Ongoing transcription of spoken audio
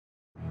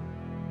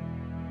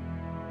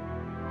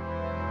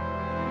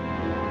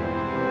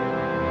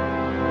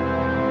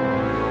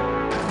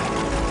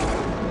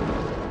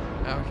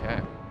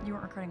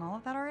recording all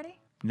of that already?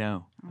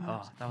 No.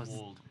 Oh,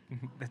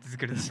 that's as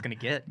good as it's gonna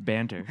get.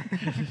 Banter.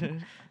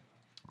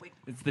 Wait,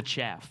 it's the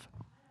chaff.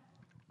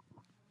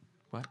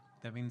 What?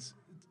 That means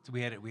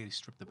we had to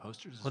strip the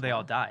posters. as Well, they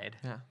all died.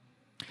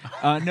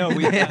 Yeah. No,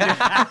 we.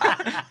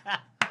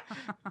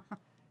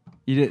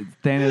 You did,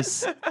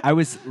 Thanos. I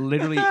was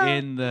literally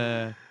in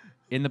the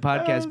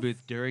podcast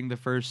booth during the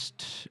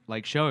first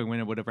showing when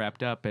it would have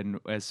wrapped up, and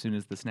as soon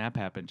as the snap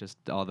happened, just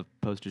all the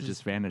posters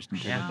just vanished and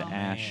turned into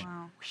ash.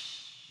 Wow.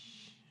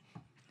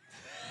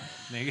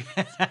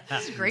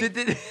 That's Great.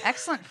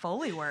 Excellent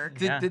Foley work.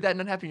 Did that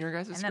not happen in your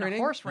guys' And screening? then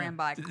a horse ran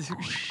by.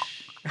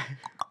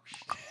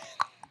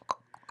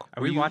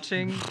 Are we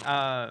watching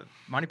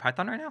Monty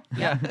Python right now?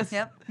 Yeah.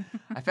 Yep.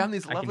 I found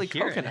these I can lovely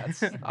hear it.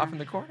 coconuts off in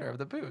the corner of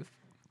the booth.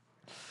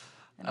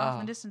 And off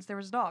in the distance, there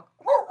was a dog.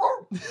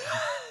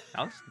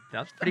 That was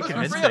pretty That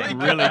was convincing.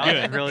 really That was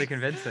good. really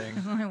convincing.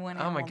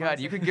 Oh my God!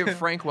 You could give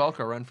Frank Welker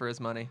a run for his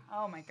money.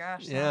 Oh my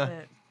gosh. Yeah. That's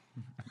it.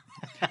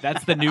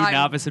 That's the new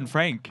Novice and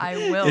Frank. I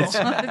will. It's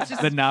It's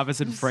just- the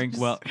Novice and Frank.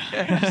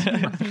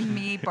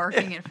 me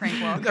barking at Frank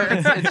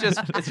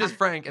Welker. It's just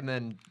Frank, and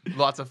then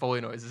lots of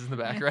Foley noises in the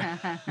background.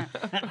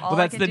 All I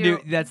That's can the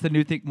do-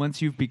 new thing.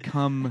 Once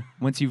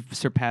you've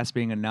surpassed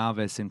being a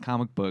novice in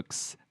comic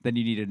books, then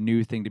you need a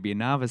new thing to be a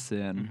novice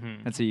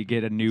in, and so you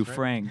get a new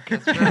Frank Yeah.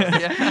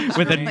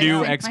 with a Replacing new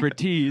my-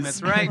 expertise.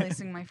 That's right.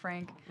 Replacing my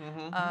Frank.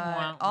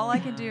 All I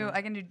can do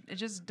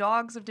just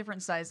dogs of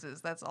different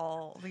sizes. That's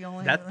all. The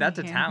only. That's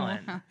a animal talent.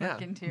 I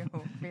can do.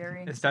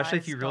 Varying Especially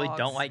if sized you really dogs.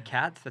 don't like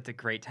cats, that's a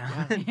great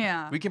talent.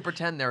 Yeah. We can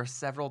pretend there are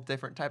several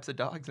different types of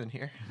dogs in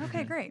here.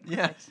 Okay, great.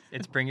 Yeah. Perfect.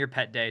 It's bring your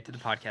pet day to the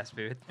podcast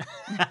booth.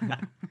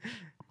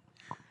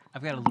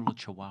 I've got a little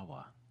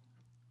chihuahua.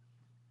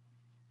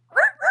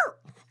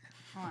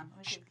 Hold on. let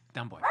me see.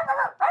 Down, boy.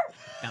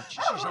 Down. Down.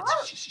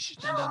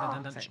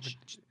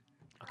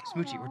 Okay,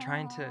 Smoochie, we're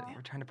trying to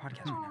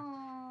podcast right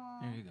now.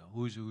 There you go.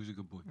 Who's a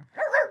good boy?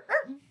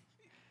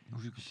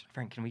 Who's a good?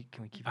 Frank, can we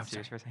keep I'm it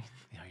serious for sorry. a second?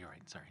 Yeah, you're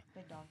right. Sorry.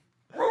 Big dog.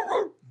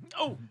 Oh.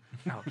 Oh,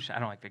 I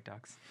don't like big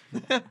dogs.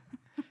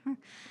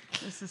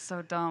 This is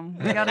so dumb.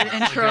 We got to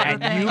intro the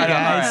And thing. you I know,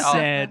 guys all right,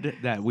 said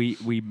that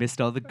we missed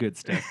all the good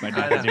stuff by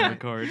not hitting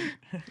record.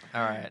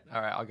 All right.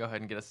 I'll go ahead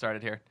and get us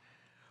started here.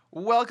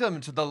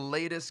 Welcome to the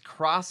latest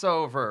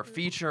crossover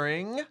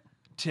featuring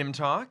Tim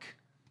Talk.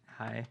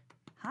 Hi.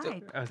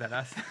 Hi. Oh, is that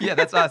us? Yeah,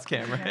 that's us,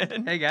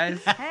 Cameron. Hey,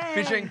 guys. Hey.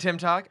 Featuring Tim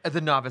Talk,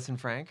 the Novice and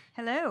Frank,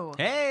 Hello.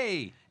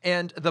 Hey.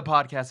 and the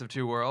podcast of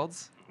Two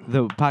Worlds.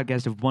 The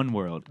podcast of One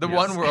World. The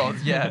One World,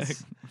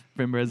 yes.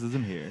 Primrose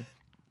isn't here.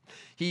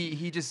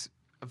 He just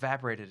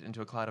evaporated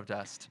into a cloud of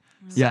dust,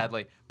 Yeah.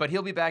 sadly. But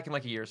he'll be back in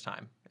like a year's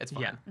time. It's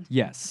fine. Yeah.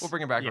 Yes. We'll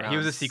bring him back Yeah, around. he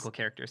was a sequel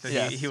character, so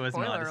Yes. he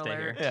wasn't allowed to stay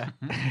Spoiler here.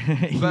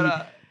 alert. Yeah.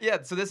 But yeah,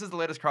 so this is the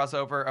latest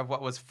crossover of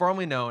what was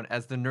formerly known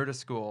as the Nerdist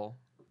School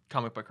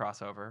comic book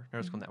crossover,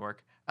 Nerdist School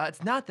Network.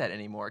 It's not that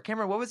anymore.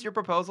 Cameron, what was your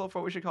proposal for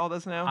what we should call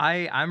this now?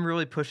 I'm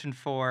really pushing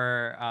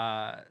for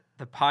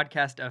the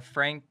podcast of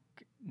Frank,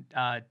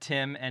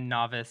 Tim, and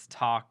Novice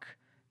talk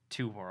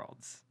Two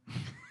Worlds.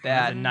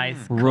 that It's a nice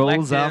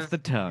Rolls collective- off the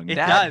tongue. It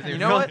That- does. It you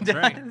know really what? does.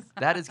 Right.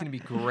 that is going to be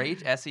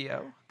great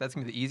SEO. That's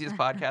going to be the easiest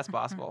podcast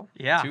possible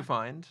Yeah. to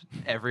find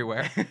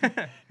everywhere.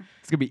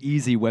 It's gonna be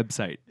easy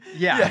website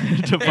Yeah.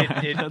 to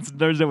find.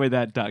 There's no way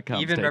that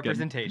 .com Even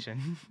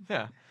representation.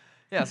 Yeah.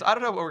 Yeah, so I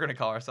don't know what we're going to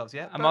call ourselves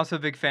yet. I'm but- also a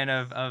big fan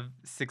of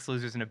Six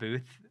Losers in a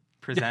Booth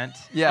present.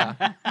 Yeah.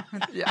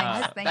 Thank you.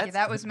 that's-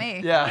 That was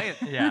me. Yeah.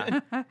 Yeah.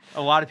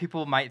 A lot of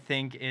people might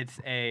think it's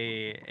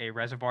a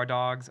Reservoir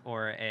Dogs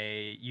or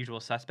a Usual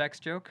Suspects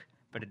joke,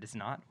 but it is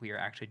not. We are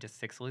actually just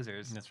six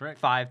losers. That's right.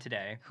 5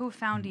 today. Who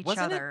found each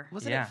Wasn't other?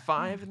 Wasn't Yeah. it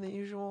 5 in the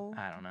usual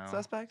I don't know.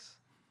 suspects?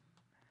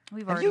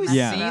 We've Have already you messed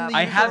Yeah. it seen up. the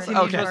I Usual have seen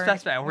Okay. Usual We've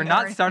Suspects. We're already-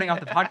 not starting off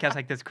the podcast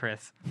like this,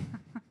 Chris.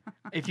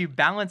 If you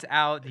balance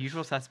out the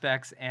Usual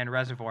Suspects and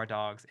Reservoir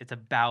Dogs, it's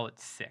about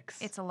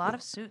 6. It's a lot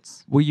of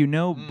suits. Well,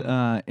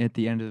 at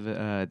the end of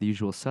The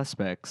Usual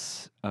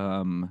Suspects,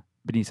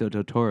 Benicio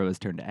del Toro is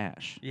turned to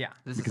ash. yeah.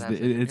 This Because is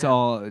absolutely- it's yeah.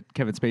 all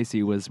Kevin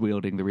Spacey was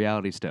wielding the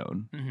Reality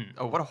Stone. Mhm.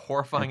 Oh, what a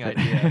horrifying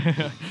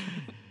idea.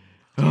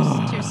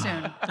 Too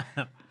soon.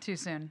 Too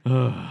soon.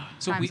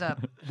 So Time's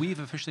up. we've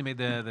officially made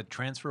the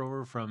transfer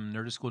over from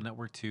Nerdist School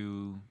Network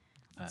to.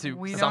 To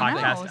We some don't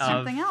know. Podcast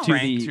Something of else. To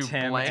Frank, the-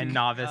 Tim, blank. and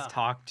Novice Oh,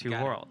 talk Two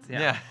got it. Worlds.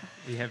 Yeah.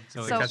 We have So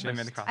successfully it's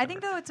made the just- crossover. I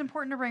think though it's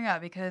important to bring up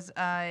because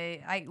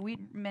we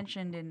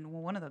mentioned in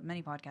one of the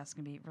many podcasts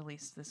going to be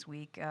released this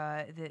week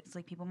that it's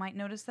like people might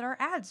notice that our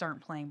ads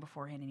aren't playing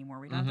beforehand anymore.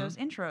 We don't have those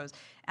intros,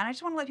 and I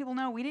just want to let people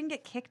know we didn't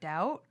get kicked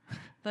out.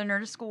 The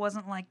Nerdist School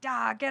wasn't like,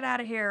 get out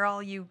of here,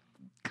 all you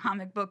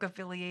comic book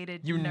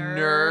affiliated You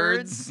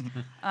nerds.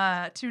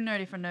 Too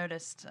nerdy for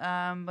Nerdist.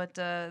 But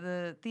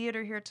the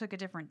theater here took a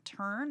different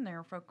turn.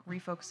 They're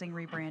refocusing,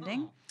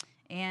 rebranding.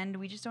 And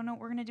we just don't know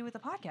what we're going to do with the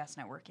podcast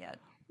network yet.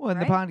 Well,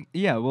 Right?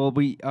 well,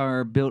 we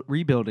are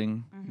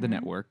rebuilding the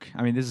network.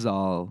 I mean, this is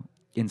all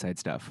inside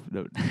stuff.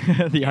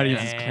 The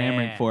audience is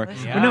clamoring for. Yes,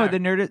 we But no, are. the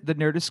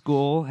Nerdist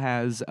School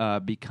has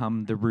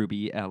become the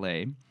Ruby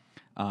LA.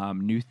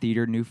 new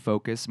theater, new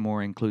focus,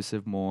 more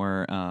inclusive,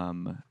 more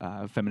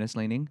feminist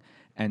leaning.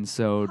 And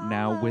so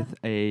now Holla. with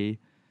a,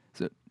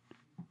 so,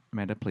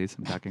 Amanda, please,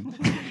 I'm talking.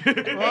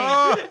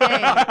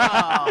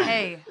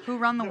 Hey, who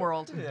run the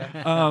world?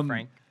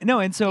 Frank. No,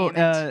 and so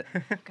Damn it.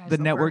 Guy's the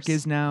the network worst.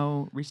 is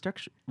now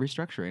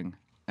restructuring.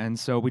 And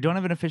so we don't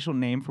have an official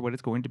name for what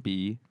it's going to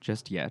be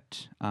just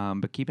yet,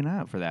 but keep an eye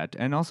out for that.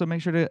 And also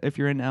make sure to, if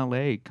you're in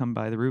LA, come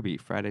by the Ruby.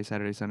 Friday,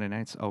 Saturday, Sunday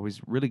nights,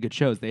 always really good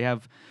shows. They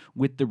have,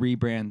 with the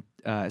rebrand,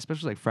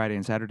 especially like Friday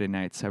and Saturday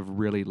nights, have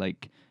really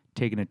like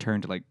taken a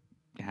turn to like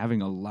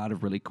having a lot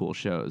of really cool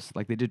shows.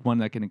 Like they did one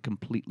like in a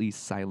completely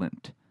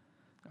silent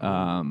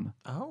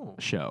Oh.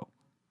 show.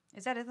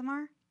 Is that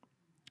Ithamar?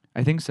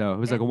 I think so. It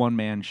was like a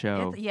one-man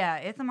show. Yeah,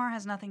 Ithamar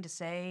Has Nothing to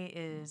Say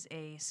is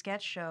a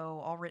sketch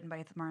show all written by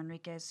Ithamar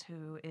Enriquez,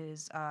 who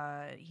is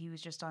he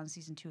was just on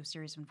season 2 of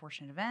Series of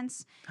Unfortunate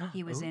Events.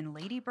 He was in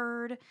Lady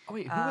Bird. Oh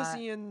wait, who was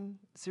he in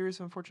Series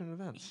of Unfortunate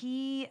Events?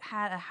 He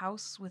had a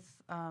house with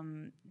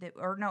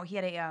he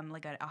had a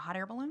like a hot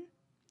air balloon.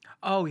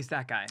 Oh, he's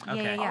that guy. Yeah,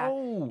 Okay. yeah, yeah.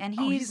 Oh, And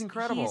he's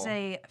incredible. He's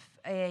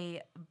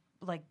a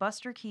like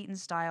Buster Keaton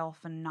style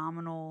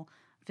phenomenal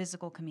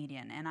physical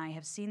comedian, and I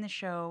have seen the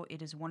show.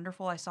 It is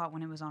wonderful. I saw it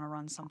when it was on a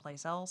run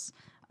someplace else.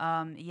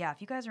 Yeah, if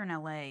you guys are in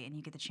LA and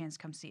you get the chance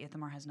to come see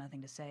Ithamar Has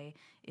Nothing to Say,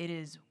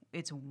 it's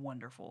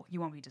wonderful.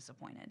 You won't be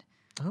disappointed.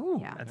 Oh,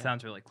 Yeah. That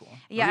sounds really cool.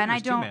 Yeah, and I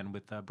don't. Man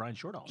with Brian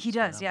Shortall. He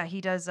does, yeah. He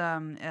does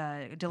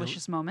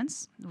Delicious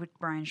Moments with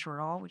Brian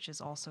Shortall, which is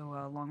also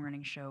a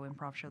long-running show,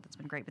 improv show that's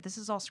been great. But this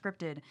is all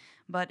scripted.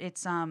 But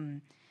it's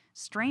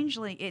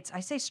strangely, I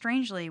say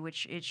strangely,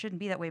 which it shouldn't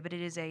be that way, but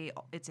it's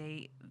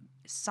a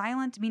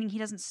silent, meaning he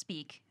doesn't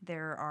speak.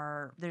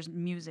 There's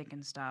music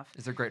and stuff.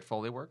 Is there great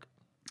Foley work?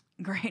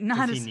 Great,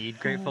 not Does as he need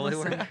great Foley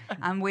work? Listen,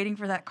 I'm waiting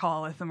for that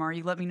call, Ithamar.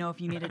 You let me know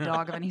if you need a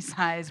dog of any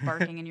size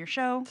barking in your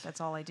show. That's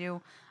all I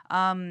do.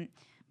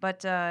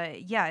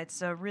 Yeah,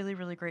 it's a really,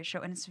 really great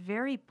show, and it's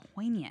very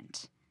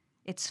poignant.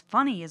 It's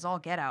funny as all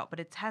get out, but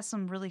it has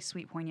some really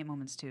sweet, poignant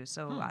moments too.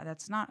 So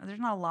there's not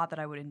a lot that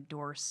I would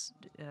endorse.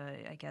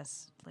 I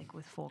guess like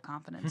with full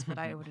confidence, but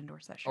I would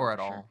endorse that show Or at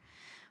for sure. all?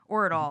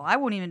 Or at all. I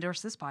wouldn't even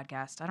endorse this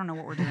podcast. I don't know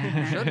what we're doing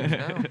here. Shouldn't,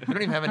 no. We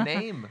don't even have a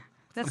name.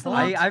 That's the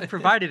I've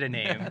provided a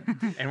name,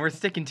 and we're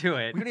sticking to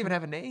it. We don't even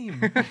have a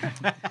name.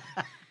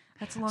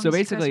 That's the longest So you guys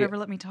basically- have ever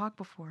let me talk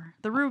before.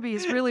 The Ruby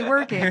is really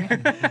working.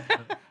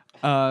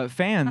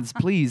 Fans,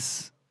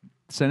 please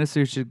send us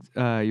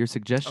your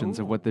suggestions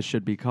of what this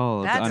should be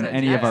called That's on an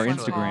any of our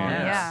excellent call.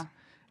 Instagrams.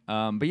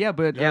 Yeah.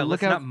 But Yeah,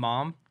 look listen out. up,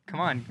 Mom. Come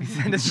on,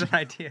 send us an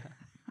idea.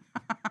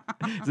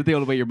 Is it the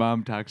only way your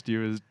mom talks to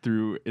you is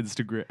through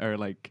Instagram or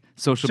like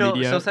social She'll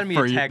media send me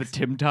for a the text.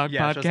 Tim Talk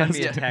Yeah, she'll send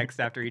me a podcast? text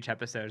after each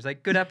episode. It's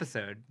like, good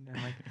episode. And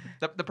I'm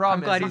like, The problem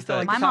I'm glad is you still that-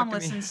 like My to talk mom to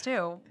me. listens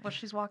too while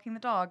she's walking the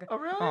dog. Oh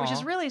really? Which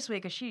is Aw. really sweet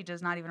because she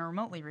does not even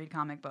remotely read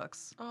comic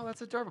books. Oh,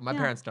 that's adorable. My Yeah.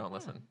 parents don't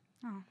listen.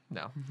 Oh.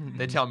 No,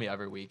 they tell me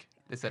every week.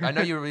 They said, "I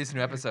know you released a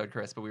new episode,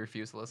 Chris, but we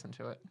refuse to listen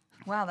to it.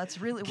 Wow,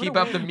 that's really Keep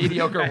up the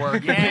mediocre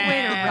work." Good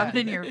way to rub it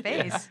in your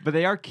face. But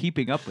they are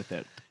keeping up with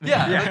it.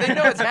 Yeah, they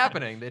know it's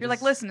happening. They You're like,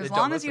 just- listen, they as don't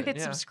long as you listen. hit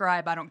Yeah.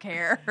 subscribe, I don't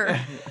care.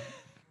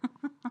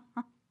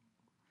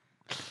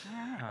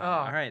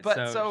 all right.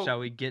 but So shall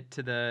we get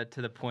to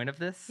the point of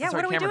this? Yeah, Sorry,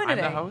 what are we Cameron, doing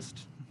I'm today? the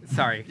host.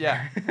 Sorry.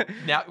 Yeah.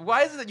 Now,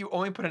 why is it that you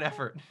only put an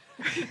effort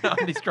on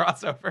these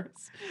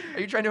crossovers? Are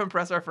you trying to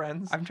impress our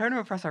friends? I'm trying to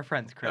impress our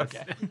friends, Chris.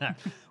 Okay.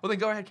 Well, then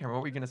go ahead, Cameron.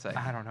 What were you gonna say?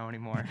 I don't know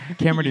anymore.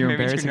 Cameron, you're You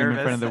made me too embarrassing him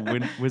in front of the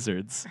nervous.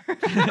 wizards. Oh,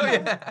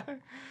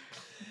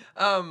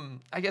 yeah.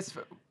 I guess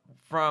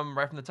from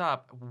right from the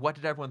top, what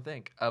did everyone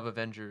think of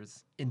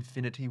Avengers: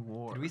 Infinity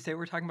War? Did we say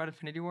we're talking about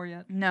Infinity War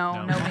yet? No,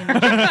 No. nobody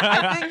mentioned it.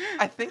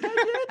 I think I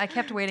did. I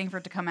kept waiting for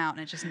it to come out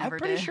and it just never I'm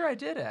pretty did. sure I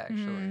did actually.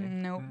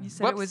 Nope, you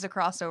said Whoops. it was a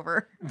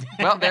crossover.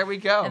 Well, there we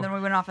go. And then we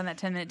went off on that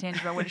 10-minute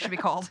tangent about what it should be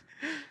called.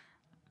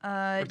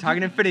 We're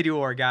talking Infinity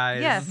War,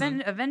 guys. Yeah,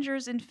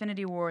 Avengers: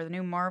 Infinity War, the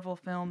new Marvel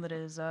film that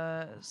is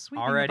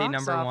sweeping Already the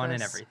box number one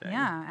in office. everything.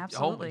 Yeah, Oh,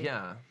 absolutely.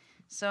 yeah.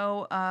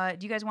 So,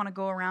 do you guys want to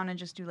go around and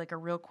just do like a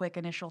real quick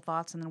initial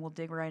thoughts, and then we'll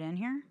dig right in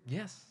here?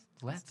 Yes.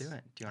 Let's do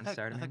it. Do you want I to thought,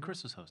 start? I thought Amanda?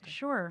 Chris was hosting.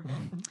 Sure.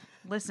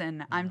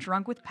 Listen, I'm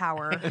drunk with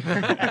power.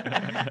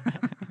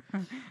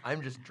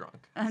 I'm just drunk.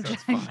 I'm so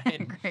it's just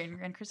fine. great,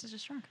 and Chris is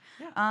just drunk.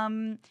 Yeah.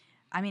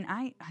 I mean,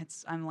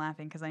 I'm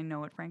laughing because I know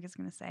what Frank is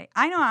going to say.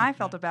 I know how I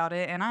felt about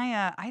it, and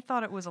I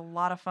thought it was a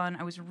lot of fun.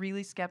 I was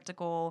really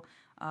skeptical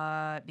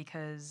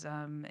because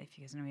if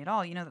you guys know me at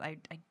all, you know that I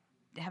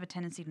have a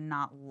tendency to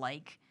not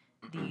like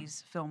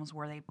these films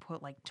where they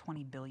put like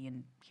 20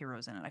 billion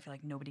heroes in it. I feel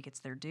like nobody gets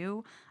their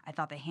due. I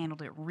thought they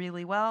handled it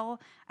really well.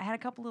 I had a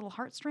couple little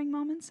heartstring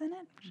moments in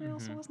it, which I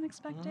also wasn't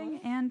expecting.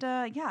 And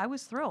yeah, I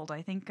was thrilled.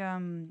 I think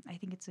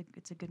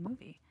it's a good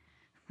movie.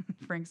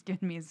 Frank's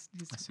giving me his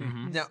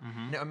Now,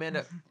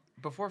 Amanda,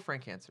 before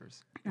Frank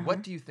answers,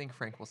 what do you think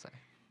Frank will say?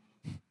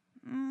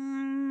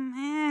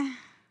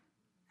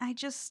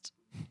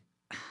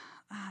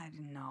 I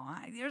don't know.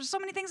 There's so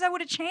many things I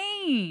would have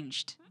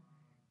changed.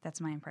 That's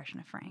my impression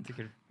of Frank.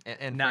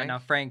 And Now,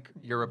 Frank, Frank,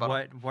 your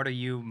rebuttal? what are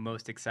you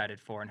most excited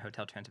for in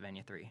Hotel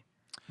Transylvania 3?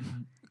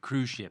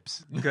 Cruise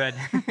ships. Good.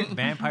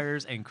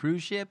 Vampires and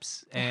cruise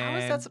ships. And How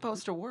is that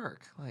supposed to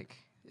work? Like,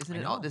 isn't I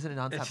it? know. Isn't it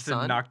nonstop It's just a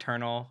sun?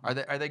 nocturnal. Are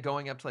they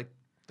going up to like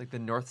the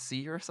North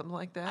Sea or something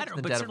like that? I don't in know,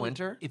 the but dead of certainly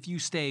winter. if you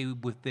stay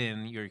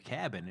within your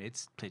cabin,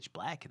 it's pitch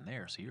black in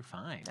there, so you're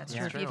fine. That's Yeah.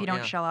 true. If True, you don't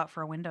yeah. shell out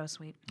for a window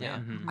suite. Yeah.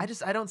 Mhm.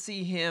 I don't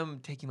see him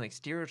taking like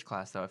steerage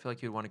class though. I feel like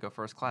he'd want to go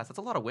first class. That's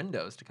a lot of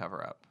windows to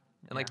cover up.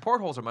 And like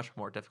portholes are much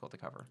more difficult to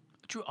cover.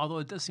 True, although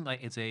it does seem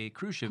like it's a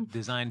cruise ship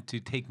designed to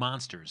take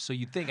monsters. So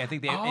you think, I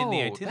think they, in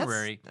the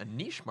itinerary, that's a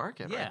niche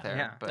market yeah, right there.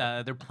 yeah.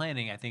 But they're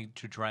planning, I think,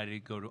 to try to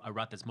go to a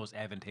route that's most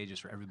advantageous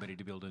for everybody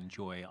to be able to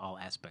enjoy all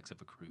aspects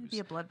of a cruise. Maybe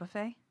a blood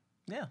buffet.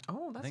 Yeah.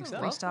 oh, that's think a so.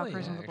 Freestyle lovely,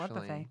 cruise with a blood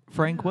actually. buffet.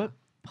 Frank, what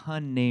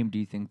pun name do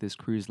you think this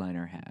cruise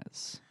liner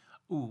has?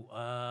 Ooh,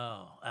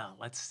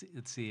 let's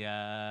see.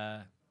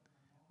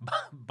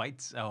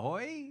 Bites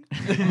ahoy.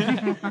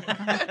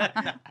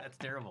 That's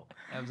terrible.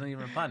 That wasn't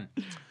even a pun.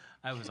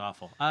 That was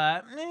awful.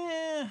 I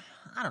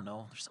don't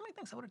know. There's so many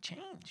things I would have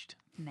changed.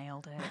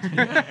 Nailed it.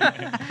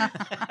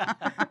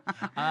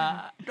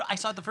 I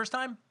saw it the first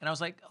time, and I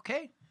was like,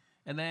 okay.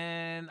 And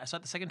then I saw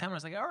it the second time, and I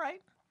was like, all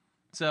right.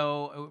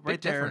 So right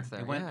Big there, difference there,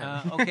 it went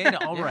yeah. okay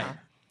to all Yeah. right.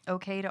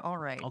 Okay to all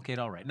right. Okay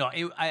to all right. No,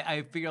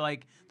 I figure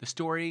like the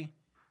story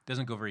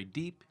doesn't go very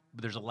deep,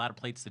 but there's a lot of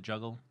plates to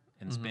juggle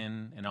and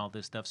spin and all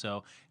this stuff.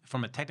 So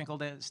from a technical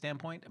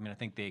standpoint, I mean, I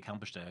think they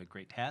accomplished a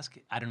great task.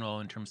 I don't know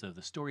in terms of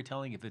the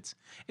storytelling if it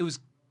was.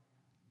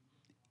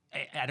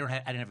 I didn't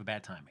have a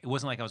bad time. It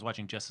wasn't like I was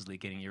watching Justice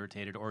League getting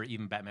irritated or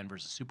even Batman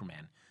versus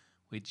Superman,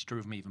 which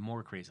drove me even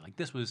more crazy. Like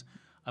this was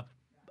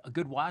a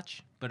good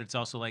watch, but it's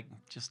also like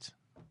just.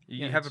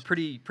 You Yeah, have a it's-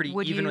 pretty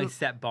Would evenly you-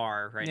 set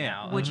bar right Yeah.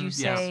 now. Would you Yes.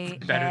 say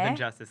Better eh? than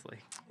Justice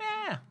League.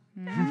 Yeah.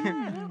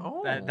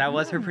 Oh, That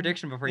was her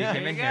prediction before you Yeah,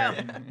 came there in you here.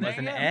 go. Was There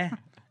an you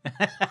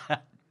eh.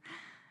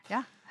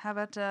 Yeah. How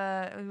about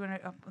we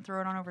want to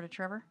throw it on over to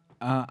Trevor?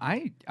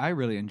 I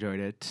really enjoyed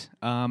it.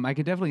 I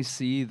could definitely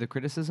see the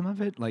criticism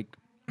of it. Like,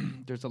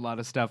 there's a lot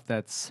of stuff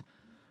that's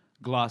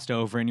glossed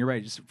over, and you're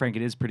right, just Frank.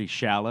 It is pretty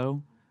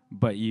shallow,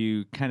 but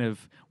you kind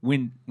of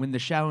when the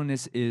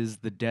shallowness is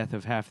the death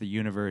of half the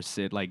universe,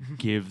 it like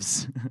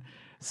gives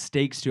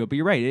stakes to it. But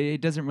you're right,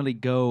 it doesn't really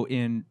go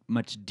in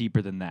much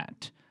deeper than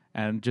that.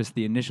 And just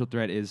the initial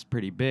threat is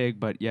pretty big,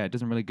 but yeah, it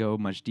doesn't really go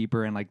much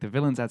deeper. And like the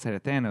villains outside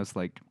of Thanos,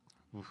 like.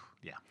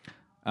 Yeah.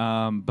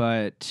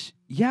 But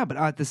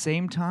at the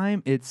same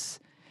time, it's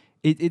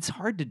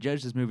hard to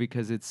judge this movie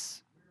because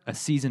it's a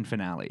season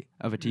finale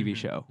of a TV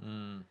show,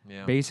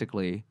 yeah.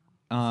 basically.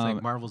 It's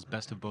like Marvel's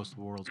Best of Both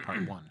Worlds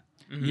Part 1.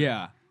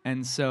 Yeah,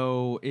 and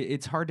so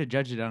it's hard to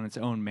judge it on its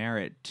own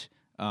merit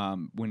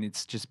when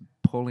it's just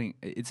pulling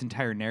its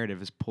entire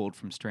narrative is pulled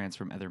from strands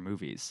from other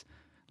movies.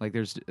 Like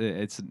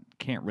it's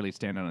can't really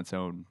stand on its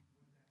own,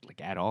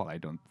 like at all. I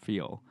don't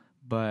feel,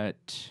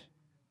 but.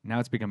 Now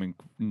it's becoming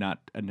not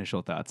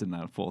initial thoughts and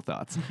not full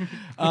thoughts.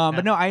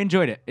 But no, I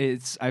enjoyed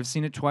it. I've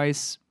seen it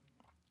twice.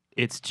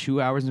 It's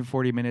 2 hours and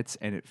 40 minutes,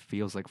 and it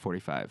feels like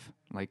 45.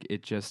 Like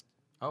it just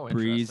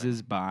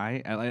breezes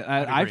by.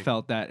 I agree.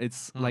 felt that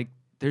it's like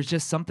there's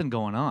just something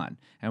going on,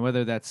 and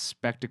whether that's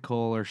spectacle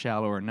or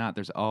shallow or not,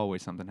 there's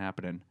always something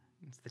happening.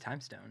 It's the time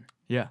stone.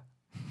 Yeah.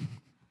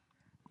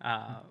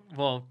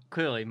 Well,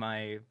 clearly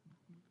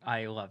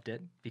I loved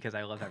it because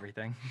I love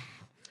everything.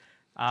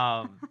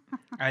 I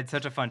had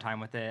such a fun time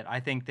with it. I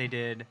think they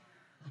did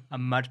a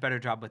much better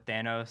job with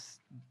Thanos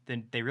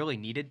than they really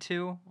needed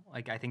to.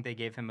 Like I think they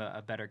gave him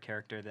a better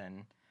character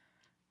than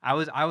I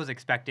was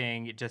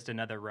expecting. Just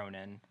another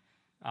Ronin,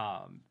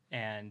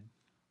 and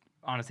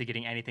honestly,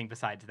 getting anything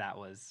besides that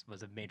was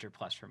a major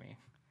plus for me.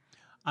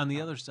 On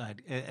the other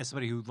side, as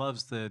somebody who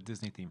loves the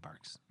Disney theme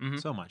parks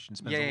so much and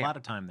spends Yeah, a yeah. lot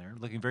of time there,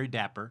 looking very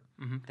dapper,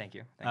 Thank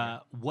you.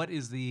 Thank you. what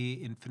is the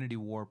Infinity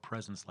War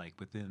presence like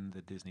within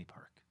the Disney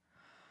park?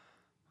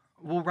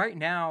 Well, right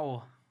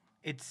now,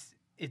 it's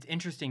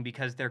interesting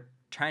because they're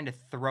trying to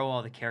throw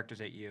all the characters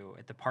at you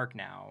at the park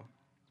now.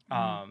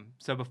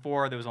 So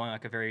before there was only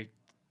like a very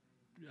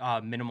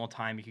minimal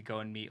time you could go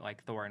and meet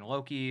like Thor and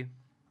Loki.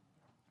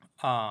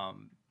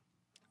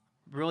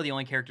 Really, the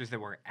only characters that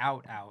were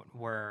out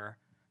were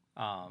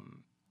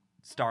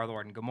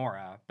Star-Lord and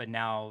Gamora. But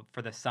now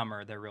for the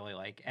summer, they're really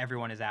like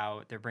everyone is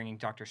out. They're bringing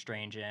Doctor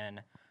Strange in.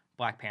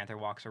 Black Panther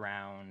walks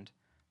around.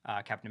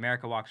 Captain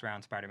America walks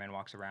around. Spider-Man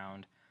walks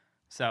around.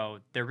 So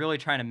they're really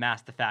trying to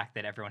mask the fact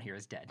that everyone here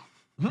is dead.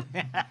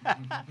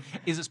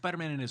 Is it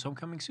Spider-Man in his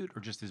homecoming suit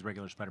or just his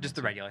regular Spider-Man Just the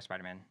suit? regular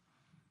Spider-Man.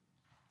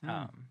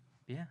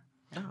 Yeah.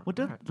 Well,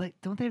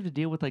 don't they have to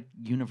deal with like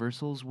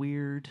Universal's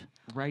weird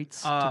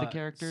rights to the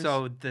characters?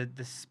 So the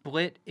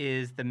split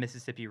is the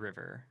Mississippi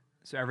River.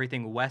 So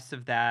everything west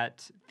of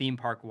that, theme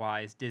park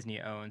wise, Disney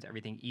owns.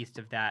 Everything east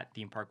of that,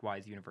 theme park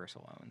wise,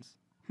 Universal owns.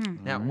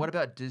 Now, what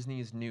about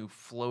Disney's new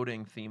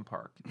floating theme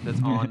park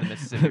that's on the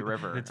Mississippi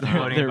River? It's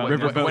floating Their above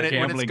riverboat when it's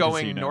gambling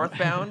going casino.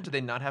 northbound, do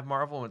they not have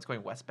Marvel? When it's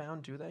going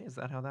westbound, do they? Is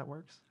that how that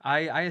works?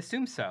 I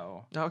assume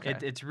so. Okay.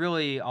 It's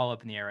really all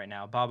up in the air right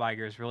now. Bob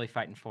Iger is really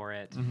fighting for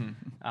it,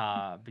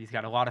 but he's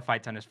got a lot of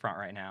fights on his front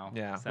right now.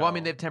 Yeah. So, Well, I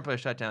mean, they've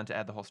temporarily shut down to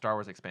add the whole Star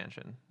Wars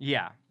expansion.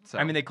 Yeah. So-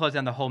 I mean, they closed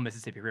down the whole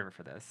Mississippi River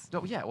for this.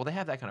 Oh, yeah. Well, they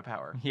have that kind of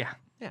power. Yeah.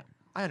 Yeah,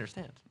 I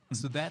understand.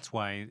 So that's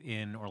why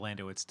in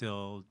Orlando it's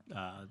still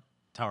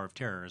Tower of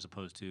Terror as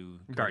opposed to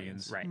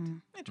Guardians, right?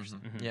 Interesting.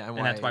 Yeah, And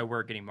that's why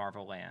we're getting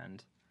Marvel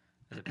Land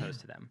as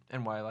opposed to them.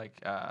 and why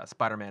like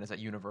Spider-Man is at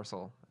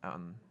Universal out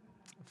in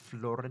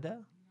Florida.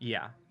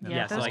 Yeah.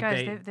 Yeah, so those like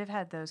guys, they've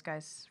had those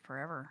guys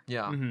forever.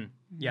 Yeah.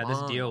 Yeah, this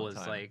Long deal was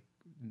time. like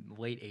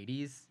late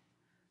 80s.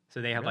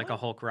 So they have like a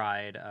Hulk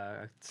ride,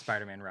 a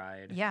Spider-Man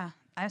ride. Yeah,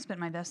 I spent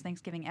my best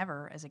Thanksgiving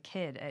ever as a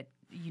kid at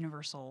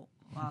Universal,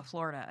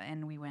 Florida,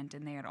 and we went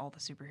and they had all the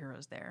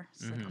superheroes there.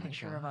 It's like a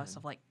picture of us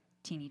of like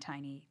teeny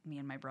tiny, me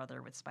and my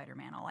brother with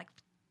Spider-Man, all like,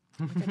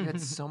 You had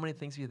so many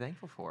things to be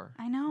thankful for.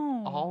 I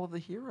know. All of the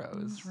It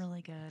heroes. was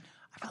really good.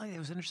 I felt like it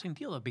was an interesting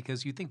deal though,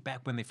 because you think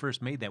back when they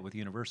first made that with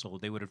Universal,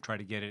 they would have tried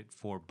to get it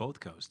for both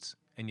coasts,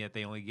 and yet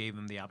they only gave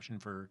them the option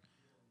for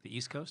the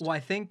East Coast. Well, I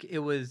think it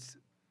was.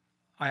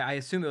 I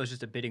assume it was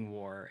just a bidding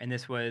war, and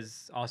this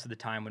was also the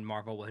time when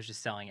Marvel was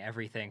just selling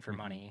everything for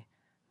money.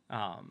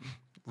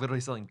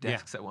 Literally selling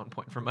desks at one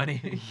point for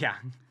money. Yeah,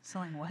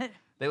 Selling what?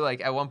 They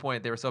like at one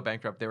point they were so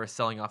bankrupt they were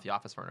selling off the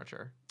office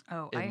furniture.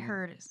 Oh, I In-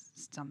 heard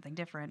something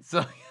different.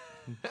 So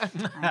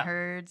I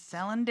heard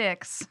selling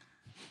dicks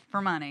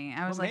for money.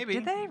 I was Well, like, maybe.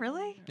 did they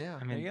really? yeah.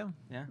 There you go.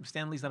 yeah.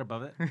 Stanley's not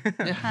above it.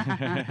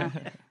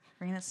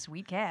 Bring that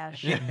sweet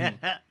cash.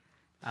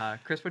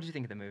 Chris, what did you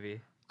think of the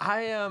movie?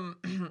 I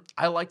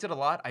I liked it a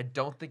lot. I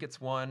don't think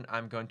it's one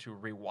I'm going to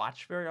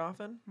rewatch very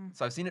often.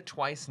 So I've seen it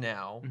twice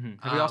now.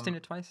 Have we all seen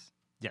it twice?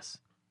 Yes,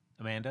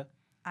 Amanda.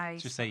 I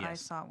Just say I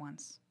yes. saw it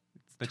once.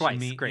 But Twice, she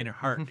mean, great. in her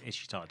heart,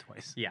 she saw it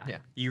twice. Yeah. Yeah.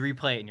 You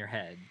replay it in your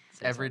head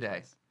so Every it's not day.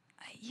 twice.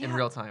 Yeah,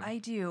 real time. I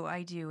do.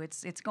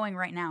 It's going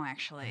right now,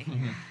 actually.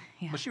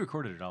 Yeah. But she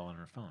recorded it all on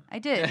her phone. I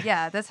did.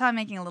 Yeah, that's how I'm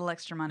making a little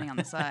extra money on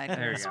the side.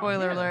 There you go.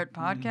 Spoiler alert: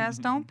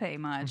 podcasts don't pay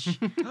much.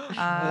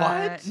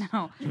 What?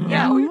 No. Yeah,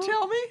 Yeah. will you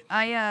tell me?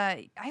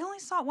 I only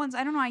saw it once.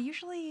 I don't know. I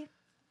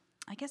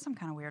guess I'm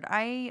kind of weird.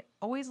 I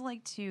always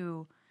like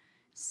to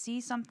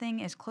see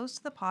something as close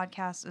to the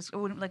podcast as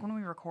like when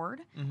we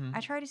record.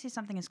 I try to see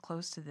something as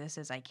close to this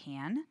as I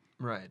can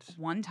Right.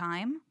 one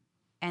time,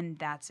 and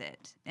that's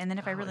it. And then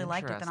if I Oh, really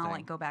liked it, then I'll interesting.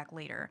 like go back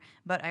later.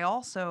 But I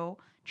also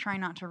try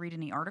not to read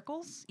any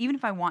articles, even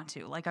if I want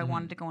to. Like I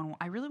wanted to go and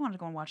I really wanted to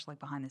go and watch like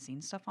behind the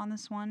scenes stuff on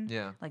this one.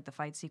 Yeah. Like the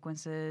fight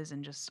sequences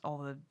and just all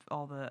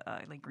the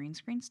like green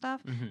screen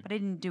stuff. But I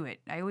didn't do it.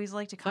 I always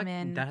like to come Like,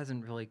 in. that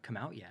hasn't really come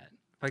out yet.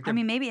 Like I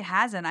mean, maybe it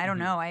hasn't. I don't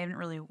know. I haven't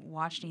really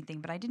watched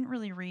anything, but I didn't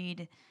really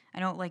read.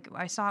 I know, like,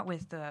 I saw it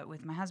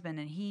with my husband,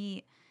 and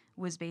he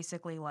was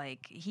basically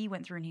like, he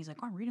went through and he's like,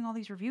 oh, I'm reading all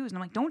these reviews, and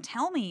I'm like, don't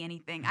tell me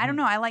anything. I don't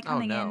know. I like Oh,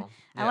 coming in. no.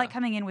 I like Yeah.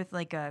 coming in with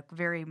like a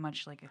very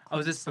much like a. oh,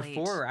 is clean this slate.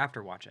 before or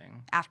after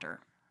watching? After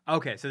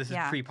Okay, so this is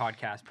Yeah.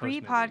 pre-podcast, post-movie.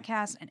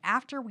 pre-podcast, and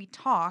after we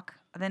talk,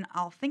 then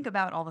I'll think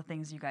about all the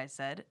things you guys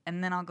said,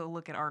 and then I'll go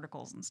look at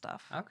articles and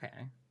stuff. Okay.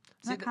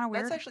 Isn't that kind of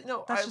weird? That's actually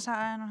no. That's just how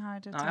I don't know how I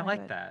did. No, I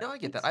like that. No, I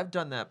get that. I've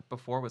done that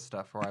before with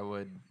stuff where I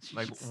would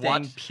like Staying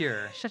watch.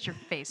 pure. Shut your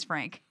face,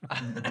 Frank.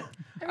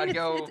 I'd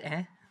go. It's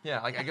eh.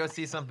 Yeah, like I go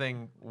see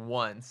something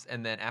once,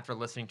 and then after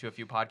listening to a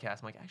few podcasts,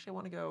 I'm like, actually, I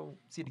want to go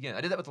see it again.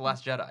 I did that with The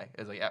Last Jedi. It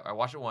was like I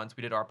watched it once.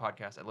 We did our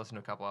podcast. I listened to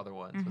a couple other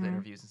ones with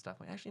interviews and stuff.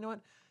 I'm like, actually, you know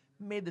what?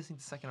 Made this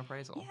into second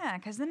appraisal. Yeah,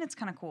 because then it's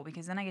kind of cool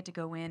because then I get to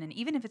go in and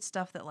even if it's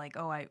stuff that like,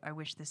 oh, I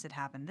wish this had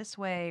happened this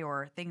way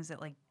or things that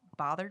like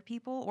bothered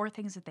people or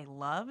things that they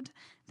loved,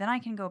 then I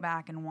can go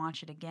back and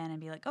watch it again and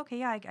be like, okay,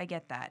 yeah, I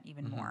get that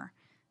even more.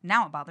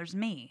 Now it bothers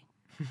me.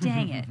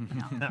 Dang it.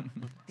 No.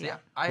 So, yeah,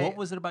 What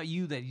was it about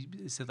you that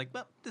you said like,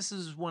 well, this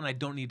is one I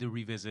don't need to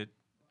revisit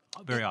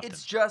very often?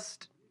 It's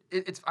just.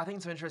 It's. I think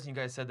it's so interesting.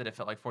 You guys said that it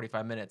felt like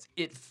 45 minutes.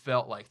 It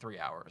felt like 3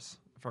 hours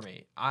for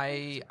me.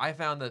 I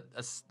found that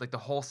like the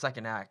whole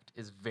second act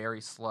is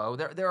very slow.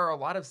 There are a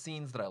lot of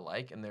scenes that I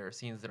like, and there are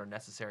scenes that are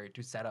necessary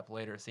to set up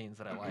later scenes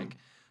that I like.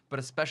 But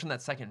especially in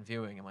that second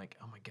viewing, I'm like,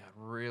 oh my god,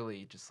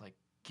 really, just like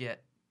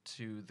get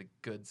to the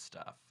good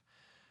stuff.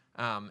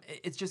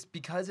 It's just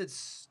because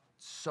it's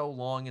so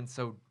long and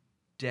so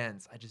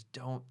dense. I just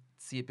don't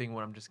see it being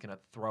what I'm just gonna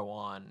throw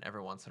on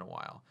every once in a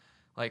while.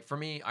 Like for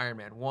me, Iron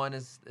Man 1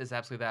 is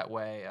absolutely that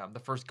way. The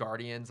first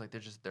Guardians, like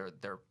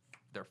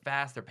they're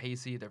fast, they're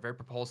pacey, they're very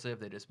propulsive.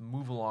 They just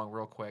move along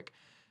real quick.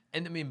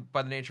 And I mean,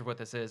 by the nature of what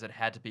this is, it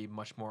had to be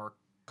much more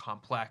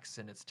complex,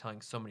 and it's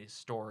telling so many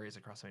stories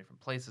across so many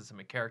different places, so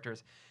many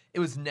characters. It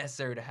was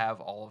necessary to have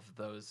all of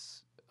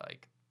those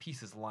like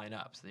pieces line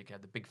up so that you could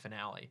have the big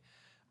finale.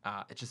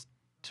 It just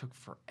took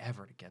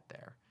forever to get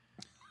there.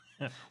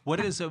 What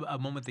is a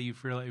moment that you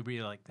feel like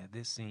really like that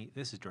this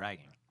is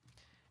dragging?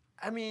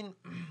 I mean,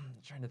 I'm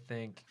trying to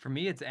think. For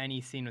me, it's any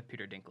scene with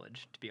Peter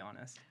Dinklage, to be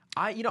honest.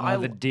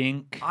 The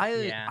dink.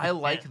 Yeah. I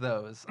like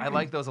those. I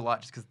like those a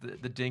lot just because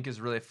the dink is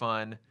really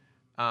fun.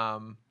 It's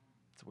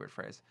a weird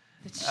phrase.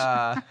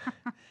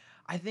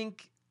 I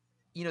think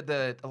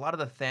a lot of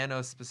the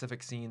Thanos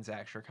specific scenes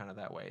actually are kind of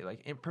that way.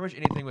 Like pretty much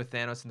anything with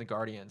Thanos and the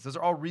Guardians, those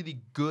are all really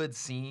good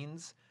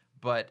scenes,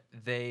 but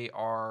they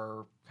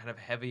are kind of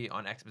heavy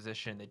on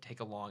exposition. They take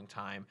a long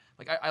time.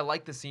 Like I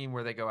like the scene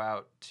where they go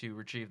out to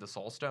retrieve the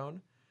Soul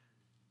Stone,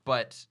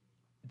 but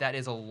that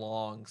is a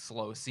long,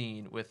 slow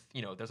scene with,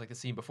 there's like the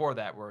scene before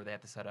that where they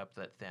have to set up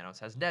that Thanos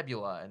has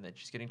Nebula and that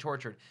she's getting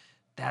tortured.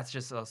 That's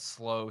just a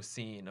slow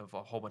scene of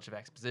a whole bunch of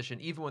exposition,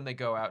 even when they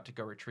go out to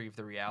go retrieve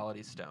the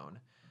Reality Stone.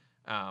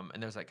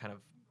 And there's that kind of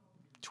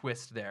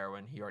twist there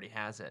when he already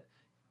has it.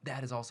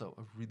 That is also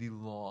a really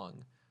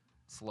long,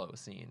 slow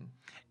scene.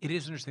 It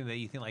is interesting that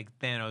you think like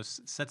Thanos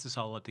sets us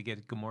all up to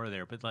get Gamora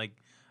there, but like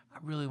I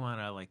really want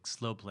to like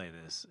slow play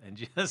this and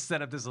just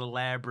set up this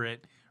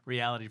elaborate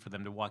reality for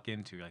them to walk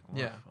into. Like,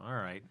 well, Yeah. all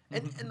right.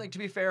 And like, to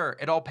be fair,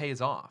 it all pays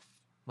off.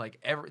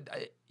 Like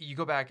you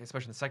go back,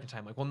 especially the second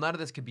time, like, well, none of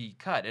this could be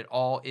cut. It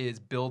all is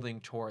building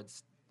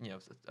towards,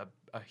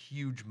 a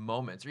huge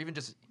moments, or even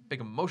just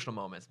big emotional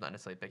moments, not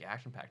necessarily big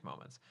action-packed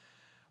moments.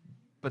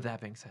 But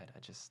that being said,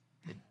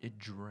 it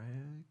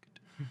dragged.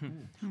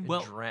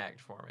 Well- It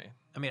dragged for me.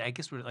 I mean, I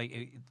guess we're like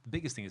the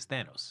biggest thing is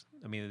Thanos.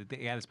 I mean, the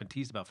guy that's been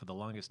teased about for the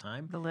longest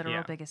time. The literal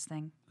Yeah. biggest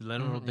thing. The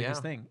literal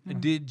biggest yeah. thing.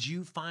 Did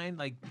you find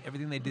like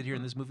everything they did here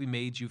in this movie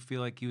made you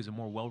feel like he was a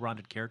more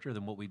well-rounded character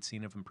than what we'd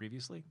seen of him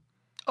previously?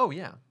 Oh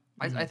yeah,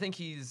 I think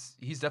he's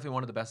definitely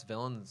one of the best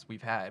villains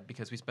we've had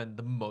because we spend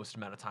the most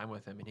amount of time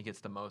with him and he gets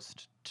the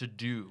most to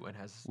do and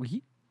has. Well,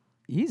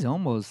 he's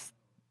almost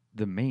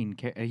the main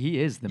character. He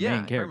is the Yeah, main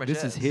he pretty character. much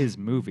This is is. his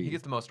movie. He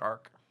gets the most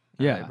arc. out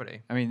of Yeah,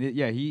 everybody. I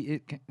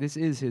mean, this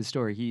is his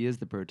story. He is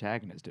the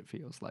protagonist. It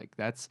feels like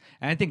and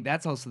I think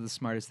that's also the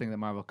smartest thing that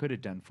Marvel could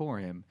have done for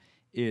him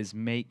is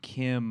make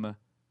him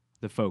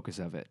the focus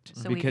of it.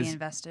 So we'd be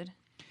invested.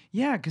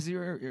 Yeah, because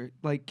you're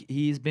like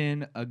he's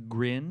been a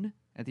grin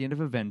at the end of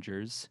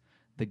Avengers,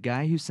 the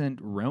guy who sent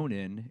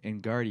Ronin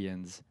in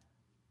Guardians,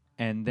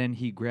 and then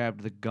he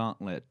grabbed the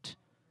gauntlet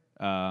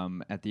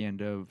at the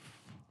end of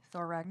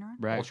Thor Ragnarok.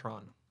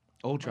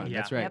 Ultron. Yeah.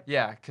 That's right. Yep.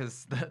 Yeah,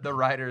 because the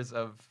writers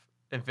of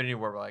Infinity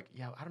War were like,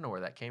 yeah, I don't know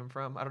where that came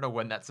from. I don't know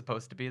when that's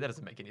supposed to be. That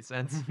doesn't make any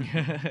sense.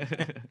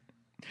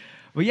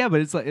 Well, yeah,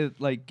 but it's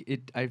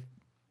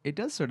it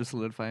does sort of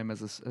solidify him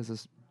as a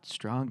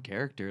strong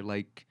character.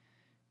 Like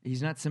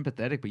he's not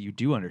sympathetic, but you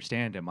do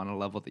understand him on a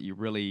level that you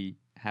really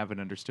haven't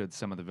understood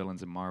some of the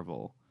villains in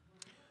Marvel,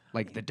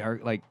 like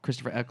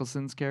Christopher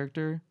Eccleston's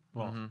character.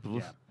 Well,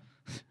 Oof.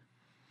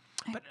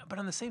 yeah. But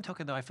on the same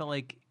token, though, I felt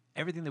like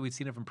everything that we'd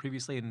seen of him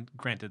previously, and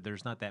granted,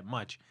 there's not that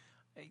much,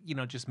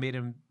 just made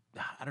him.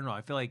 I don't know.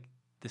 I feel like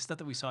the stuff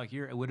that we saw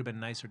here, it would have been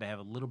nicer to have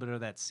a little bit of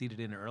that seeded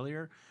in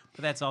earlier.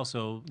 But that's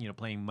also,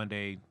 playing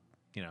Monday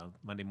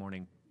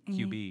morning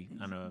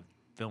QB on a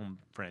film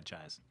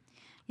franchise.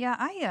 Yeah,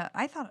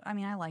 I thought. I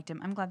mean, I liked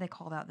him. I'm glad they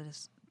called out that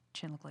his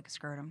chin looked like a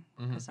scrotum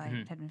because I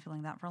had been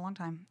feeling that for a long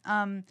time.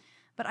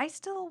 But I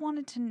still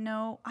wanted to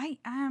know.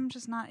 I'm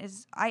just not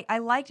as. I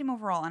liked him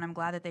overall, and I'm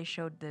glad that they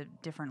showed the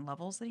different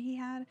levels that he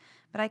had.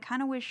 But I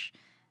kind of wish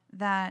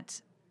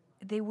that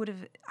they would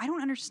have. I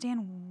don't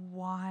understand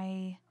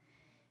why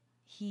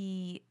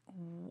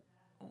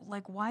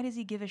why does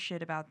he give a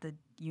shit about the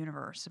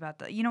universe, about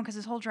the because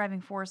his whole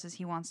driving force is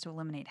he wants to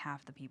eliminate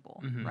half the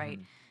people, right?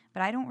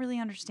 But I don't really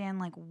understand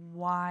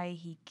why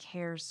he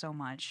cares so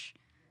much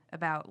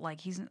about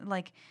he's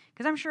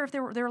because I'm sure if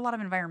there were a lot of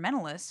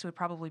environmentalists who would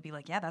probably be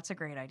like, yeah, that's a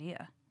great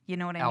idea. You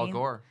know what I Al mean?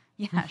 Gore.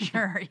 Yeah,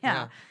 sure.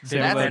 Yeah.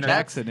 Samuel L. That's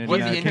Jackson in what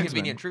the Kingsman.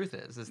 inconvenient truth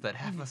is that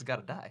half of us got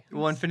to die.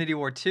 Well, Infinity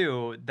War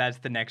 2, that's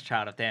the next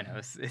child of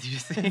Thanos. It's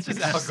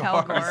just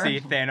Al Gore. You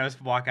see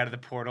Thanos walk out of the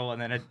portal, and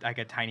then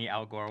a tiny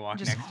Al Gore walk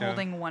Just next to him.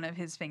 holding one of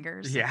his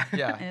fingers. Yeah.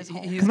 Yeah, In his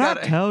hole. he's Can I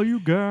got tell you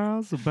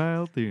guys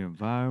about the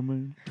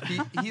environment?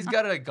 he's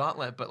got a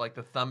gauntlet, but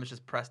the thumb is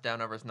just pressed down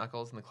over his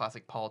knuckles in the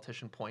classic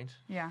politician point.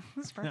 Yeah,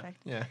 that's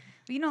perfect. Yeah.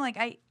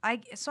 But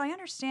so I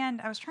understand.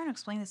 I was trying to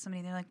explain this to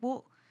somebody. They're like,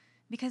 well,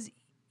 because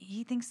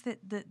he thinks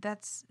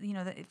that's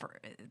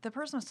the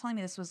person was telling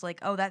me this was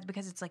that's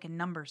because it's a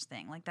numbers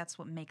thing. That's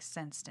what makes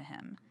sense to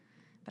him.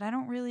 But I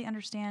don't really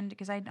understand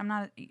because I'm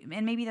not,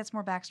 and maybe that's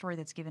more backstory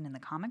that's given in the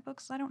comic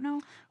books. I don't know.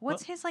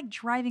 What's his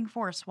driving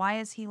force? Why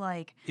is he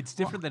It's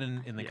different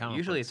than in the comic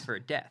Usually books. it's for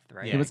death,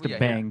 right? He wants to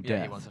bang Yeah,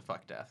 he death. wants to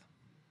fuck death.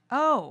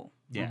 Oh,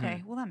 Yeah.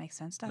 okay. Well, that makes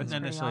sense. That But was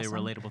not pretty necessarily awesome.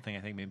 a relatable thing.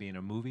 I think maybe in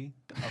a movie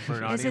for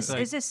an Is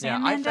audience. this Yeah,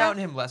 Sandman I found death?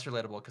 him less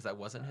relatable because that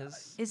wasn't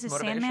his. Is this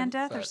motivation, Sandman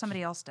death or but-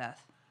 somebody else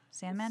death?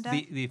 Sandman death.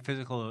 the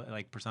physical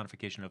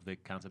personification of the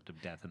concept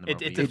of death in the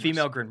Marvel It's a universe.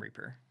 female Grim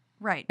Reaper.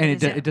 Right. And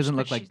is it doesn't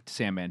but look like she's-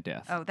 Sandman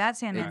death. Oh, that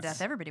Sandman It's-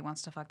 death. Everybody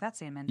wants to fuck that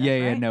Sandman death. Yeah,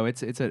 right? no,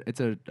 it's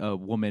a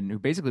woman who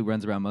basically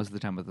runs around most of the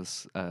time with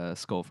a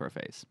skull for a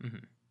face.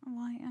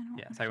 Why? I don't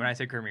Yeah. So when I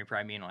say Grim Reaper,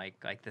 I mean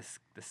like this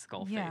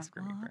skull yeah, face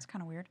Grim well, Reaper. that's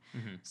kind of weird.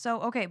 Mhm.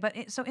 So okay,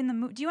 but so in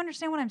the do you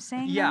understand what I'm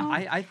saying? Yeah, now?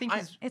 I think I-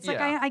 he's It's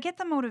yeah. I get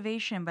the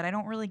motivation, but I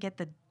don't really get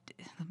the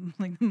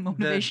like the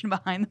motivation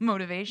behind the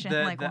motivation.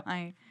 the- Like the-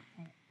 why?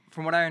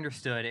 From what I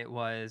understood,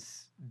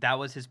 that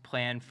was his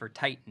plan for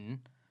Titan.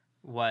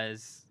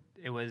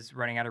 It was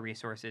running out of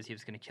resources. He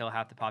was going to kill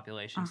half the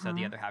population so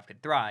the other half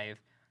could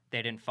thrive.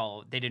 They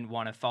didn't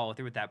want to follow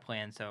through with that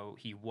plan, so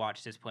he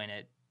watched his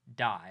planet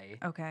die,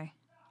 Okay.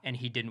 and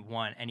he didn't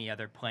want any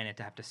other planet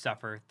to have to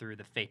suffer through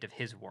the fate of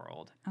his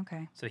world.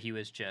 Okay. So he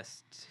was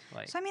just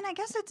like, So I mean, I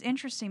guess it's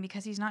interesting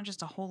because he's not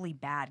just a wholly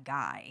bad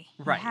guy.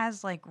 Right. He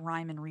has like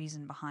rhyme and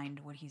reason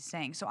behind what he's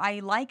saying. So I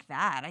like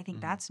that. I think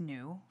that's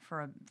new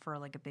for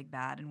like a big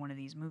bad in one of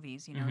these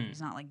movies. You know, he's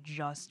not like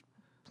just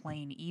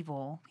plain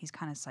evil. He's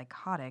kind of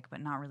psychotic,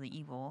 but not really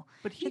evil.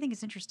 But I think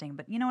it's interesting.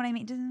 But you know what I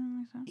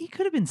mean? he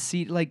could have been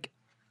seen like,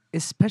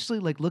 especially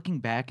like looking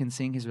back and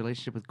seeing his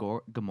relationship with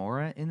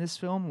Gamora in this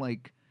film,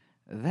 like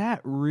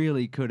that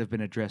really could have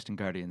been addressed in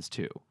Guardians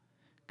 2.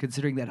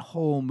 Considering that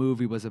whole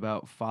movie was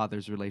about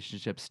fathers'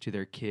 relationships to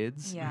their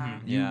kids, Yeah.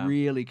 you Yeah.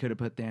 really could have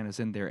put Thanos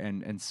in there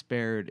and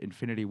spared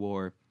Infinity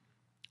War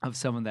of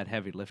some of that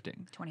heavy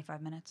lifting.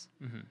 25 minutes.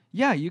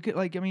 Yeah, you could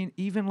like. I mean,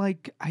 even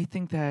like I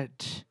think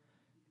that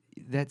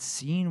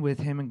scene with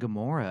him and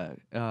Gamora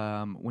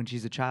when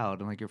she's a child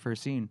and like your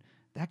first scene,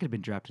 that could have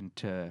been dropped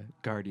into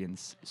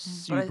Guardians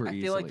super But I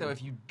easily. feel like though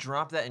if you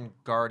drop that in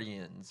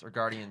Guardians or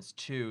Guardians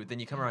 2, then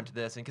you come around to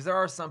this, and because there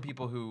are some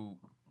people who,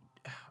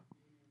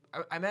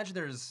 I imagine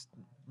there's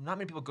not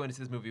many people going to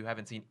see this movie who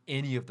haven't seen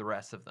any of the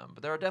rest of them,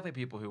 but there are definitely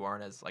people who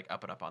aren't as like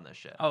up and up on this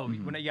shit. oh,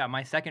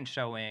 my second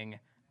showing,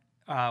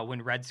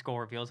 when Red Skull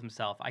reveals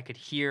himself, I could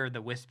hear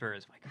the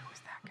whispers like, "Who's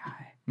that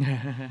guy?"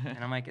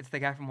 And I'm like, "It's the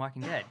guy from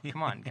Walking Dead.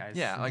 Come on, guys.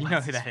 Yeah, like you know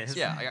who that is."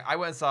 Yeah, I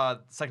went and saw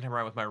the second time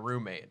around with my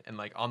roommate, and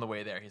like on the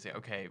way there, he's like,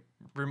 "Okay,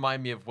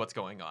 remind me of what's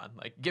going on.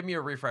 Like, give me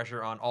a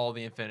refresher on all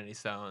the Infinity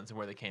Stones and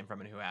where they came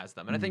from and who has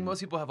them." And I think most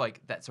people have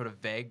like that sort of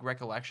vague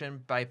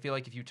recollection, but I feel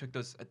like if you took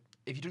those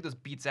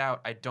beats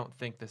out, I don't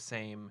think the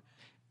same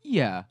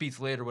yeah. beats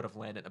later would have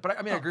landed. But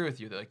I mean, I agree with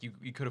you that like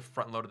you could have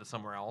front loaded this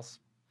somewhere else.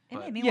 It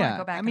But- made me Yeah, want to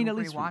go back I mean, and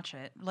at least rewatch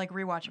it. Like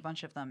rewatch a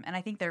bunch of them. And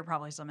I think there are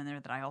probably some in there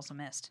that I also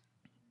missed.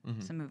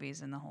 Some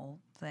movies in the whole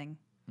thing.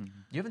 You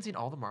haven't seen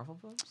all the Marvel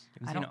films?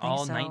 Have you I seen don't think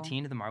all so.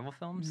 19 of the Marvel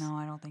films? No,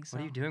 I don't think so.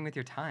 What are you doing with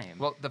your time?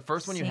 Well, the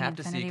first one you Seeing have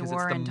to see Infinity because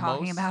War it's the and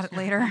talking most about it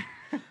later.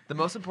 the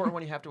most important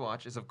one you have to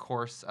watch is of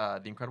course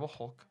the Incredible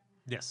Hulk.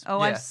 Yes.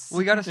 Oh, Yeah.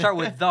 we got to start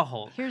with the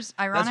Hulk. Here's That's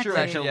ironically. true, to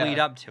actually. Yeah. lead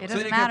up to It it. So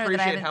then doesn't you can matter that I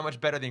appreciate haven't- how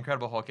much better the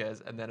Incredible Hulk is,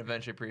 and then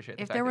eventually appreciate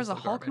the If fact there that was a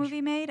it's still Hulk garbage.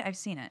 movie made, I've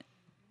seen it.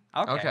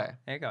 Okay.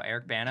 There you go.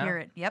 Eric Bana. Hear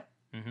it. Yep.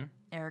 Mm-hmm.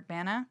 Eric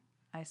Bana.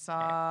 I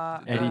saw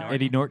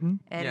Eddie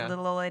Norton. Yeah.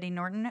 little old Eddie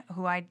Norton,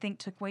 who I think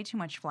took way too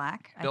much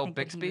flack. I Bill think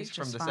that he Bixby was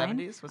from just the fine.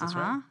 70s. Was this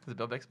right? Was it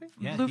Bill Bixby?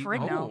 Yeah, Lou he-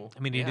 Ferrigno. Oh. I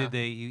mean, he Yeah.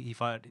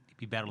 did.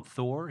 He battled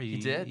Thor. He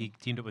did. He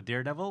teamed up with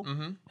Daredevil,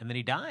 Mhm. and then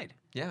he died.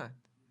 Yeah.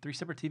 3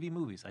 separate TV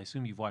movies. I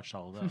assume you've watched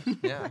all of those.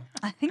 Yeah.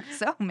 I think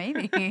so,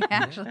 maybe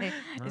actually.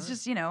 It's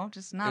just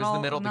just not It was all.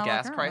 in the middle of the not all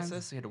gas current ones.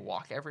 crisis. So you had to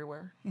walk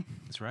everywhere.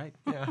 That's right.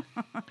 Yeah.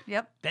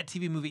 Yep. That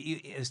TV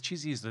movie, as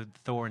cheesy as the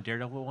Thor and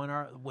Daredevil one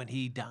are, when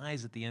he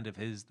dies at the end of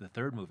the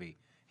third movie,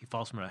 he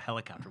falls from a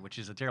helicopter, which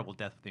is a terrible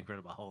death with the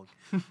Incredible Hulk.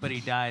 But he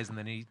dies, and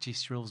then he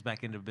strolls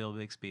back into Bill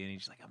Bixby, and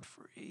he's like, "I'm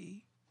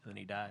free." And then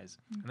he dies.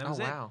 And that Oh was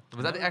it. wow.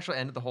 Was that the actual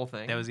end of the whole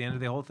thing? That was the end of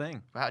the whole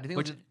thing. Wow. Do you think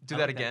Which- we'll do I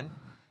that like that. again?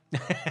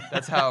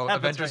 That's how That's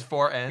Avengers right.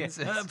 4 ends.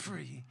 Yeah, It's- I'm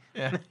free.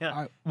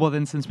 yeah. Well,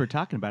 then, since we're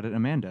talking about it,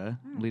 Amanda,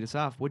 lead us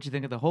off. What'd you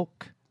think of the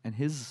Hulk and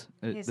his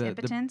His the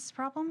impotence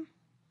problem.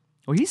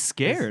 Oh, he's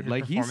scared. His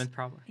Like he's. performance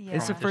problem. Yeah.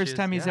 It's the Performance first issues.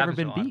 time he's Yeah. ever Happens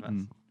been to a lot of us.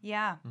 beaten.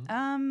 Yeah.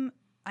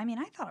 I mean,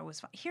 I thought it was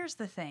fun. Here's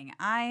the thing.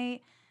 I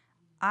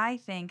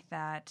think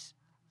that.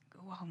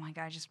 Oh my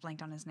God! I just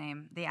blanked on his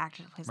name. The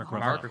actor that plays the Hulk.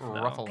 Mark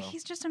Ruffalo. Ruffalo.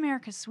 He's just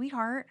America's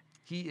sweetheart.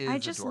 He is. I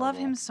just love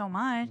him adorable. so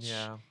much.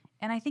 Yeah.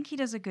 And I think he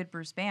does a good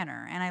Bruce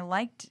Banner. And I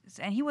liked,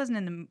 and he wasn't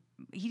in the,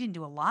 he didn't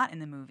do a lot in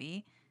the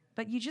movie,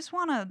 but you just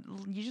want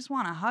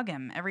to hug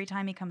him every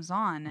time he comes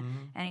on. Mm-hmm.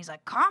 And he's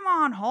like, "Come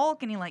on,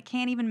 Hulk," and he like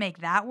can't even make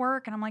that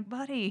work. And I'm like,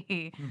 "Buddy,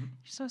 you're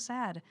so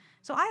sad."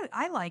 So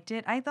I liked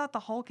it. I thought the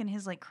Hulk in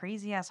his like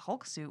crazy ass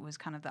Hulk suit was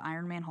kind of the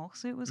Iron Man Hulk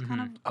suit was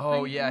kind of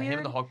Oh crazy, yeah, him weird.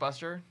 and the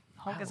Hulkbuster.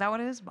 Hulk, is that what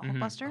it is?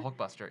 Hulkbuster? The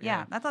Hulkbuster.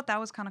 Yeah, I thought that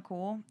was kind of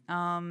cool.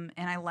 And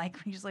I like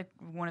when he's like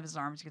one of his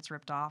arms gets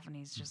ripped off, and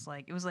he's just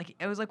like it was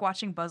like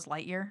watching Buzz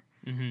Lightyear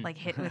like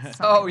hit with something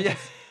Oh with yeah.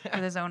 his-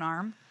 with his own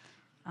arm.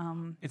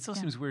 It still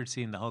seems weird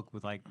seeing the Hulk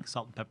with like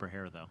salt and pepper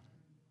hair, though.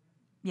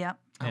 Yep.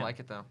 I Yeah. like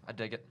it though. I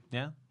dig it.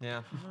 Yeah.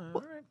 Yeah.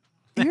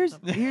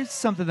 Here's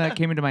something that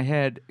came into my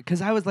head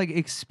because I was like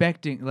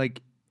expecting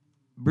like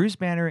Bruce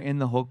Banner in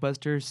the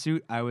Hulkbuster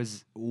suit. I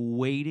was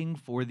waiting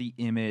for the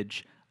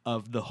image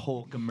of the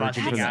Hulk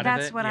emerging Busting from out the of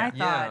That's it? what Yeah. I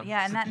thought. Yeah.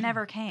 Yeah, and that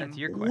never came. That's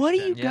your question. What do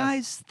you Yes.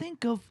 guys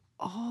think of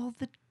all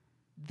the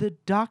the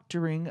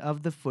doctoring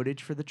of the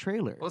footage for the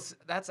trailer. Well,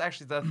 that's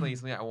actually definitely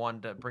something I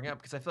wanted to bring up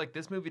because I feel like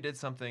this movie did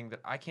something that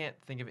I can't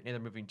think of any other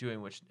movie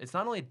doing, which it's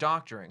not only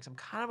doctoring, so I'm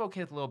kind of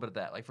okay with a little bit of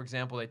that. Like, for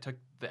example, they took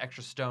the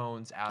extra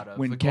stones out of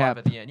When the glove Cap-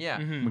 at the end. Yeah,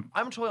 Mhm.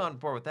 I'm totally on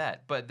board with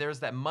that. But there's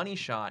that money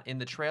shot in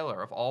the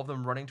trailer of all of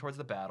them running towards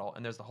the battle,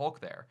 and there's the Hulk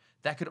there.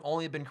 That could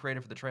only have been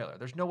created for the trailer.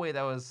 There's no way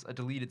that was a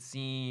deleted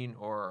scene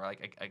or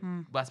like a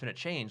last minute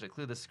change. Like,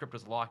 clearly the script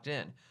was locked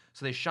in.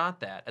 So they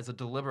shot that as a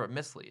deliberate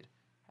mislead.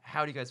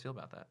 How do you guys feel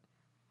about that?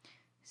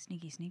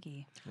 Sneaky,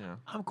 sneaky. Yeah.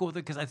 I'm cool with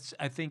it because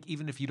I think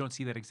even if you don't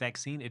see that exact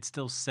scene, it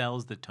still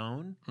sells the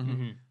tone.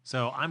 Mhm.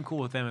 So I'm cool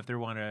with them if they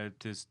want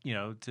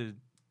to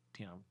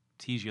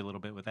tease you a little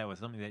bit with that, with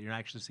something that you're not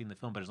actually seeing the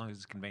film, but as long as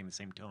it's conveying the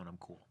same tone, I'm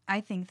cool.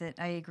 I think that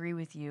I agree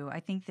with you. I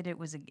think that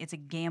it's a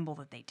gamble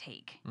that they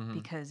take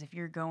because if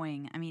you're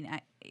going, I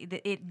mean,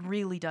 it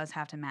really does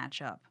have to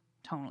match up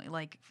tonally.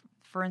 Like,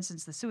 for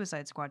instance, the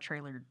Suicide Squad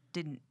trailer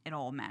didn't at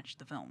all match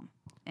the film.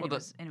 And Well,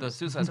 it the was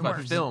Suicide the Squad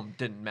worst. film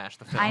didn't match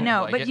the film. I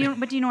know, Like,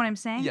 but do you know what I'm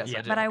saying? Yes,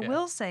 I do, But I yeah.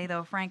 will say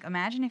though, Frank,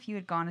 imagine if you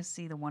had gone to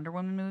see the Wonder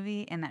Woman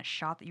movie and that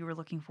shot that you were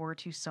looking forward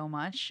to so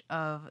much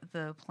of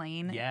the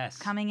plane Yes.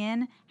 coming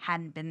in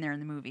hadn't been there in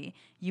the movie.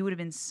 You would have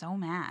been so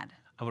mad.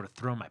 I would have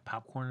thrown my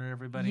popcorn at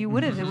everybody. You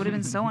would have. It would have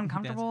been so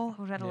uncomfortable.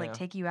 We would have had to Yeah. like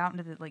take you out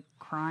into the like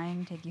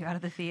crying, take you out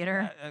of the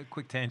theater. A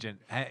quick tangent.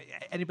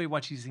 Anybody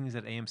watch these things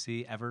at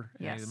AMC ever?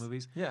 Any of Yes. the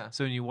movies? Yeah.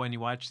 So when you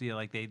watch the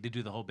they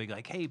do the whole big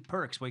like, hey,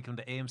 perks, welcome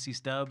to AMC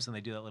Stubs, and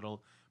they do that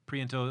little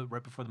pre-intro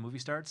right before the movie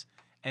starts.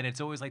 And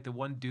it's always like the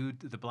one dude,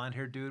 the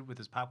blonde-haired dude with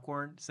his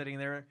popcorn sitting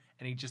there,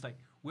 and he just like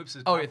whips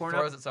his Oh, he popcorn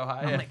throws up. it so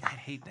high. I'm yeah. like, I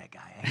hate that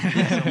guy. I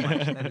hate him so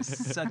much. That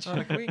is such.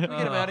 Can we get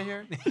him out of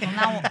here?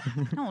 Well,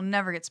 now we'll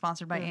never get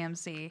sponsored by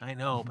AMC. I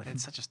know, but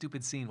it's such a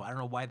stupid scene. Well, I don't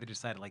know why they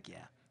decided like,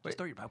 yeah, just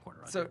throw your popcorn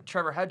around. So, there.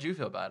 Trevor, how'd you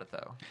feel about it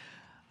though?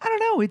 I don't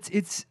know.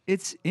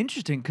 It's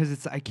interesting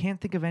because I can't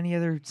think of any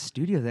other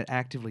studio that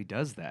actively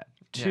does that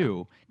Yeah.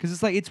 too. Because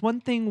it's like it's one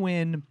thing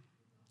when,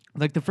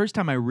 like the first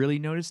time I really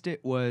noticed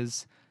it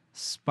was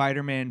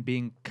Spider-Man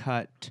being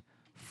cut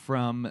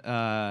from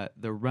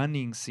the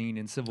running scene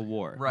in Civil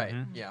War. Right.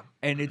 Yeah.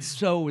 And it's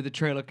so the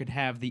trailer could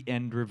have the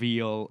end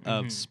reveal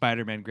of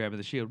Spider-Man grabbing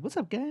the shield. What's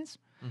up, guys?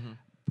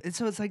 And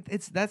so it's like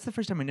that's the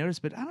first time I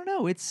noticed, but I don't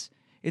know. It's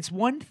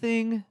one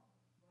thing.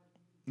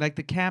 Like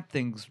the Cap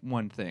thing's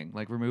one thing,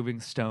 like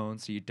removing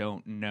stones so you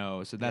don't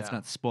know, so that's Yeah.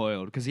 not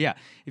spoiled. Because if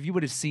you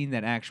would have seen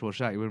that actual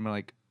shot, you would have been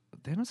like,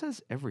 Thanos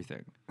has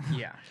everything.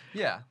 Yeah.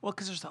 Yeah. Well,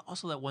 because there's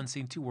also that one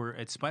scene too where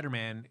it's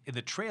Spider-Man in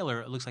the trailer.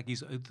 It looks like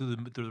he's through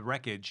the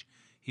wreckage.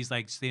 He's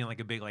like staying like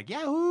a big like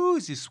Yahoo!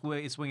 He's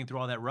swinging through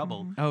all that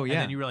rubble. Oh, And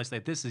yeah. then you realize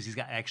that he's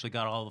actually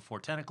got all the 4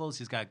 tentacles.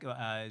 He's got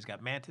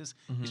Mantis.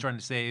 He's trying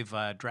to save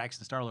Drax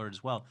and Star Lord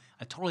as well.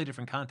 A totally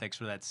different context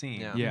for that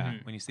scene. Yeah. Yeah.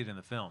 When you see it in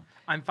the film.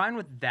 I'm fine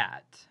with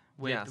that,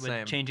 Yeah, with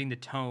same. changing the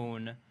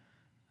tone.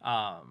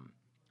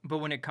 But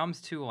when it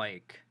comes to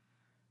like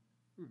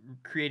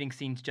creating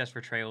scenes just for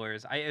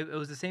trailers, it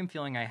was the same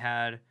feeling I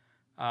had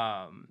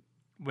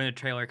when a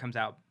trailer comes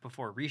out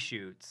before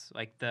reshoots.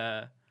 Like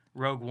the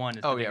Rogue One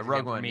is the Oh, yeah, biggest Rogue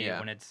example for One, me, yeah.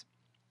 when it's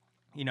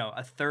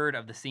a third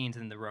of the scenes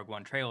in the Rogue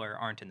One trailer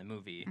aren't in the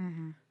movie.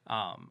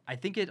 I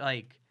think it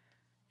like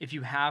if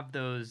you have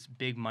those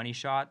big money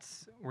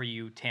shots where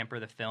you tamper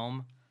the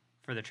film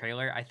for the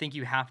trailer, I think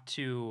you have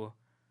to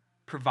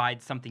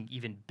provide something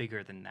even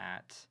bigger than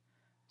that,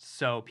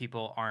 so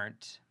people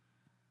aren't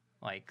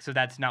like. So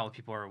that's not what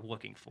people are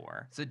looking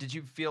for. So, did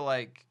you feel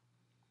like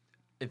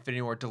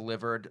Infinity War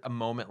delivered a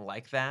moment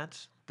like that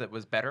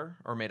was better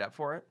or made up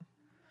for it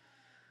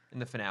in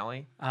the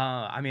finale?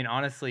 I mean,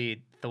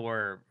 honestly,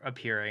 Thor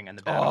appearing in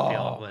the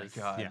battlefield was.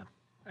 My God. Yeah.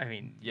 I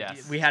mean,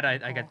 Yes. we had a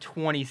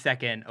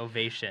 20-second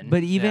ovation.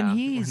 But even Yeah. when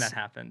he's that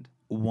happened.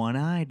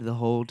 one-eyed the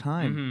whole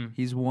time.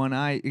 He's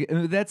one-eyed.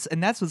 That's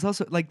what's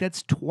also like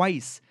that's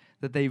twice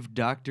that they've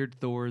doctored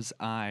Thor's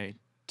eye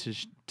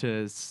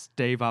to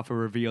stave off a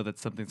reveal that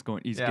something's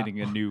going. He's Yeah.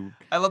 getting a new.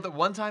 I love that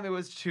one time it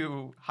was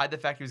to hide the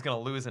fact he was going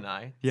to lose an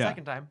eye. Yeah.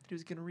 Second time, he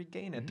was going to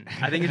regain it.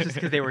 I think it's just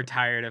because they were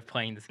tired of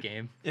playing this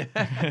game.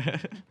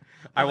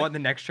 I want the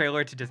next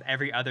trailer to just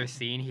every other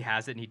scene he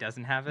has it and he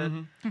doesn't have it,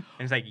 and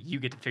it's like you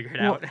get to figure it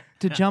Well, out.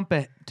 to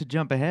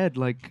jump ahead,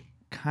 like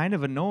kind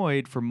of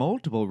annoyed for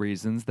multiple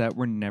reasons that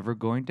we're never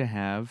going to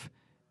have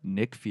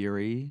Nick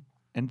Fury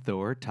and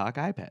Thor talk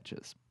eye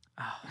patches.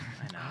 Oh,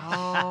 I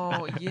know.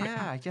 Oh,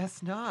 yeah, I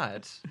guess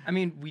not. I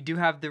mean, we do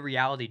have the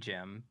reality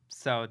gym,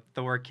 so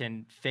Thor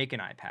can fake an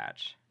eye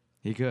patch.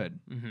 He could.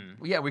 Mm-hmm.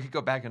 Well, yeah, we could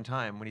go back in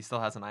time when he still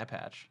has an eye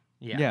patch.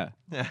 Yeah.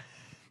 Yeah.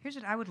 Here's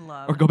what I would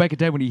love. Or go back in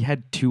time when he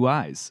had 2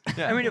 eyes.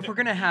 I mean, if we're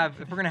gonna have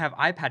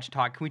eye patch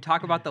talk, can we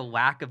talk about the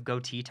lack of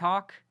goatee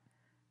talk?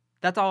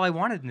 That's all I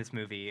wanted in this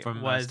movie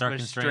From, was Stark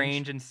and Strange?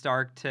 Strange and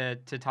Stark to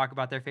talk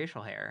about their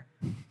facial hair,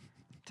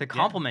 to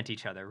complement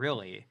each other.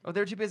 Really, Oh,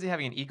 they were too busy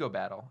having an ego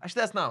battle.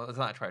 Actually, that's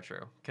not quite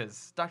true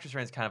because Doctor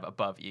Strange's kind of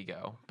above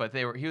ego, but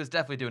he was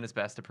definitely doing his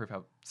best to prove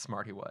how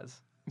smart he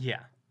was. yeah.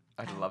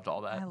 I loved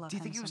all that. I love Do you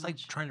him think he so was like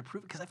much. trying to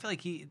prove? Because I feel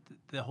like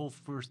the whole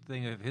first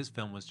thing of his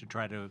film was to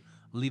try to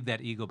leave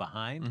that ego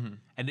behind. Mm-hmm.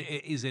 And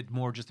is it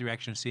more just the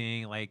reaction of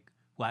seeing like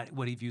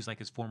what he views like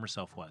his former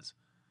self was?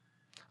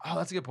 Oh,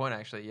 that's a good point,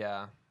 actually.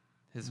 Yeah,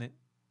 his Ma-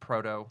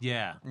 proto.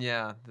 Yeah.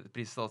 Yeah, but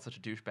he's still such a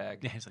douchebag.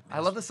 Yeah, he's like, I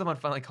love that someone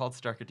finally called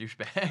Stark a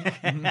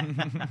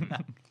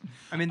douchebag.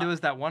 I mean, there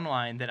was that one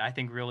line that I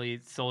think really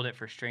sold it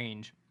for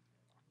Strange.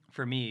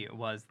 For me,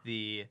 was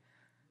the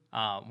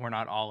 "We're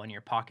not all in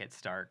your pocket,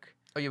 Stark."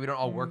 Oh yeah, we don't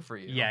all work for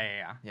you.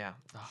 Yeah. Yeah.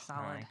 Oh,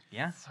 Solid.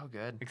 Yeah. so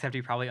good. Except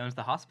he probably owns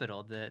the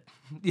hospital that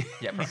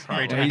Yeah, Mary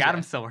probably. Jane he's-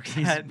 Adams still works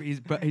at.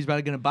 He's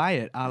probably gonna buy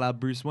it, a la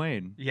Bruce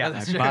Wayne. Yeah, I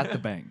that's true. bought the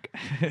bank.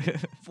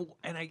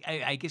 And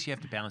I guess you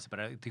have to balance it.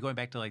 But going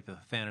back to like the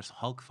Thanos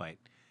Hulk fight,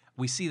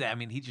 we see that. I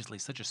mean, he just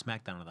lays such a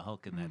smackdown on the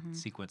Hulk in that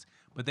sequence.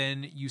 But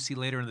then you see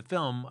later in the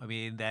film, I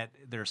mean, that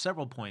there are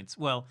several points.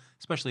 Well,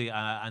 especially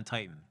on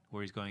Titan,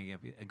 where he's going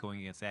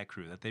against that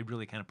crew, that they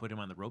really kind of put him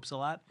on the ropes a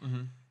lot.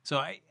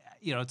 So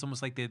it's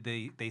almost like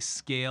they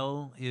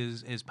scale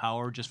his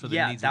power just for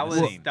the needs that of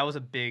the was scene. that was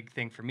a big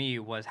thing for me.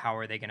 Was how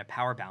are they going to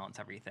power balance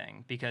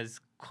everything? Because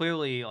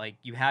clearly, like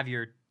you have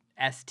your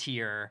S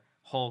tier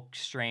Hulk,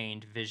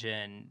 Strange,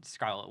 Vision,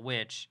 Scarlet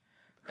Witch,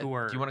 who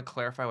are Do you want to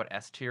clarify what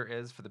S tier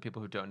is for the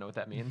people who don't know what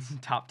that means?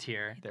 top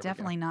tier. There we go.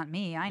 Definitely not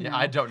me. I know. Yeah,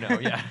 I don't know.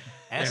 Yeah.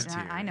 S Yeah,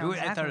 tier. I know I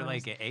exactly thought it what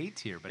it like an A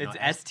tier, but It's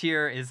no, S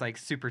tier is like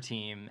super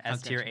team.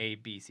 S tier gotcha. A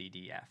B C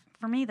D F.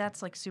 For me,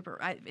 that's like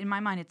in my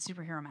mind, it's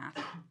superhero math,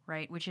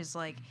 right? Which is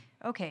like,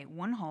 okay,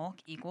 one Hulk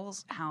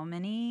equals how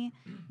many,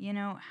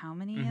 how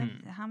many,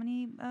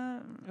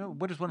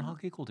 What is one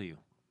Hulk equal to you?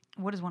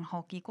 what is one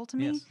Hulk equal to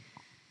me? Yes.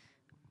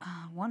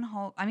 One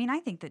Hulk, I mean, I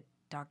think that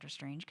Doctor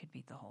Strange could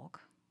beat the Hulk.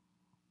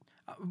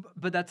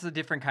 But that's a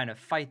different kind of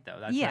fight, though.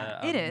 That's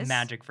Yeah, a it is.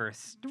 magic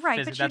versus Right,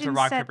 physics. but you That's a didn't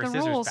rock set paper the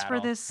scissors rules battle.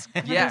 for this.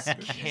 for Yes,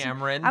 this-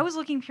 Cameron. I was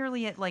looking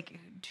purely at like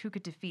who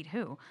could defeat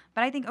who,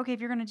 but I think okay, if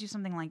you're gonna do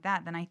something like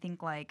that, then I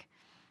think like,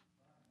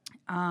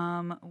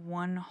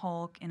 one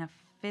Hulk in a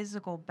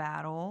physical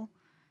battle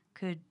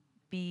could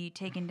be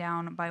taken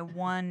down by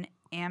one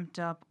amped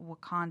up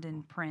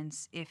Wakandan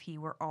prince if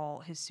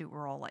his suit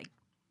were all like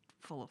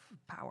full of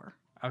power.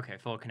 Okay,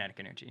 full of kinetic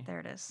energy. There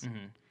it is.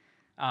 Mhm.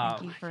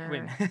 Thank you for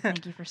when-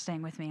 thank you for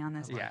staying with me on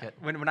this. yeah. it.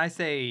 When I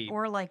say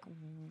Or like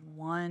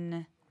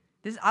one.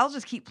 This I'll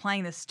just keep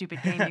playing this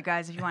stupid game, you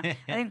guys, if you want. I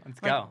think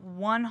Let's like go.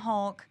 one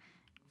Hulk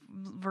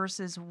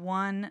versus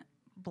one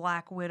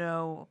Black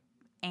Widow,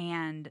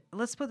 and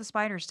let's put the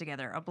spiders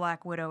together: a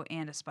Black Widow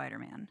and a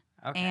Spider-Man,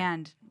 okay,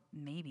 and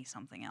maybe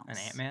something else. an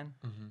Ant-Man,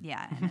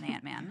 Yeah, and an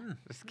Ant-Man.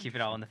 just keep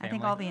it all in the I family.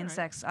 think all the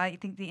insects. I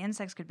think the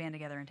insects could band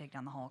together and take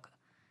down the Hulk,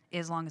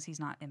 as long as he's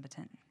not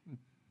impotent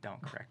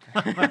Don't correct.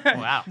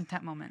 Wow. at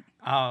that moment.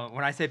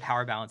 When I say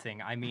power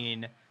balancing, I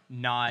mean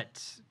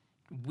not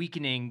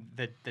weakening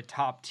the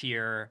top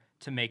tier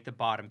to make the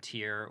bottom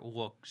tier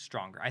look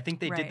stronger. I think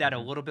they Right. did that a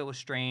little bit with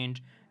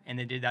Strange, and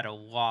they did that a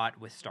lot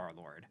with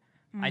Star-Lord.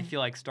 I feel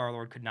like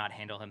Star-Lord could not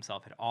handle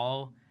himself at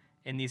all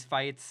in these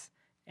fights,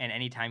 and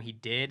anytime he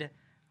did,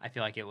 I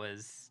feel like it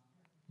was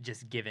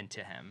just given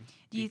to him.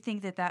 Do you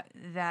think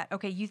that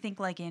okay? You think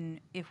like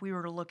if we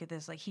were to look at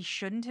this, like he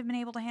shouldn't have been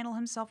able to handle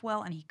himself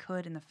well, and he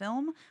could in the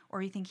film,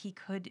 or you think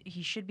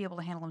he should be able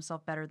to handle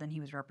himself better than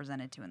he was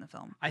represented to in the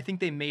film? I think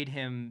they made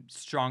him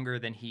stronger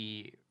than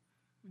he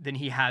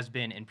has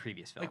been in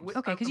previous films. Like,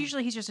 Okay, because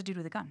usually he's just a dude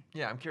with a gun.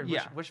 Yeah, I'm curious.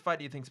 Yeah. Which fight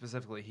do you think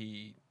specifically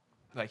he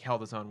like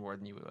held his own more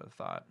than you would have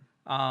thought?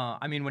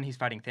 I mean, when he's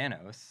fighting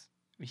Thanos,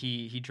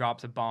 he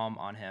drops a bomb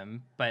on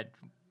him, but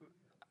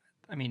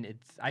I mean,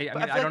 I But I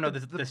mean, feel I don't know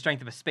like the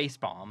strength of a space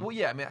bomb. Well,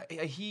 yeah, I mean,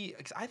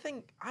 I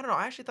think, I don't know,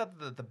 I actually thought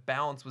that the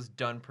balance was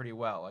done pretty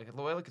well. Like, the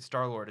way I look at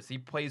Star-Lord is he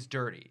plays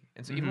dirty.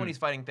 And so even when he's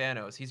fighting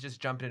Thanos, he's just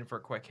jumping in for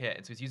a quick hit.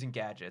 And so he's using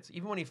gadgets.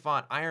 Even when he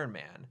fought Iron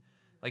Man,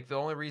 like, the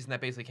only reason that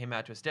basically came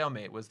out to a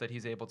stalemate was that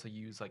he's able to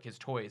use, like, his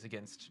toys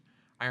against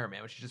Iron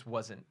Man, which he just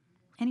wasn't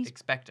And he's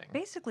expecting.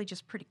 basically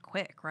just pretty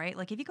quick, right?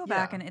 Like if you go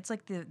back Yeah. and it's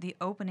like the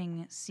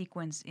opening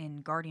sequence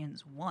in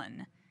Guardians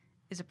 1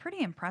 is a pretty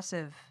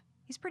impressive.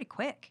 He's pretty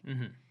quick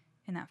hmm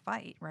in that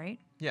fight, right?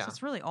 Yeah. So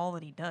it's really all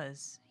that he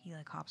does. He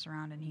like hops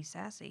around and he's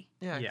sassy.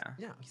 Yeah. Yeah.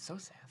 Yeah, he's so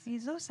sassy.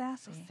 He's so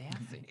sassy.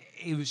 Sassy.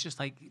 It was just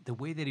like the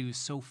way that he was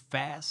so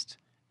fast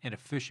and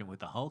efficient with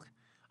the Hulk.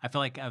 I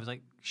felt like I was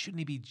like, shouldn't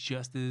he be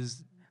just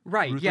as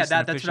Right. Yeah. ruthless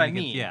and That's what I efficient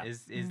mean.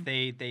 against- yeah.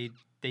 Is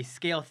they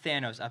scale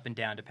Thanos up and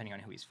down depending on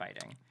who he's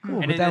fighting. Cool,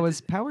 And but it- that it's-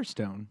 was Power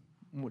Stone.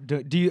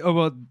 Do you? Oh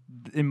well,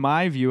 in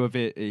my view of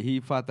it, he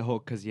fought the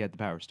Hulk because he had the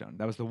Power Stone.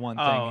 That was the one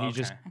thing Oh, he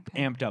just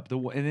okay. amped up.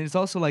 And it's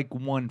also like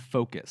one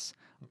focus.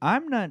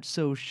 I'm not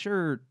so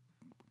sure.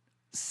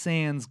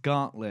 Sans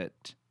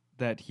Gauntlet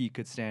that he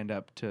could stand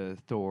up to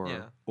Thor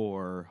Yeah.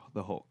 or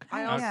the Hulk.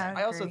 I Oh, also, yeah,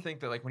 I I also agree. think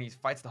that like when he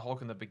fights the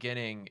Hulk in the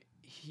beginning,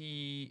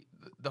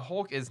 the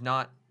Hulk is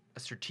not a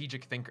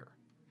strategic thinker.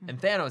 and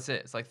Thanos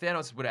is like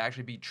Thanos would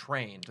actually be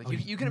trained. Like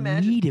you can Need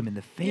imagine. him in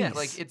the face. Yeah,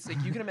 like it's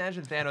like you can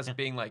imagine Thanos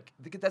being like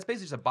that's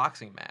basically just a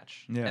boxing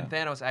match. Yeah. And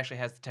Thanos actually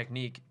has the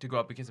technique to go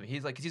up against him.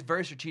 He's like 'cause he's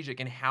very strategic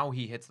in how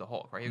he hits the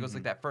Hulk. Right, he goes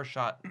like that first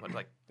shot,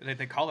 like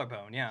The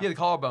collarbone, yeah. yeah, the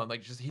collarbone.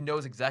 Like just he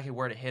knows exactly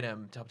where to hit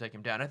him to help take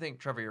him down. I think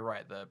Trevor, you're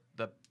right.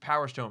 The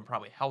Power Stone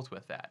probably helped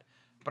with that.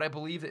 But I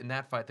believe that in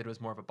that fight that it was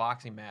more of a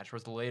boxing match,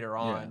 whereas later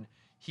on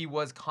he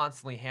was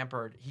constantly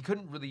hampered. He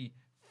couldn't really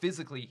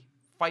physically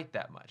fight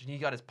that much, and he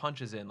got his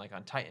punches in like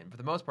on Titan. For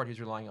the most part, he was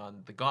relying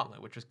on the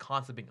Gauntlet, which was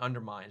constantly being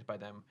undermined by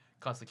them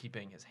constantly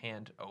keeping his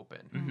hand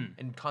open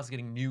and constantly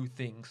getting new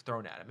things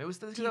thrown at him. It was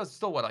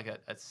still what like a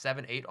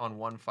 7-8 on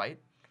one fight.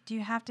 Do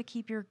you have to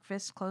keep your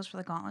fists closed for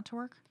the gauntlet to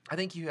work? I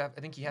think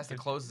he has to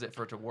close it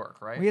for it to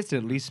work, right? He has to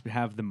at least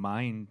have the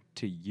mind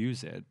to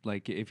use it.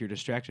 Like if you're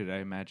distracted, I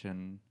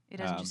imagine. It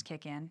doesn't just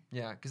kick in.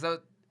 Yeah, because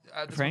that.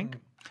 Frank?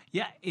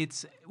 Yeah,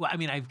 I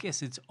mean, I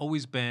guess it's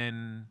always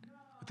been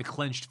the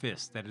clenched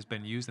fist that has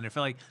been used, and I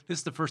feel like this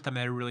is the first time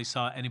that I really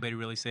saw anybody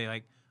really say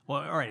like, well,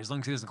 all right, as long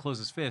as he doesn't close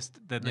his fist,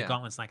 then the Yeah.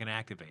 gauntlet's not going to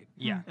activate.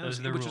 Yeah, those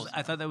are the rules.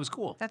 I thought that was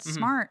cool. That's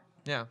smart.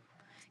 Yeah.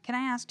 Can I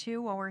ask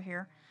too while we're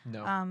here?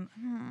 No.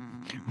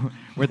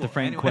 We're at the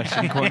Frank anyway.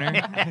 question corner.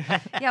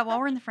 Yeah, while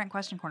we're in the Frank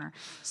question corner.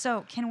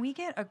 So, can we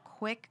get a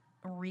quick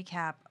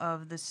recap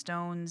of the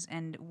stones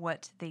and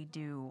what they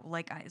do?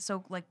 Like,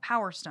 like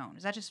Power Stone.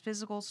 Is that just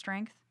physical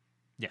strength?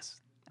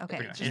 Yes. Okay.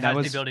 Pretty much. Just It that has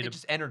was- the ability It's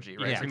to just energy,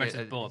 right? Yeah. It's pretty like much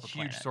just blow up a huge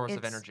planet. source of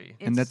It's- energy.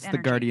 And that's the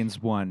energy.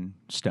 Guardians 1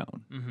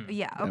 stone.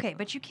 Yeah, okay,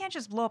 but you can't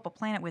just blow up a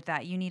planet with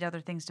that. You need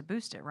other things to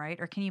boost it, right?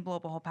 Or can you blow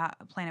up a whole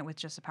planet with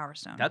just a Power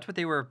Stone? That's what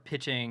they were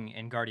pitching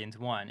in Guardians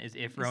 1 is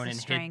if the Ronan hit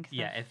strength of-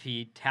 if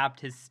he tapped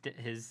his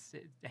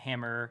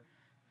hammer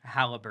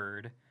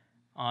halberd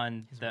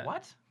on the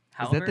What? Is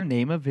halberd? that the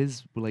name of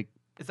his like?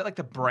 Is that like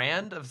the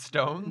brand of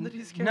stone that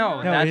he's carrying? No,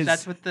 around? No, his-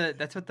 that's what the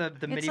it's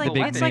medieval like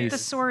big it's like weapon the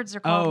is. swords are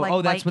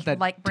called that's what that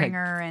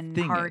Lightbringer and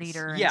thing Heart is.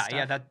 Eater. And Yeah, stuff.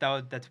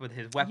 yeah, that's what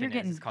his weapon You're is.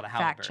 getting It's called a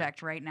halberd. fact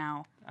checked right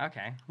now.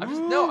 Okay. I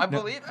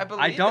believe. I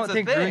don't it's a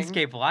think thing.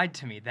 RuneScape lied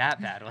to me that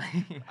badly.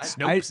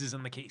 Snopes is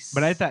in the case.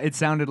 But I thought it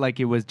sounded like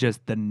it was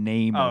just the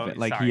name of Oh, it.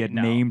 Like sorry, he had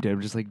no. named it.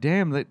 I'm just like,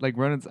 damn, like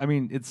Ronan's. I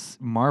mean, it's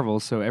Marvel,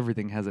 so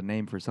everything has a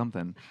name for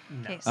something.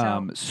 Okay, so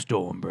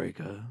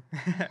Stormbreaker.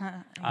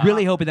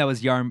 Really hoping that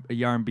was Yarn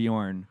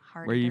Bjorn.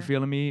 Heart Were you Eater.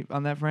 feeling me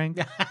on that, Frank?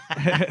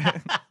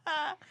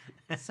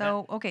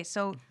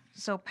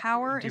 so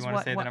power Do you is wanna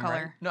what say that I'm right?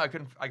 color? No, I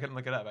couldn't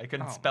look it up. I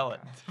couldn't Oh, spell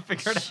it.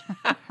 Figure it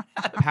out.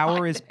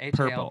 Power is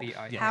purple.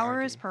 HALBIRD.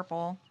 Power is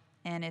purple,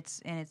 and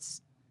it's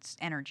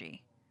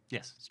energy,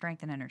 yes.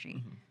 strength and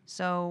energy.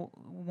 So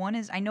one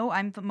is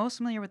I'm most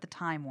familiar with the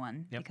time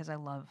one Yep. because I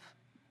love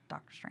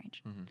Doctor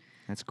Strange.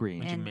 That's green.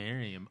 Would you And-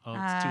 marry him? Oh,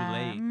 it's too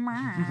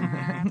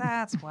late.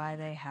 That's why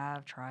they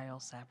have trial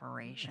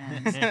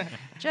separations.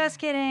 Just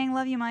kidding.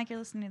 Love you, Mike. You're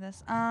listening to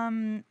this.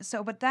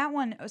 But that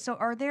one. So,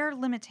 are there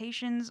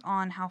limitations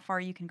on how far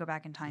you can go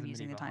back in time a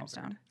using the medieval time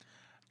stone?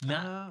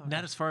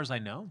 Not as far as I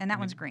know. And that I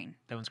one's mean, green.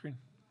 That one's green.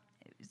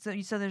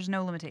 So there's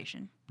no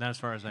limitation. Not as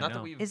far as I Not know.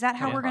 that we've Is that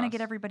how come we're going to across.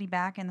 get everybody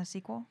back in the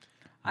sequel?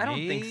 I don't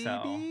think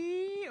so.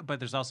 Maybe, but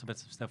there's also been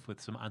some stuff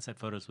with some on-set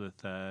photos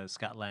with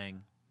Scott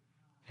Lang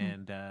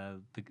and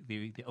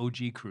the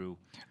OG crew.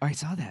 Oh, I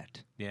saw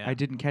that. Yeah. I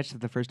didn't catch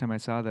that the first time I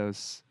saw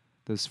those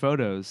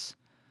photos,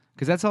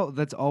 because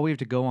that's all we have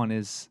to go on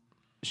is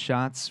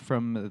shots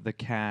from the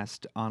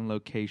cast on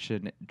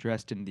location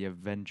dressed in the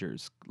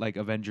Avengers, like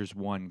Avengers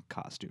 1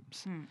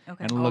 costumes,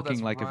 Okay. and Oh, looking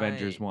that's like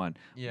Avengers right. 1.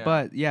 Yeah.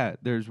 But yeah,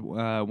 there's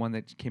one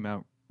that came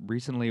out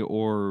recently,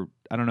 or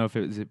I don't know if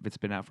it's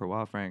been out for a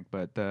while, Frank,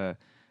 but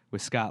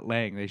with Scott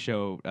Lang, they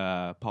show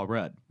Paul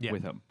Rudd Yeah.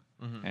 with him.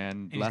 And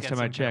And he's last got time I some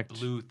kind of checked,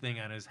 blue thing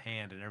on his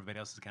hand, and everybody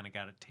else has kind of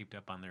got it taped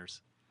up on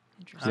theirs.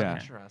 Interesting. Yeah.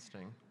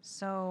 Interesting.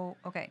 So,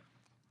 okay.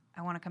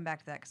 I want to come back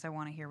to that because I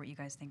want to hear what you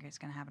guys think is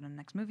going to happen in the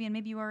next movie, and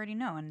maybe you already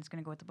know, and it's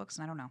going to go with the books,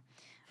 and I don't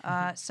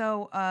know.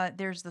 So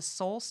there's the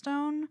Soul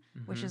Stone,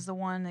 which is the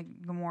one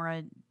that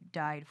Gamora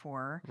died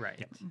for.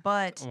 Right.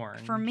 But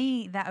for Orange.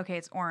 me,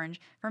 it's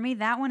orange. For me,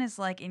 that one is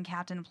like in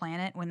Captain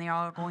Planet when they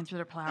all are going through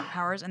their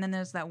powers, and then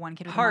there's that one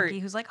kid with Heart. the monkey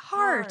who's like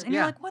heart, and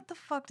you're Yeah. like, what the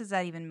fuck does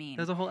that even mean?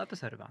 There's a whole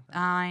episode about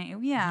that.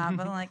 Yeah,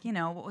 but like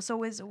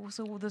so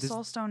the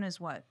Soul Stone is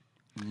what?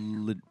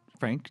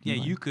 Frank, Yeah,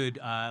 mind? you could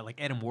like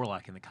Adam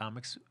Warlock in the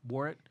comics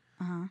wore it,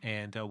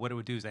 and what it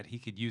would do is that he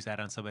could use that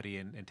on somebody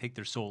and take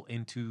their soul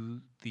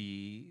into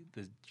the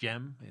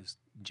gem. Is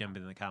gem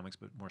in the comics,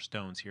 but more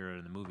stones here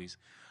in the movies.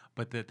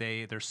 But that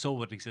their soul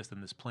would exist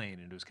in this plane,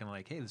 and it was kind of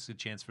like, hey, this is a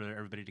chance for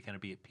everybody to kind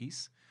of be at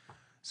peace.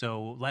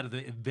 So a lot of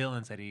the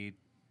villains that he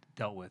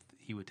dealt with,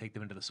 he would take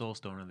them into the Soul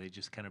Stone, and they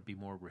just kind of be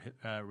more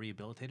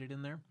rehabilitated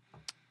in there.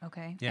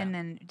 Okay. Yeah. And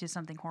then did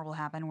something horrible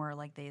happen where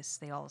like they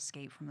all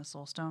escape from the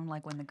Soul Stone,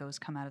 like when the ghosts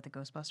come out of the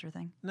Ghostbuster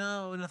thing?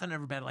 No, nothing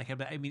ever bad like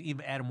that. I mean,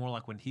 even Adam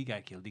Warlock, when he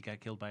got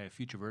killed by a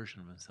future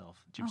version of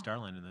himself. Jim Oh.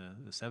 Starlin in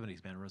the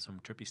 70s, man, wrote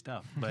some trippy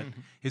stuff. But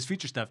his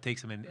future stuff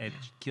takes him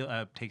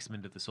takes him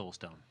into the Soul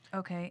Stone.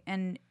 Okay.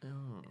 And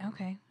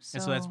okay. So,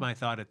 And so that's my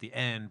thought at the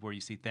end, where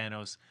you see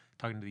Thanos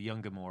talking to the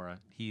young Gamora.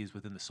 He is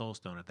within the Soul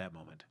Stone at that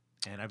moment.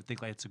 And I would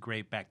think like it's a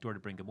great backdoor to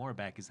bring Gamora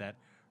back, is that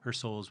her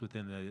soul is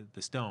within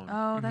the stone.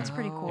 Oh, that's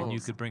pretty No. cool. And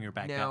you could bring her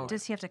back that Now- way.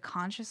 Does he have to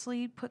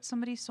consciously put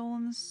somebody's soul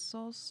in the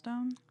Soul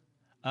Stone?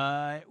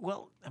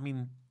 Well, I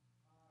mean,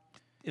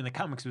 in the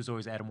comics, it was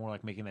always Adam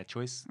Warlock making that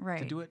choice to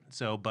Right. do it.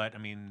 So, but I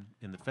mean,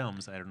 in the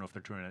films, I don't know if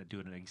they're trying to do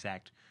an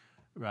exact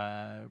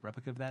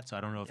replica of that. So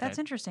I don't know if That's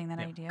that. interesting, that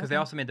yeah. idea. Because Okay. they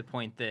also made the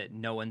point that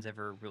no one's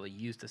ever really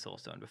used the Soul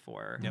Stone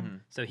before, Yep.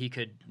 so he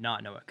could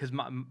not know it. Because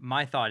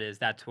my thought is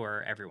that's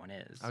where everyone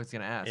is. I was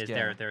gonna ask. Is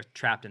yeah. they're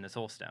trapped in the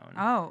Soul Stone.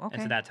 Oh, And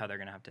okay. so that's how they're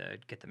gonna have to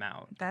get them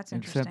out. That's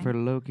interesting. Except for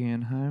Loki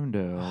and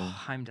Heimdall.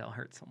 Heimdall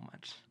hurts so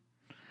much.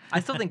 I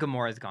still think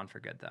Gamora's gone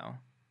for good though.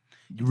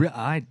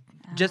 I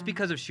Just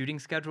because of shooting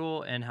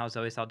schedule and how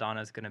Zoe Saldana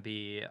is going to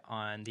be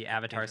on the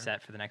Avatar Avatar.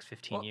 set for the next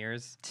 15 Well,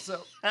 years.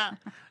 So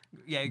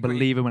Yeah, great.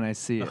 believe it when I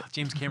see it.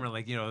 James Cameron,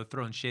 like,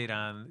 throwing shade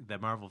on the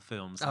Marvel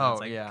films. And Oh,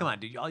 it's like, yeah. come on,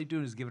 dude. All you're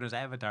doing is giving us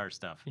Avatar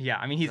stuff. Yeah,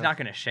 I mean, he's not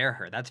going to share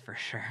her, that's for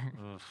sure.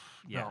 Oof,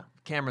 yeah. no,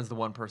 Cameron's the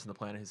one person on the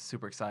planet who's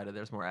super excited.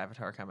 There's more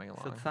Avatar coming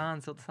along.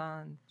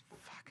 Sultan.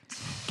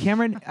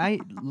 Cameron, I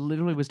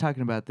literally was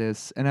talking about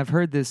this, and I've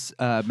heard this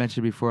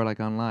mentioned before, like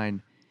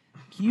online.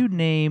 Can you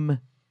name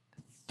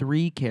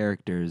 3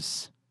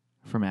 characters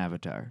from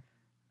Avatar?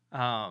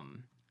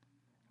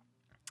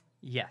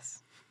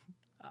 Yes.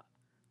 What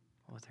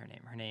was her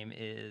name? Her name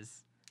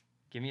is,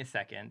 give me a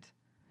second.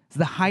 It's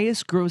the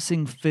highest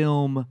grossing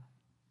film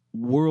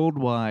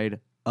worldwide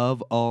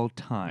of all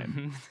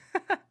time.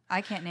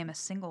 I can't name a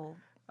single.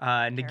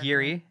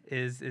 Nagiri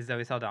is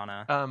Zoe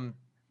Saldana.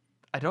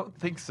 I don't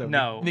think so.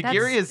 No.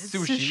 Nigiri is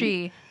That's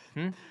sushi.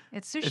 Hmm?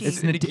 It's sushi. It's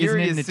Isn't it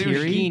Nigiri Natiri? is sushi.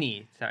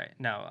 Nagini. Sorry,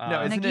 no.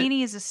 No, isn't it-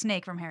 Nagini is a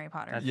snake from Harry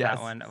Potter. That's Yes.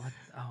 that one. Oh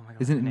my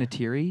god. Isn't it what's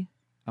her name? Natiri?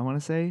 I want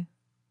to say.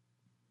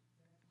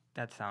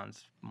 That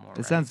sounds more That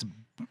right. sounds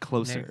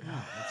closer.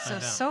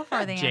 So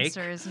far the Jake.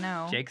 answer is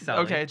no. Jake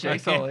Sully. Okay,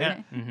 Jake Sully.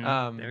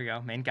 Mhm. There we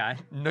go. Main guy.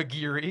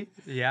 Nagiri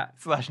Yeah.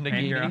 /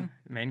 Nagini.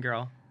 Main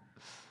girl.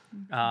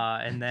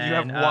 And then You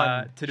have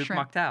one. Taduk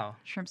Shrimp. Moktau.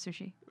 Shrimp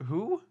sushi.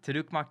 Who?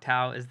 Taduk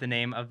Moktau is the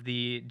name of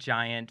the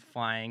giant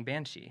flying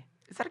banshee.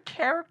 Is that a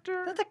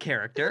character? That's a Is that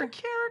character. a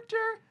character?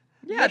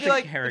 Yeah, it's a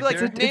Like,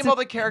 character. name all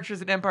the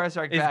characters in Empire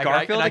Strikes Is Back.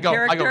 Garfield and I a go,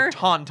 I go character?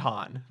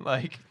 Tauntaun.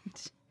 Like,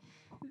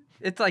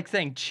 It's like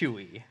saying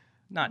Chewie,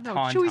 not no,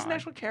 Tauntaun. Chewie's an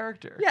actual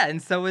character. Yeah,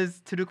 and so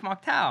is Taduk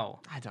Moktau.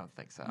 I don't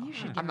think so. You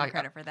should give I'm him not,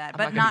 credit for that, I'm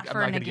but gonna- not I'm for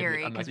gonna give Nagiri,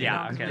 you- I'm not 'cause gonna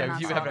Yeah, give you- okay. Yeah, you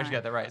not haven't saw actually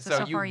got that right.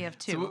 So far you have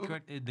 2.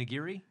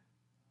 Nagiri?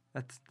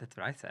 That's what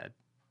I said.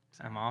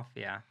 I'm off.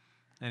 Yeah.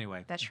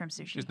 Anyway. That's shrimp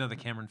sushi. Just know that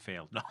Cameron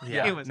failed. No,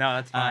 Yeah. it was, No,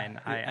 that's fine.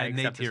 I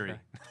accept this Neytiri.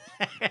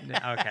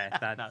 Okay,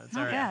 that's Not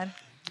all right. bad.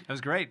 That was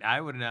great. I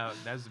would know.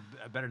 That was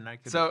a better night.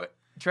 So,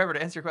 Trevor,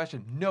 to answer your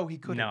question, no, he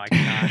couldn't. No, I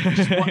cannot.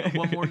 Just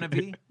one more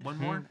Navi? One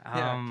more?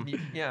 Yeah,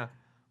 yeah.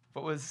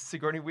 What was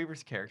Sigourney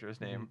Weaver's character's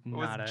name?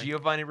 What Not was a-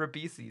 Giovanni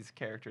Ribisi's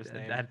character's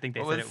name? I think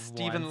they what said was it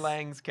Stephen once.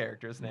 Lang's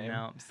character's name?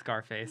 No,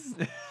 Scarface.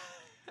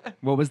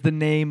 What was the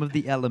name of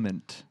the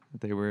element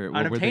that they were?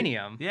 what were they-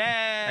 Unobtainium.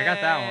 Yeah. I got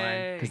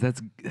that one.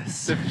 Because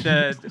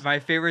that's My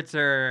favorites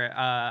are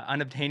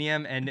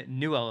Unobtainium and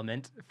New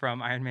Element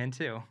from Iron Man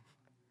 2.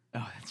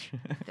 Oh, that's true.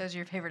 Those are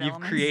your favorite You've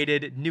elements.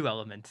 created New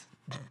Element.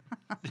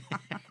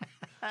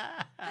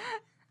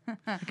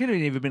 It could have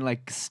even been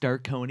like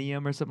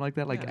Starconium or something like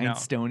that, like Yeah. No.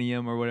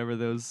 Einsteinium or whatever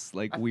those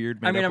like weird.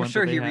 I mean, made-up I'm ones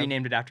sure that he they have.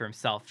 renamed it after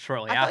himself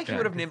shortly I feel after. like he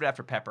would have named it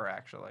after Pepper,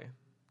 actually.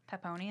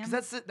 Peponium.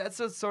 Because that's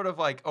a sort of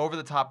like over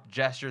the top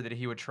gesture that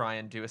he would try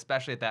and do,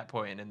 especially at that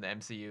point in the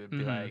MCU. It'd be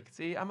Mhm. like,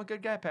 "See, I'm a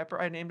good guy, Pepper.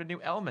 I named a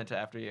new element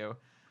after you."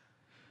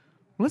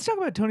 Let's talk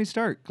about Tony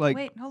Stark. Like,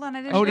 Wait, hold on.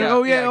 I didn't. oh do no, that.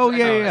 oh yeah, Yeah, oh yeah,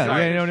 exactly. yeah,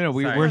 Sorry. yeah. No,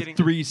 Sorry. we're Getting-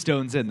 3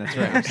 stones in. That's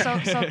We're right.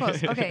 so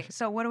close. Okay,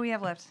 so what do we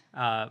have left?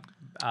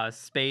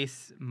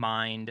 Space,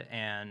 mind,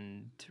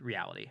 and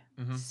reality.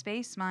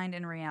 Space, mind,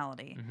 and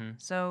reality. Mhm.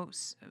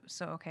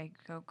 So okay,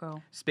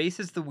 go.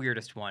 Space is the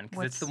weirdest one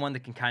because it's the What's- one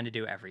that can kind of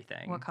do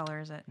everything. What color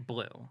is it?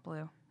 Blue.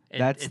 Blue.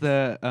 That's it's-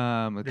 the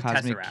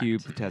cosmic Tesseract.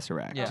 cube, the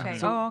Tesseract. Yeah. Okay.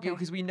 So, Oh, okay.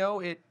 Because we know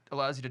it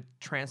allows you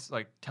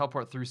to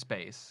teleport through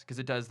space. Because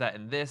it does that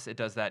in this. It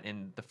does that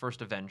in the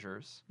first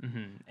Avengers.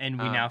 And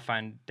we now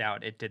find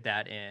out it did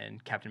that in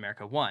Captain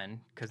America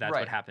 1 because that's Right.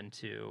 what happened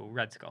to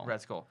Red Skull.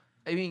 Red Skull.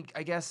 I mean,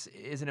 I guess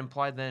is it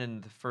implied then in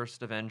the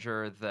first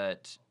Avenger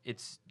that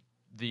it's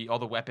all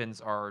the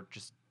weapons are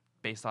just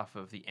based off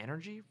of the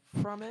energy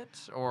from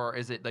it, or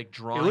is it like It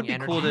drawing would be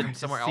energy cool from to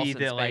somewhere see else in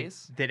that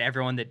space? that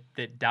everyone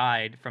that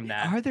died from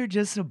that. Are there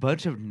just a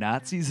bunch of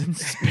Nazis in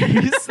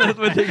space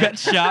when they got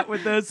shot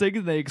with those things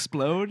and they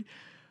explode?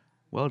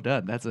 well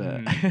done. That's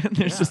a Yeah.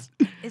 there's just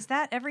Is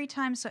that every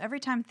time? So every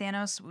time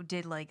Thanos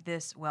did like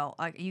this, well,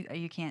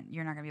 you can't,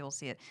 you're not gonna be able to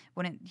see it.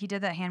 When he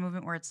did that hand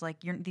movement where it's like,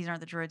 these aren't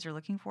the droids you're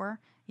looking for.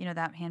 You know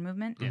that hand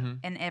movement,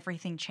 and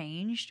everything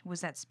changed.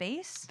 Was that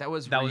space? That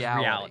was That reality.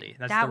 was reality.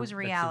 That's That the, was that's the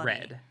reality.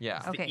 red. Yeah.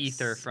 It's Okay, the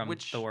ether from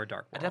which Thor: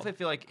 Dark I World. definitely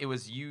feel like it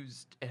was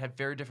used. It had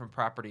very different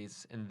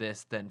properties in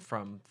this than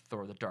from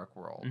Thor: The Dark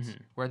World,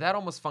 where that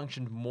almost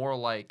functioned more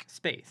like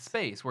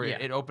Space. where Yeah.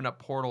 it opened up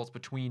portals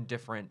between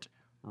different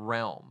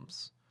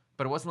realms.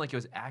 But it wasn't like it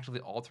was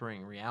actually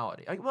altering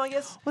reality. Well, I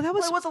guess. Well, that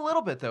was- it was a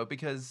little bit though,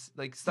 because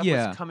like stuff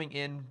Yeah. was coming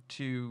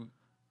into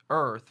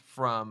Earth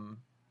from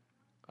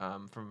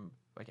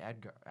like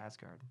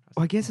Asgard.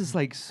 well, I guess it's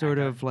like sort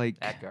of like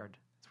Asgard.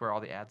 That's where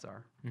all the ads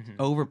are.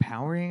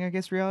 overpowering. I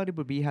guess reality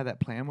would be how that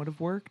plan would have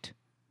worked.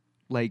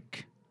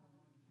 Like,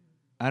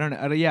 I don't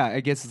know. Yeah, I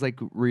guess it's like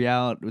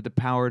reality with the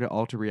power to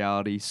alter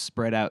reality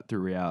spread out through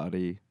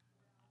reality.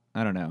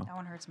 I don't know. That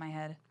one hurts my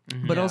head.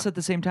 But Yeah. also at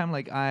the same time,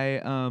 like I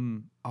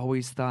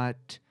always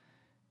thought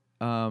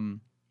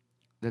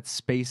that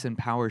space and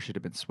power should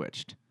have been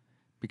switched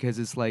because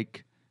it's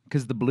like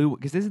because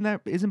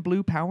isn't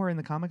blue power in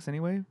the comics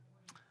anyway?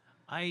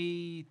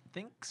 I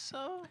think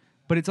so.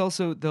 But it's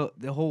also the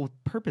whole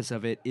purpose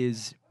of it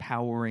is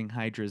powering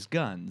Hydra's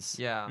guns.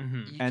 Yeah. You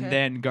And can't-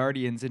 then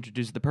Guardians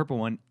introduced the purple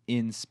one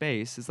in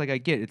space. It's like I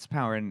get its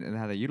power and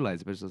how they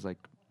utilize it, but it's just like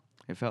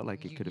it felt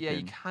like it could have yeah,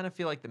 been. you kind of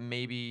feel like that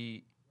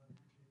maybe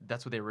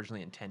that's what they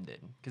originally intended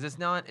because it's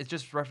not. It's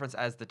just referenced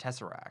as the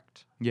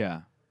Tesseract.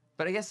 Yeah.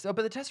 But I guess, but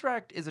the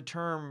Tesseract is a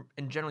term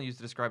in general used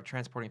to describe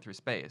transporting through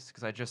space.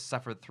 Because I just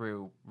suffered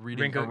through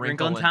reading A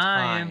Wrinkle in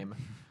Time.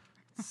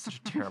 It's such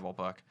a terrible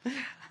book.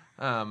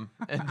 And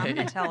I'm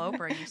gonna tell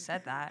Oprah you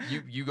said that.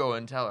 you go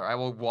and tell her. I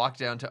will walk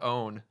down to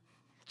Own,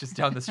 just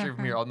down the street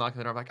from here. I'll knock on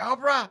the door. I'm like,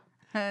 Oprah,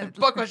 that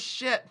book was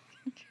shit.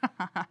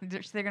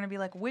 They're gonna be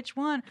like, which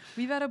one?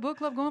 We've had a book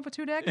club going for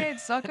 2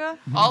 decades, sucker.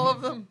 All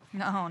of them.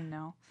 No,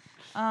 no.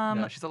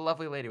 No, she's a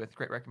lovely lady with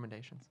great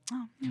recommendations.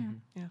 Oh, yeah.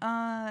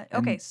 And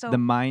Okay, so the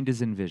mind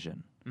is in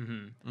Vision.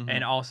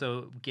 And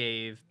also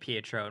gave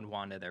Pietro and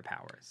Wanda their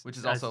powers, Which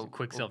is as also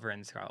Quicksilver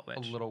and Scarlet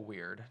Witch. A little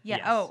weird. yeah.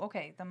 yes. Oh,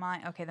 okay. The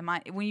mind. Okay, the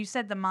mind. When you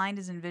said the mind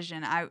is in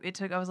Vision, I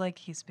was like,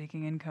 he's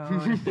speaking in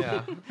code.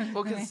 Yeah.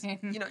 Well, because mean,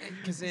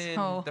 because in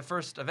so- the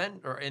first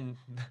in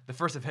the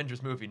first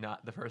Avengers movie,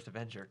 not the first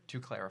Avenger, to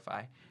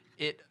clarify,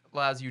 it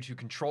allows you to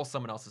control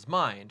someone else's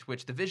mind,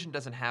 which the Vision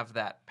doesn't have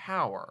that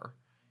power.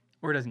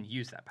 Or doesn't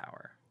use that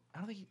power. I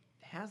don't think he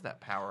has that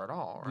power at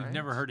all. Right? We've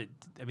never heard it.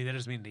 I mean, that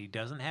doesn't mean that he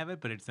doesn't have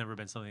it, but it's never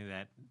been something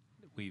that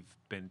we've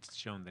been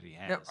shown that he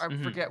has. Now, I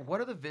forget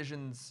what are the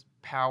Vision's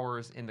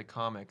powers in the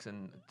comics,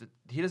 and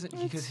he doesn't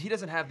because he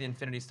doesn't have the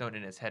Infinity Stone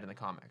in his head in the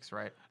comics,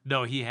 right?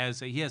 No, he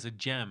has a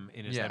gem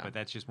in his Yeah. head, but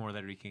that's just more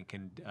that he can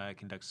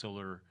conduct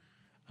solar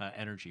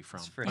energy from.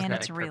 It's for And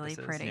it's aesthetic really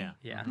purposes. pretty. Yeah.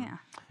 Yeah.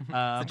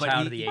 Yeah. It's a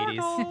child of the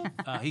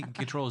 80s. He can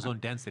control his own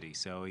density,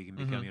 so he can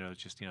become,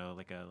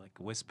 like a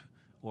wisp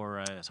or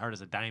as hard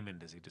as a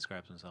diamond, as he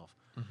describes himself.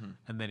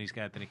 And then he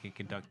can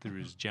conduct through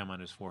his gem on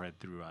his forehead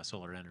through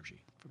solar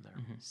energy from there.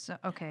 So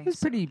okay. It's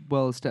pretty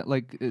well established.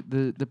 Like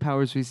the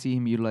powers we see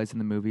him utilize in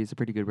the movie is a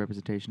pretty good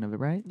representation of it,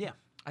 right? Yeah.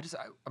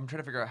 I'm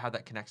trying to figure out how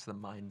that connects to the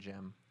mind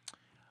gem.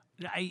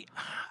 I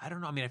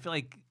don't know. I mean, I feel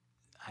like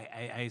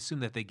I assume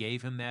that they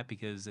gave him that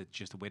because it's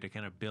just a way to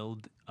kind of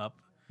build up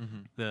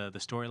the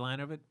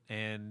storyline of it,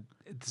 and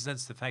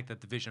since the fact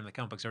that the Vision of the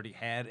comic books already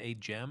had a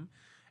gem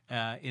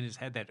in his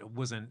head that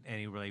wasn't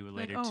any really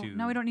Like, related oh, to.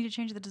 now we don't need to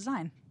change the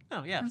design.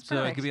 No, yeah. That's So it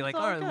perfect. could be like, It's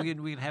all all right, good.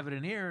 we can have it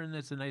in here, and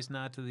it's a nice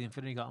nod to the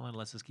Infinity Gauntlet.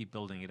 Let's just keep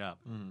building it up.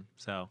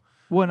 So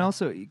Well, and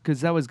also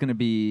because that was going to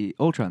be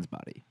Ultron's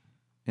body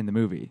in the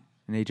movie,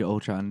 in Age of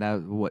Ultron.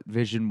 That what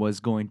Vision was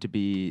going to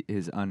be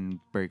his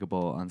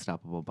unbreakable,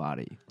 unstoppable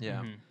body.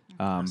 Yeah. So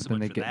But then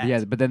much for that.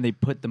 yeah, but then they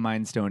put the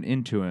Mind Stone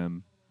into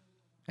him,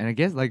 and I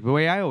guess like the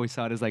way I always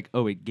saw it is like,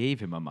 oh, it gave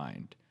him a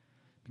mind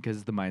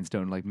because the Mind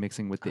Stone like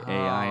mixing with the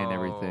AI and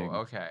everything. Oh,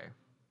 okay.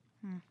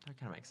 That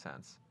kind of makes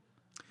sense.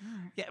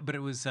 yeah, but it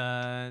was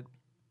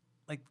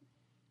like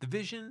the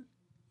Vision.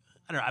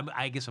 I don't know.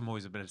 I guess I'm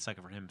always a bit of a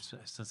sucker for him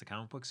since the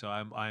comic book, so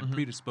I'm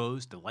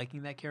predisposed to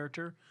liking that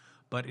character.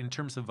 But in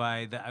terms of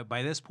by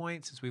this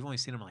point, since we've only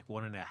seen him like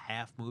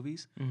 1.5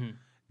 movies,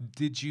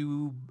 did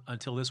you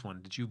until this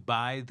one? Did you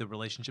buy the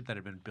relationship that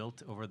had been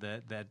built over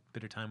that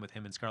bit of time with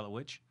him and Scarlet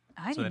Witch?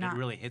 I so did that not. it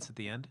really hits at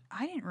the end.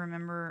 I didn't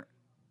remember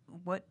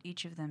what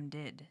each of them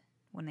did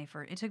when they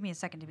first. It took me a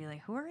second to be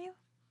like, who are you?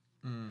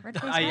 Red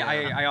face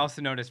guy? I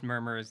also noticed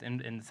murmurs in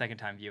the second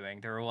time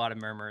viewing. There were a lot of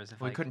murmurs. Of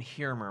Well, we like, couldn't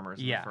hear murmurs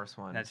in yeah, the first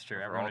one. that's true.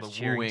 over Everyone all was the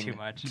cheering wooing. too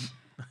much.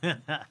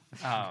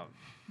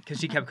 Because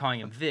she kept calling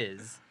him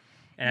Viz.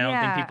 And I don't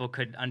Yeah. think people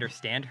could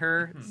understand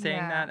her saying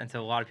Yeah. that. And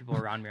so a lot of people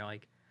around me are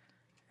like,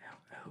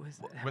 who is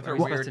that? With Are her we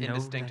supposed weird, to know who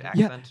indistinct that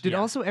is? accent. Yeah. Did Yeah.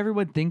 also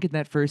everyone think in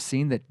that first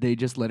scene that they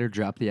just let her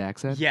drop the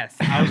accent? Yes,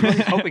 I was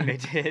really hoping they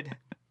did.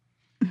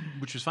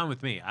 Which was fine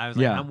with me. I was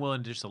like, Yeah. I'm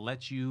willing just to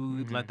let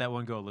you let that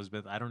one go,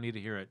 Elizabeth. I don't need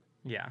to hear it.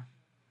 Yeah.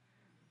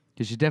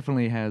 Because she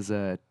definitely has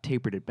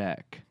tapered it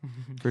back,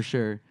 for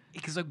sure.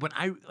 Because like when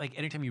I like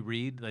anytime you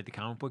read like the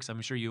comic books, I'm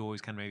sure you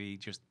always kind of maybe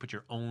just put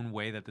your own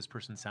way that this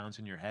person sounds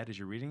in your head as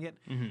you're reading it.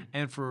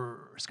 And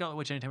for Scarlet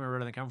Witch, anytime I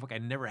read the comic book, I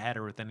never had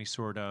her with any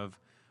sort of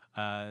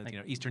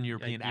Eastern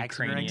European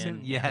accent or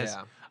accent. Ukrainian, Yes.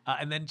 yeah.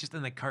 And then just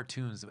in the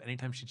cartoons,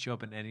 anytime she'd show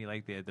up in any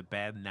like the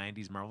bad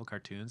 '90s Marvel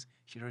cartoons,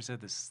 she'd always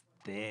have this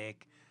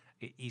thick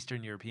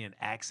Eastern European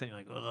accent. You're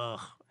like, ugh.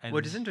 And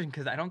Which is interesting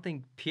because I don't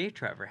think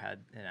Pietro ever had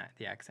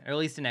the accent, or at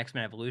least in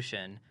X-Men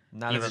Evolution.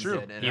 None he of was, them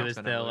did in he was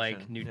X-Men the Evolution.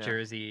 like New Yeah.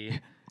 Jersey.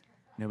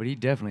 No, but he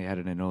definitely had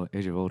it in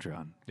Age of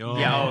Ultron. Yeah,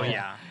 oh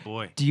yeah.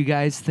 boy. Do you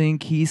guys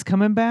think he's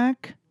coming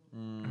back?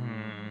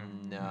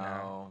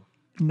 No.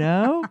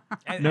 No?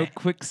 No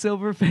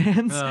Quicksilver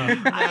fans? Uh,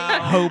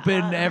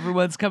 Hoping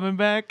everyone's coming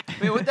back?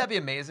 I mean, wouldn't that be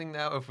amazing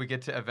though if we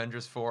get to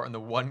Avengers 4 and the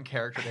one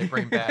character they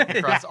bring back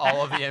across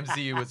all of the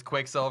MCU is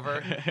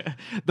Quicksilver?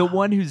 The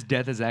one whose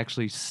death is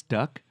actually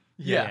stuck?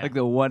 Yeah. Like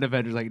the one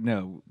Avenger's like,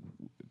 no,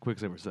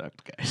 Quicksilver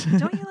sucked, guys.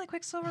 Don't you like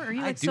Quicksilver, or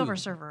you I like do. Silver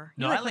Surfer?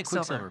 You No, I like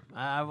Quicksilver.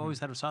 I've always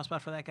had a soft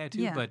spot for that guy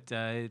too, Yeah. but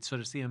it's sort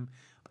of see him.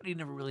 But he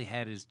never really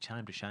had his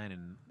time to shine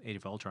in Age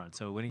of Ultron.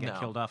 So when he got No.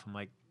 killed off, I'm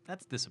like,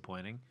 that's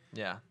disappointing.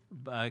 Yeah.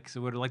 Because I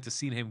would have liked to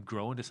seen him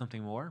grow into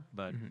something more.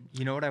 But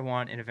You know what I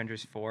want in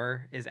Avengers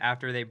 4 is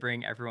after they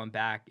bring everyone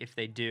back, if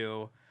they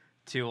do,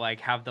 to like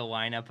have the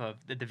lineup of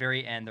at the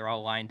very end, they're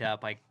all lined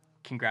up like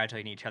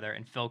congratulating each other,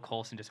 and Phil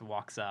Coulson just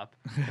walks up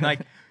and like,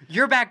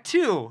 "You're back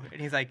too,"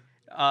 and he's like,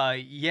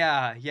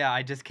 yeah,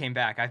 I just came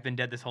back. I've been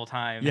dead this whole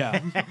time. Yeah.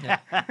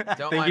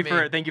 Don't thank mind you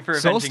for me. thank you for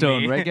avenging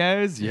Soulstone, me. right,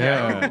 guys?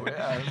 Yeah. Oh,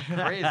 yeah,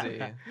 it's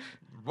crazy.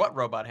 What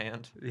robot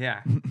hand?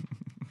 Yeah.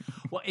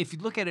 well, if you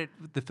look at it,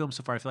 the film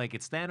so far, I feel like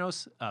it's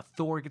Thanos.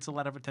 Thor gets a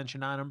lot of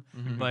attention on him,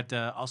 but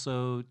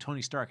also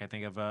Tony Stark. I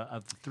think of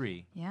the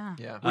three. Yeah.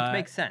 Yeah. Which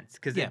makes sense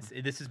because yeah.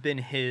 this has been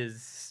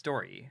his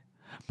story.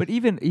 But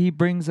even he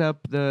brings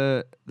up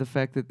the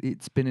fact that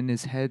it's been in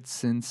his head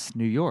since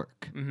New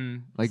York. Mm-hmm.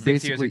 Like 6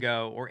 years basically-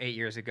 ago or 8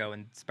 years ago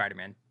in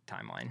Spider-Man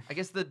timeline. I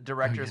guess the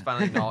directors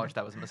finally acknowledged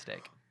that was a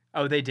mistake.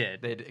 Oh, they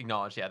did. They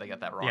acknowledged, yeah, they got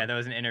that wrong. Yeah, there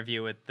was an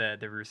interview with the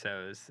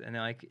Russos, and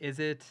they're like, "Is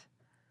it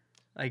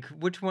like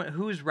which one?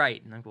 Who's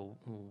right?" And I'm like, "Well,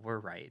 we're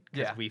right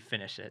because Yeah. we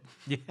finish it."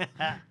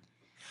 Yeah.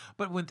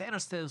 But when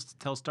Thanos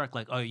tells Stark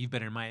like, "Oh, you've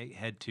been in my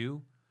head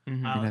too," You're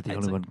not the it's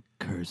only like- one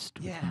cursed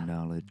with Yeah.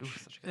 knowledge. Ooh,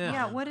 such a good-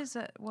 Yeah. What is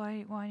it?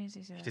 Why does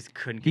he say He that? just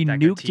couldn't He get that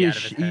nuked goatee out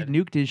his of his he head.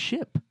 nuked his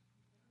ship.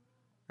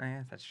 Oh,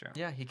 yeah, that's true.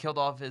 Yeah, he killed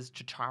off his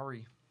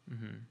Chitauri.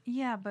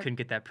 Yeah, but Couldn't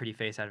get that pretty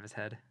face out of his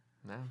head.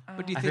 No.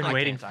 But do you I've think been like,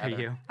 waiting can't for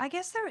either. you. I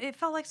guess it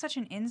felt like such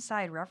an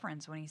inside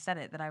reference when he said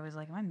it that I was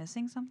like, am I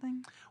missing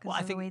something? Because Well, I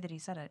of the think- way that he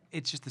said it.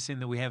 it's just the same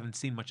that we haven't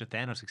seen much of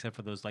Thanos except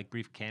for those like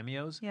brief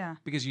cameos? Yeah.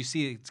 Because you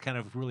see it's kind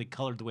of really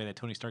colored the way that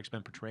Tony Stark's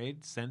been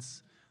portrayed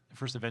since the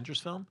first Avengers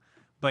film,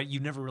 but you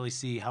never really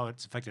see how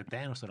it's affected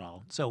Thanos at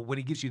all. So when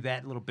he gives you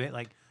that little bit,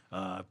 like,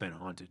 I've been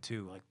haunted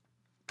too, like,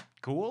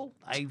 cool.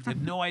 I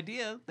had no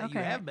idea that you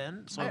Okay. have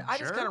been. So I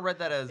just sure. kind of read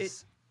that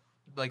as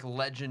like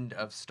legend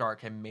of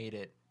Stark had made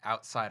it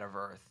outside of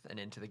Earth and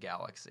into the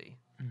galaxy.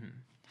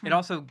 It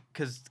also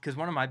because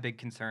one of my big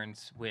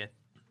concerns with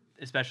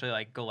especially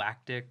like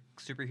galactic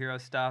superhero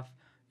stuff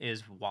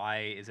is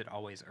why is it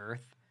always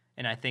Earth?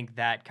 And I think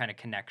that kind of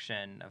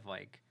connection of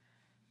like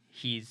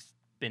he's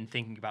been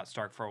thinking about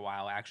Stark for a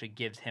while actually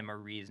gives him a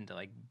reason to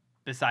like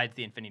besides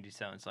the Infinity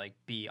Stones like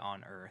be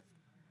on Earth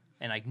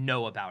and like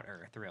know about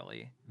Earth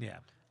really. Yeah.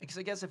 Because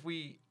I guess if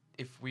we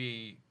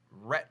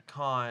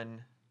retcon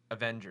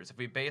Avengers, if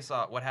we base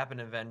what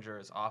happened in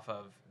Avengers off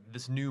of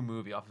this new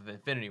movie, off of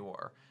Infinity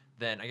War,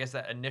 then I guess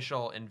that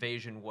initial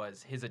invasion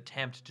was his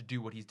attempt to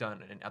do what he's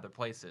done in other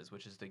places,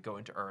 which is to go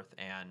into Earth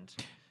and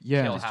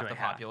Yeah. kill Destroy half the half,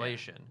 yeah.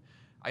 population.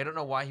 I don't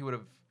know why he would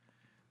have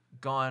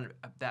gone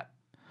that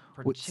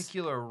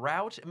particular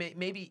route.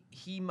 Maybe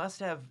he must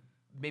have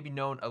maybe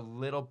known a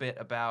little bit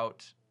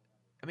about.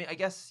 I mean, I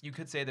guess you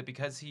could say that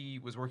because he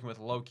was working with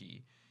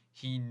Loki,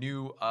 he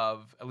knew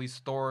of at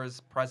least Thor's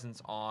presence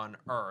on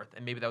Earth,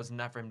 and maybe that was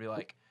enough for him to be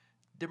like,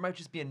 there might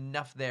just be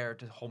enough there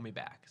to hold me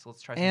back. So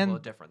let's try something a little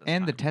different this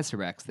and time. the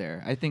Tesseract's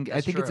there. I think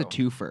That's it's a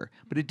true. twofer,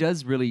 but it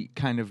does really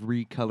kind of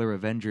recolor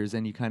Avengers,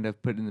 and you kind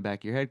of put it in the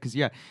back of your head because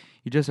you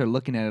just are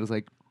looking at it as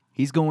like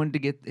he's going to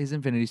get his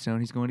Infinity Stone,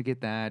 he's going to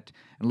get that,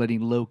 and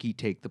letting Loki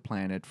take the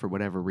planet for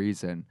whatever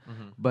reason.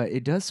 But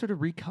it does sort of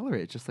recolor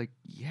it, just like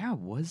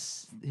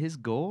was his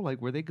goal like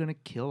were they going to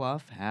kill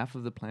off half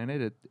of the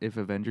planet if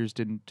Avengers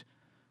didn't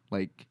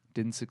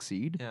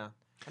succeed? Yeah,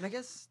 and I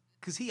guess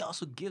Because he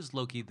also gives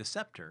Loki the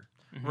scepter.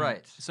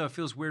 right. So it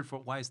feels weird for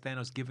why is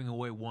Thanos giving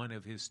away one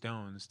of his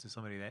stones to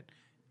somebody that,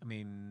 I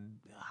mean,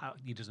 how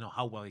he doesn't know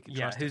how well he can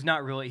Yeah, trust who's him.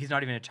 not really he's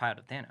not even a child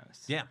of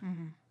Thanos. Yeah,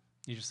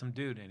 he's just some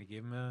dude, and he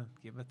gave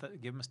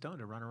him a stone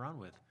to run around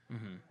with.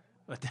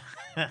 But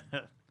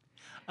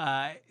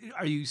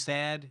are you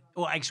sad?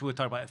 Well, actually, we'll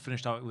talk about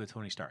finish talk with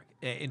Tony Stark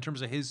in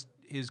terms of his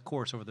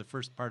course over the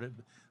first part of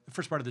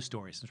the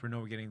story. Since we know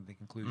we're getting to the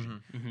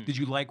conclusion, did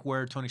you like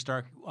where Tony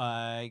Stark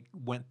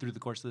went through the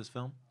course of this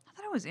film? I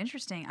thought it it was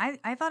interesting.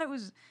 I thought it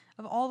was,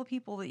 of all the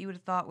people that you would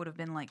have thought would have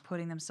been like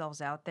putting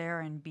themselves out there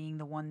and being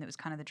the one that was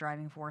kind of the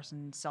driving force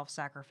and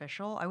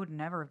self-sacrificial, I would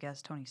never have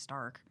guessed Tony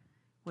Stark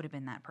would have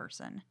been that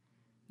person.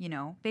 You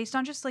know, based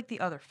on just like the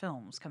other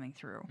films coming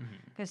through,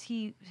 because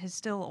he has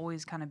still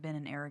always kind of been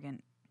an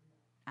arrogant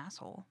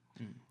asshole,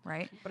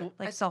 right? But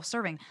Like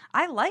self-serving.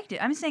 I liked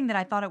it. I'm saying that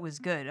I thought it was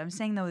good. I'm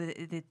saying though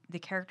that the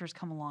character's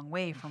come a long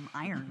way from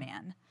Iron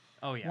Man.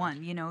 Oh yeah.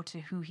 One, you know, to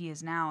who he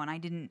is now, and I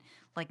didn't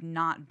like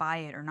not buy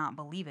it or not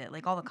believe it.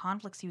 Like all the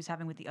conflicts he was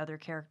having with the other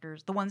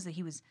characters, the ones that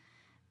he was,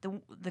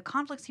 the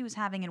conflicts he was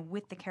having, and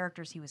with the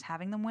characters he was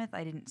having them with,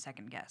 I didn't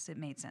second guess. It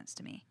made sense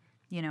to me,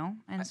 you know,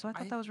 and so I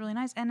thought that was really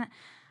nice. And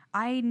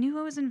I knew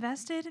I was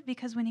invested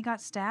because when he got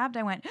stabbed,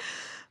 I went.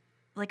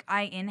 Like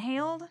I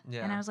inhaled,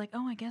 and I was like,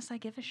 "Oh, I guess I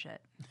give a shit."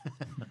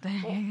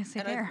 I guess I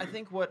And care. I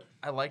think what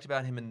I liked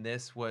about him in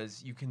this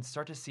was you can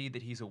start to see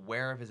that he's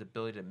aware of his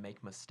ability to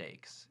make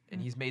mistakes.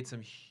 And he's made some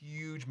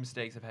huge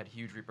mistakes that have had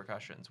huge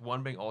repercussions.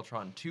 One being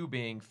Ultron, two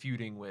being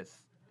feuding with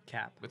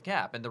Cap.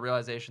 and the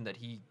realization that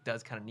he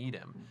does kind of need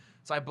him.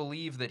 So I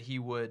believe that he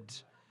would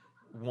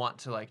want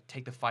to like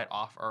take the fight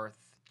off Earth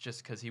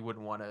just because he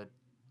wouldn't want to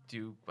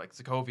do like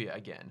Sokovia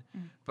again,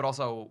 but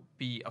also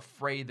be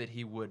afraid that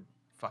he would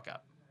fuck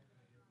up.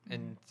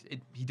 And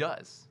he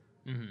does.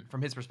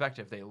 From his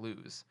perspective, they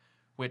lose,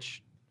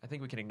 which I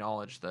think we can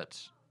acknowledge that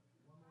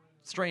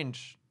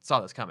Strange saw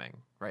this coming,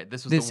 right?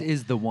 This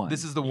is the one.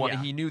 This is the one.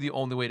 Yeah. He knew the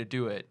only way to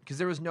do it because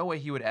there was no way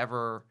he would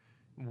ever.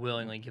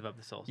 Willingly give up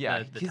the soul.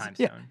 Yeah, The he's- time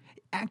yeah. stone.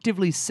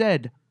 Actively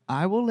said,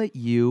 I will let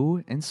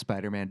you and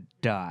Spider-Man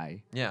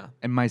die Yeah.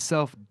 and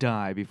myself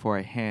die before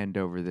I hand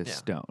over this Yeah.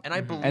 stone. And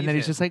I believe And then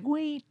he's him. just like,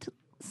 wait,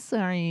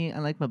 sorry, I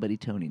like my buddy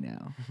Tony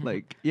now.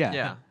 Like, yeah.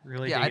 Yeah.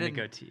 Really yeah, I digging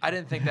the didn't, goatee. I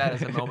didn't think that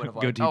as a moment of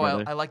like, Goatee oh,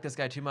 brother. I like this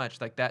guy too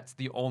much. Like that's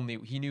the only.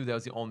 He knew that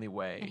was the only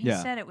way. And he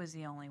Yeah. said it was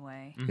the only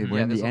way. We're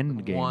in there's the a-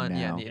 end game one, now.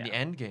 Yeah, in Yeah. the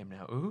end game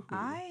now. Ooh.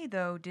 I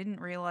though didn't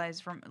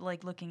realize from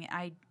like looking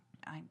at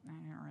I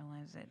didn't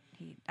realize that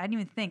I didn't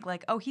even think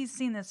like, oh, he's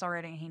seen this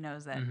already and he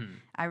knows that.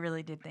 I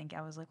really did think,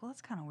 I was like, well,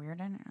 that's kind of weird.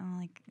 I'm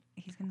like,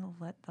 he's gonna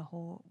let the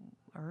whole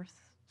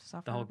Earth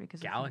suffer whole because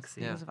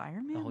galaxy. because of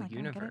Iron Man. The whole Like, I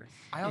don't get it. universe.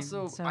 I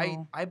also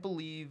So- I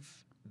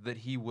believe that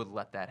he would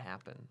let that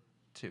happen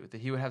too. That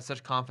he would have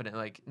such confidence,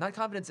 like not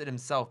confidence in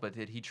himself, but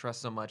that he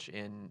trusts so much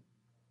in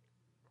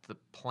the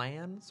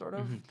plan, sort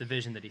of. The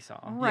vision that he saw.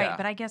 Right, Yeah.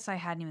 but I guess I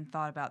hadn't even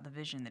thought about the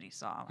vision that he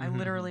saw. I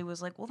literally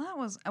was like, well, that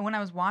was when I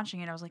was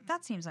watching it. I was like,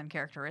 that seems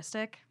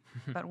uncharacteristic,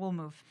 but we'll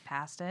move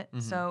past it.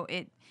 So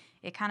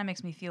it kind of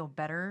makes me feel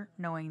better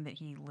knowing that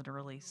he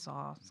literally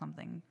saw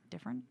something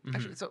different.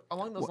 Actually, so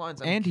along those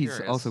lines, I'm And he's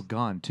curious. also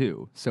gone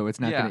too. So it's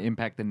not Yeah. going to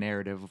impact the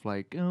narrative of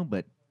like, oh,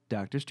 but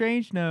Doctor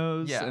Strange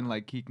knows. Yeah. And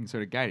like he can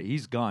sort of guide it.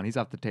 He's gone. He's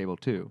off the table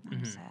too.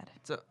 I'm sad.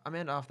 So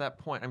Amanda, off that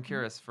point, I'm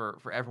curious for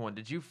everyone.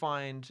 Did you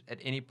find at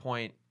any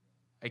point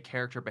a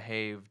character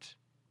behaved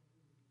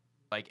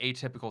like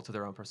atypical to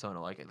their own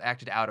persona, like it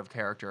acted out of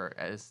character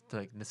as to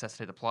like,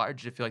 necessitate the plot, or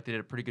did you feel like they did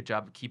a pretty good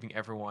job of keeping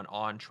everyone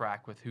on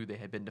track with who they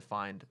had been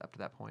defined up to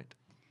that point?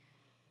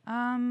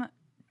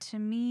 To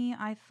me,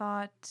 I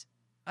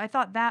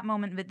thought that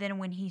moment, but then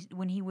when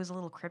he was a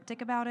little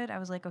cryptic about it, I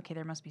was like, okay,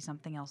 there must be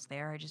something else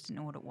there. I just didn't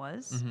know what it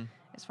was.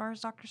 As far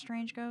as Doctor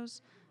Strange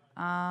goes,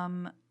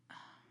 I'm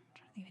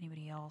trying to think of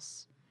anybody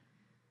else.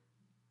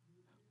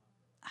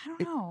 I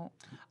don't know.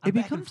 It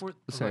back and becomes- forth.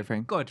 Sorry, Go ahead.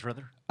 Frank. Go ahead,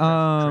 Trevor.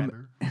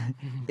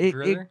 It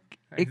Brother?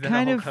 it Is that a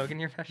kind Hulk of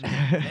Hogan impression?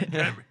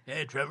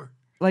 Hey, Trevor.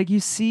 like you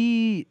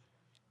see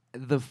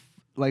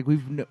like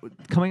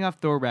coming off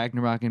Thor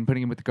Ragnarok and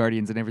putting him with the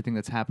Guardians and everything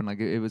that's happened, like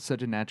it was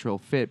such a natural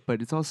fit,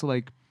 but it's also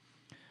like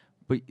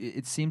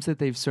it seems that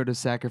they've sort of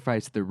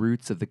sacrificed the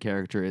roots of the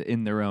character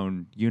in their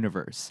own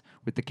universe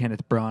with the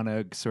Kenneth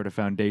Branagh sort of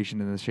foundation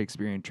and the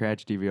Shakespearean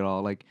tragedy of it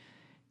all. Like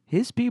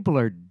his people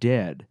are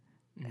dead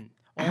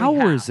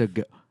hours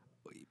ago.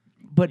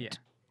 But Yeah.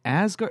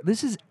 Asgard,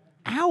 this is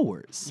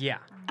hours. Yeah.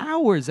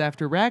 Hours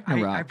after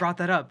Ragnarok. I brought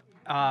that up.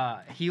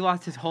 He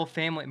lost his whole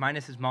family,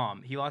 minus his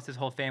mom. He lost his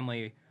whole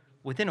family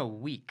within a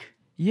week.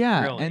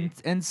 Yeah, Really.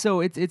 and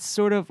so it's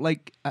sort of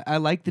like I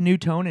like the new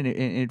tone and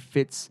it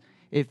fits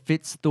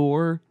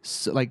Thor,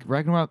 so, like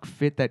Ragnarok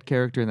fit that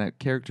character and that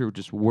character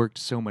just worked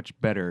so much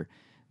better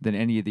than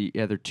any of the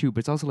other two. But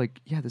it's also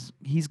like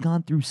he's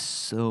gone through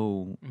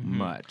so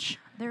much.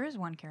 There is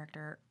one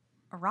character,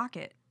 a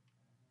Rocket.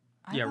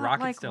 I Yeah, thought,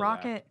 Rocket's like, still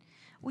Rocket.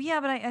 Well,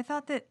 yeah, but I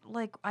thought that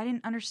like I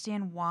didn't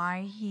understand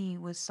why he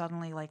was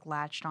suddenly like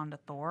latched onto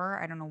Thor.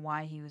 I don't know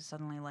why he was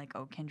suddenly like,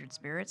 oh, kindred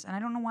spirits, and I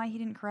don't know why he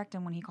didn't correct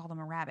him when he called him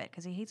a rabbit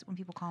because he hates it when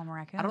people call him a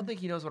raccoon. I don't think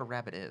he knows what a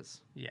rabbit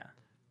is. Yeah.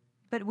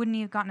 But wouldn't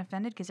he have gotten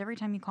offended? Because every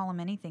time you call him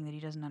anything that he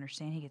doesn't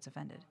understand, he gets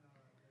offended.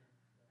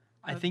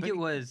 I think it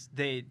was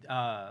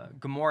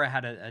Gamora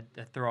had a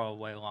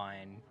throwaway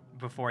line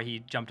before he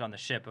jumped on the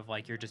ship of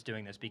like, you're just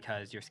doing this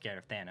because you're scared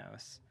of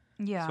Thanos.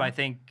 Yeah. So I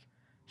think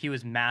he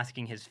was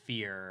masking his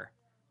fear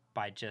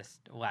by just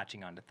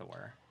latching onto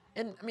Thor.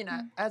 And I mean,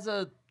 as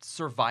a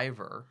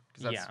survivor,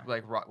 because that's Yeah.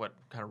 like what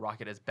kind of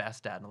Rocket is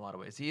best at in a lot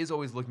of ways. He is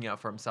always looking out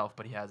for himself,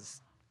 but he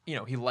has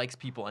he likes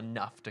people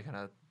enough to kind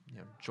of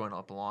join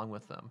up along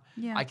with them.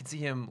 Yeah. I could see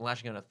him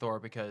lashing out at Thor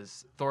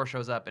because Thor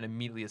shows up and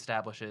immediately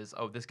establishes,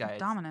 oh, this guy.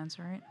 Dominance,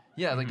 right?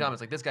 Yeah, like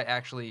dominance. Like this guy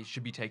actually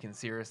should be taken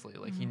seriously.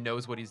 Like he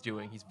knows what he's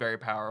doing. He's very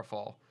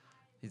powerful.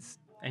 He's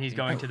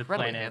going to the incredibly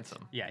planet.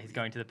 handsome. Yeah, he's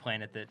going to the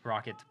planet that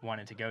Rocket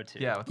wanted to go to.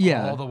 Yeah, with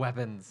Yeah. all the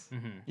weapons.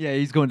 Yeah,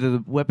 he's going to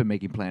the weapon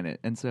making planet,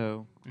 and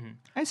so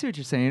I see what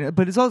you're saying.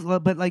 But it's also,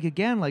 but like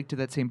again, like to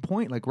that same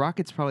point, like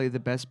Rocket's probably the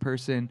best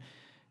person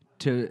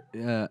to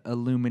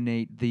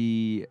illuminate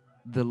the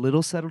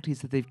little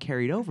subtleties that they've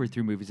carried over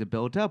through movies and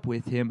built up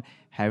with him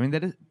having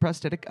that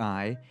prosthetic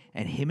eye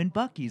and him and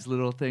Bucky's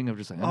little thing of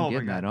just like, I'm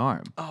getting that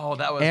arm. Oh,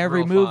 that was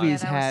Every real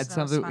movie's fun. Yeah, had that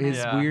was something, funny. his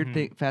Yeah.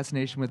 weird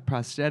fascination with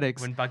prosthetics.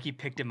 When Bucky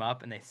picked him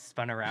up and they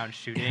spun around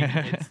shooting,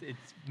 it's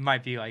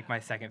might be like my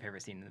second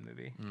favorite scene in the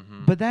movie.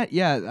 But that,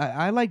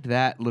 I liked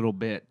that little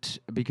bit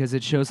because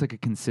it shows like a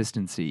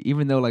consistency.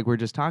 Even though like we're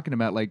just talking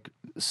about like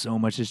so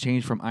much has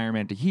changed from Iron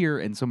Man to here,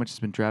 and so much has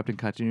been dropped in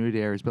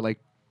continuity errors, but like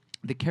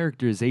the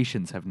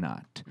characterizations have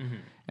not.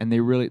 And they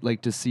really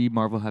like to see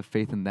Marvel have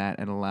faith in that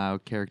and allow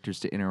characters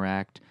to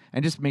interact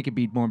and just make it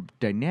be more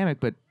dynamic,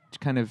 but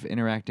kind of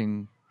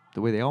interacting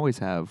the way they always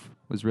have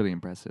was really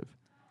impressive.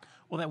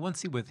 Well, that one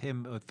scene with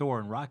him, Thor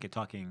and Rocket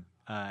talking,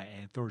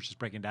 and Thor's just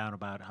breaking down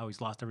about how he's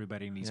lost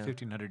everybody and he's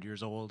 1,500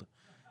 years old,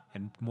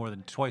 and more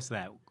than twice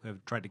that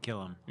have tried to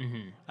kill him.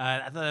 I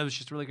thought that was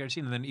just a really great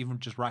scene. And then even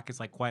just Rocket's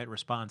like quiet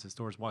response as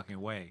Thor's walking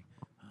away.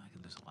 I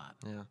could lose a lot.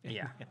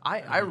 Yeah.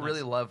 I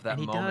really love that And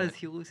he moment. does.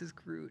 He loses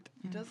Groot.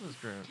 He does lose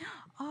Groot.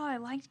 Oh, I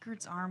liked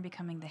Groot's arm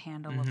becoming the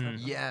handle of the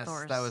Yes,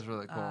 Thor's, that was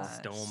really cool.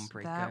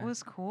 Stonebreaker. That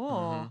was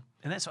cool.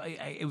 And that's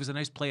why it was a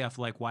nice play off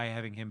like why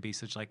having him be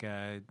such like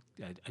a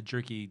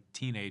jerky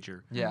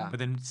teenager. Yeah. But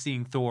then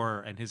seeing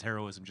Thor and his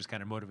heroism just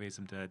kind of motivates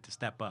him to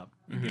step up.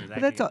 And get his But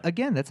that's acting. all,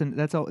 again,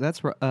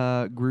 that's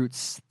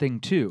Groot's thing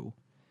too.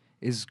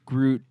 Is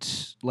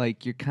Groot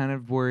like you're kind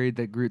of worried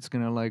that Groot's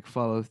gonna like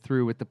follow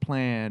through with the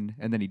plan,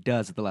 and then he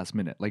does at the last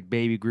minute, like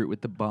baby Groot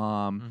with the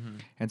bomb,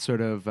 and sort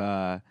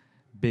of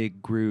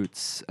big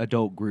Groot's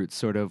adult Groot's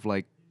sort of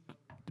like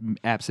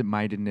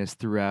absent-mindedness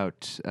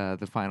throughout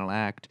the final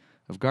act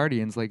of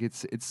Guardians. Like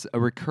it's a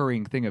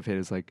recurring thing of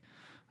his. Like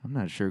I'm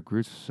not sure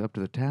Groot's up to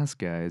the task,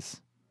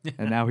 guys,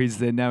 and now he's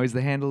the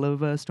handle of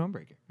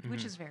Stormbreaker.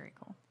 Which is very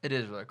cool. It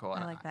is really cool.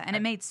 I like that. And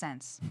it made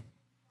sense,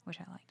 which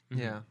I liked.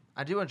 Yeah.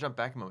 I do want to jump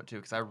back a moment, too,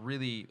 because I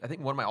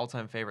think one of my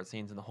all-time favorite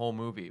scenes in the whole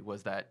movie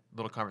was that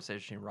little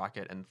conversation between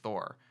Rocket and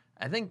Thor.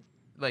 I think,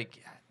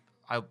 like,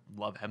 I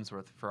love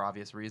Hemsworth for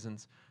obvious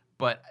reasons,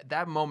 but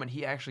that moment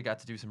he actually got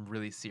to do some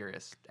really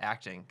serious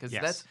acting, because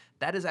Yes.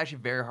 that is actually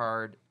very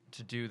hard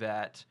to do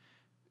that.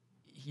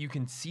 You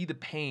can see the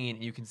pain,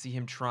 and you can see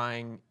him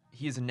trying.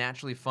 He is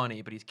naturally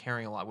funny, but he's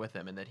carrying a lot with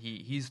him, and that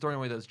he's throwing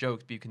away those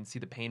jokes, but you can see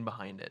the pain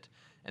behind it,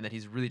 and that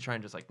he's really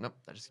trying to just like, nope,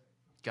 I just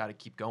got to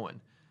keep going.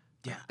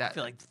 Yeah, That- I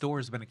feel like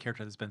Thor's been a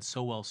character that's been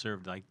so well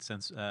served, like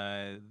since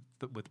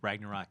with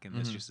Ragnarok, and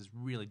this just has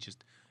really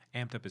just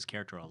amped up his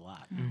character a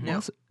lot. Now-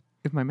 Also,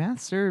 if my math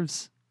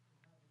serves,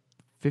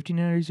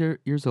 1,500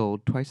 years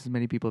old, twice as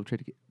many people have tried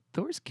to get.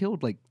 Thor's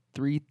killed like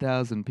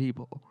 3,000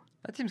 people.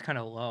 That seems kind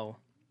of low.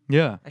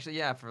 Yeah. Actually,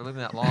 yeah, for living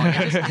that long.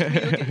 If you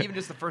look at even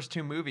just the first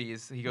two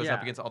movies, he goes up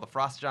Yeah. against all the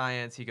frost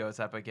giants. He goes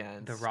up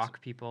against The rock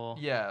people.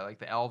 Yeah, like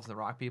the elves and the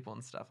rock people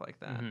and stuff like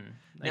that. Like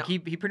Now- he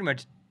pretty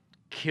much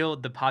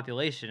killed the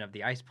population of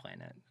the ice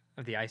planet,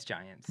 of the ice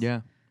giants.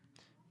 Yeah.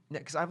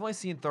 Because I've only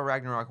seen Thor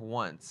Ragnarok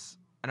once,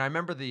 and I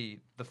remember the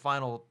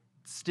final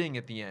sting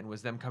at the end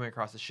was them coming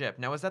across the ship.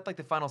 Now, was that like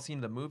the final scene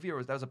of the movie, or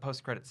was that a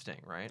post-credit sting,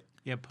 right?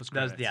 Yeah, post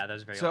That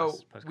was very So last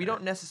we post-credit.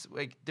 don't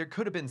necessarily like. There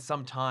could have been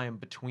some time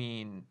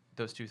between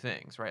those two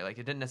things, right? Like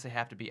it didn't necessarily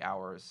have to be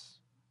hours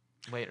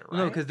later, right?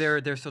 No, because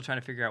they're still trying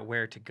to figure out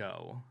where to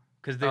go.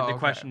 Because the okay.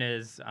 question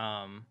is,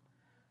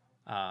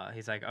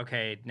 he's like,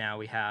 okay, now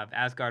we have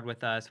Asgard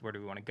with us. Where do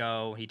we want to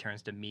go? He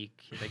turns to Meek.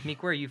 He's like,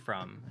 Meek, where are you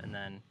from? And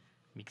then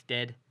Meek's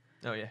dead.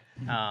 Oh yeah.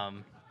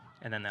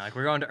 And then they're like,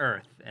 we're going to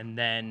Earth. And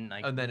then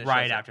like And then it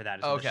right shows up. after that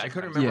is Oh, when the okay, I ship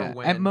couldn't comes remember in. Yeah.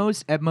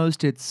 when. At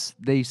most, it's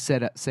they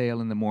set sail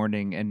in the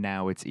morning and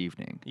now it's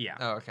evening. Yeah.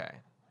 Oh, okay.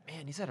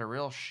 Man, he's had a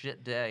real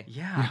shit day.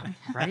 Yeah.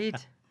 Right.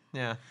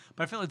 Yeah.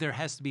 But I feel like there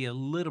has to be a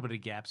little bit of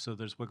gap, so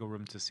there's wiggle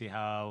room to see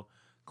how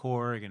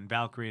Korg and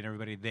Valkyrie and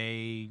everybody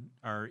they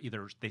are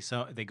either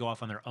they go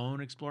off on their own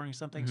exploring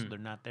something, so they're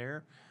not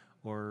there,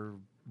 or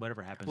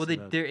whatever happens. Well, to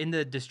they're in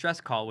the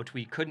distress call, which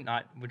we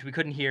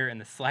couldn't hear in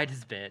the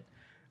slightest bit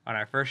on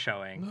our first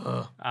showing.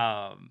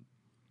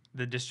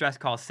 The distress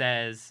call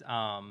says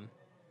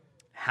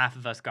half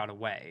of us got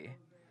away.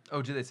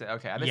 Oh, did they say?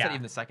 Okay, I missed Yeah. that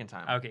even the second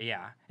time. Okay,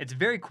 yeah, it's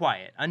very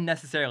quiet,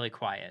 unnecessarily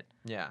quiet.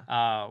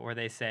 Yeah. Where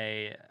they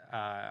say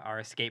our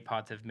escape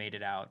pods have made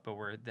it out, but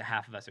the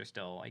half of us are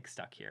still like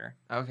stuck here.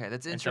 Okay,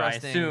 that's And so I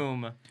interesting.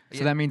 assume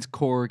So that means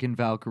Korg and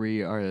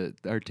Valkyrie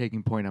are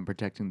taking point on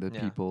protecting the Yeah.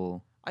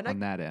 people And on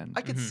that end.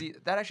 I could see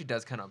that actually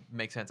does kind of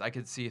make sense. I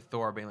could see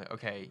Thor being like,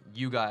 okay,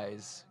 you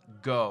guys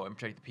go and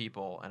protect the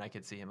people, and I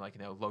could see him like,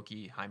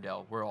 Loki,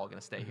 Heimdall, we're all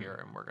gonna stay here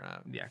and we're gonna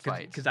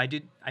fight. because I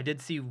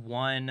did see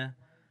one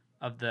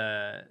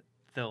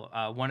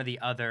one of the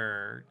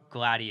other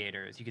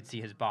gladiators. You could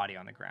see his body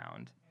on the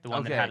ground. The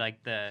one that Okay. had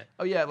like the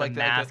Oh yeah, the like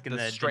mask the and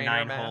the strainer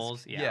 9 mask.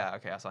 holes. Yeah.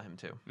 Okay, I saw him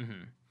too.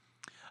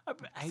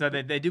 So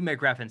they do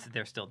make reference that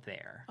they're still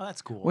there. Oh,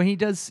 that's cool. Well, he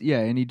does, yeah,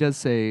 and he does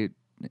say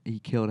he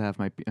killed half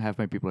my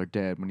people are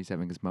dead when he's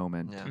having his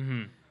moment.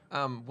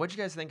 Yeah. What'd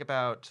you guys think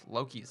about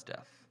Loki's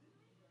death?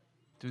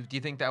 Do you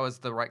think that was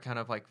the right kind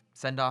of like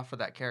send off for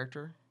that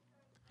character?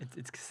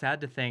 It's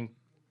sad to think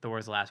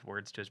Thor's last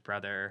words to his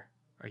brother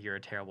are "You're a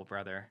terrible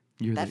brother."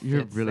 You That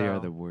really fits, are though.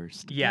 the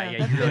worst. Yeah, that you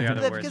really fits, are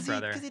the worst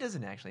brother. Because he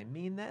doesn't actually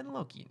mean that, and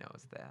Loki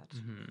knows that.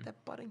 Mhm.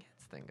 That butting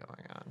heads thing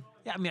going on.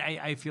 Yeah, I mean,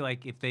 I feel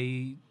like if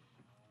they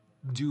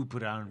do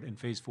put out in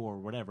Phase 4 or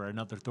whatever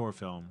another Thor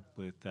film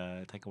with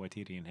Taika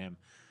Waititi and him,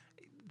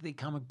 the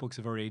comic books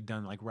have already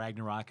done like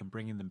Ragnarok and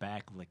bringing them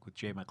back like with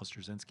J. Michael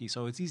Straczynski.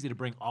 So it's easy to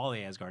bring all the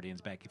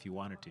Asgardians back if you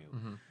wanted to,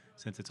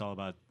 since it's all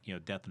about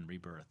death and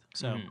rebirth.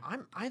 So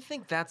I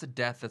think that's a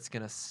death that's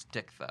gonna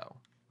stick though.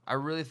 I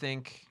really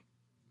think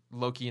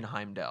Loki and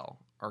Heimdall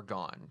are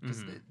gone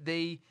because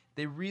they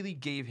really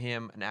gave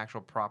him an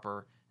actual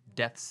proper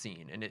death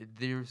scene, and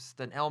there's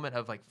an element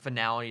of like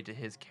finality to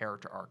his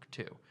character arc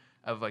too,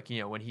 of like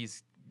when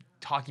he's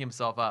talking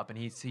himself up and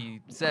he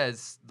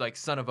says like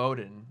son of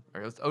Odin,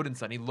 or it's Odin's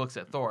son. He looks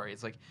at Thor.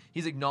 It's like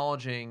he's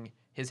acknowledging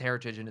his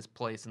heritage and his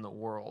place in the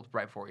world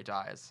right before he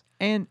dies.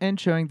 And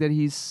showing that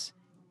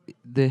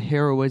the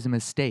heroism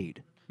has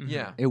stayed.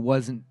 Yeah. It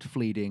wasn't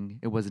fleeting.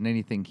 It wasn't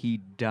anything. He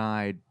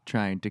died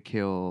trying to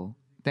kill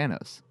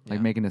Thanos, like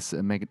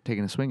Yeah.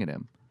 taking a swing at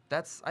him.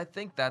 I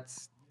think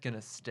that's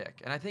gonna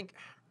stick. And I think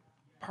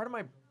part of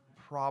my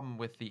problem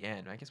with the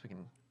end, I guess we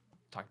can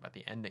talk about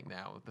the ending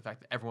now, the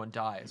fact that everyone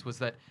dies, was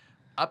that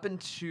up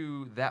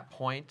until that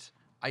point,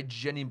 I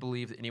genuinely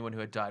believed that anyone who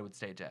had died would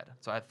stay dead.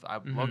 So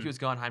Loki was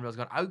gone, Heimdall was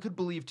gone. I could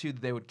believe too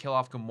that they would kill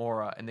off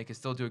Gamora and they could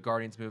still do a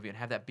Guardians movie and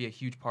have that be a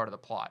huge part of the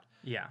plot.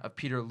 Yeah. Of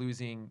Peter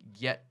losing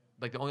yet,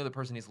 like the only other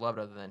person he's loved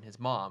other than his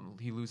mom,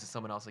 he loses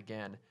someone else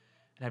again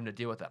and having to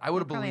deal with that. I would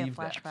have Probably have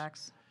believed that.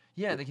 flashbacks.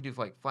 Yeah, they could do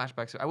like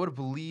flashbacks. I would have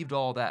believed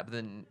all that, but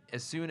then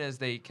as soon as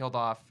they killed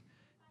off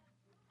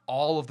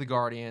all of the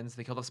Guardians,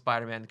 they killed off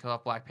Spider-Man, they killed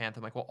off Black Panther,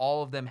 I'm like, well,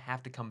 all of them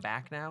have to come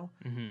back now.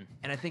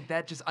 And I think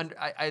that just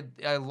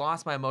I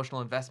lost my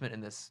emotional investment in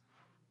this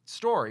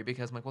story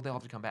because I'm like, well, they'll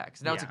have to come back.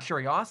 So now it's a Yeah.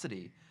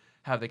 curiosity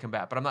how they come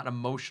back, but I'm not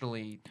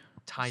emotionally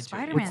tied to it.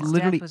 Spider-Man's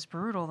literally- death was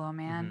brutal though,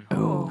 man.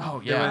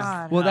 Oh, yeah.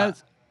 God. Well,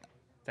 that's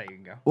So you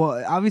can go.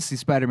 well. Obviously,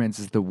 Spider-Man's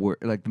is the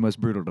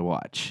most brutal to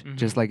watch.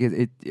 Just like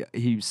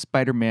he's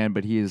Spider-Man,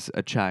 but he is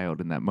a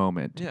child in that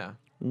moment. Yeah.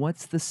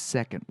 What's the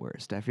second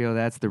worst? I feel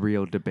that's the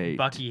real debate.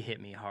 Bucky hit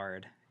me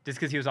hard. Just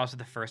because he was also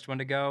the first one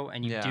to go,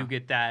 and you Yeah. do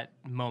get that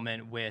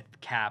moment with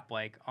Cap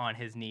like on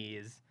his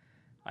knees,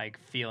 like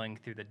feeling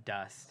through the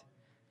dust,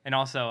 and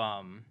also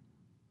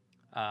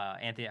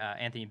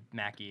Anthony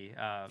Mackie,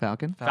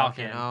 Falcon?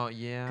 Falcon. Oh,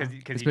 yeah.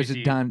 Because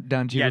Especially Don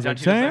yeah, Cheadle's Don like,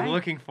 Cheadle's "Sam?" like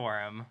looking for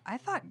him. I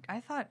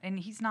thought, and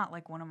he's not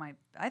like one of my.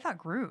 I thought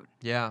Groot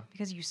Yeah.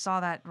 because you saw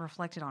that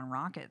reflected on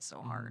Rocket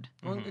so hard.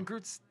 Well, and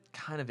Groot's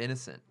kind of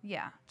innocent,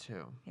 Yeah,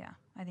 too. yeah.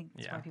 I think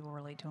that's Yeah. why people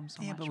relate to him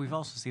so yeah, much. but we've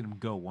also seen him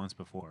go once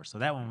before, so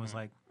that one was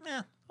like,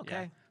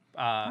 okay.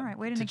 All right,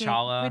 way to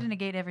T'Challa.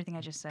 negate everything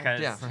I just said. 'Cause-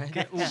 Yeah,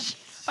 right?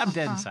 I'm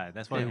dead inside.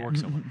 That's why we work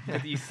so well.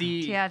 'cause you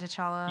see, Yeah,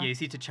 T'Challa. yeah, you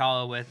see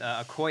T'Challa with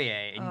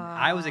Okoye, and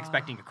I was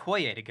expecting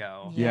Okoye to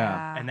go,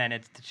 Yeah. and then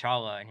it's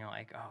T'Challa, and you're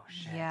like, oh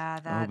shit.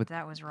 Yeah, but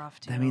that was rough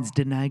too. That means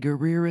Denai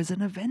Guerrero is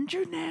an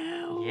Avenger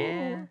now.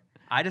 Yeah.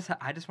 I just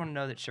want to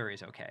know that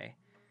Shuri's okay.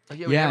 Oh,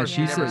 we Yeah, never-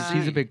 she's never a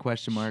see. big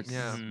question mark.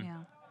 Yeah.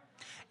 Yeah.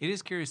 It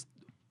is curious.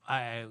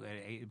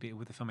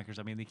 With the filmmakers,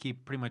 I mean, they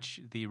keep pretty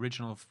much the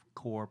original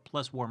core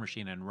plus War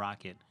Machine and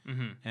Rocket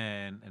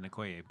and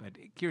Okoye. But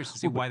curious to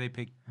see why they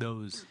picked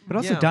those. But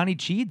also, Yeah. Donnie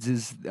Cheadle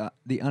is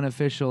the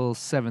unofficial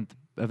seventh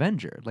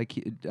Avenger. Like,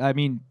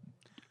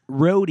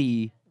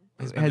 Rhodey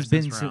Has has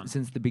been been there since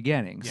since the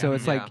beginning. So Yeah.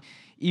 it's Yeah. like,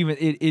 even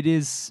it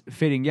is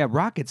fitting. Yeah,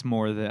 Rocket's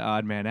more the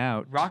odd man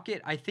out.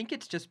 Rocket, I think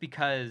it's just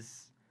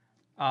because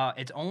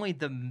it's only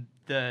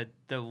the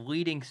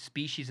leading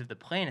species of the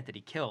planet that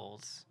he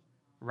kills,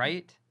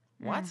 right?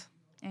 What?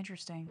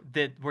 Interesting.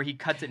 That where he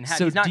cuts it in half.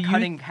 So He's not do you-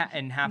 cutting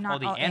in half Not all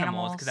the all animals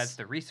animals. because that's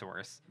the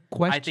resource. I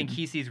Question. think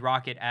he sees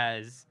Rocket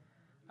as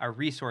a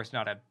resource,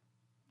 not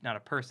a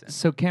person.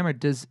 So, Cameron,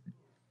 does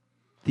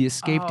the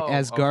escaped Oh, okay.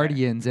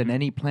 Asgardians and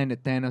any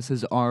planet Thanos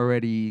has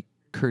already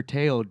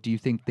curtailed, do you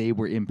think they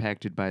were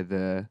impacted by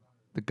the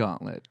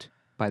gauntlet?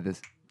 By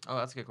this? Oh,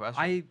 that's a good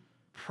question. I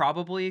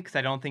probably because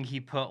I don't think he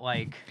put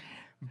like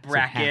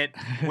bracket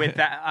with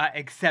that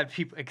except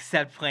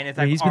planets.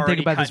 Well, I've he's been thinking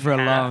already about this cut for a in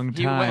half. long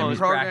he time. went and Close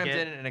programmed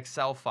bracket. in an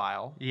Excel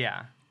file.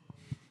 Yeah.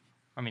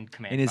 I mean,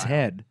 command In his file.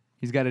 head.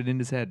 He's got it in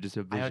his head, just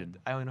a I, vision.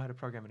 I only know how to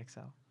program in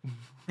Excel.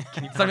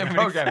 Can you It's like a program in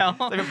program. Excel? It's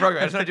like a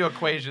program. I just want to do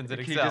equations in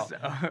Can Excel. you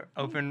just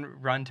open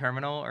run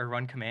terminal or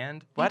run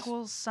command? What?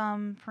 Equals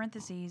some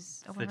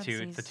parentheses. It's Open the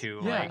parentheses.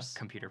 two Yes. like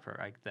computer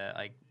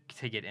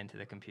to get into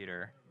the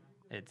computer.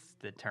 It's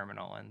the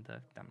terminal and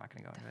I'm not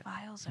gonna go into The it.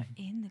 files are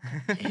in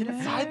the computer.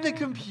 Inside the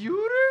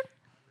computer?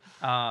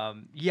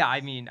 Yeah,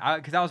 I mean,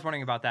 because I was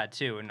wondering about that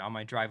too, and on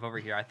my drive over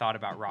here, I thought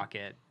about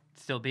Rocket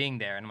still being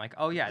there, and I'm like,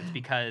 oh yeah, it's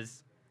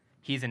because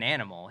he's an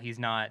animal. He's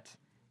not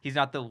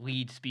the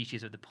lead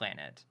species of the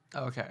planet.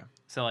 Okay.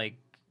 So like,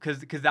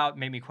 because that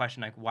made me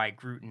question like why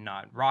Groot and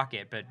not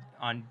Rocket, but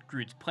on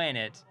Groot's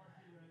planet,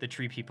 the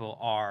tree people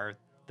are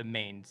the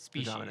main The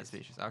species. dominant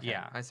species. Okay.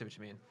 Yeah. I see what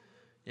you mean.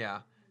 Yeah.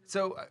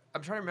 So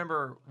I'm trying to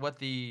remember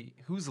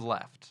who's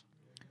left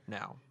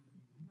now.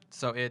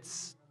 So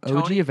it's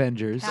OG Tony.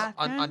 Avengers. Cap-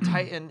 On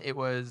Titan, it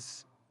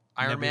was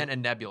Iron Nebula. Man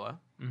and Nebula,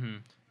 Mm-hmm.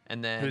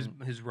 and then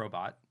Who's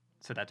robot?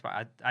 So that's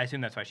why I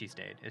assume that's why she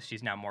stayed. Is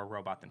she's now more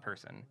robot than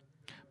person.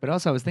 But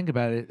also, I was thinking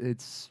about it.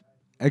 It's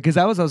because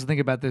I was also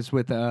thinking about this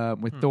with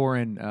Thor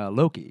and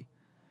Loki.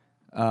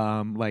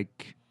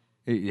 Like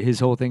his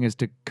whole thing is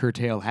to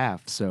curtail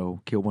half,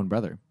 so kill one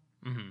brother.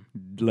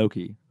 Mm-hmm.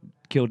 Loki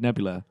killed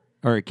Nebula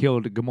or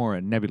killed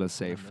Gamora. Nebula's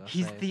safe.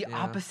 He's safe, the yeah.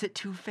 opposite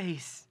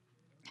Two-Face.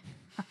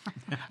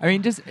 I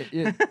mean, just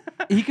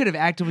he could have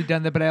actively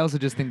done that, but I also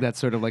just think that's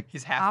sort of like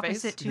he's half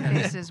Opposite face. two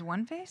faces,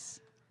 one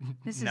face.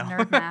 This is No.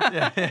 nerd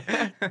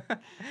math.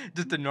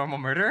 Just a normal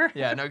murderer.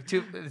 Yeah, no.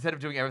 Instead of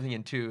doing everything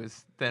in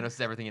twos, Thanos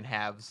does everything in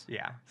halves.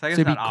 Yeah. So I guess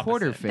So it'd be not opposite.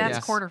 quarter face. That's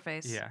Yes. quarter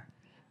face. Yeah.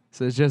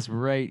 so. It's just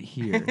right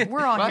here.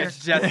 We're all But- here.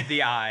 It's just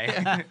the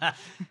eye.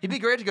 He'd be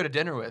great to go to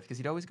dinner with because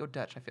he'd always go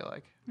Dutch. I feel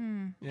like.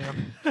 Hmm.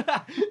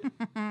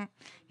 Yeah.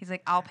 He's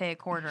like, I'll pay a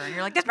quarter, and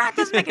you're like, this math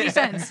doesn't make any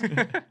sense.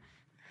 Yeah.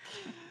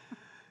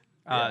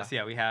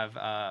 So we have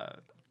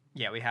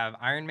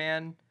Iron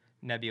Man,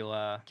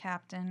 Nebula,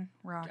 Captain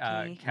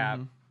Rocky Cap,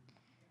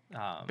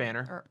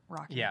 Banner. or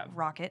Rocky. Yeah.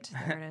 Rocket.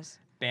 There it is.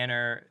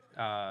 Banner,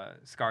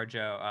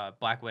 ScarJo,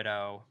 Black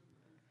Widow,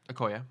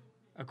 Okoye.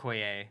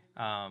 Okoye,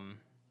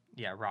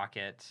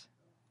 Rocket.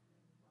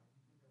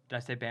 Did I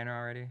say Banner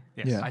already?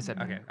 Yes. Yeah. I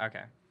said Okay,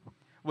 okay.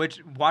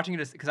 Which watching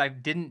it because I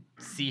didn't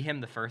see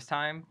him the first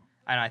time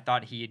and I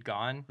thought he had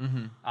gone,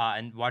 Mm-hmm.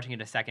 and watching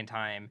it a second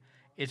time,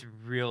 it's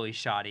really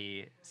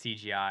shoddy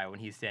CGI when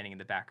he's standing in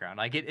the background.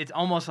 Like it's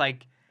almost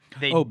like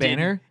they Oh, didn't-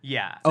 Banner?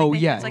 Yeah. Oh they-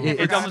 yeah, it's like they it-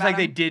 It's forgot almost like about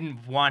they him.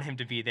 didn't want him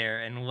to be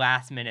there, and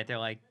last minute they're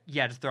like,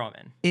 "Yeah, just throw him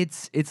in."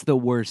 it's the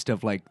worst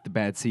of like the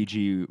bad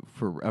CG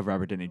of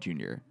Robert Downey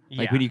Jr.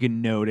 Like when Yeah. you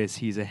can notice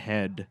he's a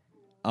head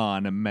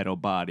on a metal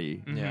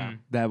body. Yeah. Mhm.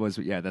 That's what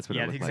it Yeah, looked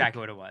that's exactly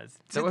what it was.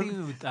 Same So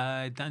thing with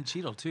Don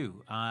Cheadle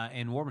too,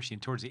 in War Machine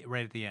towards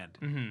right at the end.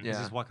 Mhm. He's Yeah.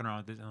 just walking around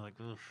with this, and I'm like,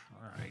 oof,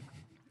 all right.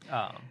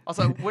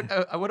 Also,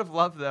 I would have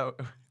loved though. It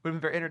would have been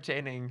very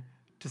entertaining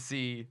to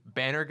see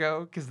Banner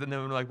go because then they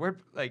would be like, "Where?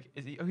 Like,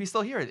 is he? Oh, he's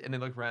still here." And they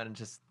look around and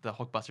just the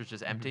Hulkbuster's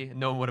just empty. And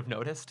no one would have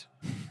noticed.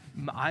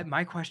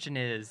 My question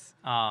is,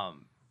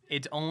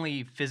 it's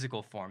only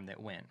physical form that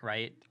went,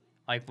 right?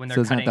 Like when they're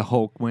So it's cutting. not the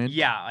Hulk win.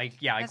 Yeah, like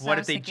That's what what I if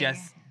was they thinking.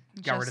 just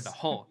got rid of the Just-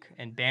 Hulk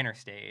and Banner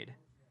stayed?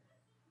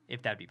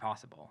 If that'd be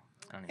possible.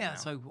 I don't even Yeah, know.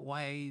 so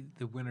why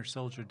the Winter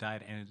Soldier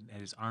died and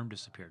his arm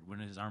disappeared? When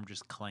his arm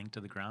just clanked to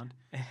the ground?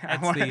 I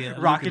That's want the, Luke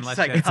Rocket's and like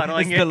Lex-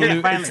 cuddling It's it. the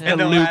Luke, finally it's in the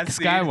the Luke last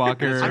scene.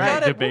 Skywalker I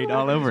got it. debate Woo!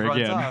 all over Just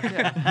runs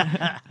again.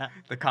 off, Yeah.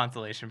 The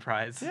consolation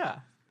prize. Yeah.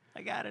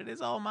 I got it.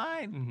 It's all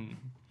mine.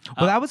 Mhm.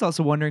 Well, I was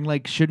also wondering,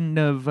 like, shouldn't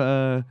have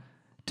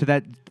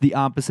the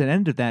opposite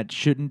end of that?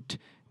 Shouldn't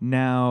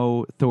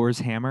now Thor's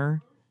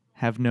hammer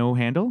have no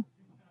handle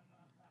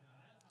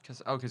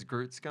Because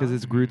Groot's gone. because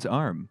it's Groot's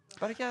arm?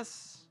 But I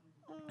guess.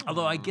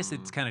 Although I guess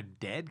it's kind of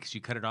dead because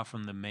you cut it off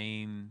from the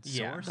main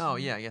Yeah. source. Oh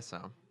yeah, I guess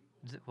so.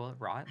 Will it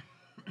rot?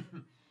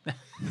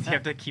 Does he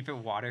have to keep it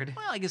watered?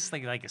 Well, I guess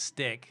like a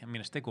stick. I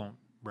mean, a stick won't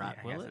rot,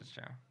 Yeah, I will guess it? that's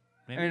true.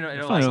 Maybe. I mean,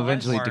 Well, it'll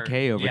eventually more-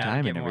 decay over yeah,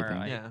 time get and more, everything.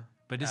 like, Yeah.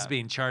 But this is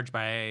being charged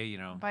by,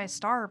 By a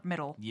star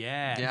middle.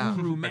 yeah, Yeah.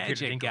 guru by Peter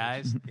magic, Dinklage.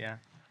 guys. Yeah.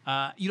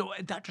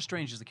 Doctor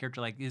Strange is the character.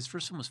 Like his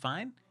first one was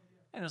fine,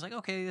 and I was like,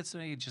 okay, that's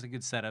just a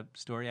good setup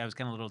story. I was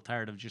kind of a little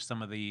tired of just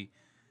some of the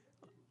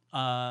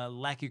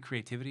lack of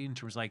creativity in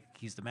terms like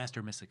he's the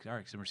master of mystic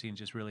arts, and we're seeing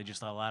just really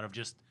just a lot of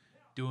just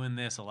doing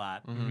this a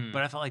lot. Mhm.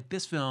 But I felt like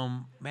this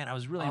film, man, I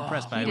was really Oh,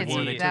 impressed by He By did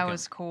where the they some, took that him.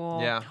 was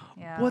cool. Yeah.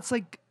 Yeah. Well, it's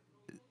like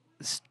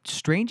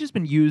Strange has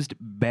been used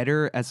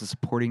better as a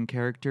supporting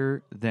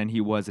character than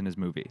he was in his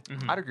movie.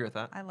 Mhm. I'd agree with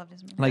that. I loved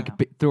his movie. Like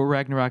though. Thor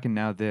Ragnarok and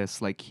now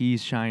this, like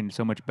he's shined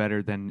so much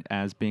better than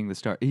as being the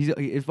star.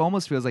 It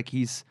almost feels like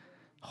he's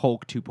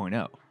Hulk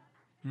 2.0.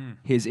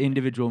 His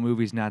individual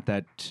movie's not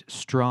that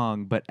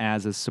strong, but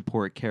as a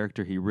support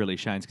character, he really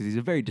shines because he's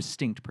a very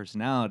distinct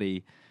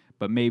personality,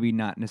 but maybe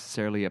not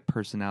necessarily a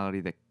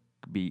personality that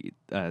could be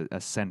a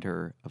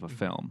center of a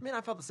film. I mean, I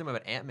felt the same way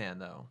about Ant-Man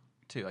though,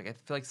 too. Like I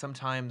feel like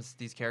sometimes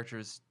these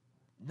characters,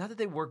 not that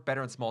they work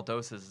better in small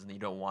doses and you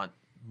don't want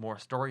more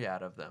story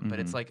out of them, but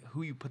it's like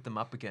who you put them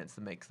up against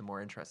that makes them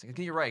more interesting. I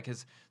think you're right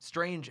because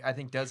Strange, I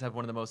think, does have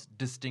one of the most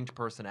distinct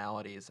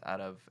personalities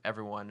out of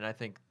everyone, and I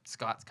think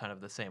Scott's kind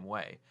of the same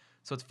way.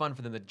 So it's fun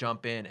for them to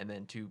jump in and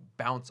then to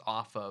bounce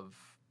off of,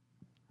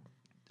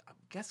 I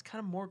guess, kind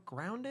of more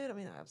grounded. I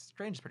mean,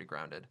 Strange is pretty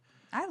grounded.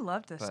 I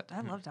loved this. But-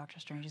 I love Doctor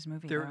Strange's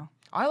movie There- though.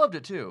 I loved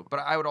it too, but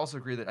I would also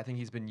agree that I think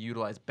he's been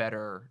utilized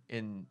better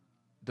in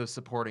those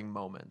supporting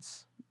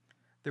moments.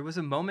 There was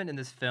a moment in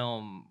this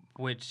film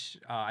which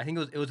I think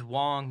it was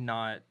Wong,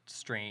 not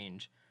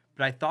Strange,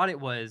 but I thought it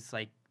was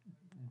like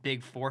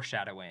big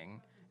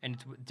foreshadowing. And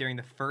during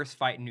the first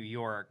fight in New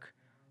York,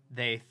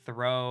 they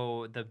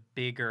throw the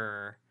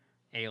bigger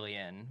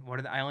alien.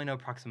 I only know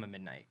Proxima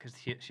Midnight because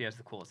she has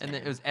the coolest And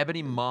name. it was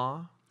Ebony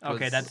Maw.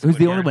 Okay, was- that's Who's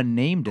the Squidward. only one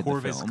named in the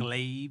Corvus film?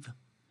 Glaive.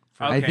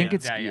 I Okay, think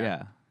it's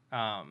yeah.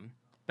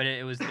 But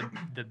it was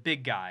the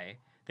big guy.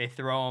 They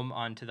throw him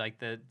onto like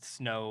the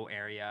snow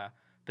area,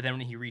 but then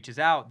when he reaches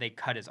out, they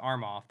cut his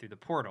arm off through the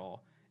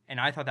portal. And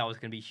I thought that was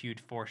going to be huge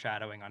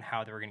foreshadowing on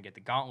how they were going to get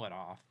the gauntlet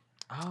off.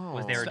 Oh,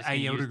 Was they were just I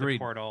going to would use the agree.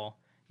 portal?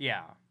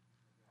 Yeah,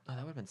 Oh, that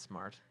would have been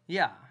smart.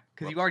 yeah,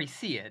 because you already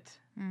see it,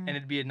 Mm. and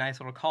it'd be a nice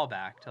little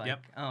callback to like,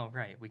 Yep. oh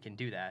right, we can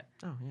do that.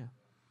 Oh yeah.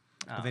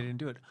 But they didn't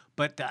do it.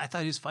 But I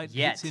thought his fight,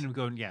 Yet. he'd seen him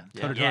going, toe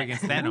to toe Yet.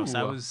 against Thanos.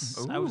 I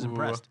Ooh. was Ooh.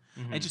 impressed.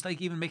 Mhm. And just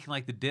like even making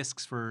like the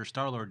discs for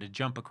Star Lord to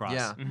jump across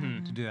Yeah.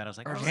 Mhm. to do that, I was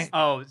like, Or all just- right.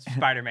 Oh,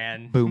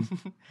 Spider-Man! Boom.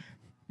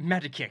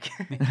 Magic kick,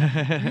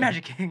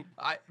 magic kick.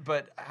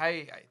 But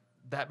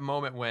that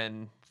moment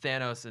when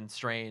Thanos and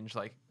Strange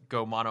like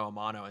go mano a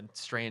mano, and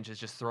Strange is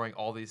just throwing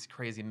all these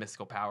crazy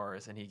mystical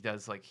powers, and he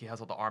has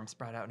all the arms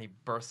spread out, and he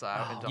bursts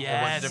out Oh, into a whole bunch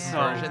yes. of different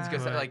So versions.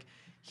 Because good. like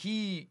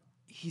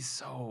he's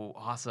so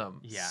awesome.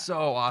 Yeah.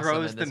 So awesome.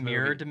 Throws in the this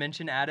mirror movie.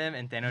 dimension at him,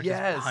 and Thanos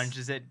Yes. just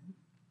punches it.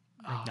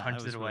 Oh, that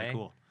punches was it really away.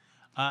 cool.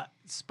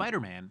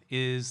 Spider-Man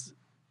is,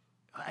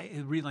 I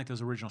read like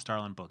those original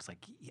Starland books.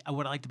 Like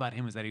what I liked about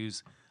him was that he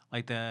was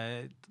like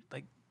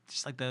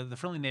just like the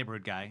friendly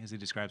neighborhood guy, as he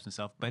describes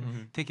himself, but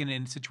taken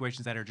in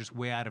situations that are just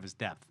way out of his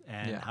depth,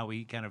 and Yeah. how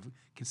he kind of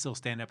can still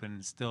stand up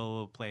and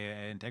still play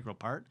an integral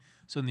part.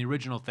 So in the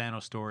original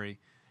Thanos story,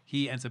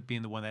 he ends up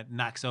being the one that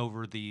knocks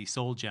over the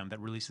soul gem that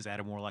releases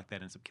Adam Warlock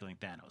that ends up killing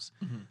Thanos.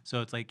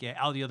 So it's like,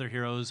 all the other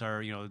heroes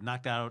are,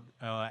 knocked out,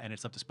 and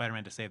it's up to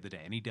Spider-Man to save the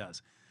day, and he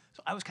does.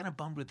 So I was kind of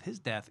bummed with his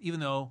death, even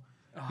though,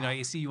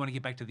 you see you want to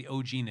get back to the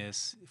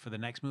OG-ness for the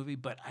next movie,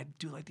 but I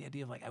do like the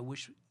idea of, like, I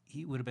wish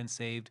he would have been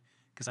saved,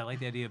 because I like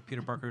the idea of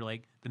Peter Parker,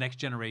 like, the next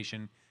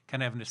generation,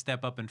 kind of having to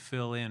step up and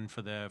fill in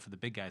for the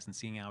big guys and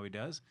seeing how he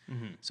does.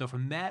 So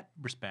from that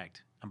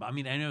respect, I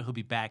mean, I know he'll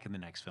be back in the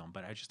next film,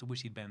 but I just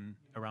wish he'd been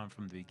around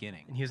from the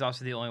beginning. And he was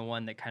also the only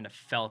one that kind of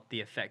felt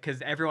the effect,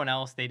 because everyone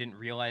else, they didn't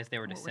realize they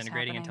were What was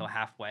disintegrating until happening.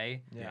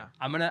 halfway. Yeah.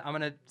 I'm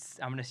gonna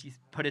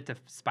put it to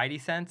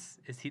Spidey sense.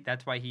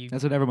 That's why he.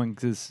 That's what everyone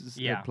is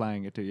Yeah.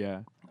 applying it to.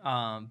 Yeah.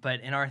 But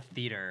in our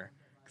theater,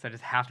 because I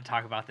just have to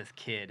talk about this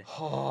kid.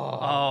 Oh.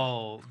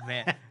 Oh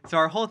man! So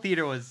our whole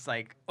theater was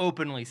like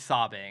openly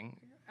sobbing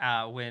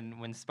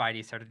when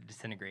Spidey started to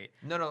disintegrate.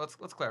 No,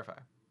 let's clarify.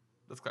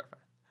 Let's clarify.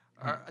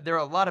 There were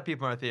a lot of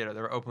people in our theater that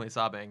were openly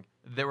sobbing.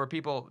 There were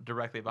people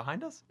directly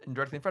behind us and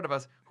directly in front of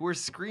us who were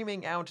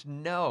screaming out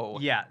 "no"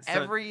 Yeah, so-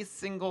 every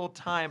single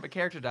time a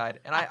character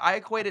died. And I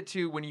equate it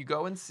to when you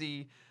go and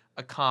see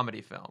a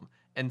comedy film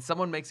and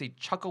someone makes a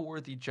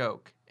chuckle-worthy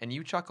joke and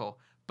you chuckle,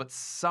 but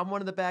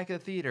someone in the back of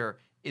the theater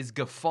is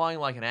guffawing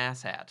like an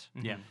asshat.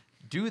 Yeah.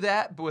 Do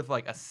that, but with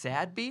like a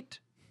sad beat.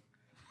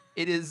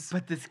 It is.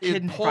 But this it kid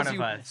in pulls front of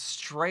you us.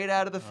 straight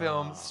out of the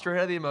film, straight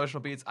out of the emotional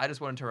beats. I just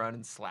wanted to run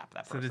and slap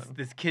that So person.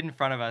 this kid in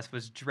front of us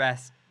was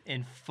dressed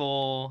in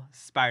full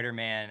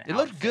Spider-Man. It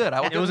looked outfit. good. I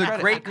will It give was him a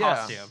credit. great Yeah.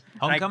 costume.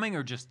 And I- Homecoming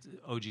or just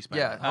OG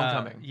Spider-Man? Yeah.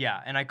 Homecoming.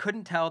 Yeah, and I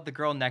couldn't tell the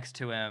girl next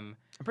to him.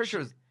 I'm pretty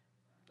sure it was.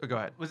 Oh, go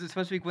ahead. Was it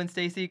supposed to be Gwen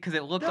Stacy? Because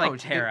it looked No, like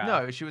she- Tara.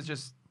 no, she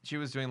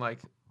was doing like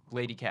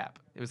Lady Cap.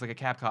 It was like a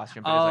cap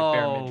costume, but it was like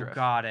bare Oh, midriff.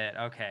 got it.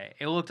 Okay,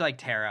 it looked like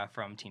Tara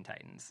from Teen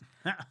Titans.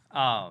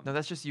 Um, No,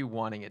 that's just you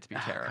wanting it to be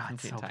Tara God, from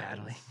Teen so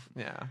Titans. badly.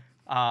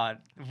 Yeah.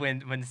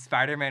 when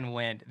Spider-Man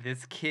went,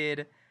 this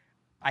kid,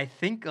 I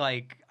think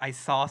like I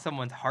saw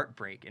someone's heart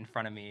break in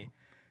front of me,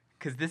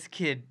 because this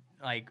kid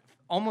like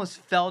almost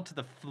fell to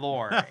the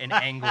floor in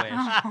anguish,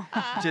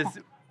 just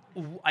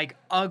like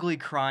ugly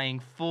crying,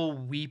 full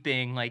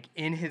weeping, like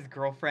in his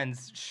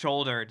girlfriend's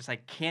shoulder, just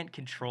like can't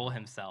control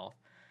himself.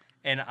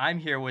 And I'm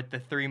here with the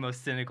three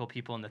most cynical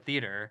people in the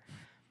theater.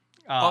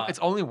 Oh, it's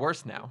only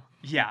worse now.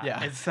 Yeah.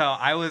 Yeah. And so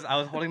I was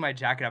holding my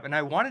jacket up, and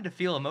I wanted to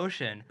feel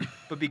emotion,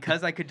 but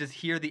because I could just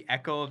hear the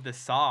echo of the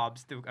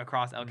sobs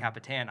across El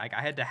Capitan, like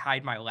I had to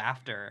hide my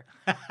laughter.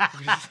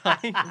 Just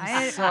like,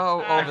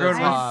 So over the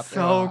everyone top. was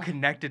so Ugh.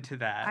 connected to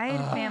that. I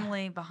had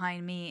family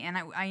behind me,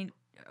 and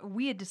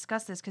we had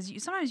discussed this because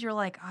sometimes you're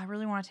like, I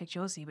really want to take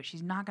Josie, but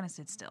she's not going to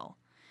sit still.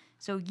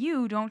 So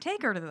you don't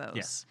take her to those.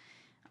 Yes.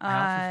 I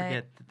often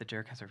forget that the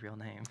jerk has a real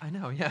name. I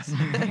know. Yes.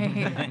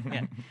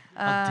 Yeah.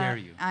 How dare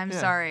you? I'm Yeah.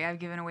 sorry, I've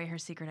given away her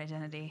secret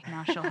identity.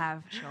 Now she'll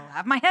have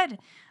my head.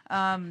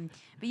 But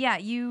yeah,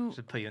 you.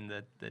 Should put you in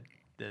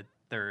the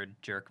third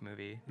jerk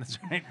movie. That's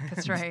right.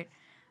 That's right.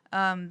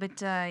 But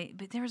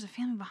there was a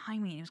family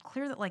behind me, and it was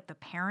clear that like the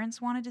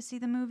parents wanted to see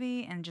the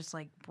movie and just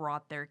like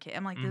brought their kid.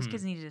 I'm like, those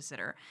kids needed a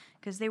sitter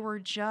because they were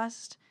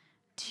just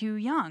too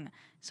young.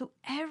 So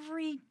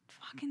every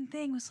fucking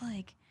thing was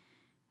like,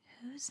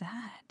 who's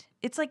that?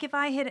 It's like if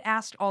I had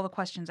asked all the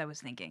questions I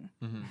was thinking,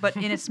 but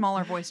in a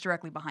smaller voice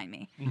directly behind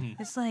me.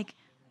 It's like,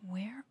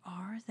 where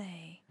are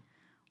they?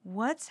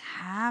 what's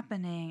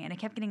happening? And it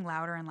kept getting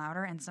louder and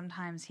louder. And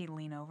sometimes he'd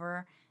lean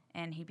over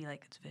and he'd be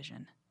like, it's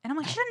Vision. And I'm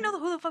like, you didn't know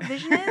who the fuck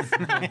Vision is?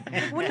 Like,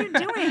 what are you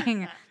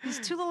doing? These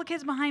two little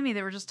kids behind me,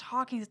 they were just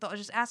talking,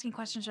 just asking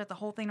questions throughout the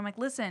whole thing. I'm like,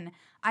 listen,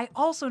 I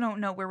also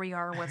don't know where we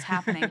are or what's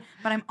happening,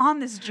 but I'm on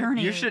this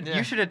journey. You should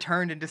have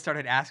turned and just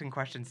started asking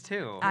questions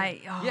too.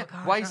 Yeah,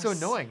 Gosh, why are you I so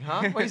was- annoying,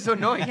 huh? Why are you so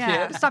annoying,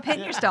 Yeah, kid? stop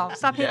hitting yourself.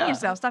 Stop hitting Yeah.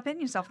 yourself. Stop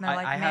hitting yourself. And they're I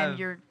like, man, have-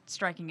 you're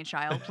striking a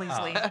child. Please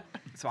leave.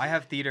 So I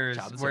have theaters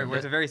Child where deserved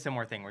it's it. a very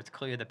similar thing, where it's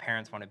clear the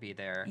parents want to be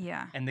there.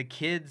 Yeah. And the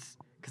kids,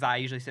 because I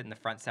usually sit in the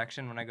front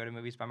section when I go to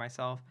movies by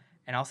myself,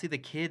 and I'll see the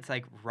kids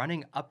like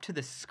running up to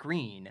the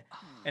screen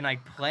and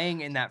like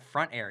playing in that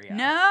front area.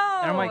 No.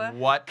 And I'm like,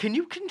 What? can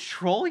you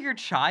control your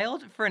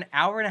child for an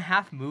hour and a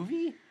half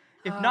movie?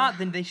 If not,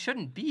 then they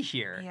shouldn't be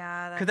here.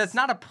 Yeah, Because that's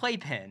not a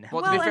playpen.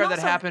 Well, to Well, be and fair, that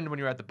also- happened when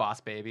you were at the Boss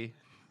Baby.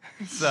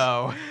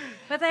 So,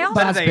 But they also.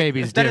 Boss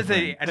Baby's that is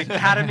different. an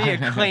Academy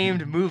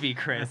acclaimed movie,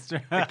 Chris.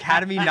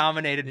 Academy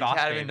nominated the Boss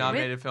Academy Baby.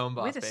 nominated film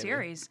Boss with a Baby.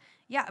 series.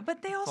 Yeah,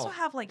 but they also Well,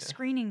 have like yeah.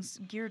 screenings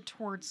geared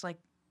towards like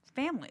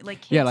family,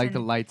 like kids. Yeah, like the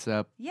and- lights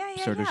up Yeah,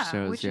 sort of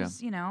shows. which Yeah.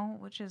 is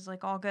which is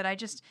like all good. I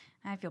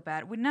feel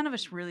bad. None of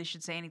us really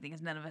should say anything,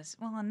 because none of us.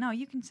 Well, no,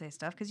 you can say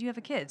stuff because you have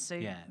a kid, so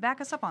Yeah. back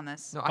us up on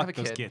this. No, I have a Fuck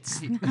those kid.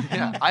 kids.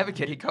 Yeah, I have a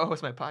kid. He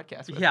co-hosts my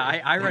podcast. With Yeah, me.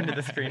 I run to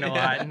the screen a lot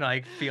Yeah. and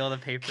like feel the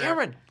paper.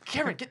 Cameron,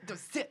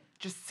 sit,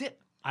 just sit.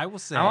 I will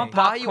say, I want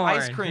Buy you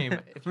ice Popcorn. cream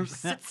if you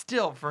sit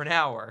still for an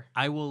hour.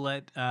 I will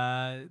let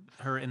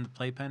her in the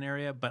playpen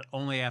area, but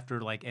only after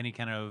like any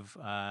kind of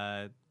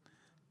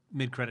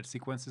mid-credit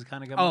sequences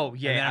kind of go. Oh And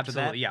yeah, then after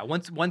absolutely. that, Yeah,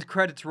 once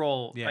credits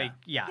roll, Yeah. like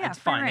Yeah, it's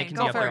fair fine. They game. can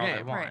Go be up fair there all game,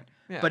 they want. right.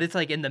 Yeah. But it's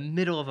like in the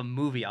middle of a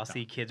movie, I'll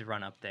see kids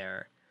run up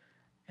there,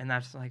 and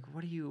that's like,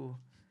 what are you?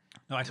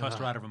 No, I tossed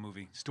her out of a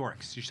movie.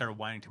 Storks. She started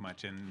whining too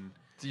much, and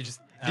So you just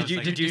I was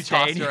like, did you you stay?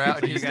 tossed her out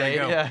and you you gotta stayed?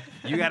 go. Yeah.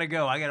 You gotta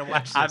go. I gotta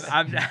watch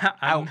I'm,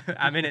 this.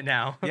 I'm in it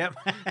now. Yep.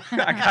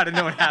 I gotta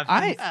know what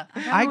happens.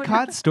 I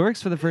caught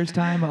Storks for the first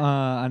time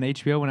on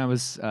HBO when I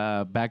was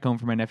back home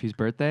for my nephew's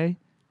birthday.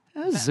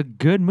 That was a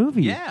good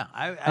movie. Yeah,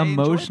 I enjoyed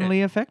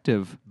Emotionally it.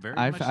 effective. Very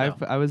I've, much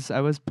I've, so.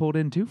 I was pulled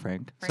in too,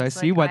 Frank. So I Frank's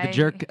see like, why the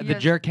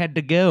yes. jerk had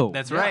to go.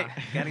 That's Yeah. right.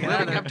 Gotta get out of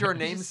Living there. up to her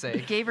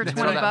namesake. Gave her That's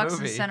 20 that bucks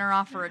and movie. sent her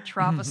off for a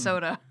trough of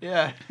soda.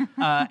 Yeah.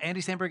 Andy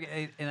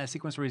Samberg in a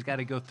sequence where he's got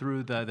to go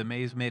through the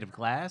maze made of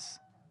glass.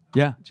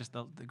 Yeah. Just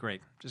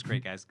great, just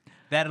great, guys.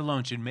 That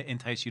alone should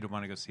entice you to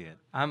want to go see it.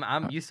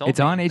 You sold It's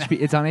me. on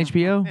HBO. It's on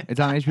HBO. It's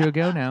on HBO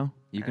Go now.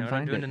 You I can know what I'm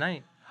find doing it.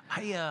 tonight.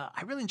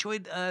 I really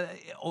enjoyed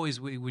always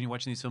when you're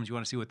watching these films, you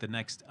want to see what the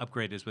next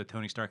upgrade is with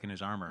Tony Stark and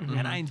his armor,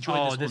 and I enjoyed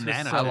Oh, this this whole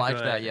was nano. so I liked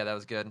good. that. Yeah, that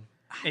was good.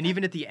 And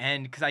even at the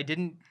end, because I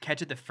didn't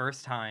catch it the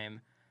first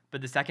time,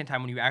 but the second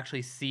time when you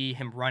actually see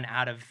him run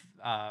out of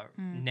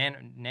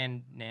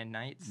nanites.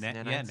 Yeah,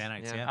 Nanites,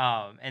 nanites. yeah.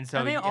 Yeah. And so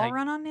Are they all like,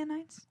 run on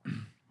nanites?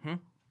 Hmm?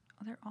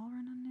 Are they all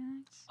run on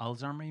nanites?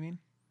 Alzheimer, you mean?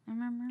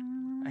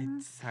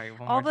 Sorry,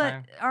 one all more the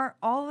time. are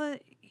all the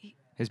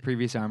His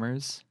previous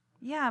armors.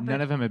 yeah, but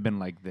None of them have been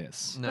like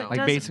this. No. but Like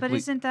does- basically. but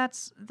isn't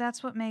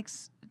that's what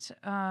makes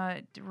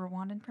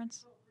Rwandan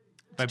prince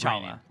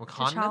Vibranium.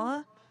 Wakanda?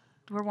 T'Challa?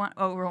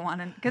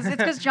 Rwandan because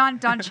Don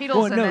Cheadle's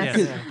Well, in no,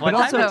 this. 'cause- What but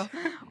also No,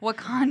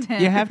 Wakandan.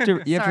 you have to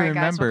Sorry, remember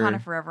guys,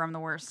 Wakanda forever. I'm the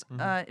worst.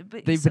 But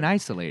they've so- been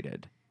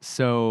isolated.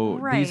 So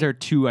these Right. are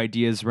two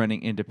ideas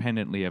running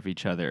independently of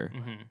each other.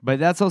 Mm-hmm. But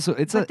that's also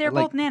it's but a, they're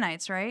like, both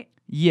nanites, right?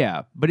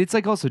 yeah, but it's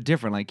like also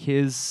different. Like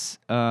his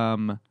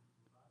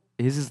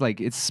is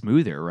like it's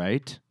smoother,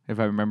 right? If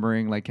I'm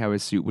remembering like how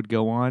his suit would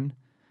go on,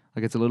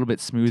 like it's a little bit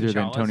smoother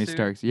than T'Challa Tony suit?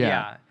 Stark's.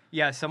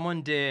 Yeah.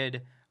 Someone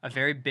did a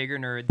very bigger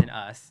nerd than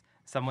us.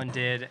 Someone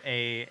did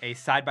a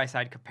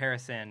side-by-side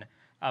comparison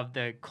of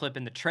the clip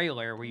in the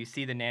trailer where you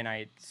see the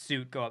nanite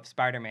suit go up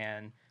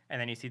Spider-Man, and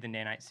then you see the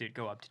nanite suit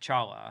go up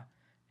T'Challa.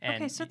 And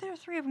Okay, so there are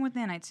three of them with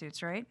nanite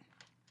suits, right?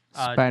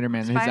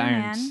 Spider-Man, his iron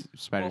Spider-Man.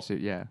 spider Well,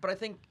 suit. Yeah, But I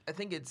think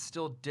it's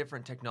still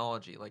different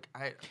technology. Like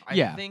I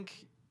Yeah.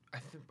 think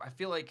I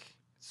feel like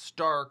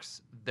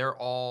Starks, they're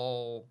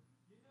all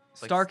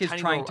like, Stark is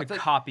tiny trying little- to I feel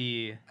like-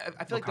 copy.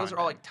 I feel like those are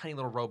all Wakanda. like tiny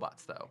little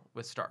robots though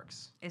with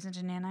Starks. Isn't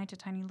a nanite a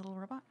tiny little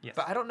robot? Yes.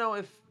 But I don't know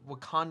if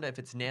Wakanda, if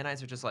it's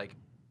nanites or just like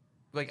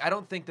I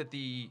don't think that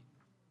the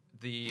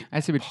I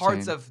see what you're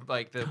parts saying. of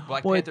like the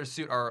Black Well, Panther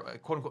suit are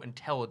quote unquote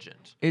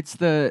intelligent. it's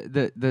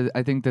the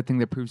I think the thing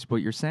that proves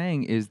what you're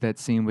saying is that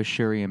scene with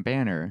Shuri and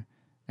Banner,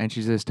 and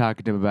she's just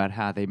talking to him about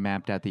how they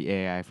mapped out the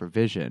AI for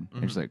Vision,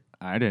 and she's like,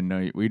 "I didn't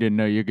know we didn't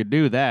know you could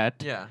do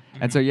that." Yeah.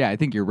 And so yeah, I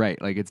think you're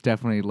right. Like it's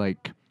definitely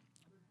like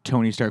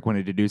Tony Stark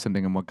wanted to do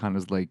something, and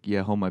Wakanda's like,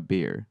 "Yeah, hold my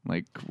beer."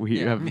 Like we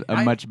Yeah, have a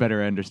I- much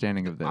better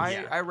understanding of this.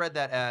 I read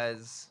that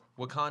as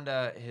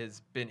Wakanda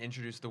has been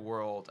introduced to the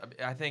world.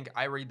 I think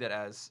I read that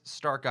as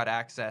Stark got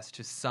access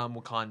to some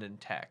Wakandan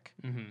tech,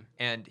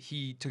 and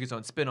he took his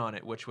own spin on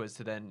it, which was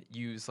to then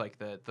use like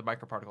the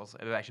microparticles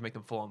and actually make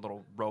them full on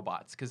little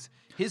robots. Because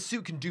his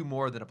suit can do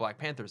more than a Black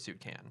Panther suit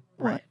can.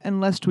 Well,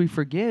 and lest we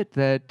forget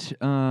that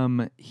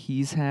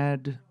he's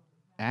had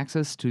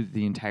access to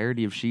the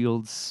entirety of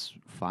Shield's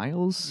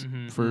files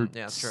for Yeah,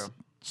 that's true.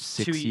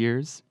 6 2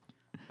 years.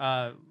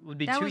 would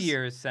be That 2 was-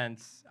 years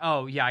since.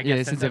 Oh yeah, I Yeah,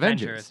 guess since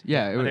Avengers.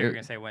 Yeah, I thought you it- were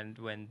gonna say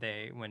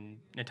when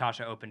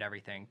Natasha opened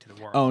everything to the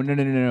world. Oh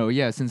no!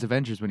 Yeah, since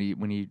Avengers when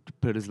he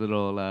put his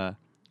little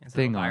It's a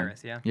thing little on.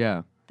 virus, yeah.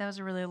 Yeah. That was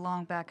a really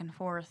long back and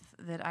forth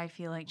that I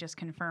feel like just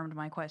confirmed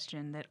my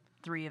question that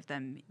 3 of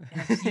them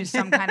have used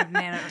some kind of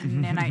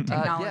nanite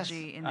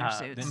technology in their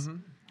suits.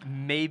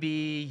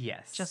 Maybe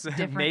yes. Just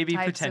different maybe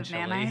types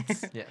potentially. of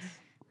nanites. Yes.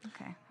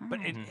 Okay. But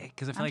alright.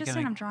 because I feel I'm like just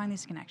saying I'm drawing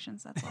these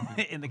connections. That's all.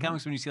 in the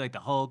comics when you see like the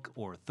Hulk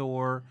or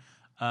Thor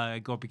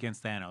go up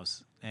against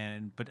Thanos,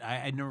 but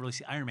I never really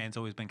see Iron Man's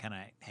always been kind of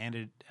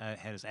had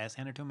his ass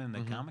handed to him in the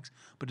comics.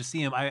 But to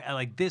see him, I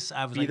like this.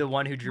 I was Be like, the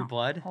one who drew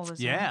blood. Hold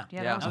his Yeah. hand.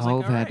 Yeah. That was I was All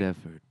like, that alright.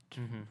 effort.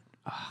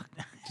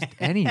 Just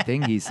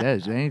anything he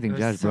says, anything It was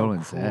Josh so Brolin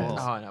cool. says.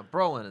 Oh no,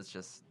 Brolin is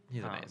just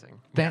he's Oh. amazing.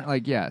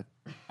 Like yeah,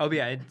 Oh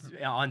yeah,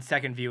 on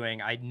second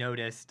viewing, I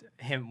noticed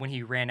him when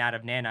he ran out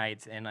of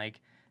nanites, and like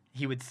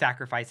he would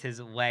sacrifice his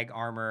leg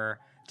armor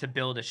to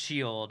build a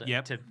shield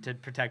Yep. to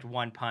protect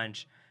one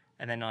punch,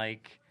 and then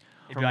like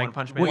it'd From be One like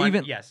Punch Man? Well,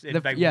 even yes, the it'd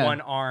f- be like yeah. one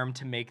arm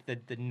to make the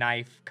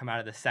knife come out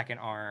of the second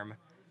arm.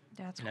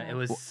 That's You cool. know, it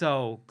was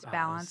so It's oh, it was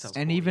balanced. so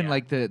and cool, even yeah.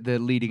 like the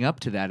leading up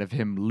to that of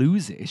him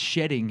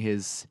shedding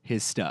his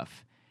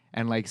stuff,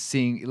 and like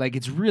seeing like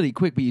it's really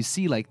quick, but you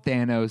see like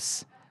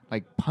Thanos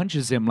like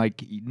punches him,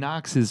 like he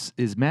knocks his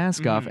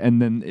mask off,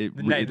 and then it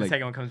the, re- the like,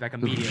 second one comes back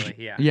immediately.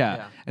 Yeah. yeah.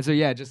 Yeah. And so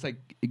yeah, just like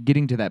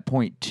getting to that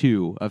point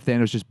too of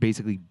Thanos just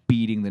basically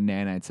beating the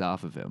nanites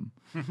off of him.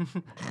 It's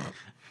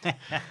gonna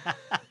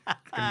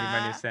be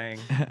my new saying.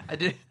 I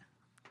did.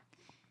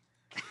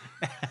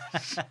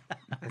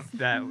 It's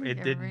that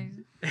it did.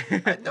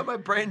 Everybody's- I know my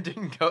brain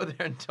didn't go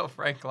there until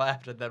Frank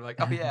laughed, and then I'm like,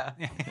 oh yeah.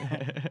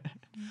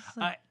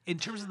 in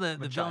terms of the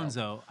villains,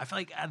 though, I feel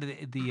like out of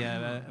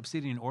the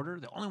Obsidian Order,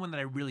 the only one that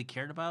I really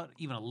cared about,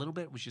 even a little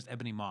bit, was just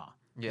Ebony Maw.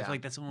 I Yeah. feel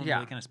like that's the one Yeah. we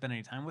really kind of spent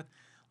any time with.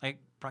 Like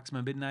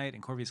Proxima Midnight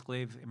and Corvus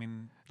Glaive. I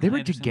mean, They I were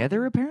understand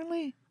together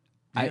apparently.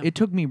 Yeah. It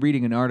took me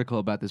reading an article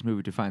about this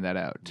movie to find that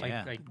out. Yeah.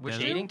 Like, like Which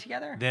dating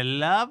together. The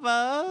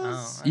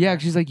lovers. Oh, Yeah,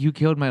 she's like, "You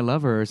killed my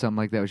lover" or something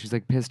like that. She's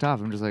like pissed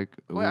off. I'm just like,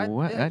 Well,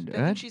 "What?" I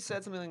think she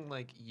said something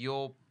like,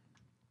 "You'll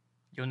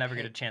You'll never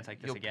get a chance like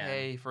this you'll again.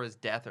 pay for his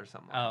death" or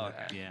something. Oh, like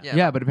that. okay. Yeah.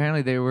 Yeah, but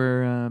apparently they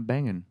were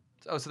banging.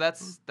 Oh, so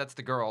that's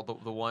the girl,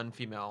 the one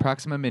female.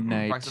 Proxima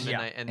Midnight. Proxima Yeah.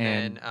 Midnight, and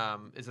And-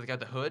 then is it the guy with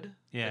the hood?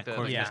 Yeah, like the,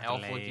 Corvus like the elf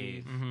Glaive.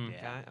 looky Mhm.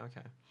 Yeah. guy.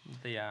 Okay.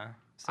 Yeah.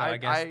 So I- I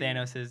guess I-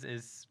 Thanos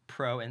is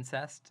pro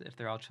incest if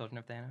they're all children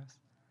of Thanos.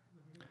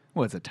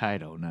 Well, it's a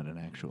title, not an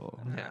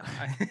actual. Yeah.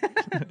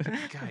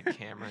 God,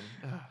 Cameron.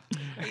 Ugh.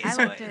 I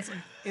So liked it.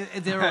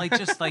 they were like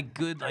just like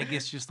good, I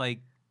guess, just like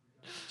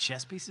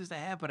chess pieces to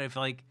have. But I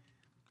feel like,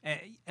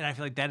 and I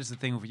feel like that is the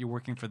thing. If you're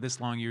working for this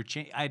long, your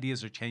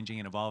ideas are changing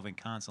and evolving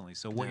constantly.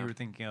 So what Yeah. you were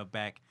thinking of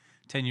back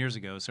 10 years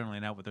ago is certainly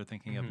not what they're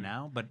thinking of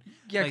now. But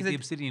Yeah, like 'cause the it-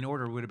 Obsidian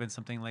Order would have been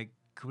something like,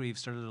 could we have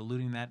started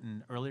alluding that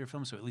in earlier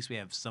films? So at least we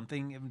have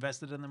something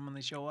invested in them when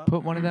they show up.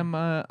 Put one of them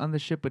on the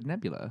ship with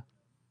Nebula,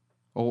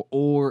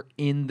 or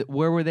in the,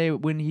 where were they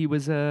when he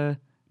was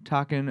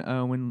talking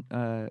when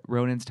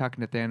Ronan's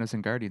talking to Thanos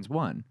in Guardians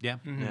 1? Yeah.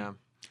 Yeah.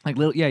 Like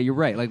little, yeah, you're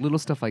right. Like little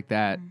stuff like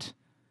that.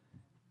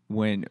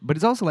 But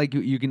it's also like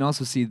you can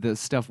also see the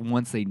stuff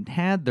once they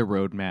had the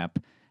roadmap,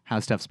 how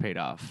stuff's paid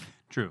off.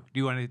 True. Do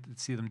you want to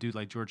see them do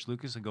like George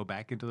Lucas and go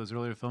back into those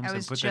earlier films I and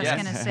was put just that?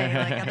 gonna say,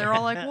 like, they're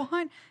all like,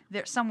 "What?"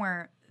 They're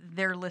somewhere.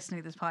 They're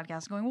listening to this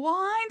podcast, going, "Well,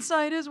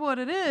 hindsight is what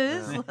it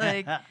is."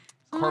 Like,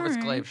 Corvus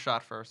alright. Glaive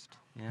shot first.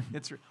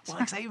 It's well,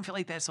 'cause I even feel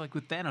like that's like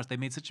with Thanos. They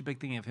made such a big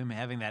thing of him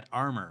having that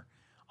armor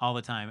all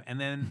the time, and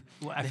then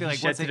I feel he like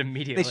sheds once it they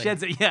immediately.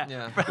 sheds it, yeah.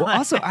 Yeah. Well,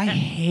 also, I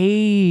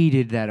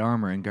hated that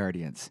armor in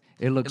Guardians.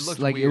 It looks looked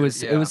like weird, it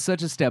was yeah.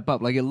 such a step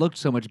up. Like it looked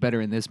so much better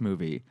in this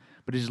movie,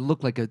 but it just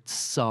looked like a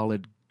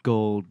solid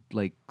gold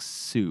like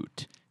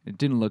suit. It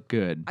didn't look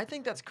good. I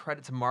think that's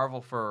credit to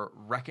Marvel for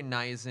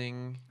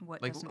recognizing,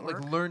 What like, doesn't like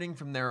work. learning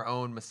from their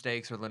own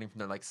mistakes or learning from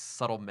their like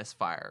subtle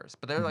misfires.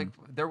 But they're like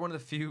they're one of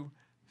the few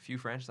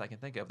franchises I can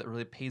think of that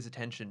really pays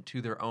attention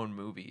to their own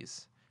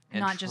movies and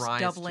not just tries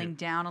doubling to,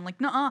 down on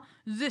like, "Nuh-uh,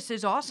 this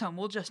is awesome.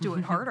 We'll just do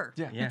it harder."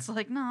 Yeah. It's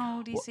like,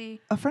 no, DC.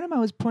 A friend of mine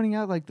was pointing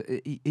out like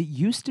it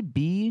used to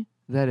be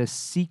that a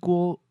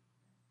sequel,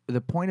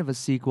 the point of a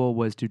sequel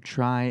was to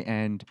try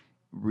and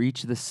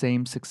reach the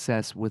same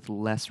success with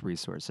less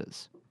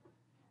resources.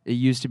 It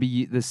used to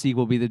be the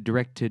sequel be the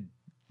direct to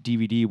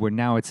DVD, where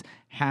now it's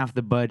half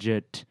the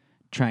budget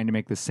trying to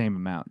make the same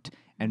amount.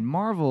 And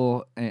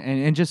Marvel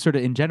and just sort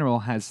of in general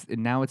has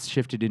now it's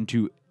shifted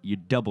into you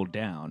double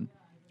down.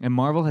 And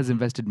Marvel has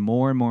invested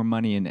more and more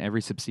money in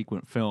every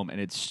subsequent film,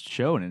 and it's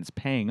shown and it's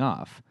paying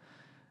off.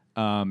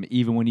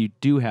 Even when you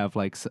do have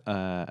like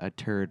a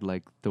turd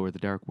like Thor: The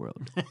Dark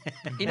World.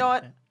 You know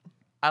what?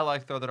 I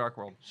like Thor: The Dark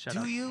World. Shut Do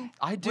up. you?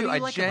 I What do. you I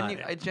like about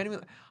it?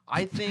 genuinely.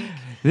 I think.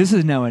 This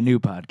is now a new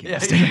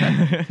podcast.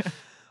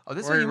 Oh,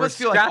 this We're- one you we're must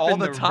feel like all scrapping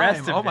the the time.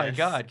 rest of Oh my this.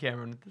 God,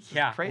 Cameron, this is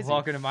Yeah. crazy.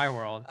 Welcome to my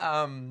world.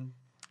 I'm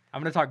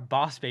gonna talk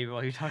Boss Baby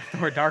while you talk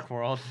Thor: Dark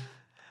World.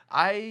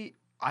 I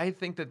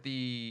think that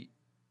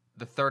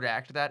the third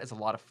act of that is a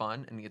lot of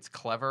fun, and it's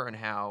clever and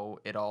how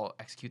it all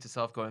executes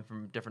itself, going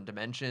from different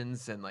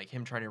dimensions and like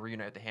him trying to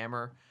reunite the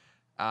hammer.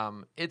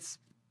 It's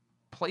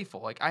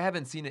playful. Like, I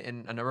haven't seen it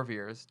in a number of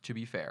years, to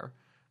be fair.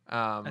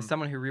 As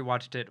someone who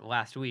rewatched it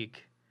last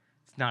week,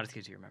 it's not as good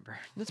as you remember.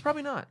 It's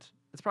probably not.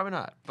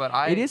 But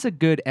It is a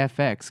good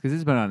FX because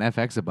it's been on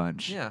FX a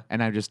bunch. Yeah.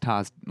 And I've just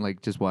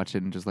just watched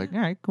it and just like, all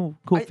right, cool,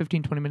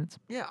 15, 20 minutes.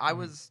 Yeah, I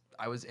was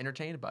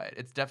entertained by it.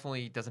 It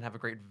definitely doesn't have a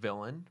great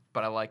villain,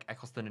 but I like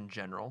Eccleston in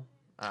general.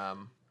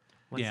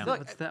 Yeah.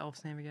 What's the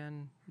elf's name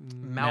again?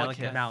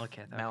 Malekith.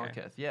 Malekith. Okay.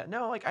 Malekith. Yeah,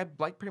 no, like I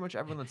like pretty much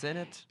everyone that's in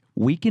it.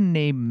 We can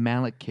name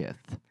Malekith,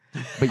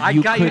 but I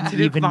you got you couldn't Taduk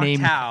even name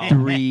Mok'Tau.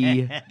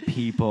 3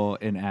 people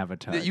in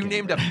Avatar. You Can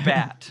named you? a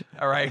bat.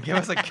 All right, give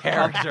us a A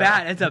character.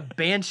 bat. It's a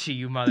banshee,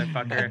 you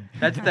motherfucker.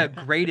 That's the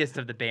greatest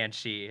of the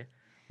banshee.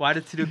 Why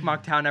does Taduk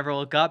Mok'Tau never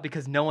look up?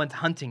 Because no one's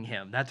hunting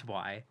him. That's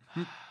why.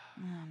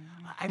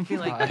 I feel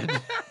like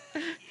God.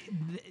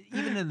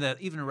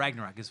 even in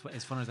Ragnarok, as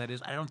fun as that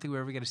is, I don't think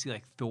we're ever going to see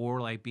like Thor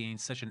like being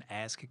such an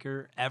ass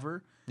kicker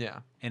ever Yeah.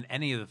 in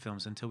any of the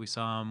films until we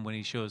saw him when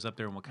he shows up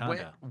there in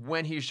Wakanda.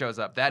 When he shows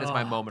up, that is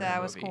my Oh, moment in That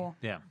the was movie. cool.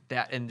 Yeah.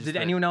 That and just Did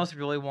the- anyone else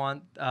really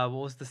want? What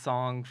was the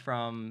song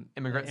from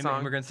Immigrant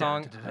Song? Immigrant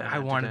Song. Da-da-da-da-da-da-da. I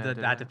wanted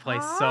that to play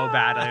so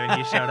badly when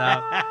he showed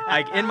up.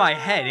 Like in my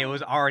head, it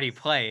was already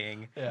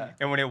playing, Yeah.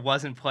 and when it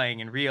wasn't playing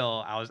in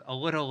real, I was a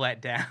little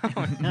let down.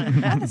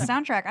 The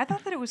soundtrack, I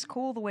thought that it was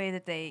cool the way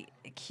that they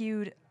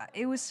cued.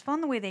 It was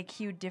fun the way they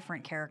cued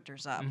different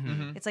characters up.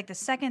 Mhm. It's like the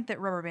second that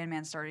Rubber Band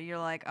Man started, you're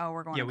like, oh,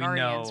 we're going Yeah, to we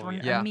Guardians. know, We're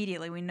yeah. Yeah.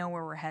 Immediately, we know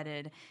where we're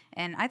headed.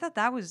 And I thought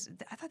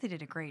they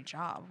did a great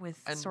job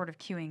with And- sort of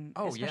cueing,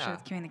 Oh, especially yeah.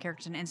 with cueing the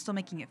characters and still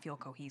making it feel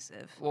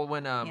cohesive. Well,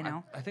 when You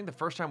know? I think the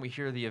first time we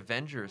hear the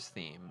Avengers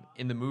theme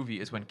in the movie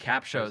is when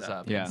Cap shows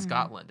up Yeah. in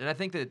Scotland, and I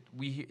think that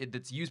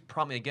it's used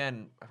probably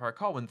again, if I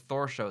recall, when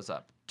Thor shows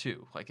up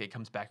too. Like it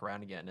comes back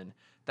around again, and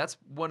that's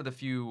one of the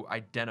few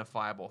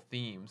identifiable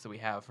themes that we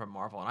have from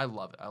Marvel, and I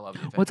love it. I love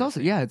it. Well, it's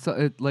also it's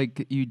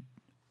like you.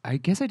 I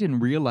guess I didn't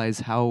realize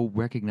how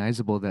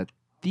recognizable that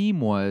theme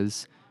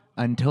was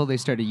until they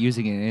started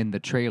using it in the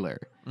trailer,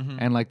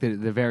 and like the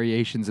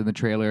variations in the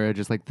trailer are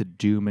just like the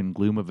doom and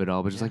gloom of it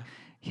all. But just like,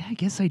 yeah, I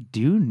guess I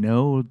do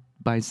know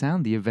by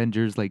sound the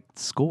Avengers like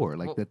score,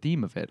 like Well, the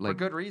theme of it. for Like,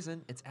 good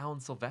reason. It's Alan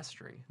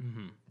Silvestri,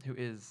 Mhm. who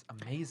is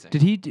amazing.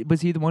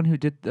 was he the one who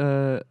did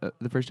the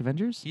first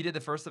Avengers? He did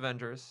the first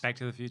Avengers. Back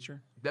to the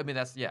Future. I mean,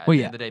 that's at Well, the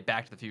yeah. end of the day,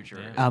 Back to the Future.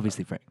 Yeah. is-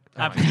 Obviously, Frank.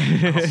 Oh my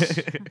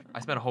God. I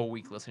spent a whole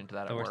week listening to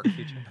that at Thor's work. the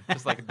future.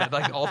 Just like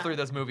all 3 of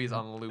those movies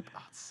on loop.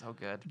 Oh, it's so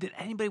good. Did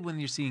anybody, when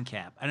you're seeing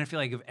Cap, I don't feel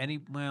like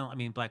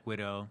Black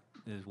Widow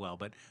as well,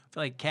 but I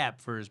feel like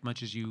Cap, for as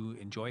much as you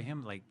enjoy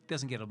him, like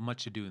doesn't get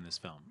much to do in this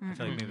film. I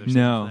feel like maybe there's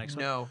No. something for the next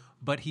one. No.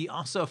 But he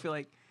also, I feel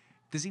like,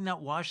 does he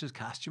not wash his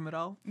costume at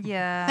all?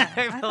 Yeah,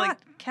 I feel thought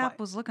like- Cap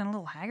was looking a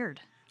little haggard.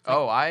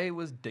 Oh, I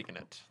was digging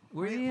it.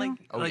 Were you? you like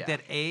Oh, like yeah.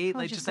 that A,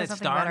 Well, like it just says that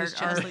something star about on his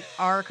our, chest? Like,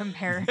 our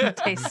compared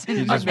taste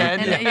in just men.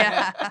 went-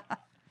 Yeah.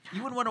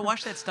 you wouldn't want to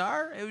watch that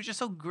star? It was just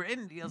so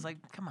grim. I was like,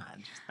 come on.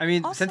 Just, I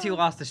mean, since he Also-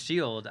 lost the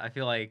shield, I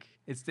feel like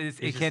it just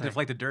can't like-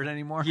 deflect the dirt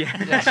anymore.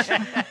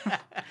 yeah.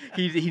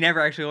 he never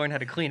actually learned how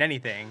to clean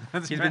anything.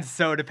 That's He's right. been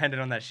so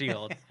dependent on that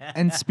shield.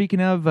 And speaking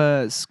of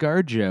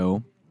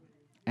ScarJo,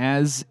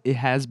 as it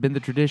has been the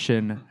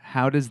tradition,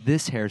 how does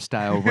this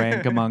hairstyle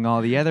rank among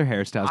all the other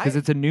hairstyles? Because I-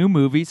 it's a new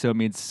movie, so it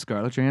means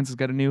Scarlett Johansson's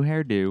got a new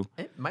hairdo.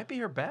 It might be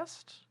her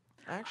best,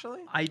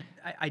 actually.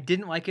 I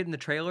didn't like it in the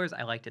trailers.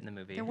 I liked it in the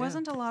movie. There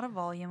wasn't a lot of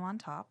volume on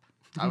top.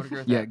 I would agree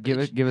with Yeah,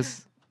 that. give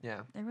us.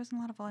 Yeah. There wasn't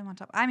a lot of volume on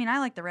top. I mean, I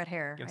like the red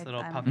hair. Gives I, a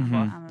little I'm, puff and I'm,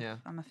 fluff. I'm a, Yeah.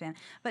 I'm a fan.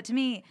 But to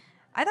me,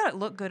 I thought it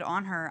looked good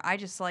on her. I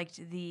just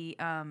liked the.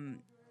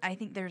 I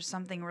think there's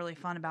something really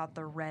fun about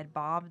the red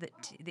bob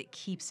that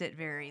keeps it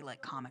very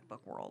like comic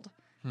book world,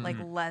 like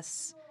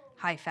less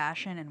high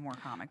fashion and more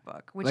comic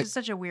book, which Like- is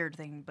such a weird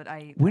thing. But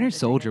I Winter I dig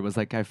Soldier it. was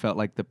like I felt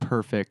like the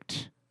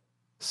perfect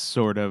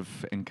sort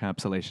of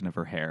encapsulation of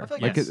her hair. I feel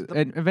Like it's it- the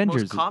and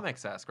Avengers. most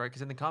comics-esque, right?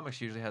 Because in the comics,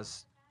 she usually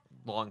has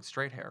long,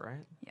 straight hair,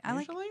 right? Yeah, I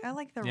like Usually? I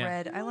like the Yeah.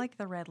 red. I like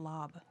the red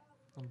lob.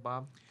 Little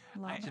Bob.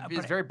 Lob. It's, but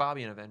it's very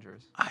Bobby in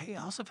Avengers. I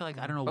also feel like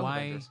I don't know Both why.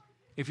 Avengers.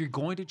 If you're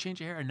going to change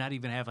your hair and not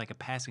even have like a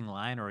passing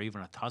line or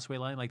even a tossaway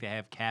line like they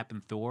have Cap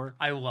and Thor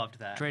I loved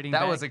that. trading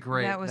That back, was a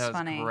great. That was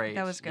funny. Great.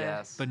 That was good.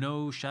 Yes. but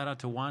no shout out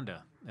to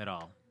Wanda at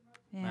all.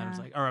 Yeah. I was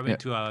like, or I mean Yeah.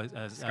 to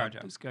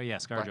ScarJo.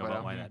 ScarJo Widow.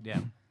 about why that, yeah.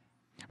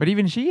 But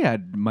even she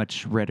had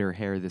much redder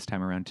hair this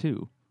time around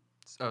too.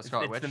 Oh, It's,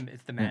 Scarlet Witch.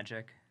 it's the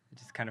magic.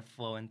 It's just kind of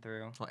flowing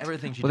through. Well,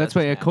 everything she Well, does. that's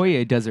why is magic.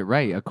 Okoye does it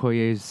right.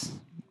 Okoye's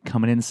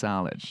coming in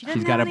solid. She She's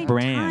doesn't got have a any time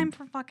brand.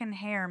 for fucking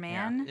hair,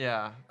 man.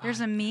 Yeah. There's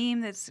a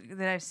meme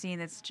that I've seen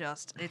that's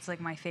just it's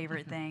like my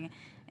favorite thing,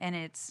 and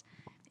it's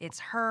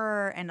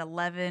her and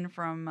Eleven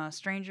from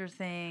Stranger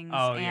Things,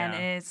 Oh, and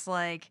yeah. it's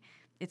like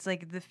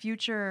the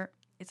future.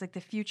 It's like the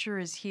future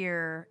is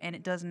here, and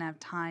it doesn't have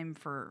time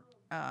for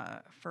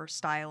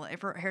style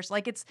for hair.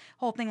 Like it's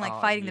whole thing like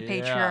Oh, fighting the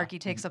yeah. patriarchy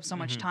takes up so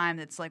much time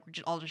that's like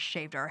we're all just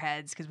shaved our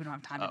heads because we don't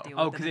have time to deal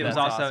Oh, with because it. it was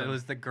That's also awesome. it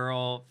was the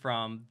girl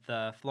from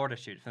the Florida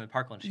shoot, from the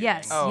Parkland shooting.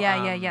 Yes, Oh,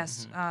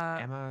 yes.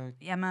 Emma.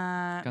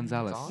 Emma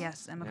Gonzalez.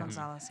 Yes, Emma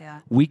Gonzalez.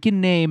 Yeah. We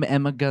can name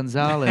Emma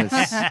Gonzalez,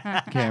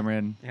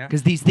 Cameron, Yeah.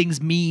 because these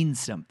things mean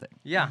something.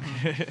 Yeah.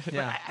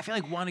 Yeah. I feel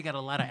like Wanda got a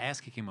lot of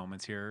ass kicking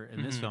moments here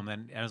in this film,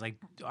 and I was like,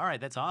 all right,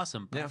 that's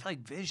awesome. But I Yeah. feel like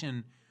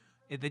Vision,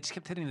 they just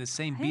kept hitting the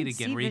same I beat didn't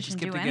again, see where he just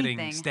Vision kept do getting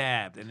anything.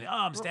 stabbed, and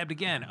I'm stabbed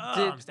again. Oh,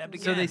 Did- I'm stabbed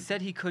again. So they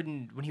said he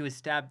couldn't when he was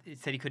stabbed. It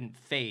said he couldn't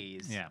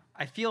phase. Yeah.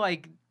 I feel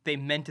like they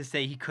meant to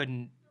say he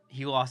couldn't.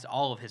 He lost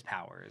all of his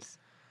powers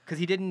because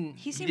he didn't.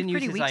 He seemed didn't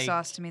pretty use his, weak like,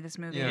 sauce to me this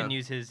movie. He Yeah. didn't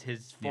use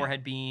his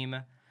forehead beam,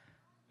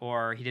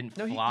 or he didn't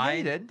No, fly.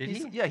 he did. Did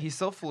He's- he? Yeah, he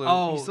still flew.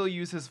 Oh. He still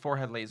used his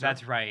forehead laser.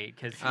 That's right.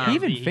 Because He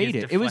even gets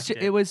faded. deflected.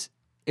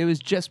 It was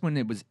just when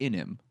it was in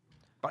him.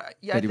 But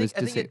yeah, that he was I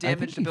think it disa- I think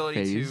damaged he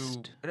ability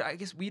phased. to. I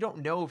guess we don't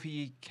know if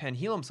he can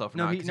heal himself or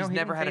No, not he- because no, he's he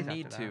never had didn't a phase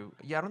need after to.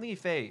 Yeah, I don't think he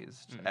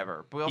phased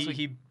ever. But we also,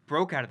 He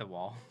broke out of the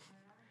wall.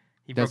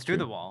 He That's broke through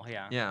true. the wall.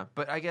 Yeah. yeah,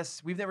 but I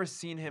guess we've never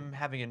seen him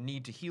having a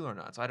need to heal or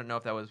not. So I don't know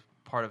if that was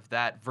part of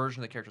that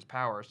version of the character's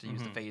powers to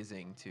use the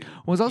phasing to.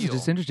 Well, it's also heal.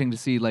 just interesting to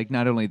see like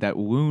not only that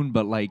wound,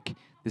 but like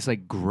this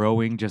like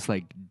growing just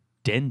like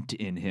dent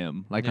in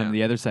him, like Yeah. on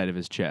the other side of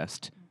his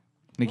chest.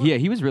 Like yeah,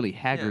 he was really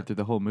haggard Yeah. through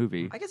the whole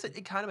movie. I guess it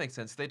kind of makes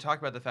sense. They talk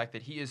about the fact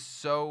that he is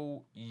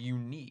so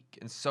unique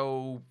and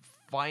so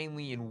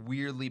finely and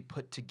weirdly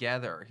put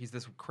together. He's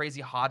this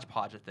crazy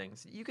hodgepodge of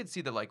things. You could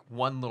see that like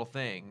one little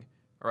thing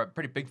or a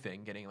pretty big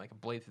thing getting like a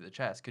blade through the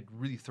chest could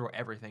really throw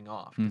everything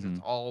off because it's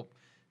all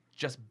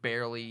just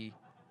barely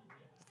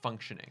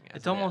functioning. As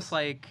It's it almost is.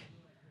 like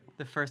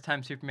the first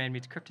time Superman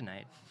meets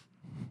Kryptonite.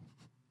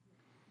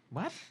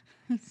 what?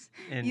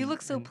 You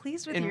look so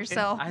pleased with in-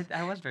 yourself.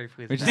 I was very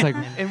pleased. We're with just that. like-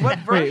 And- In what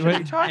version are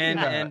you talking and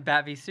about? and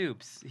Bat v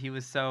Soups, he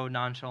was so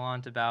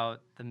nonchalant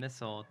about the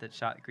missile that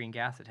shot green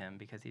gas at him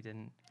because he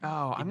didn't.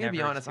 Oh, He'd I'm gonna be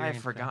never honest. I have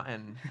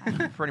experienced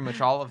forgotten pretty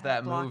much all of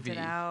that Blocked movie. it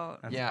out.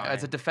 That's Yeah,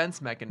 as a fine.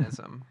 defense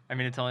mechanism. I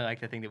mean, it's only like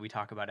the thing that we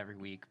talk about every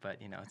week,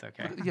 but you know, it's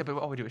okay. Yeah, but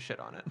all we do is shit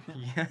on it.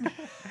 Yeah. So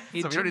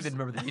we don't need to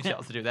remember the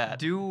details to do that.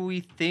 Do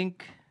we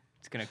think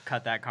it's gonna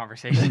cut that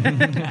conversation?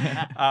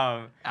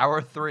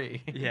 Hour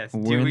 3. Yes.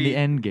 We're do in we, the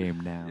end game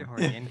now. We're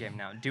in the end game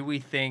now. Do we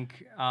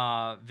think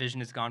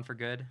Vision is gone for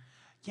good?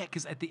 Yeah,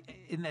 because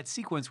in that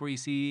sequence where you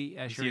see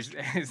His, Shuri's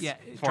his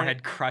trying forehead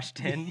to-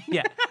 crushed in.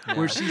 yeah,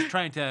 where she's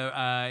trying to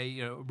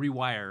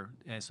rewire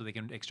so they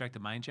can extract the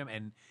mind gem,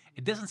 and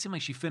it doesn't seem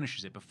like she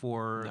finishes it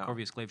before No.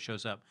 Corvus Glaive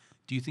shows up.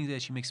 Do you think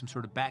that she makes some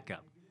sort of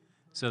backup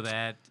so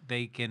that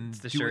they can It's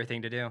the do sure it?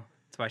 thing to do.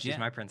 That's why she's Yeah.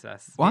 my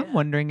princess. Well, I'm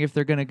wondering if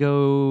they're gonna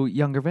go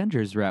Young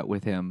Avengers route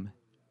with him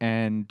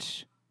and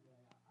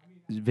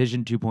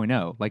Vision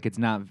 2.0. Like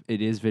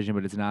it is Vision,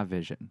 but it's not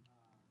Vision.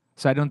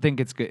 So I don't think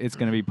it's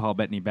gonna be Paul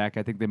Bettany back.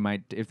 I think they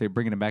might, if they're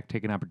bringing him back,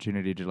 take an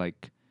opportunity to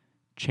like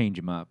change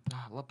him up.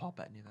 Oh, I love Paul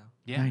Bettany though.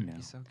 Yeah, I know.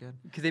 He's so good.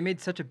 Because they made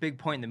such a big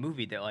point in the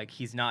movie that like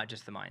he's not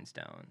just the Mind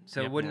Stone,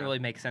 so it wouldn't Yeah. really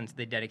make sense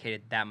they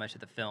dedicated that much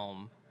of the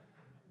film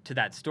to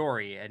that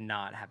story and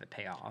not have it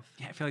pay off.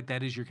 Yeah, I feel like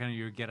that is your kind of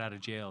your get out of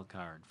jail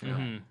card. For that.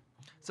 Mhm.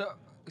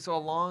 So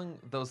along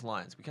those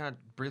lines, we kind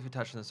of briefly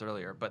touched on this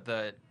earlier, but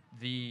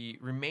the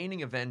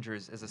remaining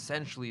Avengers is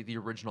essentially the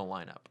original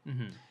lineup.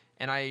 Mhm.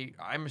 And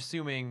I'm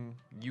assuming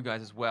you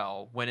guys as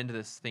well went into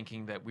this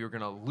thinking that we were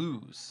gonna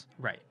lose,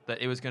 Right.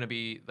 that it was gonna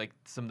be like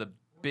some of the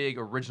big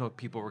original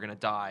people were gonna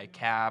die,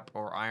 Cap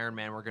or Iron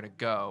Man were gonna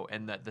go,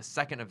 and that the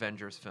second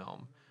Avengers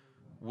film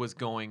was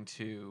going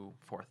to,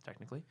 fourth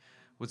technically,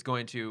 was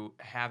going to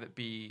have it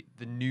be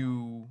the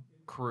new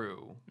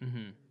crew,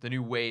 the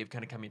new wave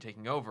kind of coming and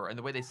taking over. And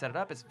the way they set it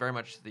up is very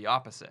much the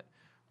opposite,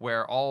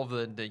 where all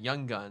of the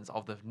young guns,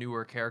 all the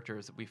newer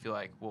characters that we feel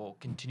like will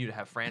continue to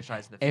have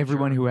franchise in the future.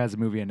 Everyone who has a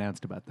movie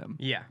announced about them.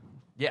 Yeah.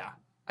 Yeah.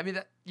 I mean,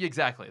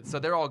 exactly. So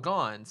they're all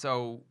gone.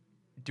 So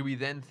do we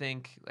then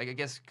think, like, I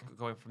guess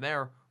going from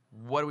there,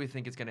 what do we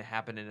think is going to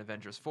happen in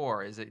Avengers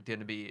 4? Is it going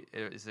to be,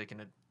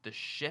 the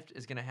shift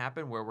is going to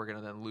happen where we're going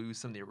to then lose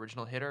some of the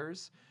original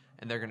hitters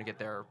and they're going to get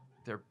their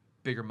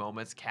bigger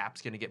moments?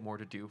 Cap's going to get more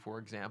to do, for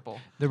example.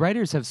 The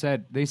writers have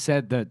said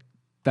that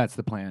that's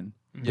the plan.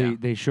 Yeah.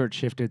 They short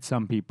shifted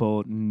some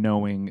people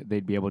knowing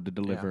they'd be able to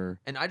deliver.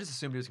 And I just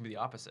assumed it was going to be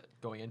the opposite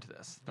going into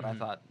this. That I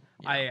thought,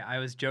 you know, I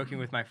was joking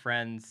with my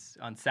friends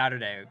on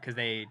Saturday because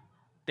they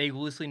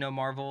loosely know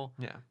Marvel,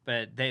 yeah.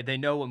 but they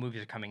know what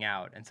movies are coming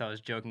out, and so I was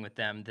joking with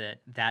them that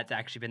that's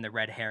actually been the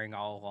red herring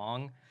all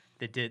along.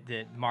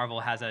 That Marvel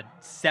has a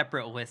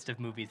separate list of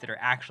movies that are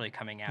actually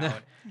coming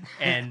out,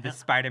 and the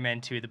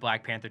Spider-Man 2, the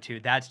Black Panther 2,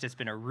 that's just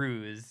been a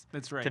ruse.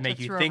 That's right. To make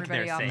To you throw think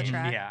they're everybody off the safe.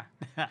 track.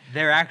 Yeah,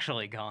 they're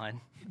actually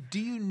gone. Do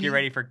you need, Get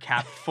ready for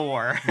Cap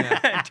 4,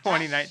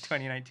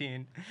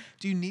 2019.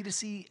 Do you need to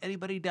see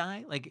anybody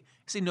die? Like,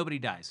 say nobody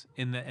dies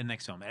in the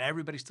next film, and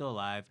everybody's still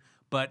alive,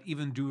 but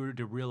even due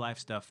to real life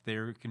stuff,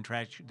 their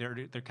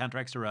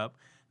contracts are up.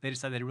 They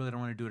decide they really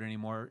don't want to do it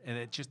anymore, and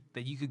it's just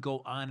that you could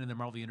go on in the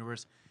Marvel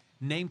universe,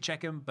 name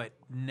check him, but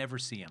never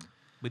see him.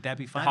 Would that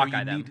be fine?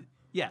 Hawkeye or them. you need,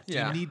 yeah. Do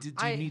Yeah. you need to,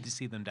 do you need to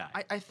see them die?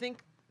 I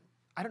think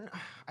I don't know.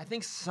 I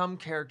think some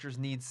characters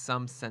need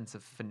some sense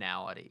of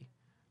finality.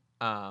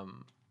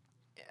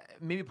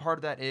 Maybe part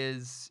of that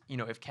is,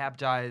 if Cap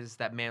dies,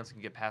 that mantle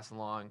can get passed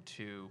along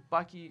to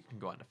Bucky, can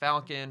go on to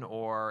Falcon,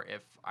 or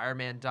if Iron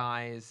Man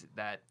dies,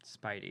 that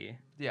Spidey.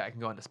 it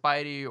can go on to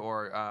Spidey,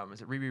 or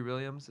is it Riri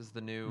Williams is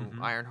the new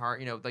Mhm.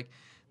 Ironheart? Like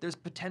there's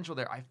potential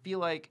there. I feel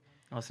like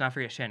Let's not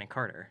forget Shannon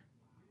Carter.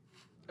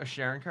 a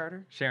Sharon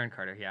Carter. Sharon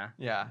Carter, yeah.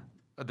 Yeah,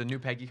 the new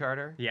Peggy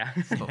Carter. Yeah.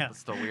 That's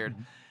still weird.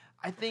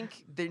 I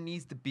think there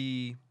needs to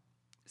be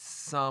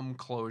some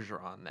closure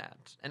on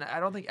that, and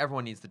I don't think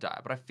everyone needs to die,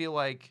 but I feel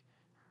like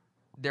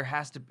there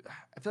has to.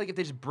 I feel like if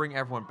they just bring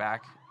everyone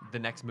back the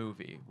next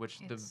movie,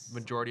 which It's- the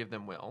majority of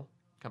them will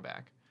come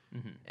back,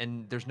 Mhm.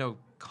 and there's no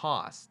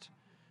cost.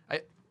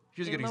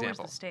 Here's a It good lowers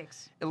example. the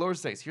stakes. It lowers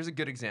stakes. Here's a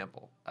good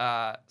example.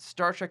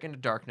 Star Trek Into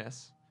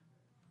Darkness,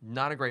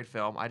 not a great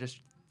film. I just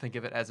think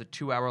of it as a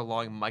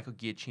 2-hour-long Michael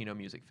Giacchino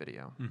music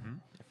video. Mhm. From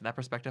that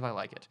perspective, I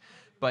like it.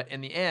 But in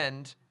the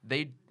end,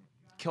 they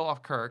kill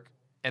off Kirk,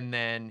 and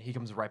then he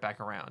comes right back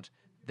around.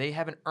 They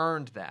haven't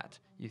earned that.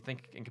 You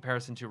think in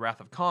comparison to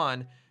Wrath of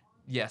Khan,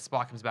 yes,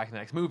 Spock comes back in the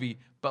next movie,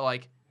 but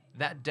like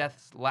that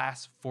death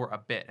lasts for a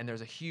bit, and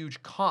there's a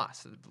huge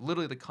cost.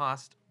 Literally, the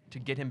cost to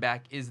get him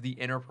back is the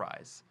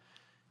Enterprise.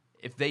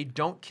 If they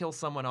don't kill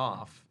someone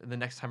off the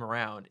next time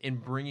around in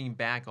bringing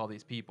back all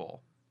these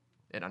people,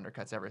 it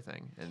undercuts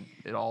everything,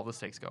 and all the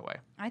stakes go away.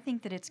 I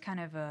think that it's kind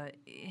of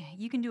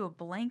you can do a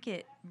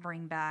blanket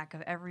bring back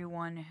of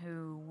everyone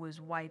who was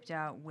wiped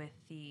out with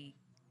the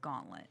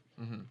gauntlet,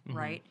 Mm-hmm.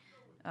 right?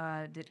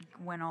 That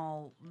went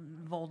all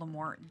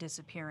Voldemort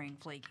disappearing,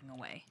 flaking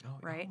away,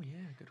 right? Oh,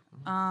 yeah, good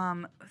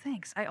one.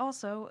 Thanks. I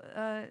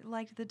also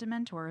liked the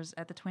Dementors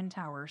at the Twin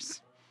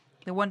Towers.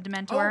 The one Oh,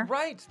 Dementor.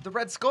 right. The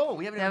Red Skull.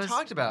 We haven't That even was-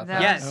 talked about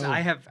that that. Yes, was-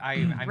 I'm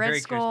Red very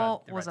curious Skull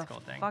about the was Red a Skull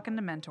thing. fucking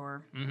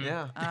Dementor. Mhm.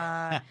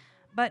 Yeah.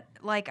 But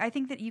like, I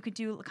think that you could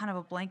do kind of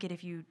a blanket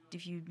if you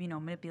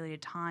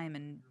manipulated time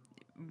and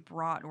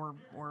brought or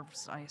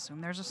I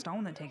assume there's a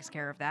stone that takes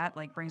care of that,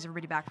 like brings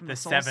everybody back from The the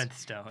seventh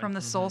stone. from the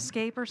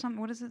soulscape or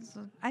something. What is it?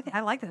 I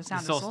like the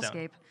sound of Soul Stone.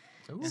 Soulscape.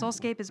 Ooh.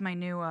 Soulscape is my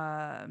new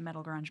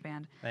metal grunge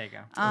band. There you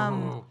go.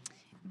 Ooh.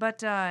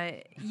 But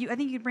I think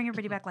you could bring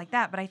everybody back like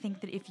that. But I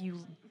think that if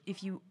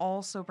you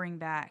also bring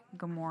back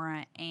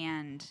Gamora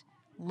and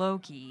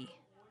Loki,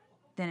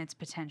 then it's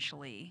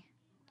potentially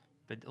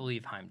But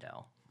leave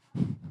Heimdall.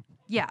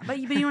 yeah. But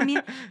you know what I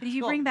mean. But if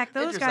you Well, bring back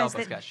those Idris guys Elba's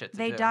that got shit to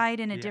they do. died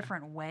in a Yeah.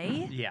 different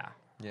way, Yeah.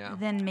 Yeah.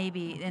 then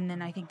maybe and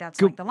then I think that's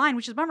Go- like the line,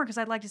 which is a bummer because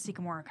I'd like to see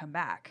Gamora come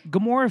back.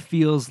 Gamora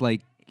feels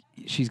like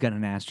she's got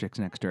an asterisk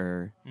next to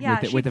her Yeah,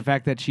 with, she- with the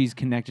fact that she's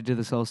connected to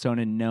the Soul Stone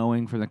and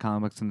knowing from the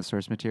comic books and the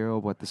source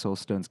material what the Soul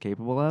Stone's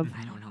capable of.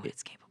 I don't know what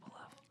it's capable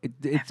of.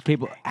 It's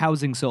capable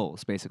housing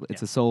souls basically.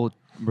 It's a soul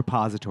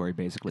repository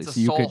basically. It's so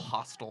a you soul could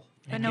hostel.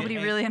 But And nobody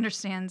can- really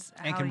understands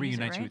how and can to use it,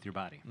 reunite you right? with your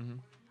body.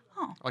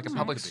 Oh, Like a all right.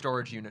 public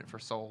storage unit for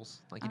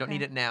souls. Like you don't Okay.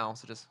 need it now,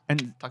 so just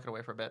and tuck it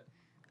away for a bit.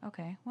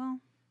 Okay, well,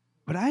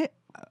 but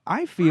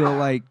I feel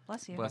like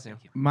bless you. Bless you.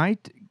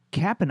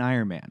 Cap and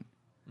Iron Man,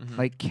 Mhm.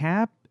 like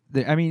Cap.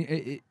 I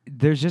mean,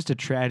 there's just a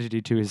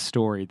tragedy to his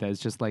story that's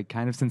just like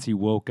kind of since he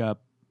woke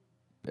up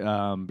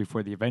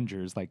before the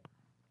Avengers, like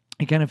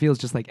it kind of feels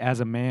just like as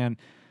a man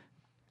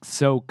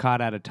so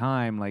caught out of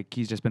time, like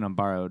he's just been on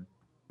borrowed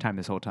time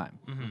this whole time.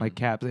 Like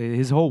Cap,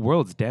 his whole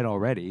world's dead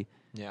already.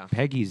 Yeah.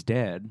 Peggy's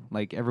dead.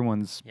 Like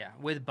everyone's Yeah.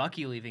 With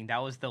Bucky leaving, that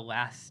was the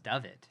last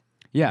of it.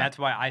 yeah. That's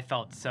why I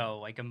felt so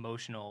like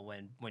emotional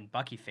when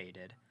Bucky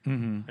faded.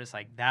 Mhm. But it's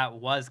like that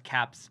was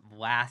Cap's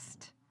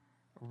last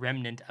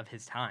remnant of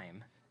his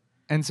time.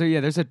 And so yeah,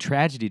 there's a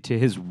tragedy to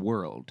his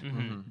world.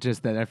 Mhm.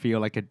 Just that I feel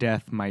like a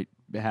death might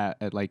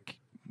like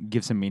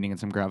give some meaning and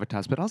some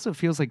gravitas, but also it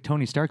feels like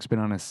Tony Stark's been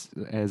on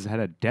has had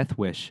a death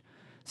wish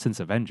since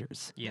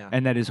Avengers. Yeah.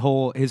 And that his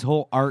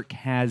whole arc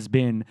has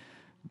been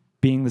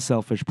being the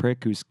selfish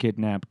prick who's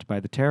kidnapped by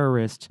the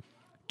terrorist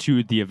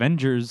to the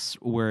Avengers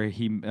where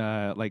he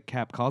like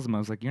Cap calls him. I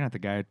was like, you're not the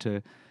guy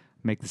to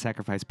make the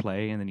sacrifice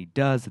play, and then he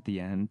does at the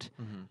end.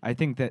 I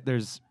think that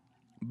there's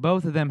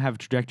both of them have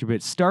trajectory,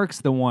 but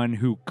Stark's the one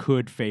who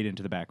could fade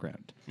into the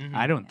background.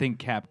 I don't think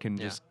Cap can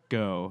Yeah. just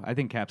go. I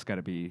think Cap's got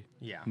to be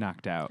Yeah.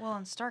 knocked out. Well,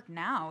 and Stark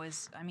now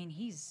is, I mean,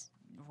 he's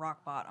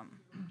rock bottom.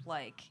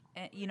 Like,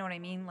 you know what I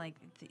mean? Like,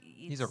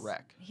 He's a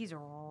wreck. He's a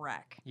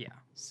wreck. Yeah.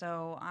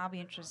 So I'll be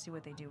interested to see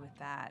what they do with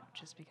that,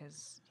 just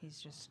because he's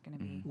just going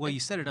to be. Well, you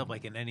set it up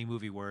like in any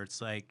movie where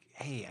it's like,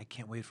 hey, I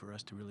can't wait for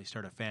us to really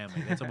start a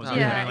family. That's almost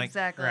Yeah, like,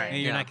 exactly. Right. hey,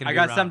 you're Yeah. not gonna I be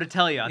got around. something to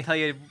tell you. I'll tell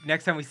you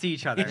next time we see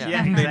each other.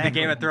 Yeah, The exactly.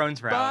 Game of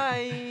Thrones route.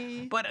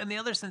 Bye. But in the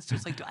other sense, too,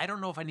 it's like I don't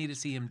know if I need to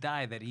see him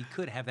die. That he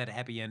could have that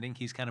happy ending.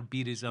 He's kind of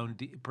beat his own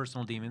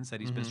personal demons that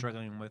he's been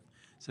struggling with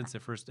since the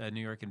first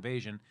New York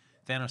invasion.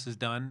 Thanos is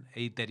done.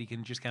 That he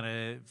can just kind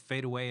of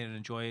fade away and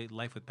enjoy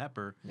life with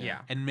Pepper. Yeah.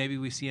 And maybe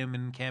we see him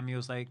in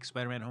cameos like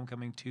Spider-Man: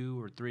 Homecoming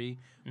 2 or 3,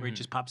 where he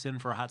just pops in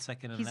for a hot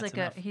second and He's that's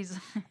like enough.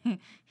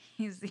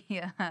 he's the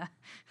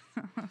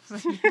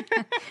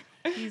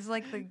He's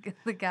like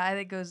the guy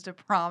that goes to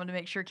prom to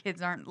make sure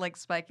kids aren't like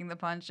spiking the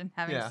punch and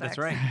having Yeah. sex. That's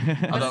right.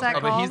 What's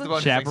that But he's called? the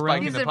one who's like, Chaperone?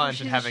 spiking the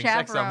punch and He's a having sex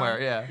chaperone.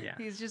 somewhere. Yeah. Yeah.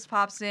 He just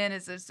pops in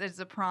as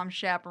a prom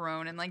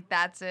chaperone, and like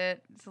that's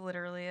it. It's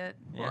literally it.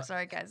 Yeah.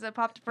 Sorry guys, that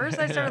popped. First,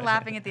 I started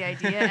laughing at the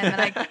idea, and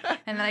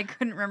then I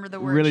couldn't remember the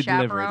word Really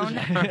deliberate. chaperone,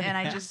 and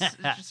I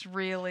just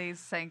really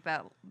sank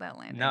that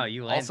landing. No,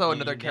 you Also, you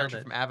another nailed character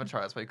it. from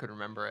Avatar. That's why you couldn't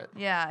remember it.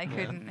 Yeah, I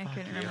couldn't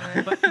remember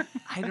it. But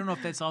I don't know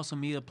if that's also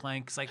me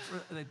applying, because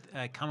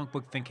like comic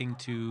book thinking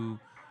to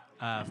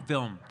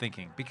film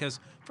thinking.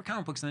 Because for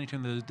comic books,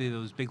 anytime they do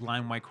those big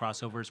line-wide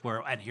crossovers where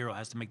a hero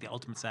has to make the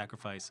ultimate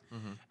sacrifice,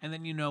 and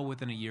then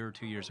within a year or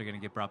 2 years they're going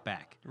to get brought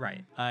back.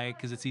 Right.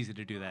 Because it's easy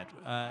to do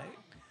that.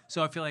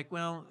 So I feel like,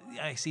 well,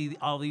 I see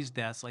all these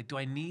deaths. Like, do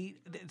I need?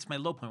 It's my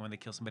low point when they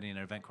kill somebody in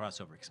an event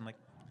crossover. Because I'm like,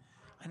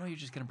 I know you're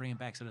just going to bring him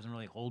back, so it doesn't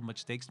really hold much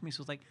stakes to me.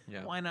 So it's like,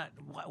 Yeah. why not?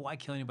 Why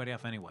kill anybody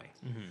off anyway?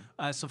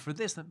 So for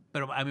this,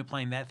 but I'm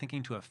applying that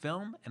thinking to a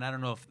film, and I don't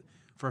know if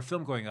for a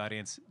film-going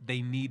audience,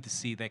 they need to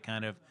see that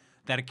kind of,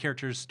 that a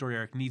character's story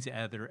arc needs to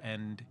either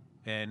end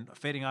and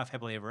fading off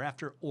happily ever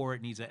after, or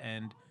it needs to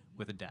end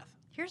with a death.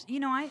 Here's,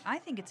 I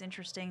think it's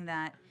interesting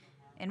that,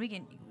 and we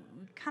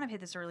kind of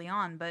hit this early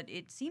on, but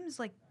it seems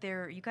like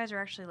you guys are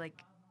actually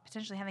like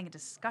potentially having a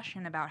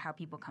discussion about how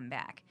people come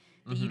back,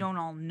 that you don't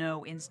all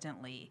know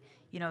instantly,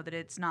 that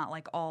it's not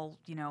like all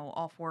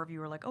four of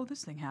you are like, oh,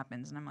 this thing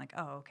happens, and I'm like,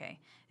 oh, okay.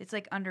 It's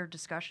like under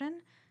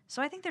discussion.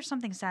 So I think there's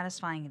something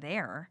satisfying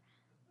there,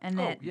 and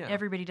that yeah.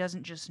 everybody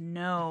doesn't just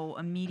know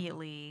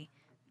immediately,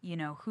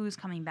 who's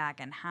coming back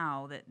and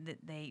how, that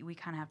we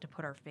kind of have to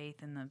put our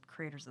faith in the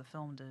creators of the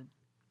film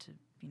to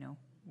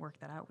work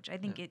that out, which I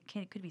think it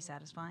could be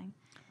satisfying.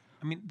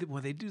 I mean,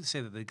 they do say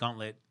that the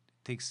gauntlet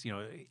takes,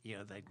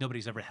 like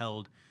nobody's ever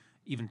held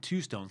even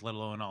 2 stones, let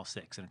alone all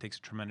 6, and it takes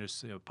a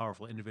tremendous,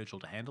 powerful individual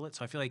to handle it.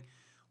 So I feel like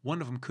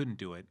one of them couldn't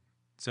do it.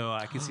 So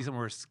I can see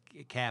somewhere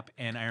where Cap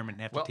and Iron Man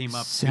have to team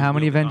up. So to how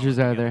many wield the Avengers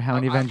gauntlet are there? together. How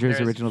many Avengers,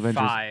 There's original Avengers?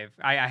 5.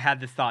 I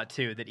had this thought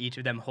too, that each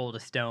of them hold a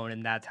stone,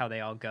 and that's how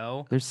they all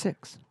go. There's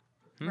 6.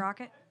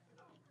 Rocket?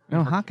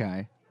 No,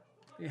 Hawkeye.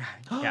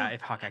 Yeah,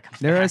 if Hawkeye comes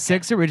There back. are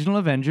 6 original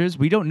Avengers.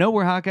 We don't know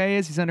where Hawkeye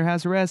is. He's under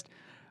house arrest.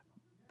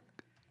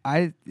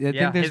 I think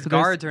Yeah, there's his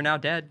guards are now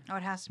dead. Oh,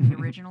 it has to be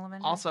original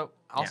Avengers.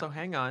 Also,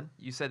 hang on.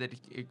 You said that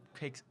it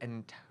takes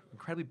an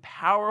incredibly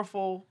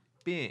powerful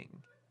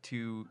being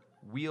to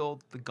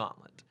wield the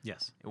gauntlet.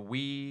 Yes.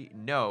 We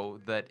know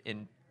that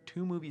in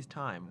 2 movies'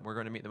 time, we're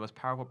going to meet the most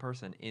powerful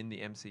person in the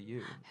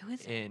MCU. Who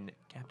is it? in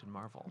Captain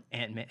Marvel.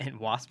 Ant-Man and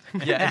Wasp.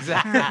 Yeah,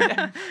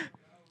 exactly.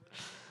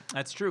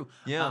 That's true.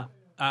 Yeah.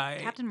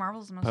 Captain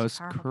Marvel's the most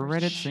powerful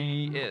Post-credit person.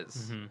 She scene.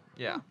 is.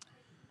 Yeah.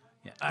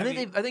 Yeah. I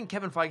think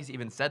Kevin Feige's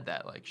even said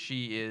that. Like,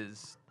 she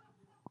is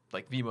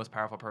like the most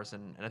powerful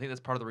person, and I think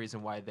that's part of the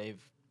reason why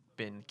they've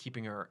been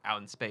keeping her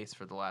out in space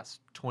for the last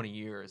 20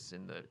 years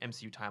in the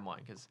MCU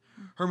timeline, because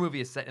her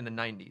movie is set in the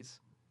 90s.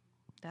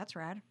 That's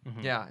rad.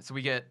 Yeah, so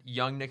we get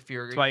young Nick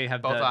Fury. That's why you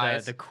have both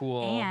eyes. the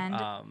cool And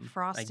like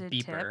frosted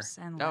beeper. tips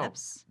and Oh,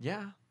 lips.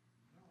 yeah.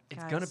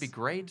 It's gonna be Guys,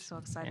 great. I'm so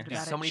excited Yeah.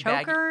 about So it. many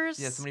Chokers.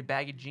 baggy, so many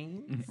baggy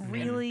jeans.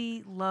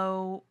 Really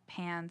low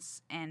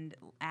pants and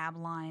ab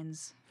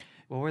lines.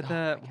 What were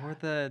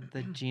the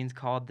jeans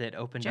called that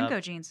opened Jenko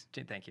up? jeans.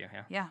 Thank you.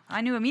 Yeah. Yeah,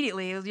 I knew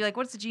immediately. It was like,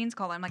 what's the jeans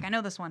called? I'm like, I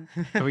know this one.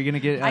 Are we gonna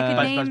get? I could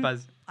Buzz, name. buzz,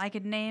 buzz. I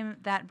could name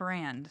that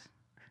brand,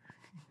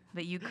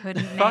 but you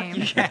couldn't Fuck name.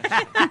 you.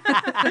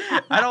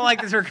 I don't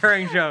like this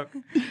recurring joke.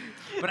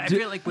 But I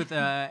feel like with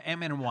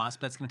Ant-Man and Wasp,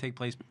 that's going to take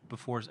place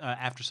before,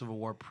 after Civil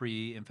War,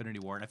 pre-Infinity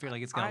War, and I feel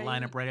like it's going to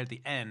line up right at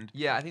the end.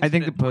 Yeah, I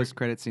think the it's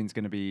post-credit scene's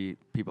gonna be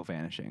people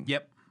vanishing.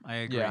 Yep, I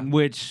agree. Yeah.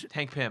 Which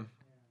Hank Pym.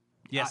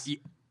 Yes,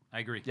 I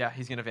agree. Yeah,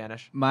 he's gonna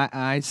vanish.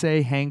 I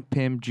say Hank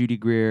Pym, Judy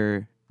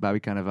Greer, Bobby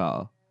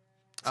Cannavale.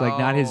 It's like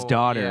not his Oh,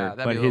 daughter, yeah, that'd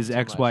but be a little his too much.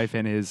 ex-wife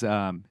and his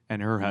and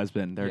her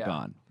husband. They're Yeah.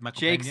 gone. Michael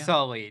Jake Pena?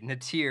 Sully,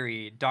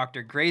 Natiri,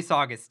 Dr. Grace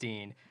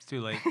Augustine. It's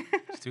too late.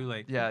 It's too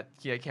late. Yeah,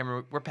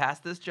 Cameron, we're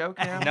past this joke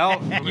now. No,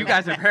 you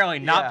guys are apparently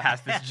not Yeah.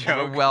 past this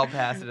joke. We're well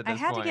past it at I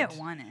this had point. to get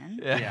one in.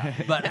 Yeah.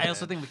 But I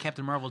also think with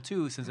Captain Marvel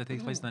too, since it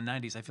takes place in the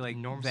 90s, I feel like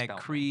Norm that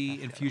Spellman, Kree that's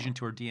the infusion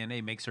to her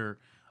DNA makes her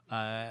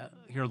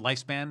her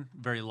lifespan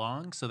very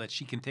long, so that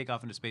she can take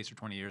off into space for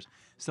 20 years,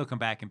 still come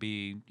back and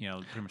be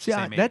pretty much the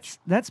Yeah, same age.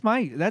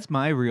 that's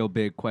my real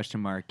big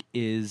question mark.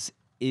 Is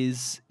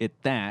it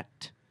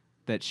that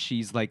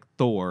she's like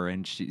Thor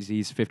and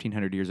he's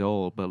 1,500 years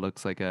old but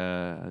looks like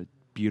a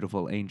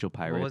beautiful angel What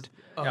pirate? was-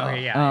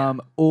 okay, yeah.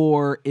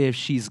 Or if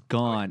she's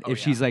gone, oh, if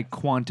she's like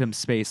quantum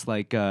space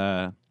like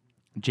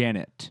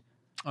Janet.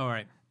 All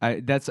right.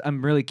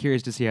 I'm really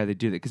curious to see how they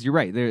do that, because you're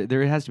right.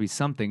 There has to be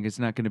something. It's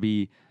not going to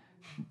be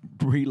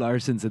Brie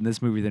Larson's in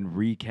this movie then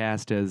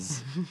recast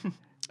as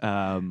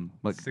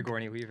like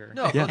Sigourney Weaver.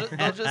 No, Yeah.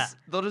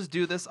 they'll just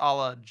do this a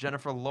la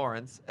Jennifer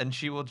Lawrence, and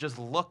she will just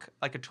look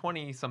like a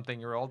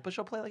 20-something-year-old, but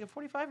she'll play like a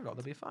 45-year-old.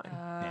 It'll be fine.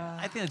 Yeah.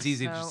 I think it's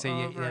easy to so just say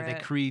over that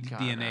it. Kree God,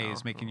 DNA no.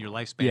 is making your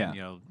lifespan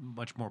Yeah.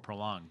 much more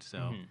prolonged.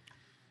 So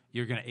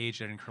you're going to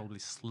age at an incredibly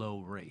slow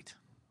rate.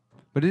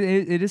 But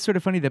it is sort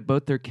of funny that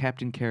both their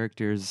captain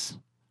characters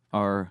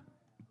are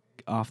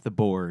off the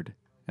board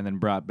and then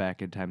brought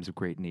back in times of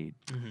great need.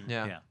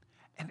 Yeah.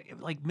 And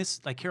like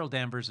Carol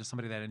Danvers is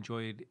somebody that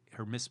enjoyed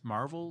her Miss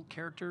Marvel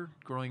character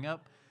growing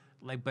up.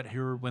 But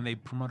when they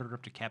promoted her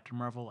up to Captain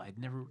Marvel, I'd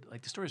never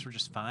the stories were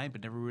just fine,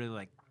 but never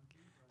really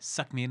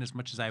sucked me in as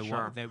much as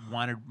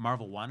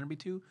Marvel wanted me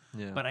to.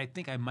 Yeah. But I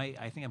think I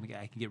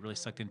can get really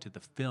sucked into the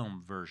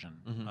film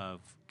version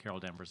of Carol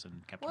Danvers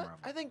and Captain Well,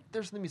 Marvel. I think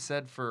there's something to be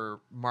said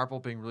for Marvel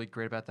being really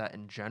great about that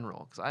in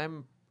general. Because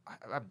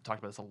I've talked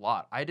about this a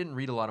lot. I didn't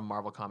read a lot of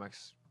Marvel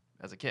comics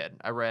as a kid.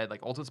 I read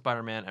Ultimate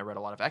Spider-Man. I read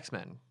a lot of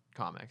X-Men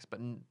comics, but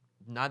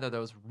neither of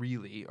those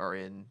really are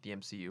in the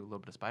MCU. A little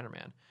bit of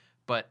Spider-Man,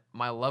 but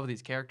my love of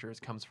these characters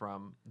comes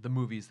from the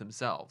movies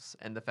themselves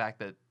and the fact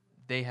that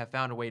they have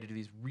found a way to do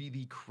these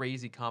really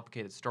crazy,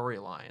 complicated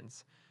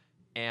storylines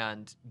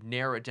and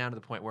narrow it down to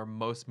the point where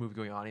most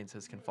movie-going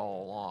audiences can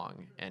follow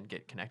along and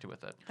get connected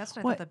with it. That's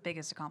what I thought the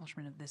biggest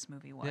accomplishment of this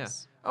movie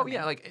was. Yeah. Oh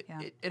yeah,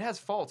 it has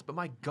faults, but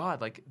my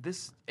God,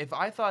 this. If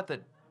I thought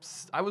that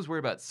I was worried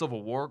about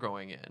Civil War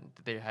going in,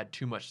 that they had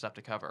too much stuff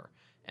to cover,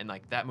 and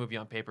that movie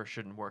on paper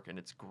shouldn't work, and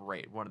it's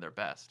great, one of their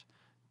best.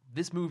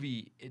 This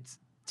movie, it's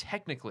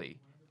technically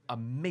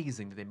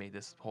amazing that they made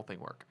this whole thing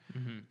work.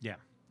 Yeah.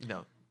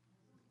 Well,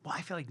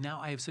 I feel like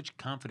now I have such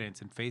confidence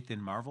and faith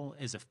in Marvel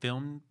as a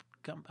film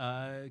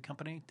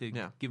company to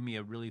give me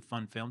a really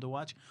fun film to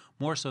watch,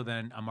 more so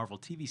than a Marvel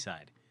TV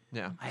side.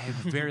 Yeah. I have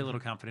very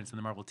little confidence in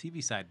the Marvel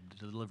TV side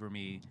to deliver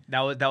me.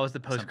 That was the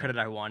post credit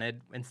I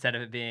wanted. Instead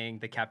of it being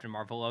the Captain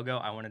Marvel logo,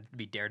 I wanted it to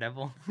be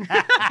Daredevil.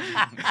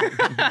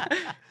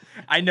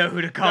 I know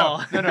who to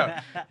call. No.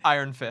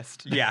 Iron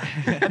Fist. Yeah.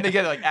 And they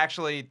get it,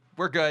 actually,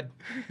 we're good.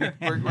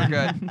 We're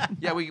good.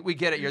 Yeah, we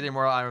get it. You're the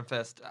immortal Iron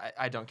Fist.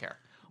 I don't care.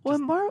 Well,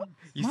 Marvel.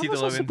 You see the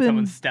Marvel's logo also and been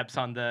someone steps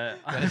on the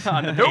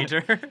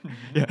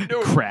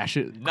pager. crash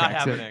it. Not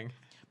cracks it. happening.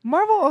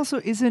 Marvel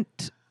also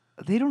isn't.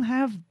 They don't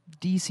have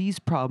DC's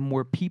problem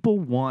where people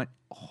want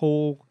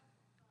whole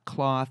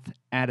cloth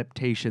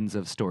adaptations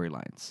of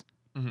storylines.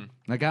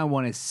 I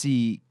want to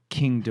see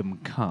Kingdom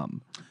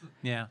Come.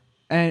 Yeah.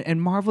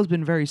 And Marvel's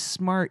been very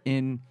smart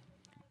in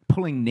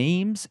pulling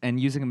names and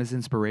using them as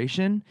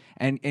inspiration.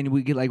 And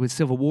we get with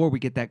Civil War, we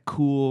get that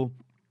cool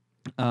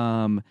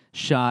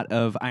shot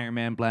of Iron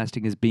Man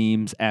blasting his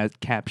beams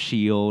at Cap's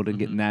shield and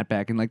getting that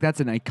back. And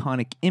that's an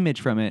iconic image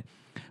from it.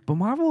 But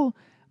Marvel,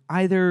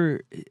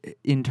 either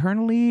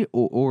internally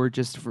or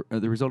just for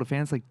the result of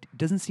fans,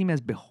 doesn't seem as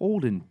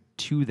beholden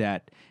to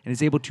that and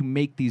is able to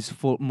make these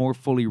more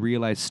fully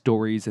realized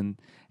stories and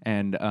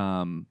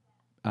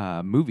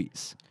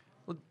movies.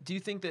 Well, do you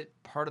think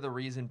that part of the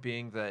reason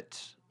being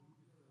that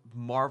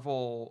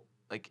Marvel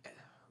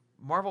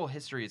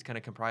history is kind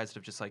of comprised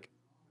of just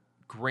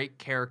great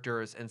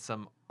characters and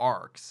some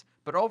arcs,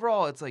 but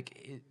overall it's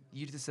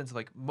you get the sense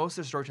of most of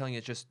their storytelling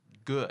is just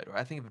good. Or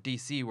I think of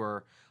DC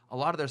where a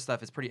lot of their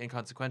stuff is pretty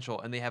inconsequential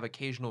and they have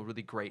occasional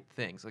really great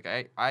things.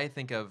 I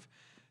think of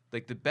the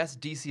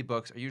best DC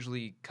books are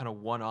usually kind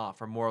of one-off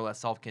or more or less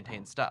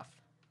self-contained stuff.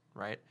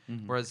 Right?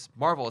 Whereas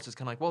Marvel, it's just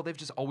kind of well, they've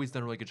just always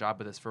done a really good job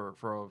with this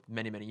for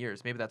many, many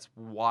years. Maybe that's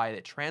why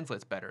it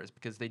translates better, is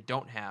because they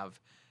don't have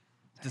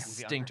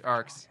distinct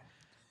arcs.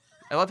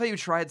 I love how you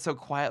tried so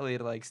quietly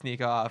to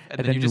sneak off,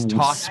 and then you just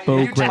talk.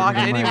 spoke You talk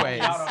right into my-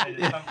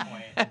 anyways. at some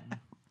point.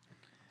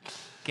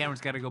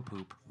 Cameron's got to go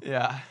poop.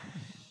 Yeah.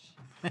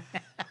 All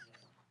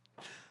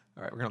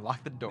right, we're gonna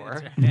lock the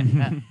door.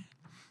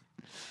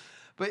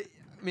 But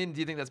I mean,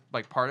 do you think that's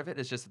part of it?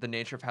 It's just the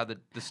nature of how the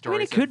stories. I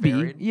mean, it could be.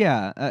 varied?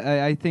 Yeah,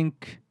 I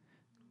think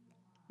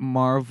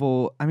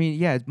Marvel. I mean,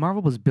 yeah,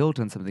 Marvel was built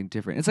on something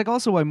different. It's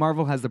also why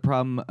Marvel has the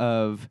problem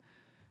of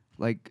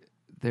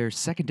their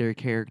secondary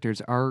characters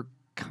are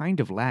kind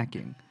of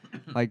lacking.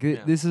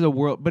 This is a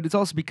world, but it's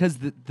also because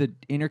the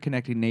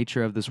interconnected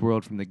nature of this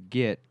world from the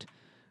get.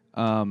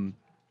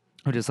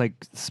 Or just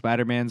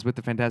Spider-Man's with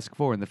the Fantastic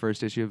Four in the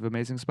first issue of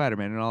Amazing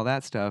Spider-Man and all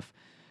that stuff.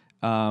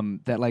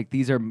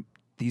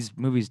 These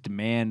movies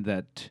demand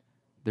that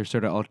they're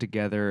sort of all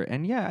together.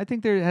 And yeah, I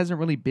think there hasn't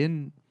really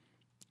been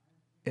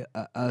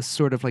a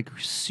sort of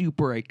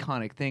super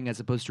iconic thing as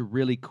opposed to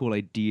really cool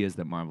ideas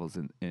that Marvel's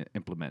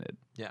implemented.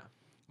 Yeah.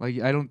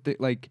 I don't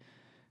think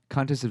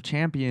Contest of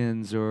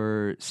Champions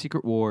or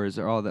Secret Wars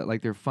or all that,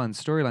 they're fun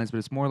storylines, but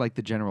it's more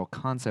the general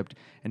concept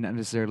and not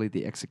necessarily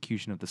the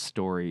execution of the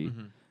story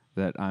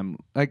that I'm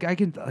I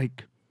can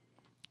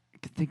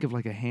think of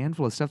a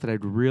handful of stuff that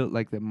I'd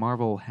that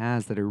Marvel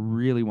has that I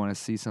really want to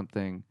see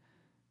something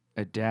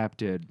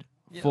adapted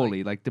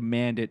fully,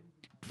 demanded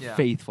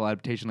faithful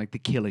adaptation, The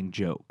Killing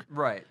Joke.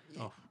 Right.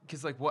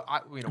 Because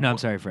I'm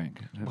sorry,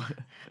 Frank.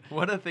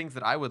 One of the things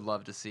that I would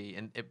love to see,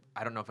 and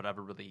I don't know if it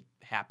ever really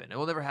happened. It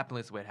will never happen at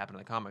least the way it happened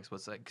in the comics.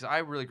 Was because I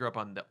really grew up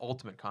on the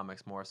Ultimate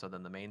comics more so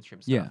than the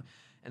mainstream stuff. Yeah.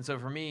 And so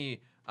for me,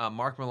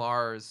 Mark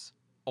Millar's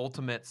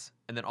Ultimates,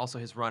 and then also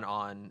his run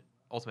on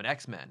Ultimate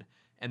X-Men,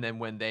 and then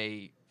when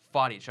they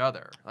fought each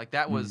other,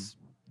 that was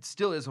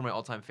still is one of my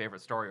all-time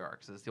favorite story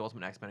arcs. Is the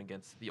Ultimate X-Men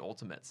against the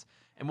Ultimates,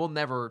 and we'll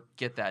never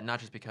get that. Not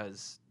just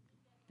because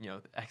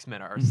the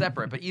X-Men are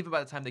separate. But even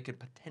by the time they could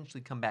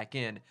potentially come back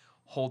in,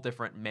 whole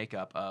different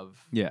makeup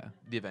of Yeah.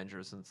 the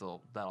Avengers, and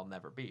so that'll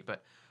never be.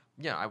 But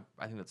I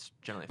think that's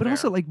generally But fair.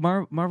 also, like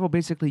Marvel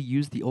basically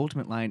used the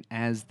Ultimate line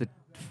as the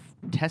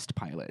test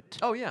pilot.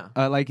 oh yeah,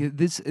 Like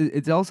this,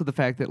 it's also the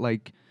fact that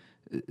like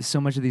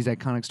so much of these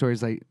iconic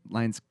stories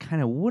lines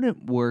kind of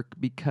wouldn't work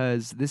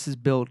because this is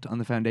built on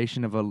the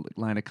foundation of a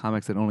line of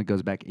comics that only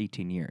goes back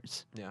 18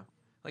 years. yeah.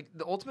 Like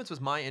the Ultimates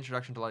was my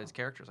introduction to a lot of these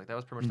characters. Like that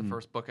was pretty much Mm-hmm. the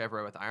first book I ever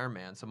read with Iron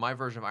Man. So my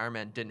version of Iron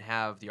Man didn't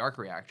have the arc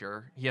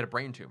reactor. He had a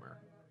brain tumor,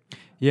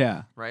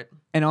 Yeah, right?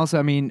 and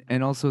also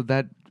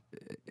that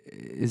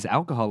is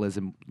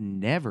alcoholism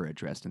never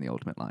addressed in the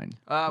Ultimate line.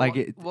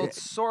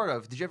 Sort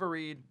of. Did you ever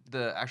read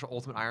the actual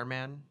Ultimate Iron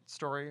Man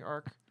story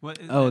arc? What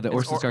is Oh, that? the It's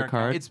Orson Scott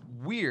Card? It's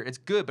weird. It's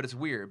good, but it's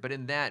weird. But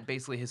in that,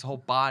 basically, his whole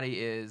body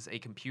is a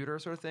computer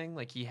sort of thing.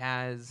 Like he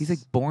has. He's like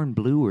born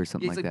blue or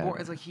something He's like that.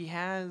 It's like he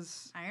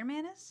has. Iron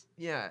Man is?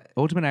 Yeah.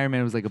 Ultimate Iron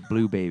Man was like a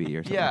blue baby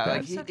or something Yeah, like that. like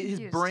I'm so his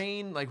confused.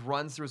 brain like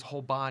runs through his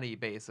whole body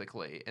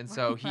basically, and Why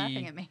so are you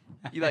laughing at me?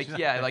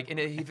 and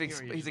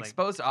he's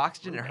exposed to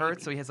oxygen. It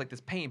hurts, so he has like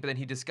this pain. But then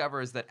he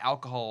discovers that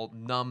alcohol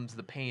numbs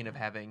the pain of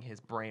having his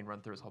brain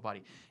run through his whole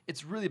body.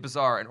 It's really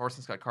bizarre. And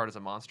Orson Scott Card is a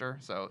monster,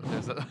 so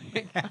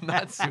I'm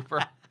not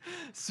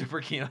super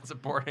keen on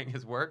supporting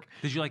his work.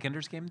 Did you like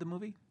Ender's Game, the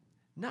movie?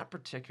 Not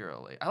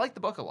particularly. I like the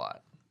book a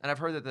lot, and I've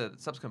heard that the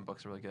subsequent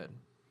books are really good.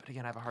 But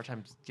again, I have a hard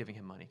time giving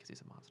him money because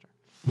he's a monster.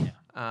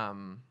 Yeah.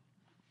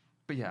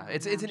 But yeah,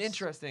 it's I'm an just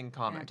interesting I'm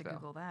gonna comic have to though.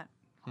 Google that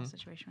whole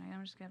situation. Right?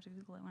 I'm just gonna have to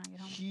Google it when I get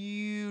home.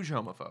 Huge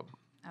homophobe.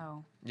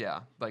 Oh, Yeah,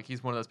 like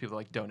he's one of those people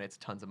that like donates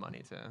tons of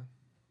money to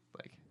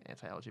like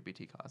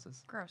anti-LGBT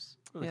causes. gross.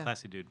 Really Yeah.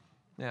 classy dude.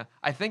 Yeah,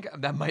 I think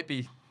that might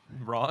be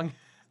wrong.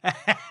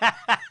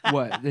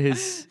 What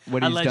he's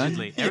done?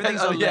 Allegedly.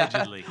 Everything's oh, yeah.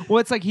 allegedly. Well,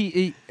 it's like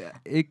it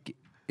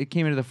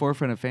came into the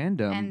forefront of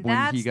fandom And when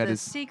that's he got the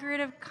his. secret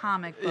of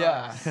comic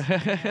books.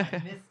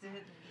 Yeah.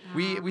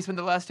 We spent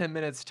the last 10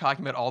 minutes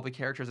talking about all the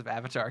characters of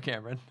Avatar,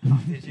 Cameron.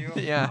 Did you?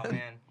 Yeah. Oh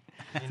man.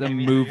 It's a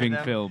moving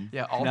film.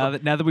 Yeah, all now the-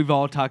 that we've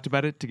all talked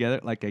about it together,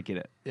 like I get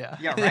it. Yeah.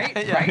 Yeah, right?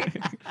 Right?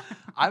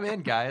 I'm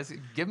in, guys.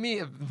 Give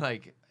me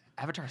like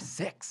Avatar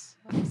 6.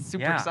 I'm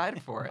super Yeah.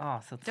 excited for it. Oh,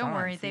 so it's Don't on,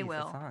 worry, see, they it's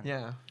will. on.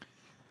 Yeah.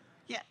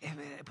 Yeah,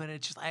 but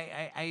it's just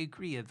I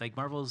agree. It's like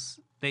Marvel's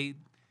they've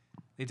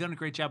done a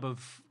great job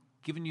of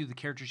giving you the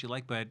characters you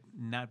like, but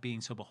not being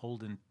so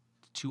beholden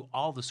to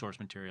all the source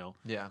material.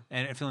 Yeah.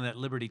 And feeling that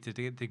liberty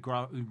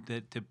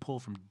to pull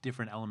from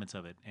different elements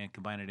of it and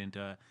combine it into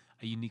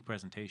a unique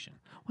presentation.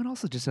 Well, and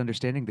also just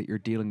understanding that you're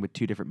dealing with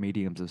two different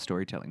mediums of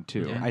storytelling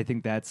too. Yeah. I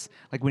think that's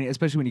like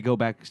especially when you go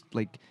back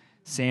like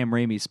Sam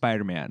Raimi's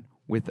Spider-Man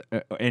with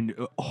and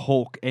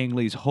Hulk, Ang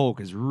Lee's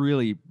Hulk is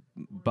really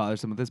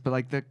bothersome with this, but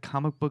like the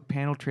comic book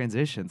panel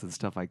transitions and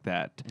stuff like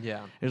that.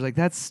 Yeah. It's like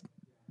that's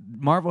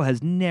Marvel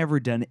has never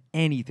done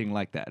anything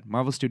like that.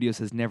 Marvel Studios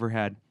has never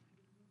had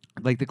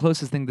like the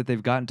closest thing that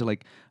they've gotten to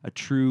like a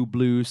true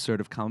blue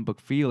sort of comic book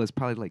feel is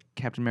probably like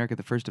Captain America: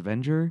 The First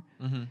Avenger.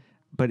 Mm-hmm.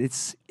 But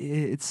it's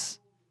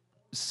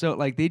so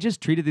like they just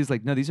treated these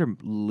like no, these are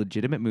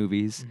legitimate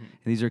movies, and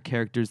these are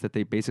characters that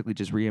they basically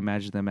just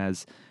reimagined them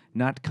as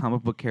not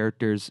comic book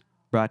characters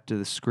brought to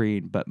the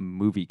screen, but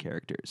movie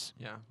characters.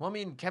 Yeah. Well, I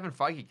mean, Kevin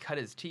Feige cut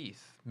his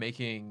teeth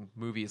making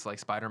movies like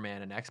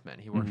Spider-Man and X-Men.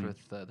 He worked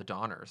with the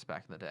Donners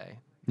back in the day.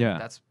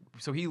 Yeah,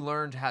 So he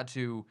learned how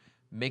to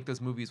make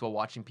those movies while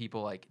watching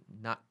people like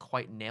not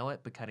quite nail it,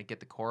 but kind of get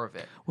the core of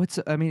it.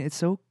 it's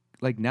so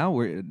like now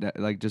we're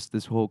like just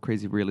this whole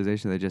crazy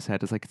realization that I just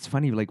had. It's like it's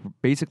funny, like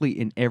basically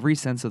in every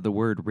sense of the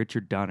word,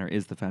 Richard Donner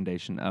is the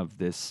foundation of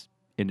this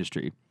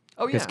industry.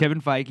 Oh yeah. Because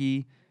Kevin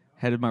Feige,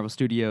 head of Marvel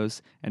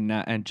Studios,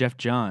 and Jeff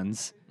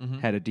Johns,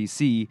 head of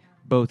DC,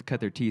 both cut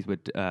their teeth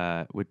with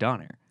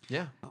Donner.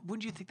 Yeah. But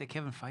wouldn't you think that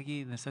Kevin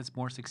Feige, in a sense,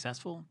 more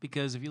successful?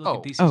 Because if you look Oh.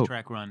 at DC's Oh.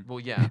 track run, Well,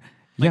 yeah.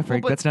 Yeah,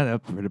 Frank, but- that's not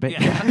up for debate.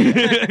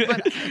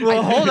 But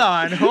Well, hold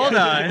on.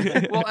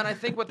 well, and I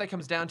think what that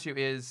comes down to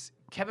is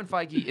Kevin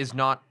Feige is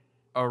not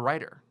a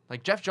writer.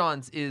 Like Jeff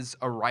Johns is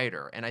a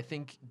writer, and I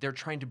think they're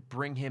trying to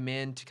bring him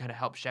in to kind of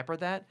help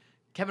shepherd that.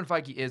 Kevin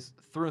Feige is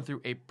through and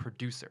through a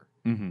producer,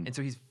 and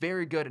so he's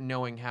very good at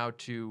knowing how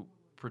to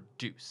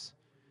produce.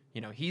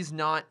 You know, he's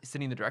not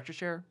sitting in the director's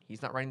chair,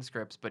 he's not writing the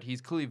scripts, but he's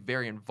clearly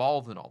very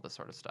involved in all this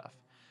sort of stuff.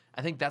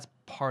 I think that's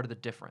part of the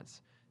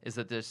difference. Is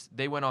that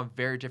they went on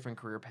very different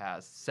career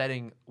paths,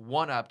 setting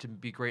one up to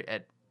be great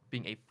at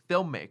being a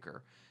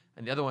filmmaker,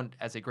 and the other one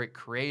as a great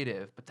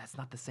creative, but that's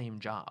not the same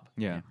job.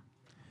 Yeah.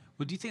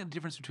 well, do you think the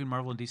difference between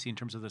Marvel and DC in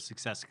terms of the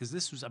success? Because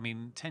this was,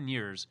 10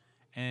 years,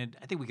 and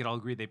I think we could all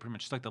agree they pretty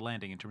much stuck the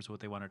landing in terms of what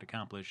they wanted to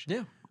accomplish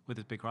Yeah. with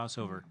this big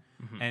crossover.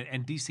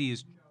 And DC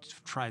has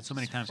tried so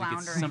many times to get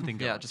floundering. something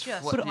going. Yeah, just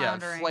Just flailing.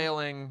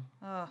 floundering.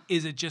 Ugh.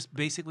 Is it just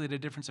basically the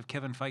difference of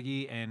Kevin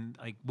Feige and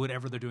like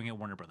whatever they're doing at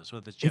Warner Brothers?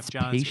 Whether it's Jeff It's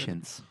Johns,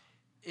 patience.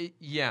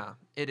 Yeah,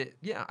 I think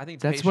it's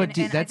That's patient. what And,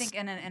 do- and I that's- think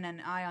and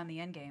an eye on the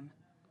end game.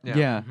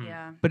 Yeah.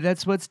 Yeah. But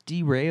that's what's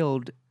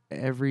derailed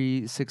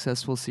every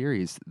successful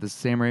series. The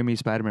Sam Raimi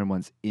Spider-Man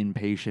one's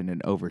impatient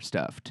and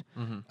overstuffed.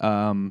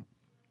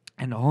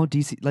 And all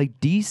DC, like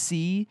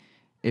DC,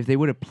 if they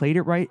would have played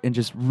it right and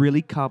just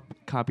really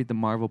copied the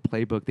Marvel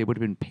playbook, they would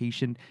have been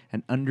patient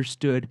and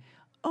understood.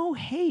 Oh,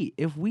 hey,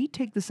 if we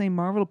take the same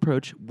Marvel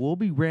approach, we'll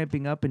be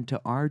ramping up into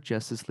our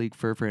Justice League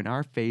fervor and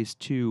our Phase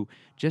 2,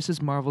 just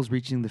as Marvel's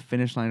reaching the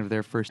finish line of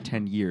their first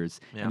 10 years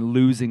and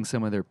losing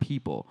some of their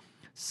people.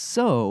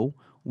 So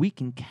we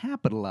can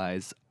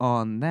capitalize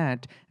on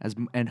that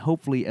and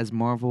hopefully as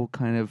Marvel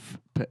kind of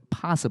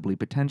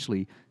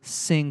potentially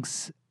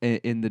sinks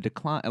in the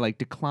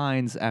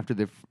declines after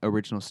the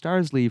original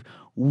stars leave,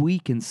 we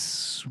can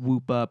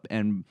swoop up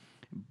and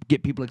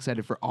get people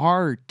excited for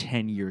our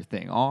 10-year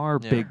thing, our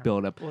big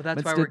build-up. Well,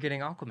 that's why we're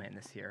getting Aquaman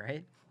this year,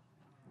 right?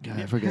 God,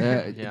 I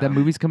forget. That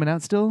movie's coming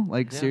out still?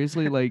 Like,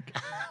 seriously? Like,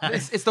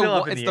 it's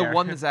the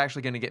one that's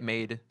actually going to get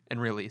made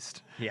and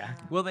released. Yeah.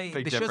 Well, they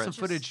showed some difference.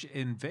 footage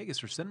in Vegas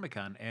for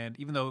CinemaCon, and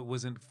even though it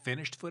wasn't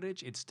finished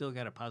footage, it still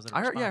got a positive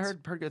I response.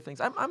 heard good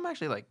things. I'm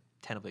actually like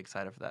tentatively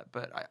excited for that.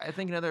 But I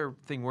think another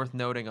thing worth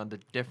noting on the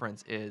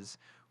difference is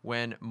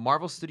when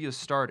Marvel Studios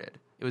started,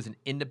 it was an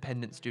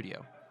independent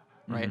studio.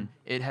 Right,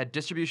 it had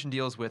distribution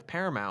deals with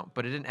Paramount,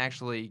 but it didn't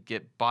actually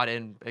get bought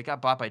in. It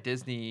got bought by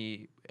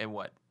Disney and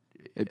what?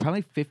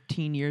 Probably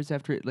 15 years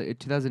after it, like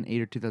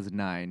 2008 or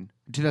 2009.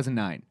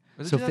 2009.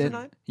 Was it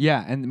 2009?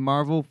 Yeah, and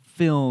Marvel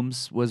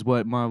Films was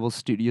what Marvel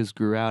Studios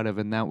grew out of,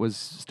 and that was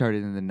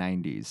started in the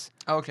 90s.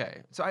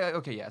 Okay, so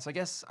So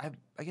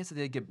I guess it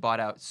did get bought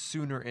out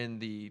sooner in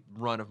the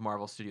run of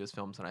Marvel Studios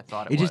films than I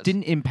thought it was. It just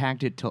didn't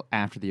impact it till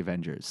after the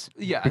Avengers.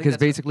 Yeah, I think because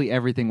that's basically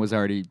everything was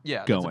already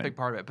Yeah, going. that's a big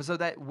part of it. But so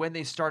that when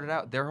they started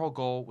out, their whole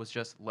goal was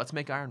just let's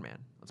make Iron Man.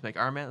 Let's make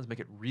Iron Man. Let's make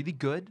it really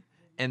good.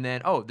 And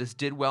then this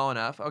did well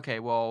enough. Okay,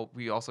 well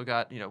we also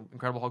got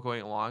Incredible Hulk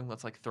going along.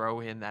 Let's like throw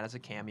in that as a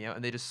cameo.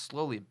 And they just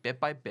slowly, bit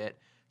by bit,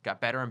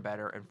 got better and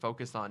better and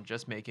focused on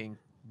just making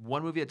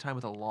one movie at a time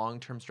with a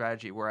long-term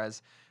strategy.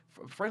 Whereas,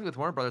 frankly, with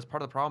Warner Brothers,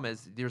 part of the problem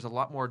is there's a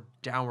lot more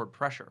downward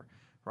pressure.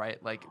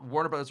 Right, like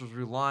Warner Brothers was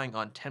relying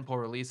on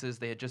tentpole releases.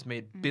 They had just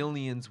made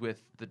billions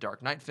with the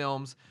Dark Knight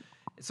films,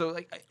 so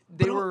like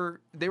they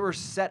were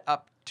set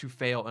up to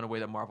fail in a way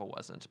that Marvel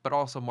wasn't. But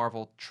also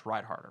Marvel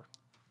tried harder.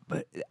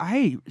 But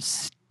I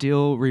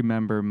still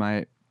remember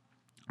my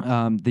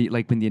when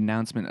the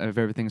announcement of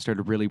everything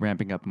started really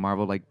ramping up.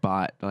 Marvel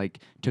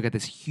took out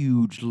this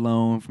huge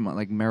loan from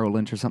like Merrill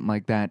Lynch or something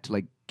like that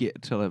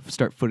to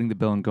start footing the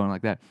bill and going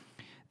like that.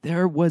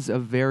 There was a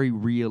very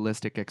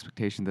realistic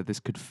expectation that this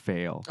could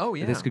fail. Oh,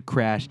 yeah. That this could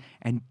crash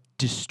and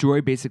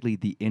destroy basically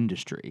the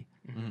industry.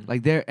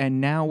 And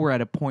now we're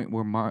at a point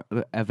where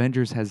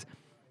Avengers has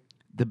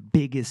the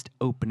biggest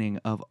opening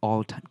of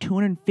all time,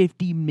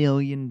 $250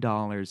 million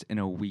in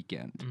a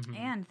weekend.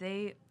 And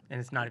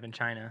it's not even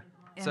China.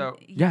 So,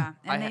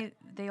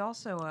 they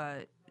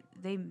also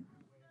they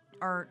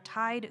are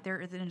tied. They're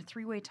in a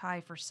three-way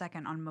tie for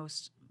second on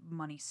most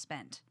money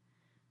spent,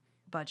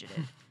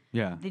 budgeted.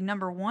 Yeah. The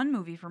number one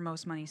movie for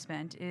most money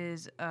spent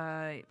is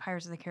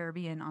Pirates of the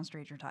Caribbean on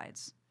Stranger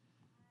Tides.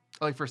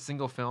 Like for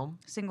single film?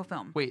 Single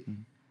film. Wait,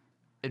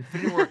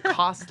 Infinity War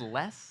costs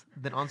less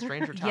than on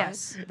Stranger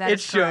Tides? Yes, that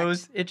is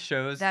correct. It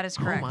shows. That is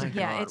correct. my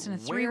Yeah, God. it's in a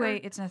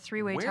three-way. It's in a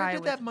three-way tie. Where did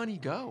with, that money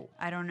go?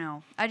 I don't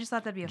know. I just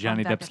thought that'd be a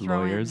Johnny fun fact Depp's to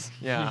throw in. lawyers.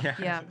 Yeah.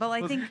 Yeah, but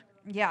I think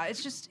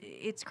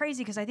it's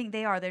crazy because I think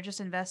they're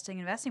just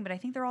investing, but I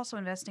think they're also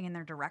investing in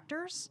their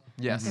directors.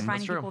 Yes, They're that's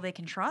finding true. people they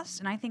can trust,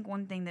 and I think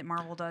one thing that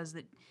Marvel does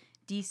that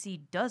DC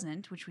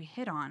doesn't, which we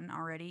hit on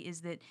already,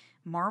 is that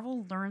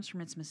Marvel learns from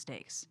its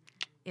mistakes.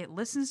 It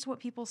listens to what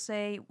people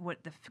say,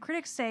 what the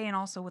critics say, and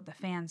also what the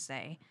fans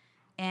say,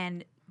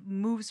 and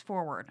moves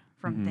forward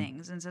from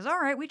things and says, "All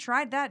right, we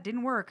tried that,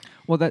 didn't work."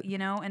 Well, that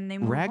and they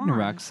move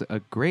Ragnarok's on. a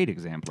great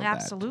example of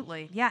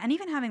Absolutely, yeah, and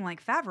even having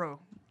like Favreau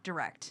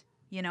direct,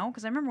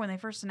 because I remember when they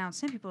first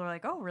announced him, people were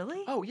like, "Oh,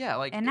 really?" Oh, yeah.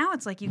 Like, And now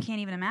it's like you can't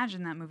even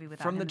imagine that movie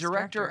without from him the as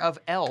director director. of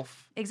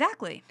Elf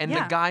Exactly, and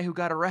yeah. the guy who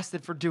got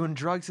arrested for doing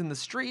drugs in the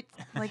street.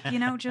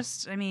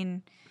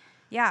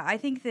 I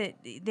think that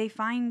they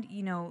find,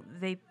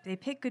 they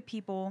pick good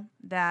people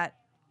that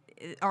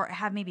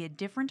have maybe a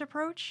different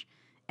approach,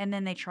 and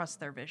then they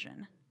trust their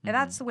vision. And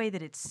that's the way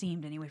that it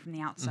seemed anyway from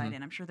the outside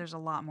in. I'm sure there's a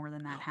lot more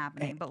than that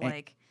happening, but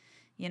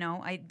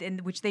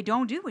which they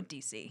don't do with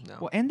DC. No.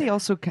 Well, and they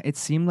also, it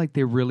seemed like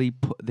they really,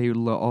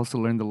 also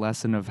learned the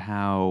lesson of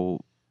how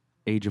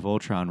Age of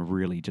Ultron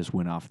really just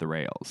went off the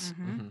rails,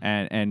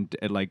 and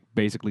it like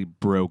basically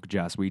broke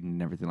Joss Whedon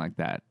and everything like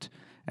that.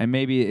 And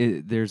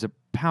maybe there's a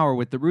power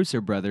with the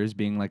Russo brothers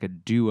being like a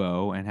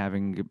duo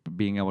and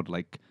being able to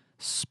like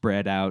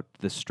spread out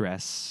the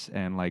stress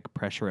and like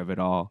pressure of it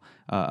all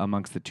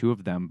amongst the two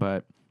of them.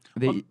 But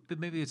but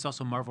maybe it's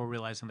also Marvel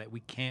realizing that we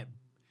can't.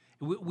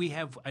 We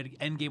have an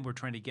end game we're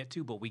trying to get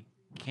to, but we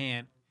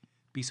can't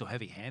be so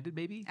heavy-handed.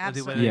 Maybe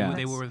Absolutely.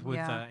 they were with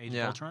Age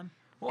Yeah. of Ultron.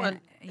 Well,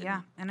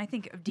 And I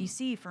think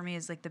DC for me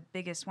is like the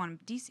biggest one.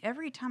 DC,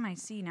 every time I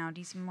see now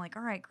DC, I'm like,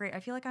 all right, great. I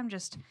feel like I'm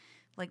just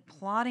like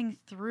plodding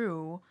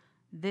through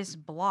this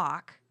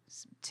block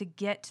to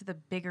get to the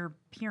bigger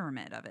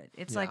pyramid of it.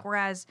 It's like,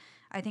 whereas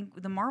I think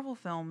the Marvel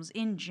films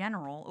in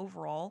general,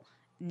 overall,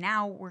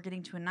 now we're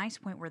getting to a nice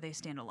point where they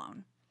stand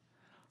alone.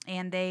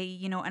 And they,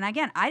 and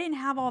again, I didn't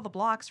have all the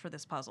blocks for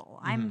this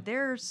puzzle.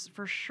 There's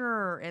for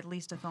sure at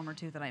least a film or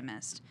two that I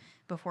missed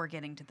before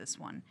getting to this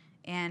one.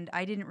 And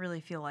I didn't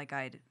really feel like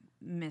I'd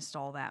missed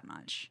all that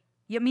much.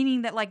 Yeah,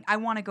 meaning that like I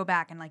want to go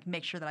back and like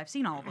make sure that I've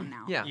seen all of them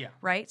now. Yeah. Yeah.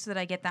 Right? So that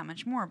I get that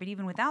much more. But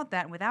even without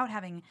that, without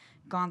having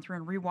gone through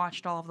and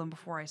rewatched all of them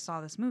before I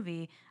saw this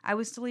movie, I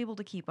was still able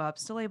to keep up,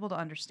 still able to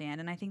understand.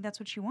 And I think that's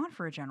what you want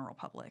for a general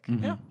public.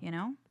 Yeah.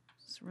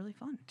 It's really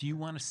fun. Do you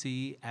want to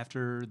see,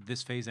 after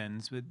this phase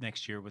ends with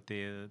next year with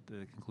the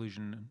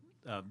conclusion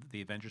of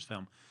the Avengers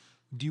film,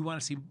 do you want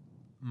to see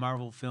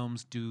Marvel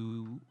films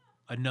do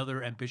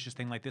another ambitious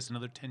thing like this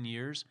another 10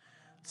 years?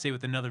 Say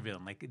with another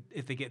villain, like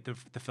if they get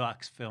the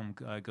Fox film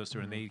goes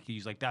through and they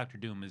use like Doctor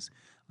Doom is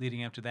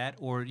leading up to that,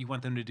 or you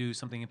want them to do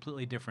something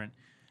completely different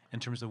in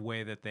terms of the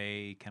way that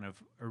they kind of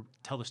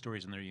tell the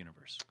stories in their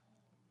universe?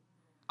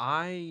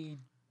 I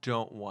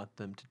don't want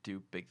them to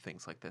do big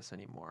things like this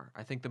anymore.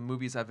 I think the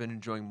movies I've been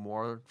enjoying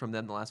more from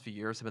them the last few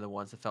years have been the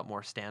ones that felt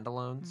more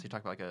standalone. So you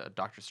talk about like a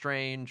Doctor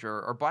Strange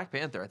or Black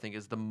Panther, I think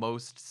is the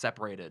most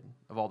separated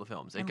of all the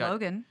films. And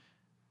Logan.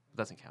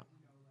 Doesn't count.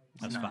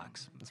 That's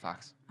Fox. It's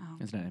Fox. Oh,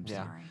 It's not MCU.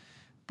 Yeah. sorry.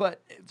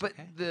 But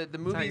okay. the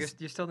Sorry, movies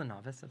you're still the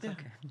novice. That's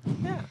okay.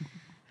 yeah.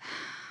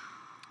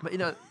 But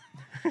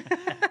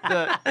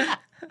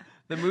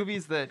the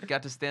movies that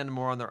got to stand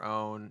more on their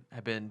own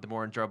have been the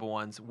more enjoyable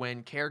ones.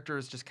 When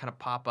characters just kind of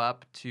pop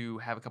up to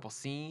have a couple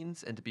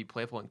scenes and to be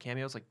playful in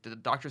cameos, like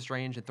Doctor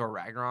Strange and Thor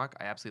Ragnarok,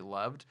 I absolutely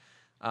loved.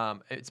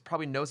 It's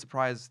probably no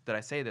surprise that I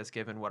say this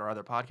given what our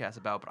other podcasts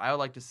about, but I would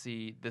like to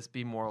see this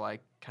be more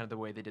like kind of the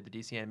way they did the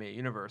DC animated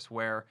universe,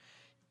 where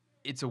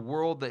it's a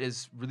world that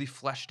is really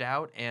fleshed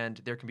out and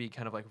there can be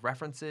kind of like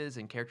references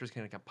and characters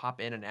can kind of pop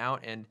in and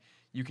out, and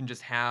you can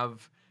just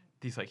have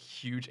these like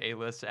huge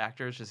A-list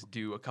actors just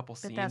do a couple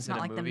But scenes that's in not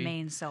a like movie. the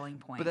main selling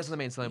point. But that's not the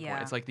main selling Yeah.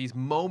 point. It's like these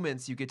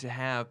moments you get to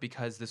have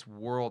because this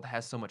world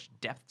has so much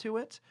depth to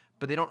it,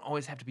 but they don't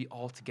always have to be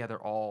all together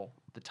all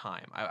the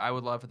time. I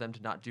would love for them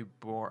to not do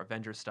more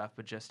Avengers stuff,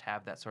 but just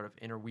have that sort of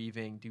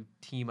interweaving, do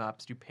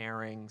team-ups, do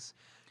pairings,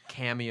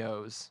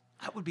 cameos.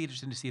 I would be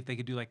interested to see if they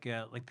could do like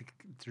the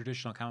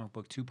traditional comic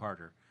book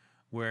two-parter,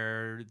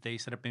 where they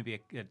set up maybe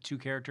two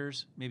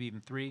characters, maybe even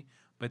three,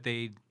 but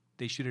they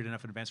shoot it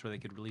enough in advance where they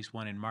could release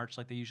one in March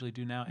like they usually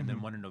do now, and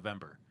then one in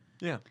November.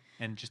 Yeah.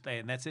 And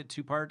that's it,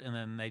 two-part, and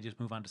then they just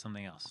move on to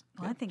something else.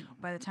 Well, I think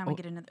by the time we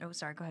get into... Oh,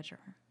 sorry. Go ahead,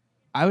 Trevor.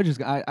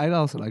 I'd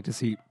also like to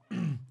see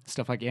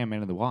stuff like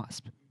Ant-Man and the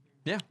Wasp.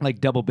 Yeah. Like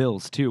double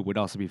bills too would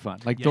also be fun.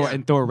 Like Yes.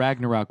 Thor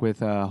Ragnarok with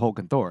Hulk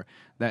and Thor.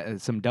 That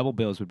some double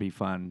bills would be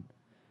fun.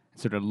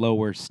 Sort of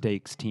lower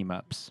stakes team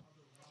ups.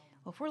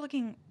 Well, if we're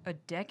looking a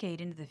decade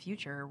into the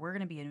future, we're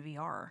going to be in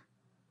VR.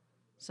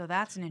 So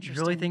that's an You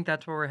interesting... really think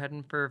that's where we're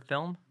heading for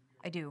film?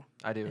 I do.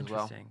 I do as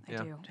well. Interesting. I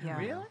Yeah. do. Yeah.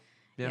 Really?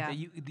 Yeah.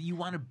 Yeah. You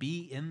want to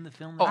be in the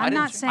film? Oh, that I I'm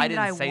didn't- not saying that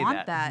I didn't say want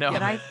that. that, No.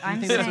 but you I'm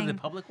think that's what saying... the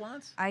public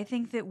wants? I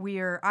think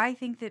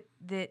that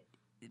that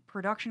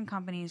production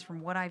companies, from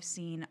what I've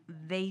seen,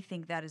 they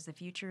think that is the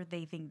future.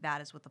 They think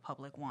that is what the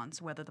public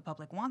wants, whether the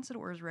public wants it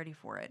or is ready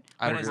for it.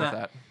 I would But agree as with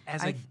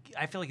a- that.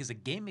 I feel like as a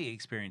gaming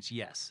experience,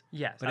 yes.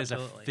 Yes, But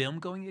absolutely. as a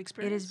film-going It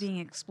experience? is being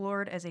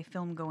explored as a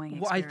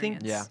film-going Well,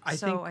 experience. Yeah. I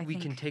So think I we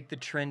can take the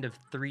trend of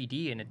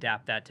 3D and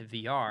adapt that to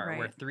VR, where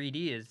Right.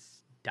 3D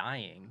is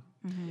dying,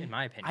 in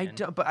my opinion.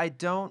 I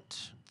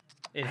don't.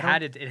 It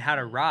had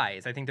a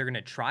rise. I think they're going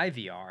to try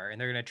VR,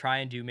 and they're going to try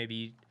and do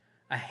maybe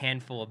a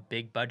handful of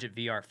big budget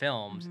VR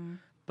films.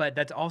 But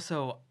that's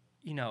also,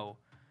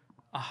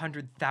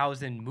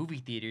 100,000 movie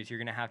theaters you're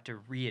going to have to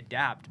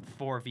readapt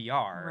for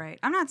VR. Right.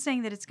 I'm not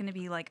saying that it's going to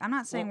be like, I'm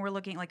not saying Well- we're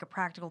looking at like a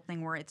practical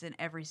thing where it's in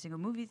every single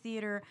movie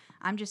theater.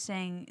 I'm just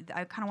saying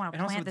I kind of want to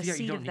And also plant with the VR,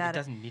 seed of it that.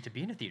 doesn't need to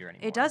be in a theater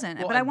anymore. It doesn't,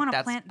 Well, but I and want to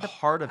that's plant the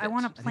part of I it.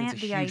 want I to think plant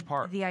it's a the huge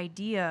part. the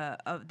idea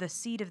of the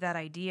seed of that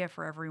idea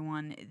for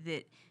everyone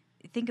that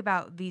think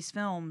about these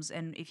films,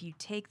 and if you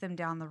take them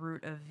down the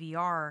route of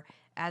VR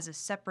as a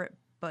separate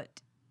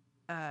but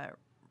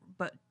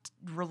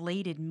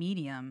related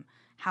medium,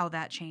 how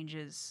that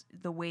changes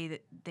the way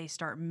that they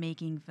start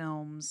making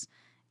films.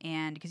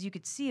 And because you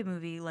could see a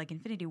movie like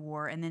Infinity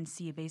War and then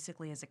see it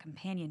basically as a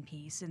companion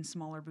piece in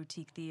smaller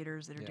boutique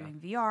theaters that are doing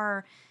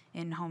VR,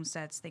 in home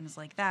sets, things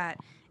like that,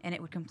 and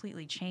it would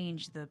completely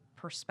change the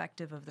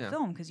perspective of the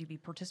film because you'd be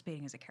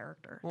participating as a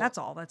character. That's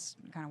all. That's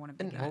kind of one of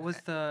the. What was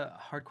the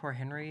Hardcore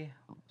Henry?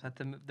 Was that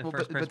the Well,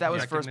 first person? but that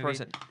was directed first movie?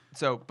 person.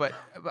 So, but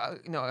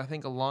I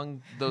think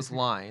along those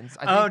lines.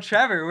 I Oh, think,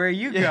 Trevor, where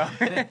you go?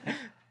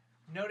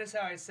 Notice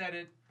how I said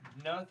it.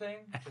 Nothing.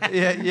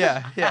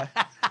 yeah.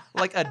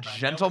 Like a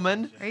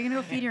gentleman. Are you gonna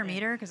go feed your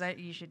meter? Because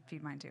you should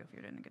feed mine too if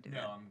you're gonna go do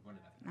that. I'm going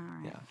to that. All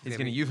right. Yeah, he's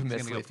going to he's gonna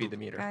euphemistically go feed the poop.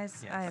 meter.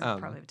 Guys, Yes. I have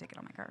probably have a ticket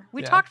on my car.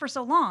 We yeah. talked for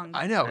so long.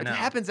 I know, I it know.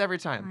 happens every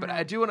time. But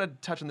I do want to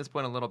touch on this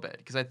point a little bit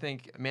because I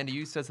think, Amanda,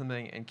 you said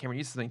something, and Cameron,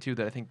 you said something too,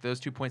 that I think those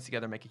 2 points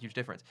together make a huge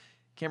difference.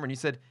 Cameron, you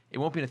said it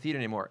won't be in a theater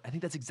anymore. I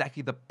think that's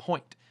exactly the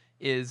point.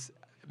 Is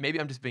maybe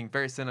I'm just being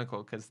very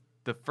cynical because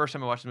the first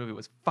time I watched the movie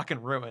was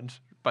fucking ruined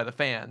by the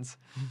fans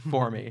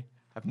for me.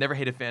 I've never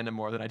hated fandom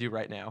more than I do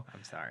right now.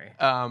 I'm sorry.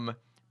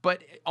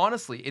 But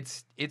honestly,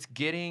 it's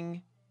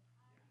getting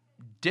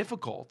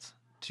difficult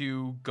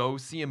to go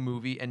see a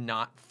movie and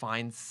not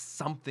find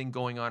something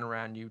going on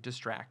around you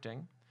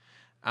distracting.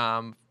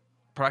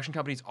 Production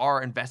companies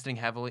are investing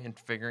heavily in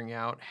figuring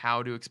out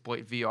how to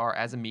exploit VR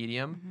as a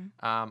medium.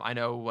 I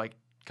know like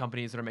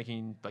companies that are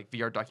making like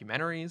VR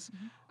documentaries.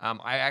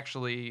 I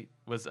actually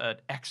was an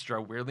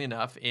extra, weirdly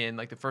enough, in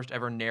like the first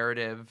ever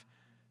narrative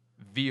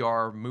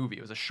VR movie.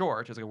 It was a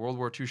short. It was like a World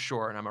War II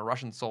short, and I'm a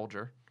Russian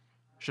soldier.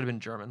 Should have been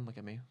German. Look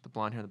at me, the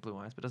blonde hair and the blue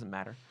eyes, but it doesn't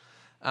matter.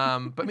 But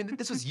I mean,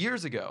 this was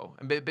years ago,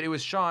 but it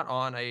was shot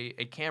on a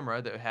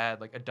camera that had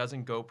like a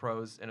dozen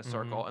GoPros in a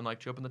circle and like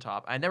two up in the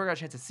top. I never got a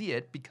chance to see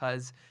it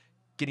because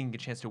getting a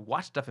chance to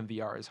watch stuff in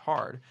VR is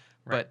hard.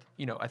 Right. But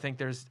you know, I think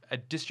there's a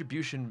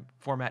distribution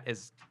format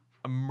is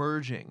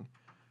emerging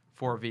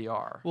for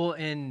VR. Well,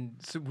 and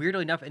so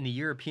weirdly enough, in the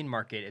European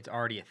market, it's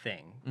already a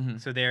thing.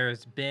 So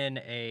there's been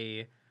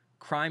a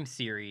crime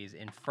series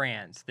in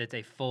France that's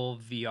a full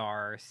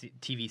VR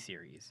TV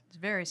series. It's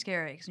very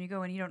scary because when you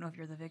go in, you don't know if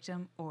you're the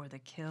victim or the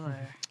killer.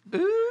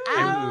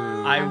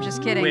 I'm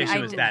just kidding. Wish I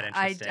it was d- that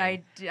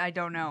interesting. I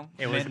don't know.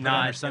 It was Put on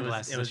not. her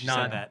sunglasses It was as she said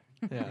not that.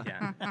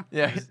 Yeah.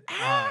 Yeah.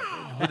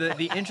 Yeah. But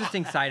the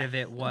interesting side of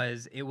it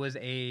was it was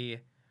a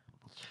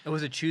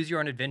choose your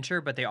own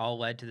adventure, but they all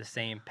led to the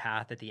same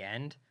path at the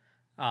end.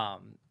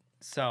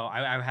 So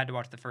I had to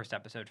watch the first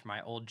episode for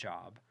my old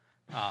job.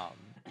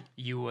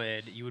 You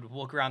would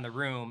look around the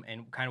room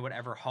and kind of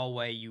whatever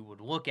hallway you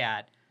would look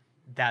at,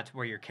 that's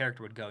where your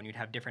character would go, and you'd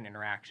have different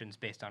interactions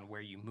based on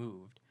where you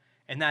moved.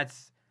 And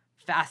that's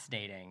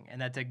fascinating,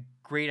 and that's a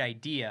great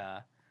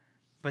idea.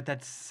 But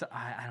that's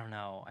I don't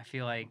know. I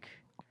feel like.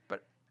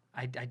 But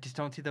I just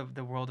don't see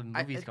the world of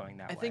movies going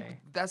that way. I think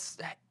that's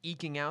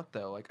eking out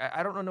though. Like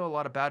I don't know a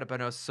lot about it, but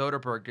I know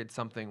Soderbergh did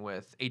something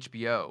with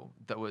HBO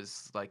that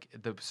was like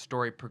the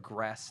story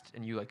progressed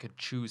and you like could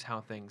choose how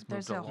things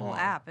There's moved a along. whole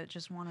app. It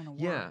just won an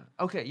award. Yeah.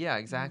 Okay. Yeah.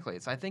 Exactly.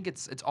 So I think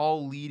it's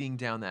all leading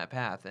down that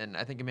path, and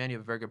I think Amanda, you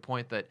have a very good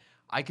point that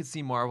I could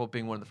see Marvel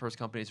being one of the first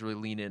companies to really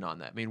lean in on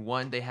that. I mean,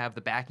 one, they have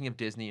the backing of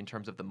Disney in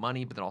terms of the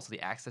money, but then also the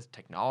access to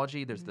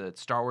technology. There's the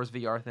Star Wars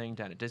VR thing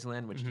down at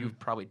Disneyland, which you've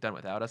probably done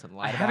without us and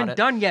lied I about haven't it.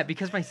 done yet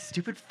because my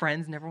stupid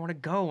friends never want to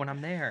go when I'm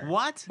there.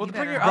 What? Well, You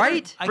bring better- your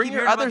Right? I bring keep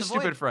your hearing about other The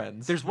stupid Void.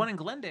 friends. There's one in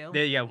Glendale.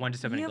 Yeah, one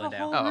just up in You have a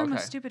Glendale. whole Oh, room of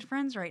okay. stupid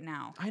friends right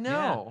now. I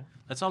know.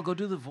 Let's all go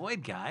do The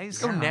Void, guys.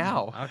 Go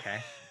now. Okay.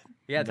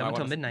 Yeah, it's No, up I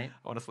until wanna- midnight.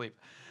 I want to sleep.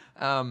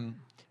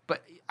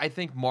 But I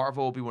think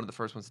Marvel will be one of the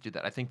first ones to do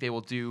that. I think they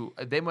will do.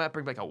 They might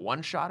bring like a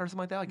one shot or something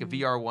like that, like a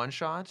VR one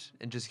shot,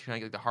 and just kind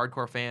of like the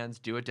hardcore fans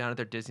do it down at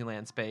their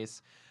Disneyland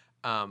space.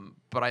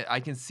 But I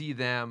can see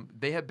them.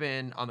 They have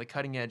been on the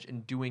cutting edge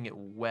and doing it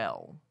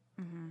well.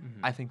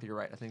 I think that you're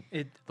right. I think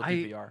they'll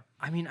do VR.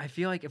 I mean, I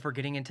feel like if we're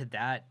getting into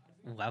that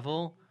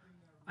level,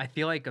 I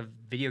feel like a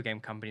video game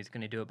company is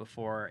going to do it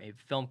before a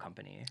film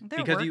company. They're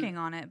because working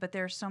on it, but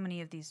there's so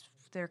many of these.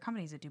 There are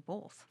companies that do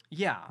both.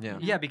 Yeah, Yeah.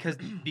 yeah, because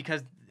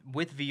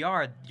with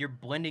VR, you're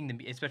blending them,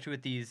 especially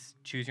with these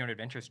choose your own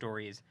adventure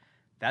stories.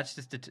 That's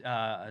just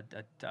a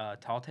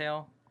Tall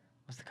Tale.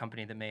 What's the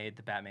company that made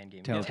the Batman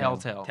game? Telltale.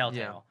 Telltale.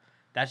 Yeah.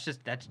 That's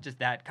just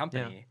that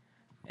company,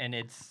 and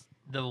it's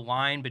the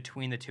line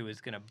between the two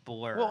is gonna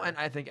blur. Well, and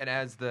I think, and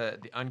as the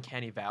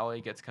uncanny valley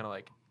gets kind of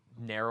like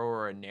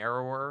narrower and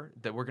narrower,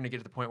 that we're going to get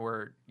to the point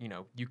where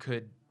you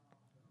could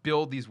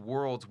build these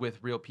worlds with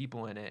real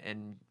people in it,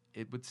 and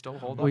it would still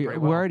hold up We're very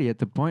well. already at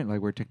the point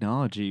like where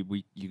technology,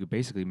 you could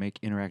basically make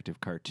interactive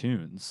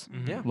cartoons.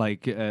 Yeah.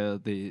 Like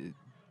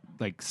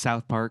like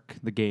South Park,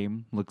 the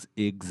game looks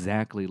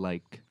exactly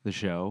like the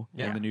show,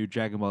 Yeah. and the new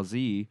Dragon Ball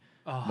Z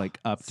Oh, like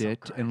upped so it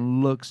good.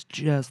 and looks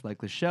just like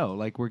the show.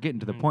 Like we're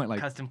getting to the point, like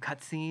custom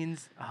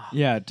cutscenes. Oh,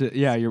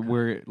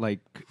 we're like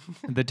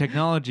the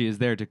technology is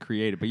there to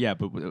create it,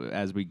 but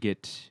as we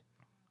get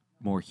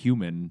more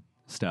human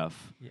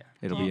stuff, yeah.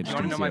 it'll Well, be Do you interesting. want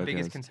to to know see my how it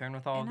biggest goes. concern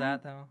with all of And I-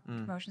 that, though?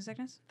 Motion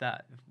sickness.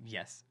 That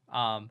yes.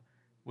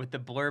 With the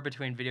blur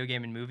between video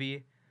game and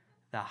movie,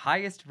 the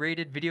highest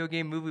rated video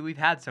game movie we've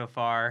had so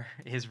far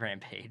is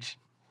Rampage.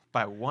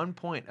 By 1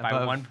 point By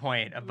above 1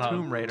 point above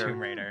Tomb Raider. Tomb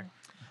Raider.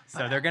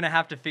 So they're gonna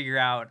have to figure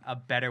out a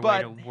better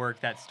way to But work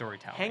that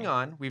storytelling. Hang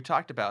on, we've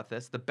talked about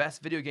this. The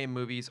best video game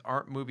movies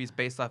aren't movies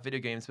based off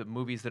video games, but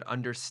movies that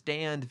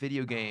understand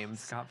video games.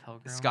 Scott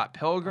Pilgrim. Scott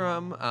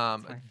Pilgrim, that's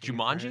my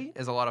Jumanji favorite.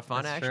 is a lot of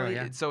fun That's true, actually.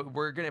 yeah. So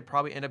we're gonna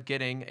probably end up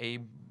getting a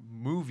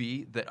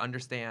movie that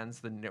understands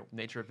the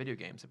nature of video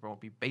games. It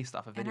won't be based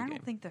off a And video I game.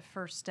 don't think the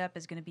first step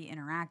is going to be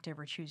interactive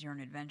or choose your own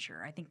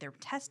adventure. I think they're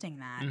testing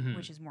that, Mhm.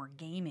 which is more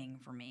gaming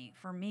for me.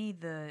 For me,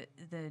 the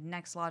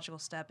next logical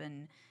step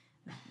in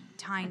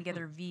tying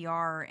together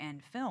VR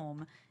and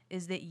film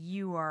is that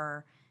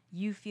you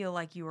feel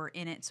like you are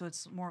in it, so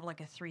it's more of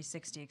like a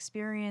 360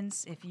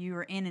 experience. If you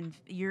are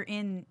you're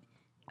in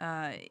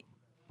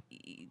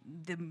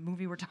the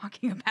movie we're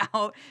talking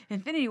about,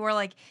 Infinity War,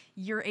 like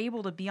you're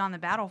able to be on the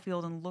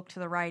battlefield and look to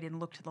the right and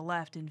look to the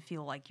left and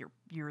feel like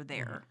you're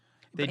there.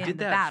 They in did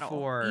the that battle,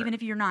 for even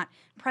if you're not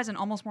present,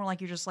 almost more like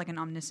you're just like an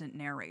omniscient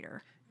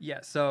narrator. Yeah,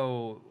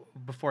 so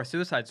before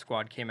Suicide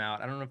Squad came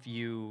out, I don't know if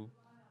you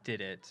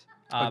did it.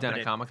 Down but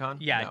at Comic-Con?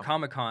 Yeah, No. at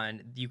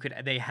Comic-Con,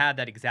 they had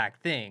that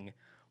exact thing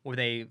where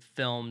they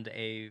filmed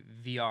a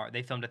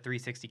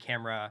 360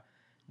 camera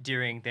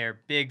during their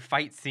big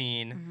fight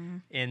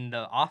scene in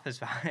the office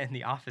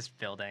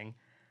building.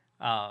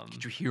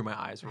 Did you hear my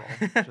eyes roll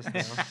just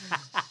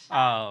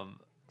now?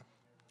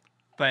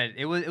 But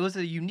it was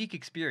a unique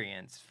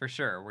experience for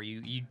sure, where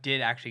you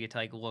did actually get to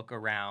like look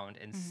around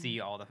and see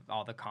all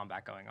the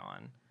combat going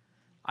on.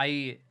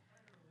 I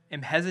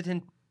am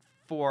hesitant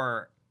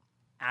for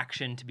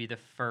action to be the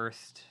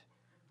first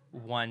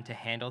one to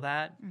handle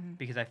that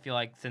because I feel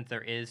like since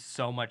there is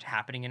so much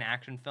happening in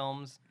action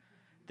films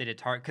that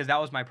it's hard, because that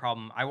was my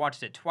problem. I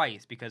watched it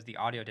twice because the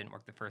audio didn't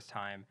work the first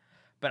time,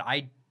 but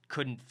I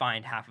couldn't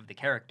find half of the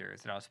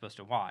characters that I was supposed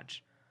to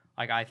watch.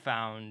 Like I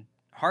found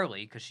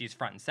Harley because she's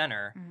front and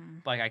center,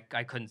 but like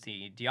I couldn't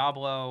see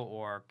Diablo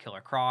or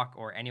Killer Croc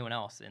or anyone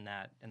else in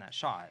that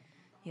shot.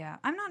 Yeah,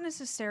 I'm not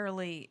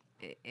necessarily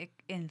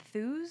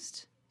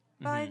enthused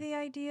by the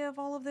idea of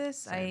all of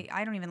this. I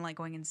don't even like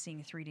going and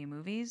seeing 3D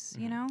movies,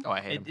 you know? Oh,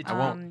 I hate It- them. I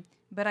won't.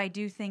 But I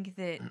do think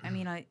that, I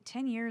mean,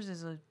 10 years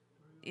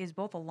is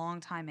both a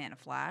long time and a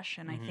flash,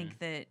 and I think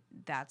that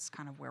that's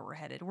kind of where we're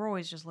headed. We're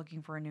always just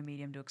looking for a new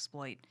medium to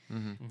exploit,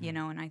 you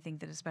know, and I think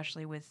that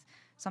especially with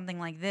something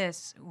like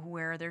this,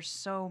 where there's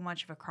so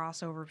much of a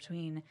crossover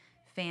between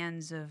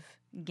fans of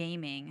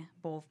gaming,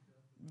 both,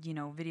 you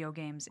know, video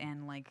games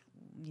and like,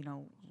 you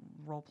know,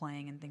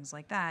 role-playing and things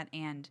like that,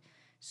 and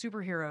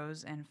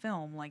superheroes and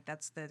film, like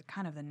that's the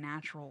kind of the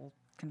natural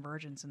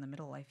convergence in the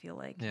middle, I feel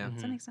like. Yeah.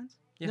 Does that make sense?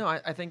 No,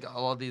 I think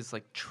all of these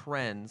like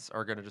trends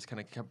are going to just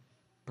kind of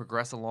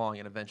progress along,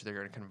 and eventually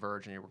they're going to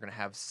converge, and we're going to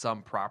have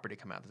some property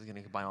come out that's going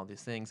to combine all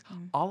these things.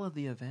 All of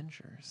the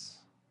Avengers.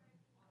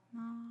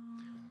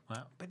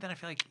 Well, but then I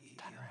feel like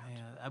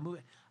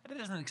that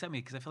doesn't excite me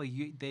because I feel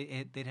like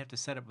they'd have to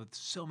set up with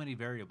so many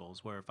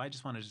variables. Where if I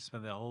just wanted to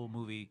spend the whole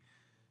movie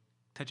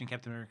touching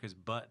Captain America's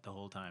butt the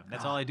whole time,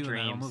 that's all I do in the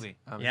whole dreams. movie.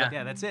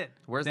 Yeah. That's it.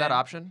 Where's Then- that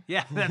option?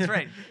 Yeah, that's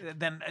right.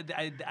 Then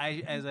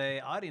I as a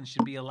audience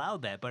should be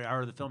allowed that. But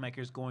are the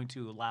filmmakers going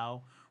to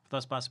allow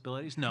those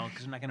possibilities? No,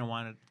 because they're not going to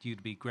want you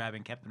to be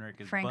grabbing Captain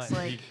America's Frank's butt.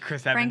 like,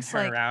 Chris Evans Frank's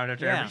turn like- around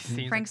after Yeah. every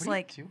scene. Frank's What are you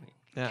like, doing?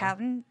 Yeah.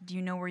 Captain, do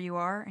you know where you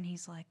are? And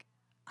he's like,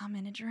 I'm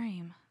in a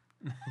dream.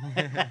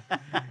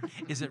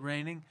 Is it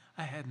raining?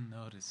 I hadn't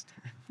noticed.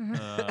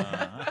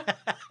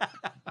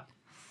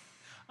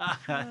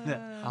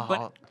 Oh,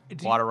 But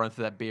do water run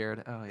through that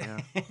beard. Oh yeah.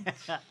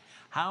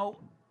 How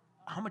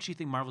much do you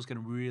think Marvel's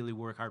going to really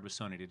work hard with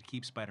Sony to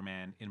keep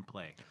Spider-Man in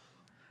play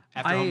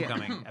after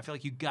Homecoming? I feel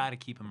like you got to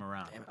keep him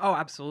around. Oh,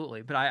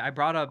 absolutely. But I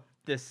brought up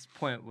this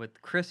point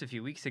with Chris a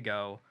few weeks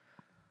ago.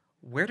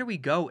 Where do we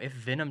go if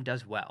Venom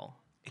does well?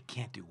 It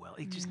can't do well.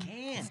 It just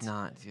can't. It's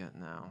not yet.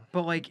 No.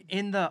 But like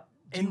in the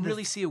Do you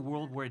really see a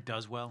world where it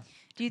does well?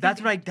 Do you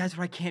that's think what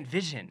I can't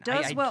vision.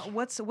 does well?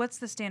 What's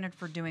the standard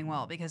for doing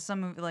well? Because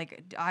some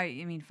like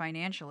I mean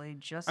financially,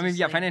 just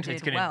financially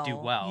it's gonna do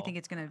well. You think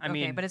it's gonna? I okay,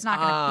 mean, but it's not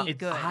gonna be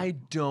good. I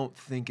don't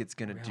think it's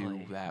gonna Really?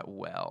 do that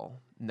well.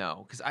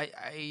 No, because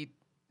I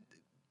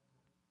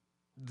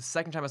the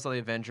second time I saw the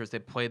Avengers, they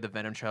played the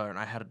Venom trailer, and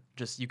I had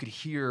you could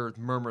hear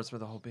murmurs for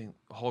the whole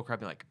crowd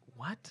being like,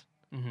 "What?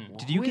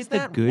 Did you Who is get the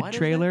that? good What is that?"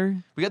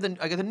 trailer? I got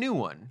the new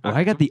one. Well,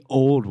 I got the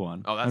old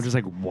one. Oh, I'm that's- just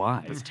like,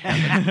 why?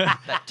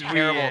 That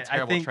terrible, I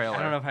terrible think, trailer.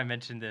 I don't know if I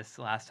mentioned this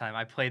last time.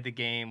 I played the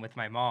game with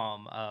my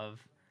mom of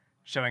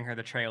showing her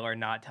the trailer,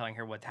 not telling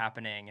her what's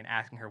happening, and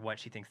asking her what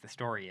she thinks the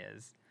story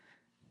is.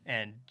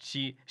 And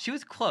she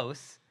was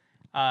close.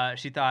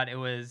 She thought it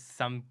was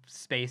some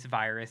space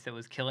virus that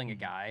was killing a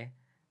guy.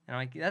 And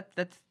I'm like,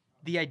 that's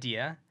the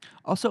idea.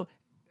 Also,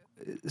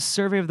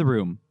 survey of the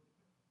room.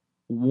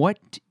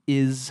 What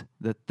is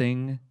the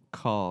thing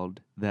called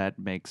that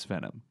makes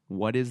Venom?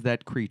 What is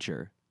that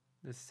creature?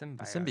 The symbiote.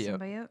 symbiote.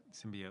 Symbiote?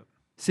 Symbiote.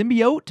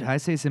 Symbiote? I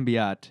say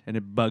symbiote, and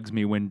it bugs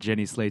me when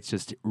Jenny Slate's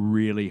just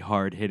really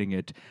hard hitting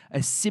it. A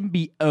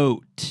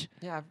symbiote.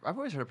 Yeah, I've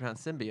always heard it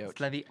pronounced symbiote.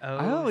 Leviosa.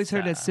 I always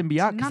heard it as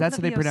symbiote because Not that's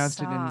how they pronounced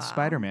it in Leviosa.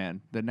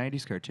 Spider-Man, the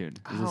 '90s cartoon.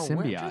 It was a Oh,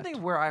 where, I'm trying to symbiote. think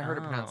where I heard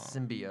it pronounced Oh.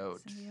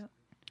 symbiote. Symbiote.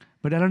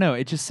 But I don't know.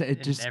 It just In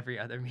every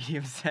other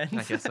medium sense.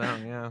 I guess so.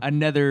 Yeah.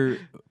 another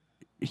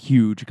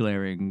huge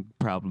glaring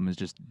problem is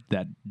just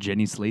that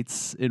Jenny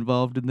Slate's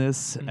involved in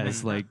this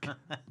as like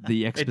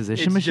the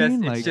exposition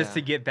machine. It's Like, just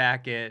to get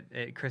back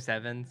at Chris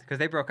Evans because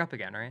they broke up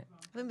again, right?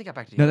 I think they got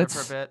back No, together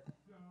that's- for a bit.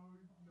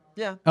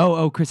 Yeah.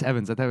 oh, Chris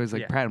Evans. I thought it was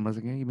like Yeah. Pratt. I was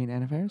like, you mean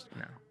Anna Faris?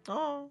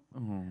 Oh.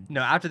 Oh.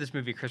 No, after this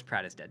movie, Chris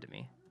Pratt is dead to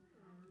me.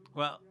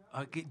 Well,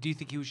 do you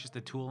think he was just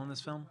a tool in this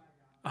film?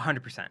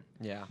 100%.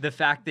 Yeah. The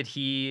fact that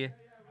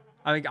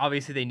I mean,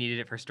 obviously they needed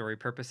it for story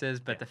purposes,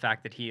 but the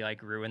fact that he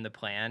like ruined the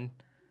plan,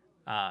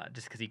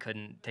 just because he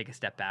couldn't take a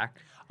step back.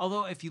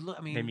 Although, if you look,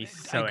 I mean, Made me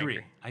so I agree.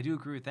 angry. I do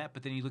agree with that.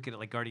 But then you look at it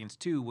like Guardians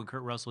 2, when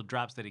Kurt Russell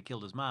drops that he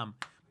killed his mom,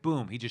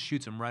 boom, he just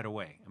shoots him right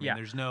away. I mean,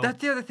 there's no. That's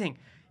the other thing.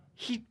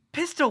 He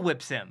pistol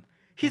whips him.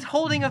 He's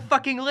holding a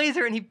fucking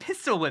laser and he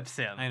pistol whips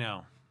him. I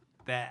know.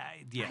 That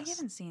I yes.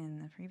 haven't seen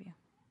the preview.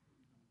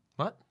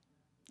 What?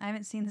 I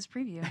haven't seen this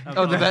preview.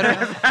 Oh, the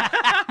Venom.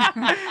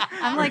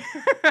 I'm like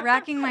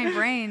racking my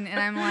brain, and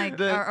I'm like,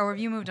 or have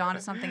you moved on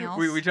to something else?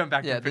 We jumped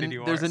back to Yeah, Infinity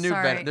War. there's a new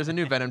Sorry. there's a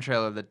new Venom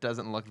trailer that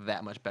doesn't look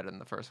that much better than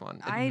the first one.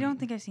 I don't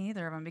think I've seen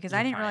either of them because I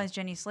You're didn't fine. realize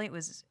Jenny Slate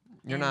was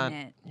You're in not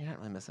it. you're not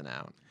really missing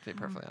out. To be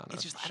perfectly honest.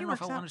 It's just I She don't know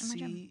if I works out want to in my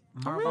gym. see Oh,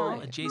 Marvel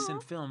really?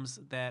 adjacent films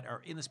that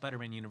are in the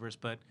Spider-Man universe,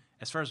 but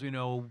as far as we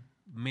know,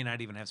 may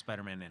not even have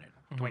Spider-Man in it.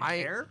 Do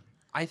I care?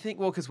 I think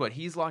because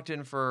he's locked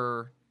in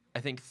for I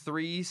think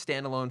 3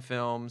 standalone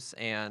films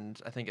and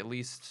I think at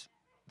least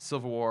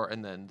Civil War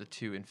and then the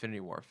 2 Infinity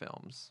War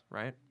films,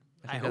 right?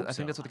 I hope I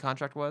think that's so. what the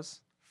contract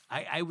was.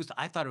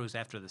 I thought it was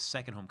after the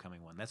second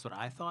Homecoming one. That's what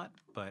I thought,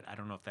 but I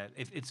don't know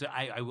if it's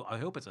I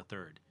hope it's a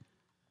third,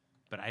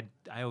 but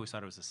I always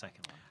thought it was the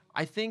second one.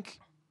 I think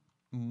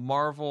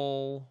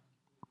Marvel.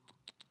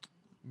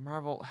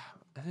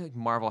 I think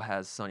Marvel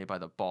has Sony by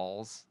the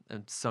balls,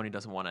 and Sony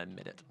doesn't want to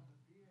admit it.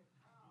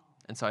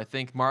 And so I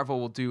think Marvel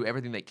will do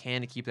everything they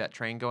can to keep that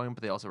train going,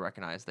 but they also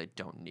recognize they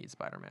don't need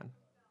Spider-Man.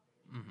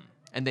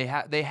 And they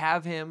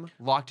have him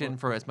locked in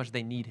for as much as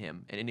they need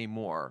him, and any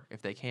more.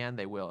 If they can,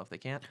 they will. If they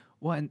can't,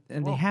 Well,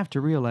 and they have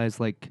to realize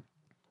like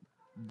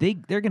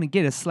they're gonna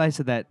get a slice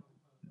of that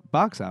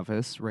box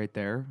office right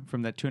there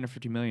from that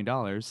 $250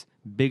 million,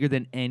 bigger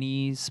than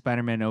any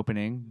Spider-Man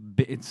opening.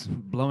 It's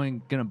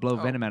gonna blow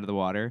Venom out of the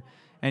water.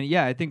 And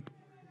yeah, I think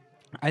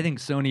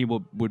Sony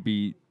would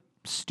be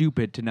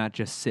stupid to not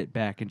just sit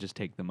back and just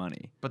take the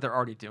money. but they're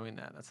already doing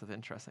that. That's the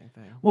interesting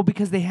thing. Well,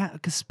 because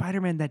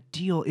Spider-Man, that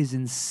deal is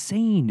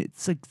insane.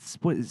 It's like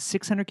what,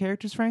 600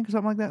 characters, Frank, or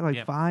something like that. Like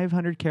Yep.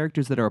 500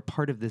 characters that are a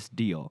part of this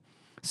deal.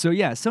 So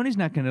yeah, Sony's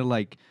not gonna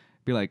like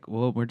be like,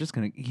 well, we're just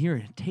gonna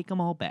take them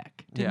all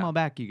back, take them Yeah. all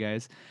back, you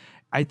guys.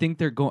 I think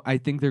they're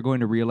going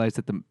to realize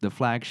that the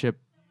flagship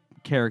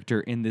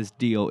character in this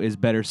deal is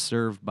better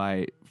served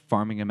by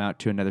farming him out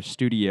to another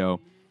studio,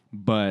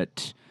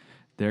 but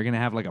they're gonna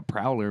have like a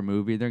Prowler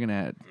movie. They're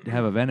gonna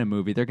have a Venom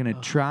movie. They're gonna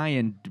try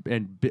and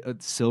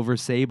Silver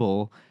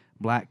Sable,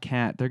 Black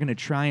Cat. They're gonna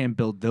try and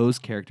build those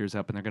characters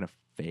up, and they're gonna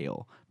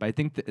fail. But I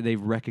think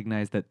they've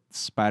recognized that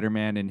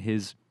Spider-Man and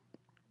his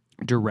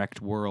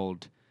direct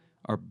world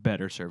are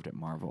better served at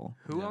Marvel.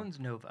 Who owns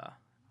Nova?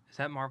 Is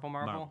that Marvel?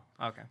 Marvel.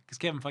 Okay. Because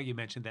Kevin Feige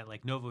mentioned that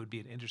like Nova would be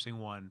an interesting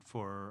one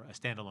for a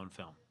standalone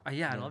film.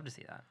 Yeah, I'd love to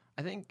see that.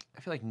 I feel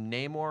like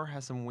Namor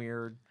has some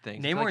weird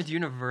things. Namor Like, is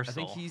Universal. I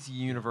think he's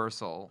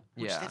Universal.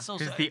 Which Yeah. that's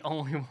also, He's the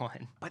only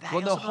one. but I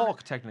Well, no, also don't-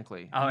 Hulk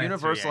technically. Oh, that's true,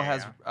 Universal yeah,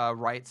 has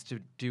rights to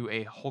do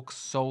a Hulk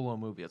solo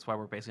movie. That's why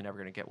we're basically never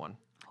going to get one.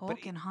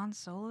 Hulk and Han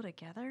Solo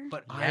together.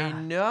 But I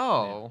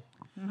know.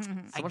 So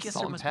I much guess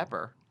salt there and must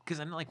pepper. Because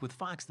I know, like with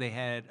Fox, they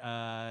had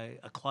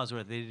a clause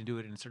where they didn't do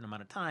it in a certain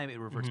amount of time, it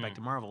reverts back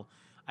to Marvel.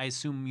 I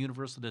assume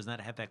Universal does not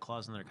have that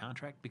clause in their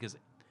contract because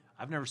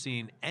I've never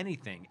seen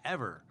anything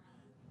ever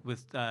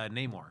with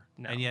Namor,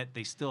 No. and yet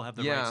they still have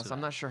the Yeah, rights to so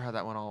I'm that. not sure how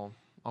that one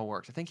all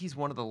works. I think he's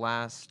one of the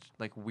last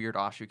like weird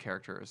offshoot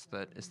characters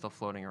that is still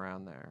floating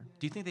around there.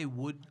 Do you think they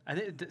would? I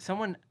think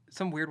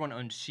some weird one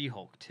owns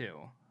She-Hulk too.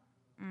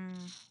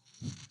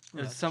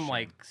 There's some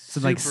like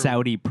Some like super-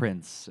 Saudi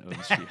prince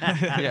owns you.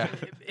 Yeah.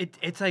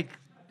 It's like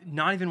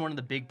not even one of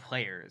the big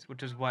players,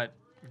 which is what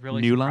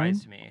really New Line?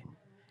 surprised me.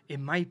 It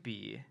might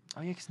be.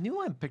 Oh yeah, because New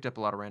Line picked up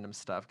a lot of random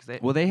stuff. Because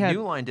They had-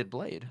 New Line did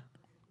Blade.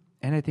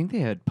 And I think they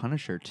had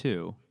Punisher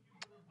too.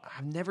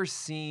 I've never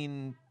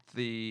seen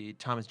the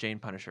Thomas Jane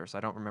Punisher, so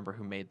I don't remember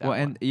who made that. Well,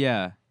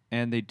 one.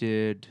 and they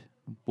did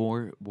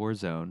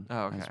Warzone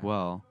Oh, okay. as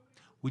well.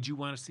 Would you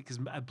want to see? Because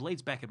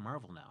Blade's back at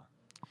Marvel now,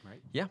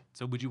 right? Yeah.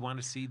 So would you want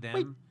to see them?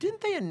 Wait,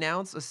 didn't they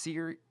announce a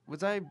series?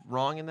 Was I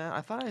wrong in that?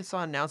 I thought I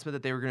saw an announcement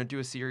that they were going to do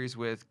a series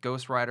with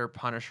Ghost Rider,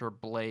 Punisher,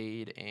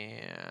 Blade,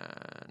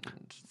 and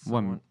Well,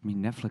 someone. I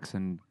mean, Netflix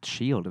and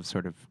Shield have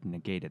sort of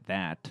negated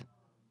that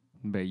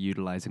by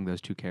utilizing those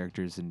two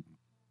characters in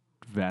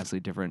vastly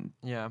different.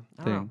 Yeah,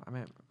 I thing. don't know. I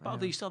mean,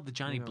 Although you still have the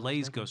Johnny Maybe I was Blaze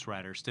mistaken. Ghost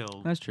Rider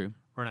still That's true.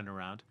 running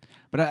around.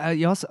 But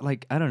you also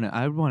like I don't know.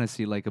 I would want to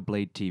see like a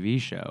Blade TV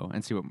show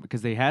and see what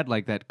because they had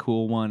like that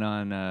cool one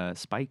on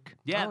Spike.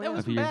 Yeah, Oh, that yeah. wasn't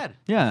a few years- bad.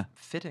 Yeah,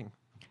 fitting.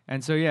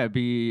 and so yeah, it'd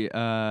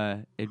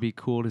be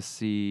cool to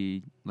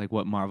see like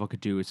what Marvel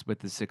could do with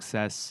the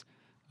success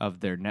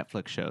of their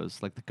Netflix shows,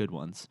 like the good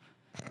ones.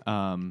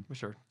 I'm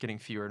sure getting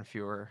fewer and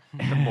fewer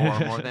the more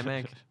and more they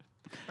make.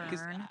 Because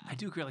Burn. I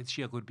do agree, like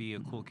She-Hulk would be a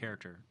cool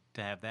character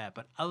to have that.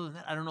 But other than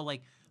that, I don't know,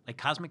 like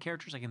cosmic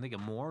characters, I can think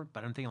of more.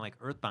 But I'm thinking like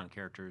Earthbound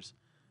characters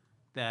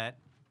that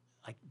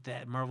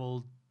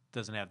Marvel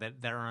doesn't have that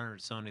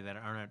aren't at Sony, that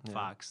aren't at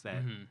Fox.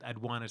 That I'd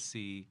want to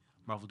see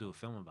Marvel do a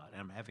film about.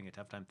 And I'm having a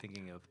tough time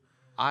thinking of.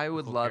 I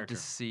would cool love character.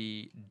 to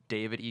see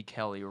David E.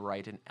 Kelly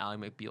write an Ally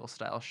McBeal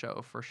style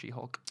show for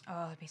She-Hulk.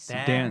 Oh, that'd be so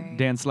Dan- great.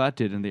 Dan Slott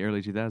did in the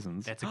early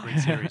 2000s. That's a great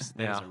series.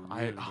 That is a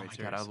I, really oh great my series.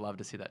 god, I'd love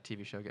to see that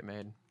TV show get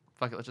made.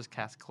 Fuck it, let's just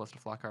cast Callista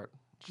Flockhart.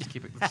 Just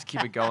keep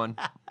it going.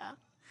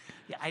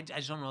 Yeah, I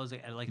just don't know.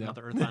 I like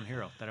another Earthbound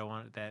hero that I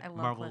want. That I love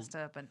Marvel.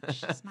 Calista, but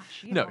she's not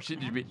she. No, she'd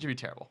be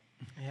terrible.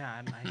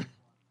 Yeah,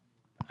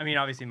 I mean,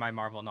 obviously my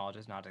Marvel knowledge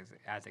is not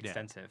as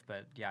extensive,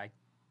 but yeah,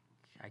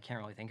 I can't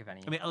really think of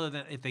any. I mean, other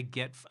than if they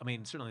get, I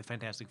mean, certainly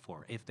Fantastic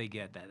Four. If they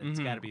get that, it's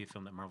got to be a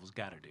film that Marvel's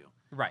got to do.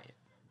 right.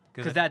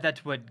 Because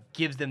that's what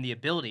gives them the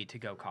ability to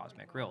go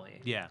cosmic,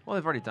 really. Yeah, Well,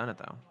 they've already done it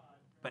though.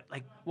 but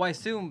like, Well, I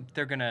assume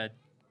they're gonna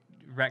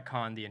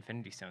retcon the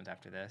Infinity Stones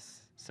after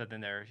this, so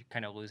then they're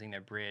kind of losing their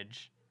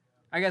bridge.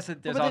 I guess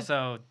that there's but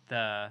also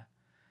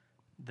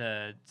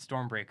the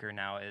Stormbreaker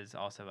now is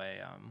also a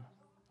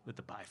with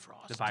the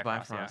Bifrost. the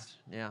Bifrost.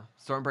 Yeah.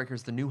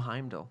 Stormbreaker's the new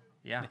Heimdall.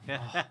 Yeah.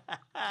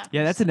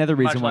 Yeah, that's another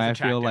reason Much why I less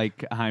feel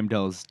attractive. like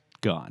Heimdall's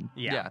gone.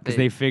 Yeah. Because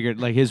they figured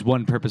like his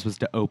one purpose was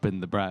to open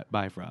the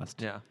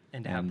Bifrost. Yeah.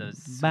 And to have And those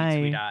sweet, bye.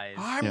 sweet eyes.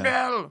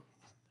 Heimdall.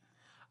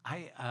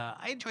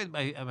 I enjoyed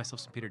myself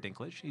some Peter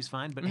Dinklage. He's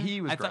fine, but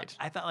He was I thought, great.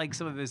 I thought like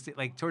some of his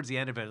like towards the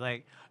end of it,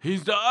 like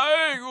he's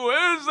dying.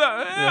 Where's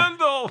the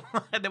handle?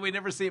 And then we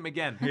never see him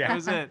again. Yeah. That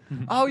was it.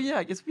 Oh yeah,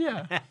 I guess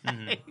yeah.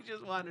 He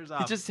just wanders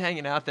off. He's just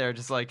hanging out there,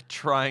 just like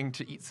trying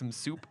to eat some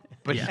soup,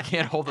 but Yeah. he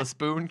can't hold a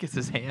spoon because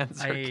his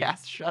hands are I-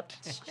 cast shut.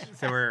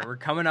 So we're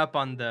coming up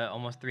on the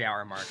almost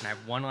 3-hour mark, and I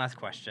have one last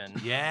question.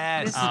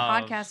 yes. This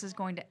podcast is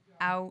going to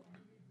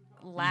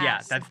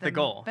outlast. that's the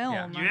goal.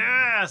 Yeah. Film.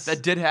 yes.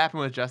 That did happen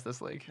with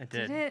Justice League. It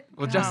Did did. it?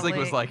 Well, Justice League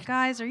was Golly. like-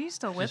 guys, are you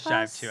still with Just shy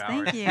of us? 2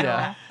 Thank hours. you.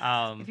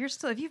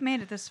 Yeah. If you've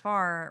made it this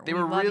far, They we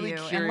were love really you.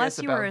 curious Unless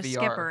you were a about VR.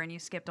 skipper and you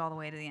skipped all the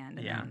way to the end,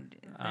 Yeah.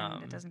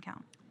 then it doesn't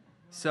count.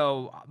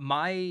 So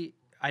I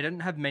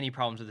didn't have many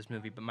problems with this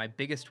movie, but my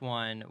biggest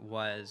one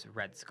was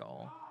Red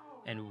Skull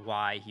and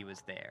why he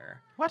was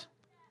there. What?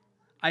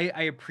 I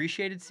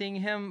appreciated seeing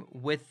him.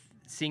 With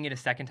seeing it a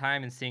second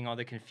time and seeing all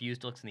the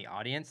confused looks in the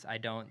audience, I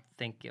don't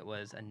think it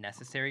was a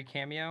necessary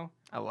cameo.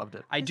 I loved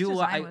it. I His do.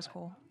 design was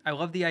cool. I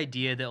love the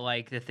idea that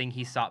like the thing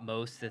he sought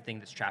most, the thing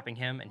that's trapping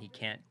him, and he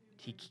can't.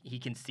 He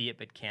can see it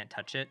but can't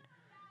touch it.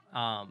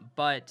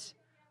 But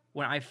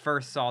when I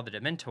first saw the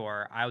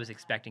Dementor, I was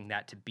expecting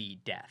that to be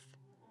death.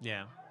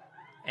 yeah.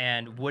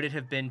 And would it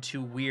have been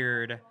too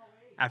weird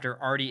after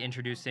already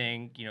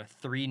introducing,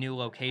 3 new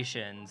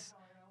locations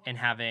and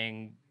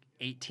having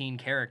 18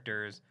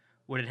 characters?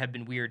 Would it have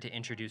been weird to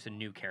introduce a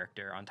new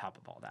character on top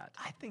of all that?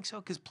 I think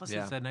so, because plus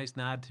Yeah. it's a nice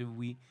nod to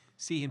we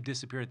see him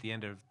disappear at the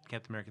end of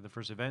Captain America: The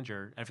First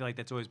Avenger. I feel like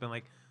that's always been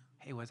like,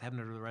 hey, what's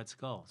happening to the Red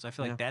Skull? So I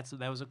feel like that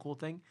was a cool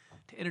thing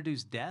to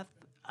introduce Death,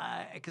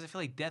 because I feel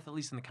like Death, at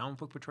least in the comic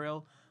book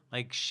portrayal,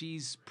 like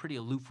she's pretty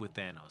aloof with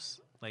Thanos.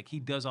 Like he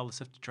does all the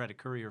stuff to try to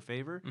curry her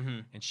favor,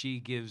 and she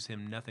gives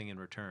him nothing in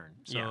return.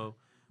 So Yeah.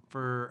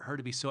 for her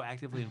to be so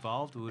actively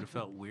involved, it would have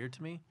felt weird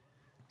to me.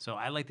 So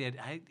I like that.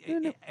 I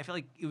feel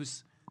like it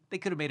was. They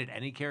could have made it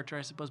any character,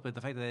 I suppose, but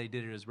the fact that they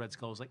did it as Red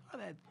Skull was like, oh,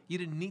 that you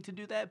didn't need to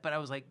do that. But I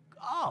was like,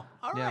 oh,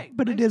 all right.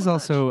 But it thanks is so much.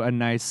 also a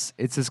nice.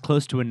 It's as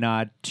close to a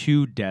nod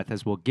to Death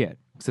as we'll get,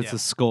 because it's Yeah. a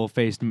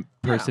skull-faced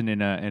person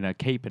in a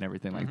cape and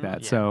everything like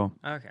that. Yeah. So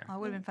Okay. Well, it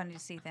would have been funny to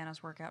see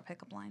Thanos work out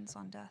pickup lines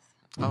on Death.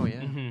 Oh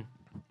yeah. Mhm.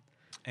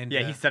 And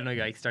Yeah, he suddenly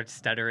like starts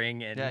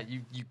stuttering and. Yeah,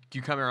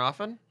 you come here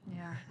often?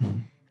 Yeah.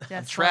 I'm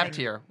Death's trapped like,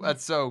 here.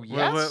 That's so What,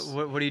 yes.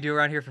 what do you do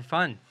around here for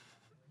fun?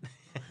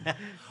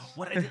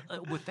 What I did,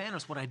 with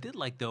Thanos, what I did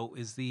like though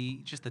is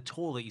just the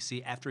toll that you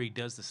see after he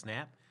does the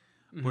snap,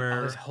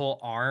 where His whole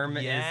arm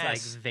is Yes.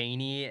 like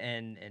veiny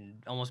and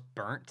almost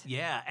burnt.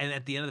 yeah, and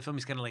at the end of the film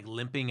he's kind of like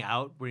limping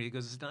out where he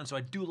goes to sit down. So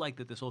I do like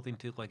that this whole thing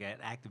took like an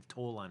active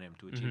toll on him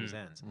to achieve his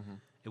ends.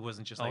 It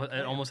wasn't just like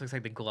It almost looks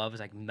like the glove is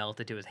like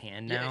melted to his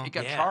hand Yeah, now. it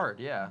got Yeah. charred.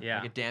 Yeah. Yeah.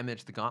 Like it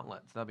damaged the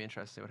gauntlet. So that'll be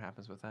interesting to see what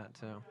happens with that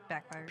too.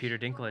 backfires. Peter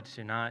Dinklage,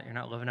 you're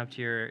not living up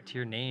to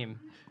your name.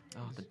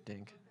 Oh, the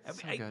dink. I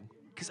So mean, good.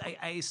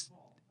 because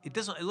it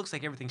doesn't. It looks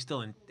like everything's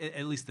still in.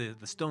 At least the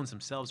stones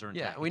themselves are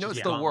Yeah, intact. we know it just the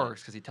still gauntlet.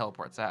 works because he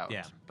teleports out.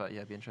 Yeah. But yeah,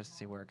 it'd be interesting to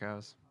see where it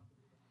goes.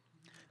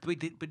 Wait,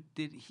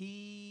 did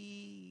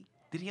he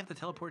have the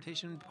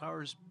teleportation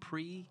powers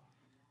pre?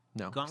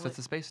 No, 'cause Gauntlet? that's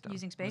the space stuff.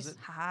 Using space. it?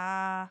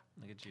 Ha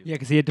Look at you. yeah,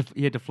 because he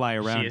had to fly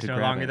around She is to no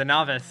grab longer it. the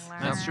novice.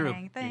 That's true.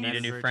 Learning You need things. a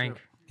new Very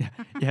Frank. true.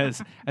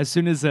 Yes, as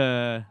soon as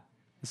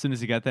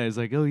he got that, he's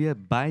like, oh yeah,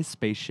 bye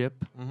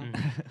spaceship.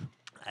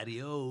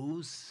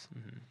 Adios.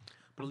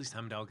 But at least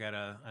Heimdall got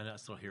a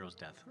nice little hero's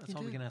death. That's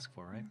all we can ask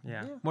for, right?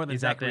 Yeah. More than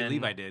He's up Zachary in-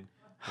 Levi did.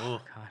 Oh,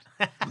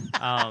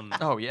 God.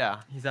 Oh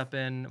yeah. He's up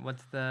in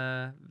what's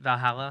the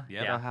Valhalla?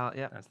 Yep. Yeah, Valhalla,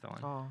 yeah. that's the one.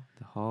 Oh,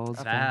 The halls.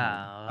 of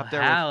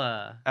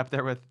Valhalla. up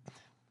there with.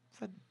 Is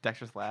that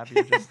Dexter's Lab? You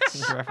were just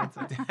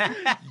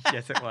referencing.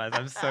 Yes, it was.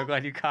 I'm so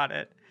glad you caught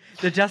it.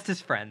 The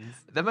Justice Friends.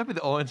 That might be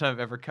the only time I've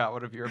ever caught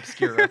one of your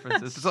obscure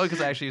references. It's only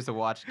because I actually used to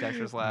watch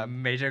Dexter's Lab,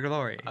 Major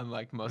Glory.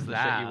 unlike most of the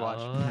shit you watch.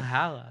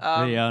 Valhalla.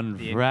 the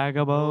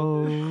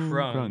unfraggable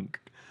Crunk. crunk.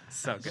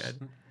 So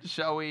good.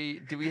 Shall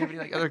we? Do we have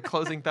any other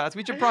closing thoughts?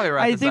 We should probably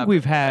wrap I this think up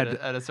we've at had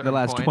a certain the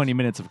last point. 20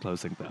 minutes of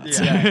closing thoughts.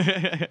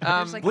 Yeah.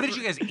 There's like what did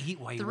you guys eat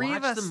while you Three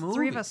of watched us. the movie?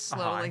 Three of us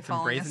slowly it's some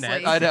falling brazen asleep.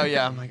 eggs. I know.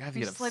 Yeah. I'm like, I have to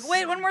You're get just up. like,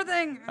 wait, one more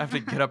thing. I have to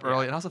get up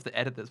early, and I also have to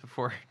edit this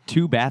before.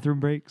 2 bathroom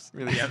breaks.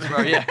 Really?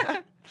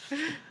 Yeah.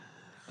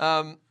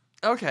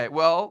 Okay.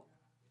 Well,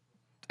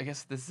 I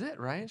guess this is it,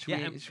 right? Should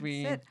Yeah, we, should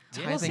we That's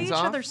it. tie We'll see things each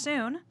off? other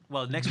soon.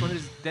 Well, next one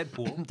is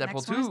Deadpool. Deadpool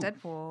Next 2. one is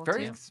Deadpool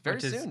Very, 2. very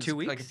Which is soon. 2 Just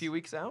like a weeks? few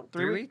weeks out.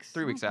 3 weeks?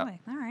 3 weeks Oh, out. boy.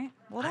 All right.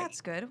 Well,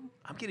 that's good.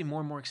 I'm getting more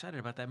and more excited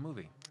about that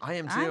movie. I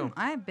am too.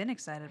 I've been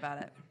excited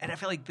about it. And I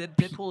feel like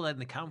Deadpool in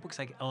the comic books,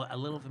 like a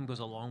little of them goes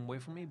a long way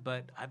for me.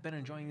 But I've been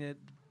enjoying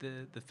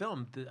the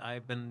film.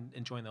 I've been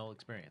enjoying the whole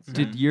experience.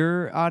 Did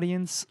your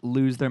audience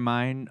lose their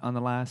mind on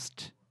the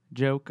last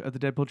joke of the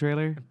Deadpool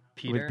trailer?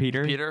 Peter? With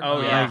Peter? Peter? Oh,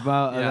 Like, yeah.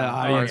 well, the Yeah,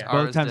 audience,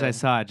 ours both times I did.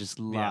 saw it, just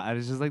Yeah. I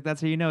was just like, that's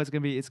how you know it's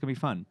gonna be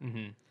fun. Mm-hmm.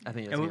 I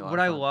think it's And gonna be a lot what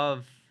of I fun.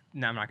 love.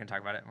 No, I'm not gonna talk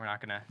about it. We're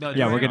not gonna. No,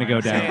 Yeah, do we're it. gonna go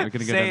Say down. it. We're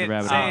gonna go Say down the it.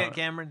 rabbit Say hole. it,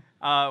 Cameron.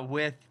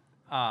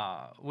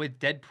 With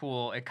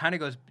Deadpool, it kind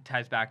of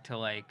ties back to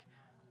like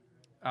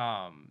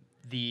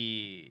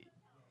the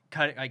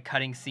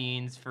cutting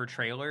scenes for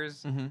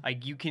trailers. Mhm.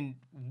 Like you can,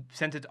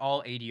 since it's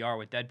all ADR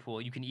with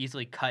Deadpool, you can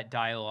easily cut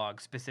dialogue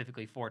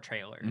specifically for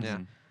trailers. Yeah.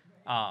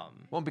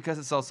 Um, Well, because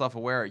it's so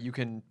self-aware, you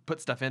can put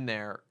stuff in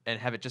there and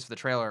have it just for the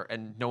trailer,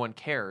 and no one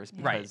cares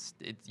Right. because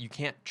you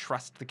can't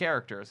trust the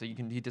character, so he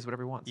does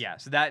whatever he wants. yeah,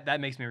 so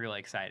that makes me really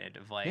excited.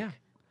 Of like, Yeah.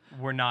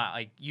 we're not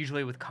like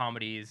usually with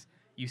comedies,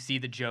 you see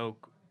the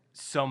joke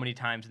so many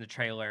times in the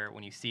trailer.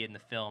 When you see it in the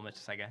film, it's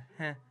just like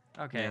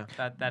okay,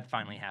 Yeah. that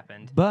finally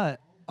happened. But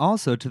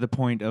also to the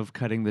point of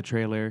cutting the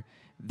trailer,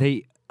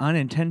 they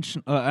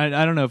unintentional. I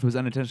don't know if it was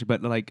unintentional,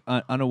 but like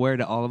unaware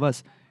to all of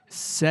us,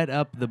 set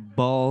up the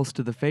balls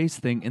to the face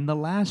thing in the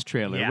last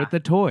trailer Yeah. with the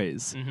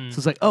toys. Mhm. So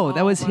it's like, oh,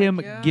 that Oh was my him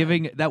God.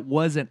 giving. That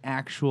was an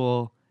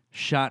actual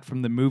shot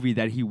from the movie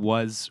that he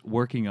was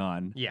working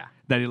on. Yeah.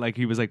 That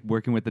he was like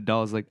working with the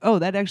dolls. Like, oh,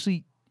 that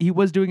actually he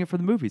was doing it for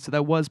the movie. So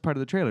that was part of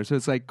the trailer. So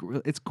it's like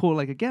it's cool.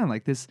 Like again,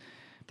 like this.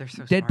 They're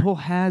so Deadpool smart.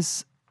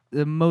 has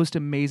the most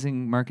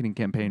amazing marketing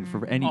campaign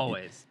for any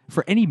Always.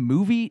 for any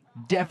movie,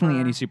 definitely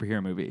Ever. any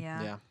superhero movie.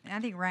 Yeah. Yeah. And I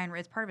think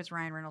it's part of it's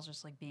Ryan Reynolds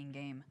just like being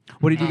game.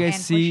 What did you and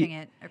guys see pushing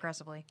it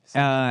aggressively.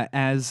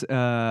 as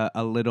a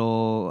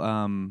little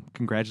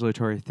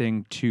congratulatory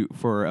thing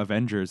for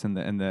Avengers and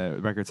the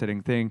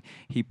record-setting thing?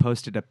 He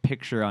posted a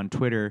picture on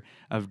Twitter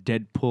of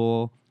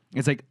Deadpool.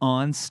 It's like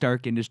on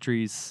Stark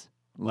Industries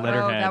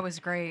letterhead. Oh, that was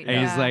great. And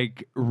he's yeah.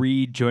 like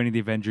rejoining the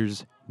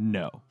Avengers.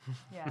 No,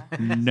 yeah.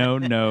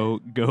 no,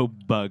 go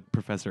bug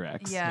Professor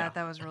X. Yeah,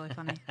 that was really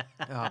funny.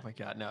 Oh my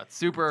God, no! It's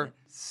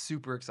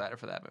super excited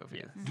for that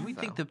movie. Do we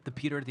think So. the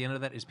Peter at the end of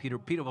that is Peter?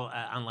 Peter will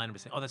online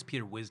would say, "Oh, that's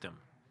Peter Wisdom."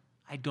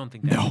 I don't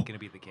think that's going to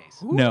be the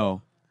case.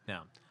 No.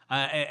 No,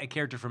 a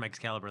character from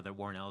Excalibur that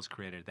Warren Ellis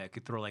created that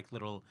could throw like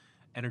little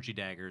energy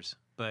daggers,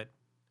 but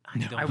I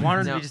don't. I want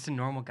him to No. be just a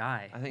normal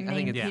guy. I think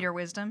Named it's Peter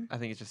Wisdom. I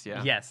think it's just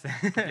yeah. Yes.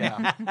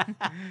 Yeah.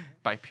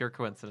 By pure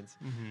coincidence.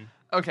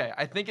 Okay,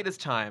 I think it is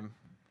time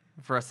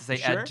for us to say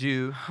Sure?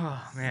 adieu.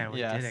 Oh man, we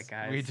Yes, did it,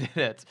 guys. We did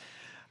it.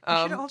 We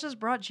should have all just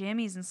brought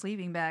jammies and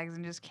sleeping bags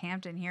and just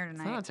camped in here It's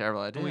tonight. not a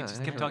terrible idea. We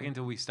just kept talking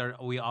until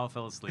we all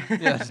fell asleep.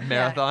 Yeah, just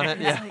marathon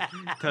it. It's Yeah.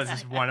 like, So it's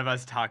just one of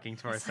us talking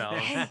to it's like,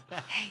 ourselves.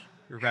 hey,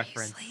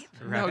 Reference. sleep?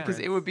 No, because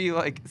it would be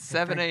like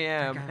 7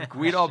 a.m.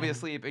 We'd all be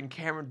asleep, and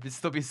Cameron would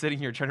still be sitting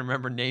here trying to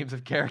remember names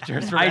of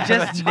characters. From I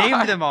just Avatar.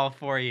 named them all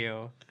for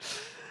you.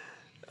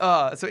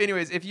 So,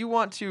 anyways, if you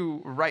want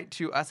to write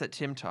to us at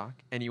Tim Talk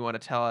and you want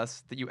to tell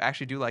us that you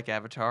actually do like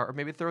Avatar, or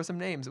maybe throw some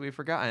names that we've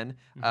forgotten,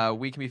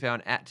 we can be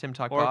found at Tim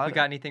Talk Or Pod. if we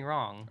got anything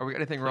wrong. Or we got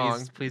anything Please- wrong,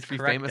 please which we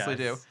correct famously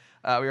do.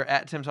 us. We are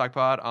at Tim Talk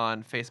Pod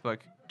on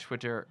Facebook,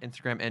 Twitter,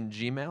 Instagram, and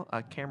Gmail.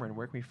 Cameron,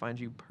 where can we find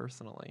you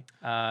personally?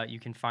 You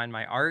can find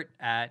my art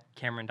at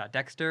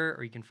Cameron.Dexter,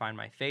 or you can find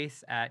my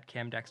face at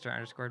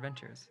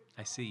CamDexter_adventures.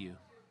 I see you.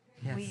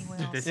 Yes. We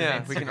will. This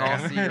Yeah, is we can all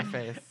Instagram. see your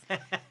face.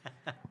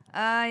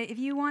 If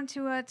you want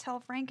to tell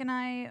Frank and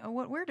I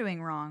what we're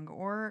doing wrong,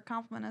 or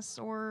compliment us,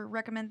 or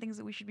recommend things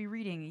that we should be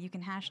reading, you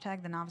can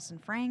hashtag the Novice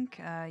and Frank.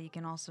 You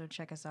can also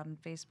check us out on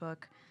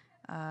Facebook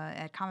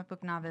at Comic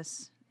Book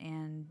Novice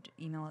and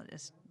email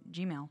us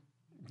Gmail.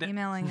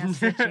 Emailing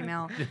us at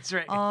Gmail. That's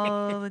right.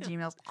 All the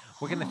Gmails.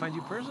 Where can they find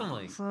you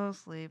personally? So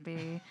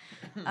sleepy.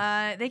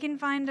 They can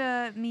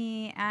find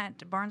me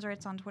at Barnes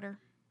Rights on Twitter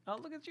Oh,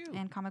 look at you.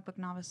 and Comic Book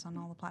Novice on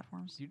all the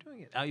platforms. You're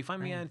doing it. You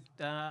find me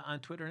on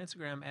Twitter and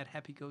Instagram at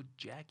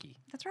HappyGoJackie.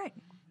 That's right.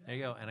 There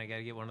you go. And I got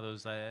to get one of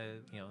those,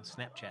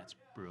 Snapchats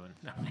brewing.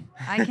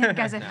 I can,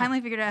 guys. I finally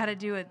figured out how to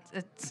do it.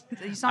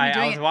 You saw me I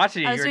doing was it.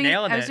 watching you. I was You were doing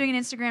nailing I was it. doing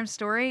an Instagram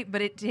story,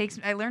 but it takes.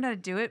 I learned how to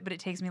do it, but it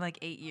takes me like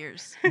 8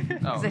 years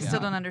because I still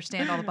don't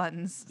understand all the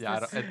buttons.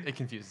 Yeah, it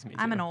confuses me.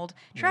 I'm too. an old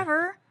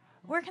Trevor.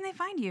 Where can they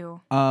find you?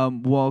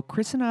 Well,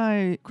 Chris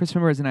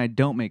Members and I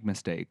don't make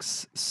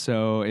mistakes.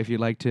 So if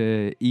you'd like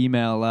to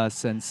email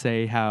us and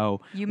say how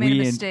You made a we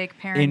mistake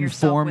pairing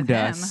yourself with informed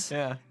him. us,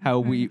 Yeah. how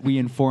we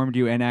informed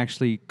you and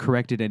actually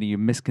corrected any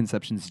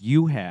misconceptions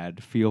you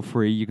had, feel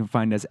free. You can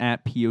find us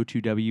at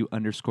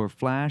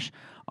PO2W_Flash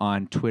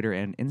on Twitter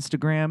and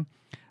Instagram.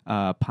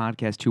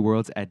 Podcast Two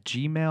Worlds at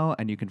Gmail,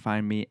 and you can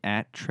find me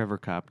at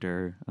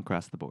TrevorCopter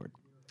across the board.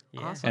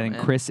 Yeah. Awesome. And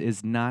And- Chris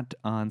is not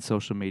on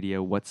social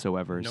media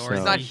whatsoever. Nor so is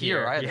He's not He here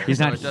here. either. Yeah. He's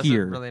so not it doesn't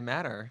here. really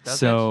matter. Does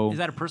So Is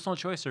that a personal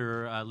choice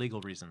or legal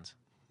reasons?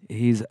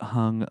 He's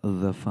hung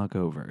the fuck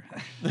over.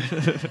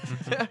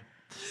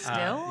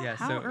 Still? Yeah.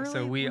 How So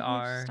early we would have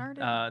are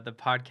started? the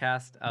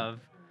podcast of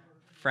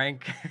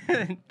Frank,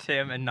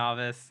 Tim, and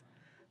Novice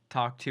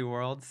talk two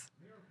worlds.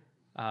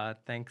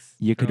 Thanks.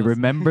 You for could listening.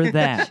 remember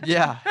that.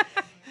 Yeah.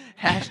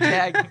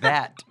 Hashtag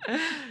that.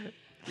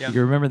 You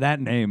can remember that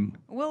name.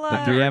 We'll, The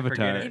three Never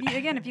forget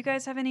avatars. if you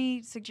guys have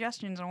any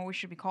suggestions on what we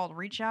should be called,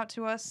 reach out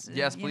to us.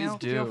 Yes, you please know,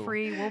 do. Feel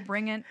free. We'll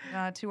bring it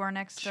to our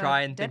next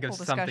Try and think of Deadpool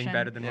something discussion.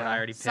 better than what I Yeah.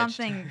 already pitched.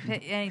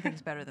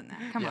 Anything's better than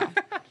that. Come Yeah.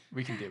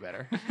 We can do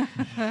better.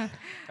 All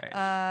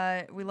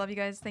right. on. We love you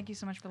guys. Thank you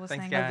so much for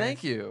listening. guys.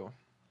 Thank you.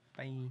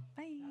 Bye.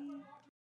 Bye.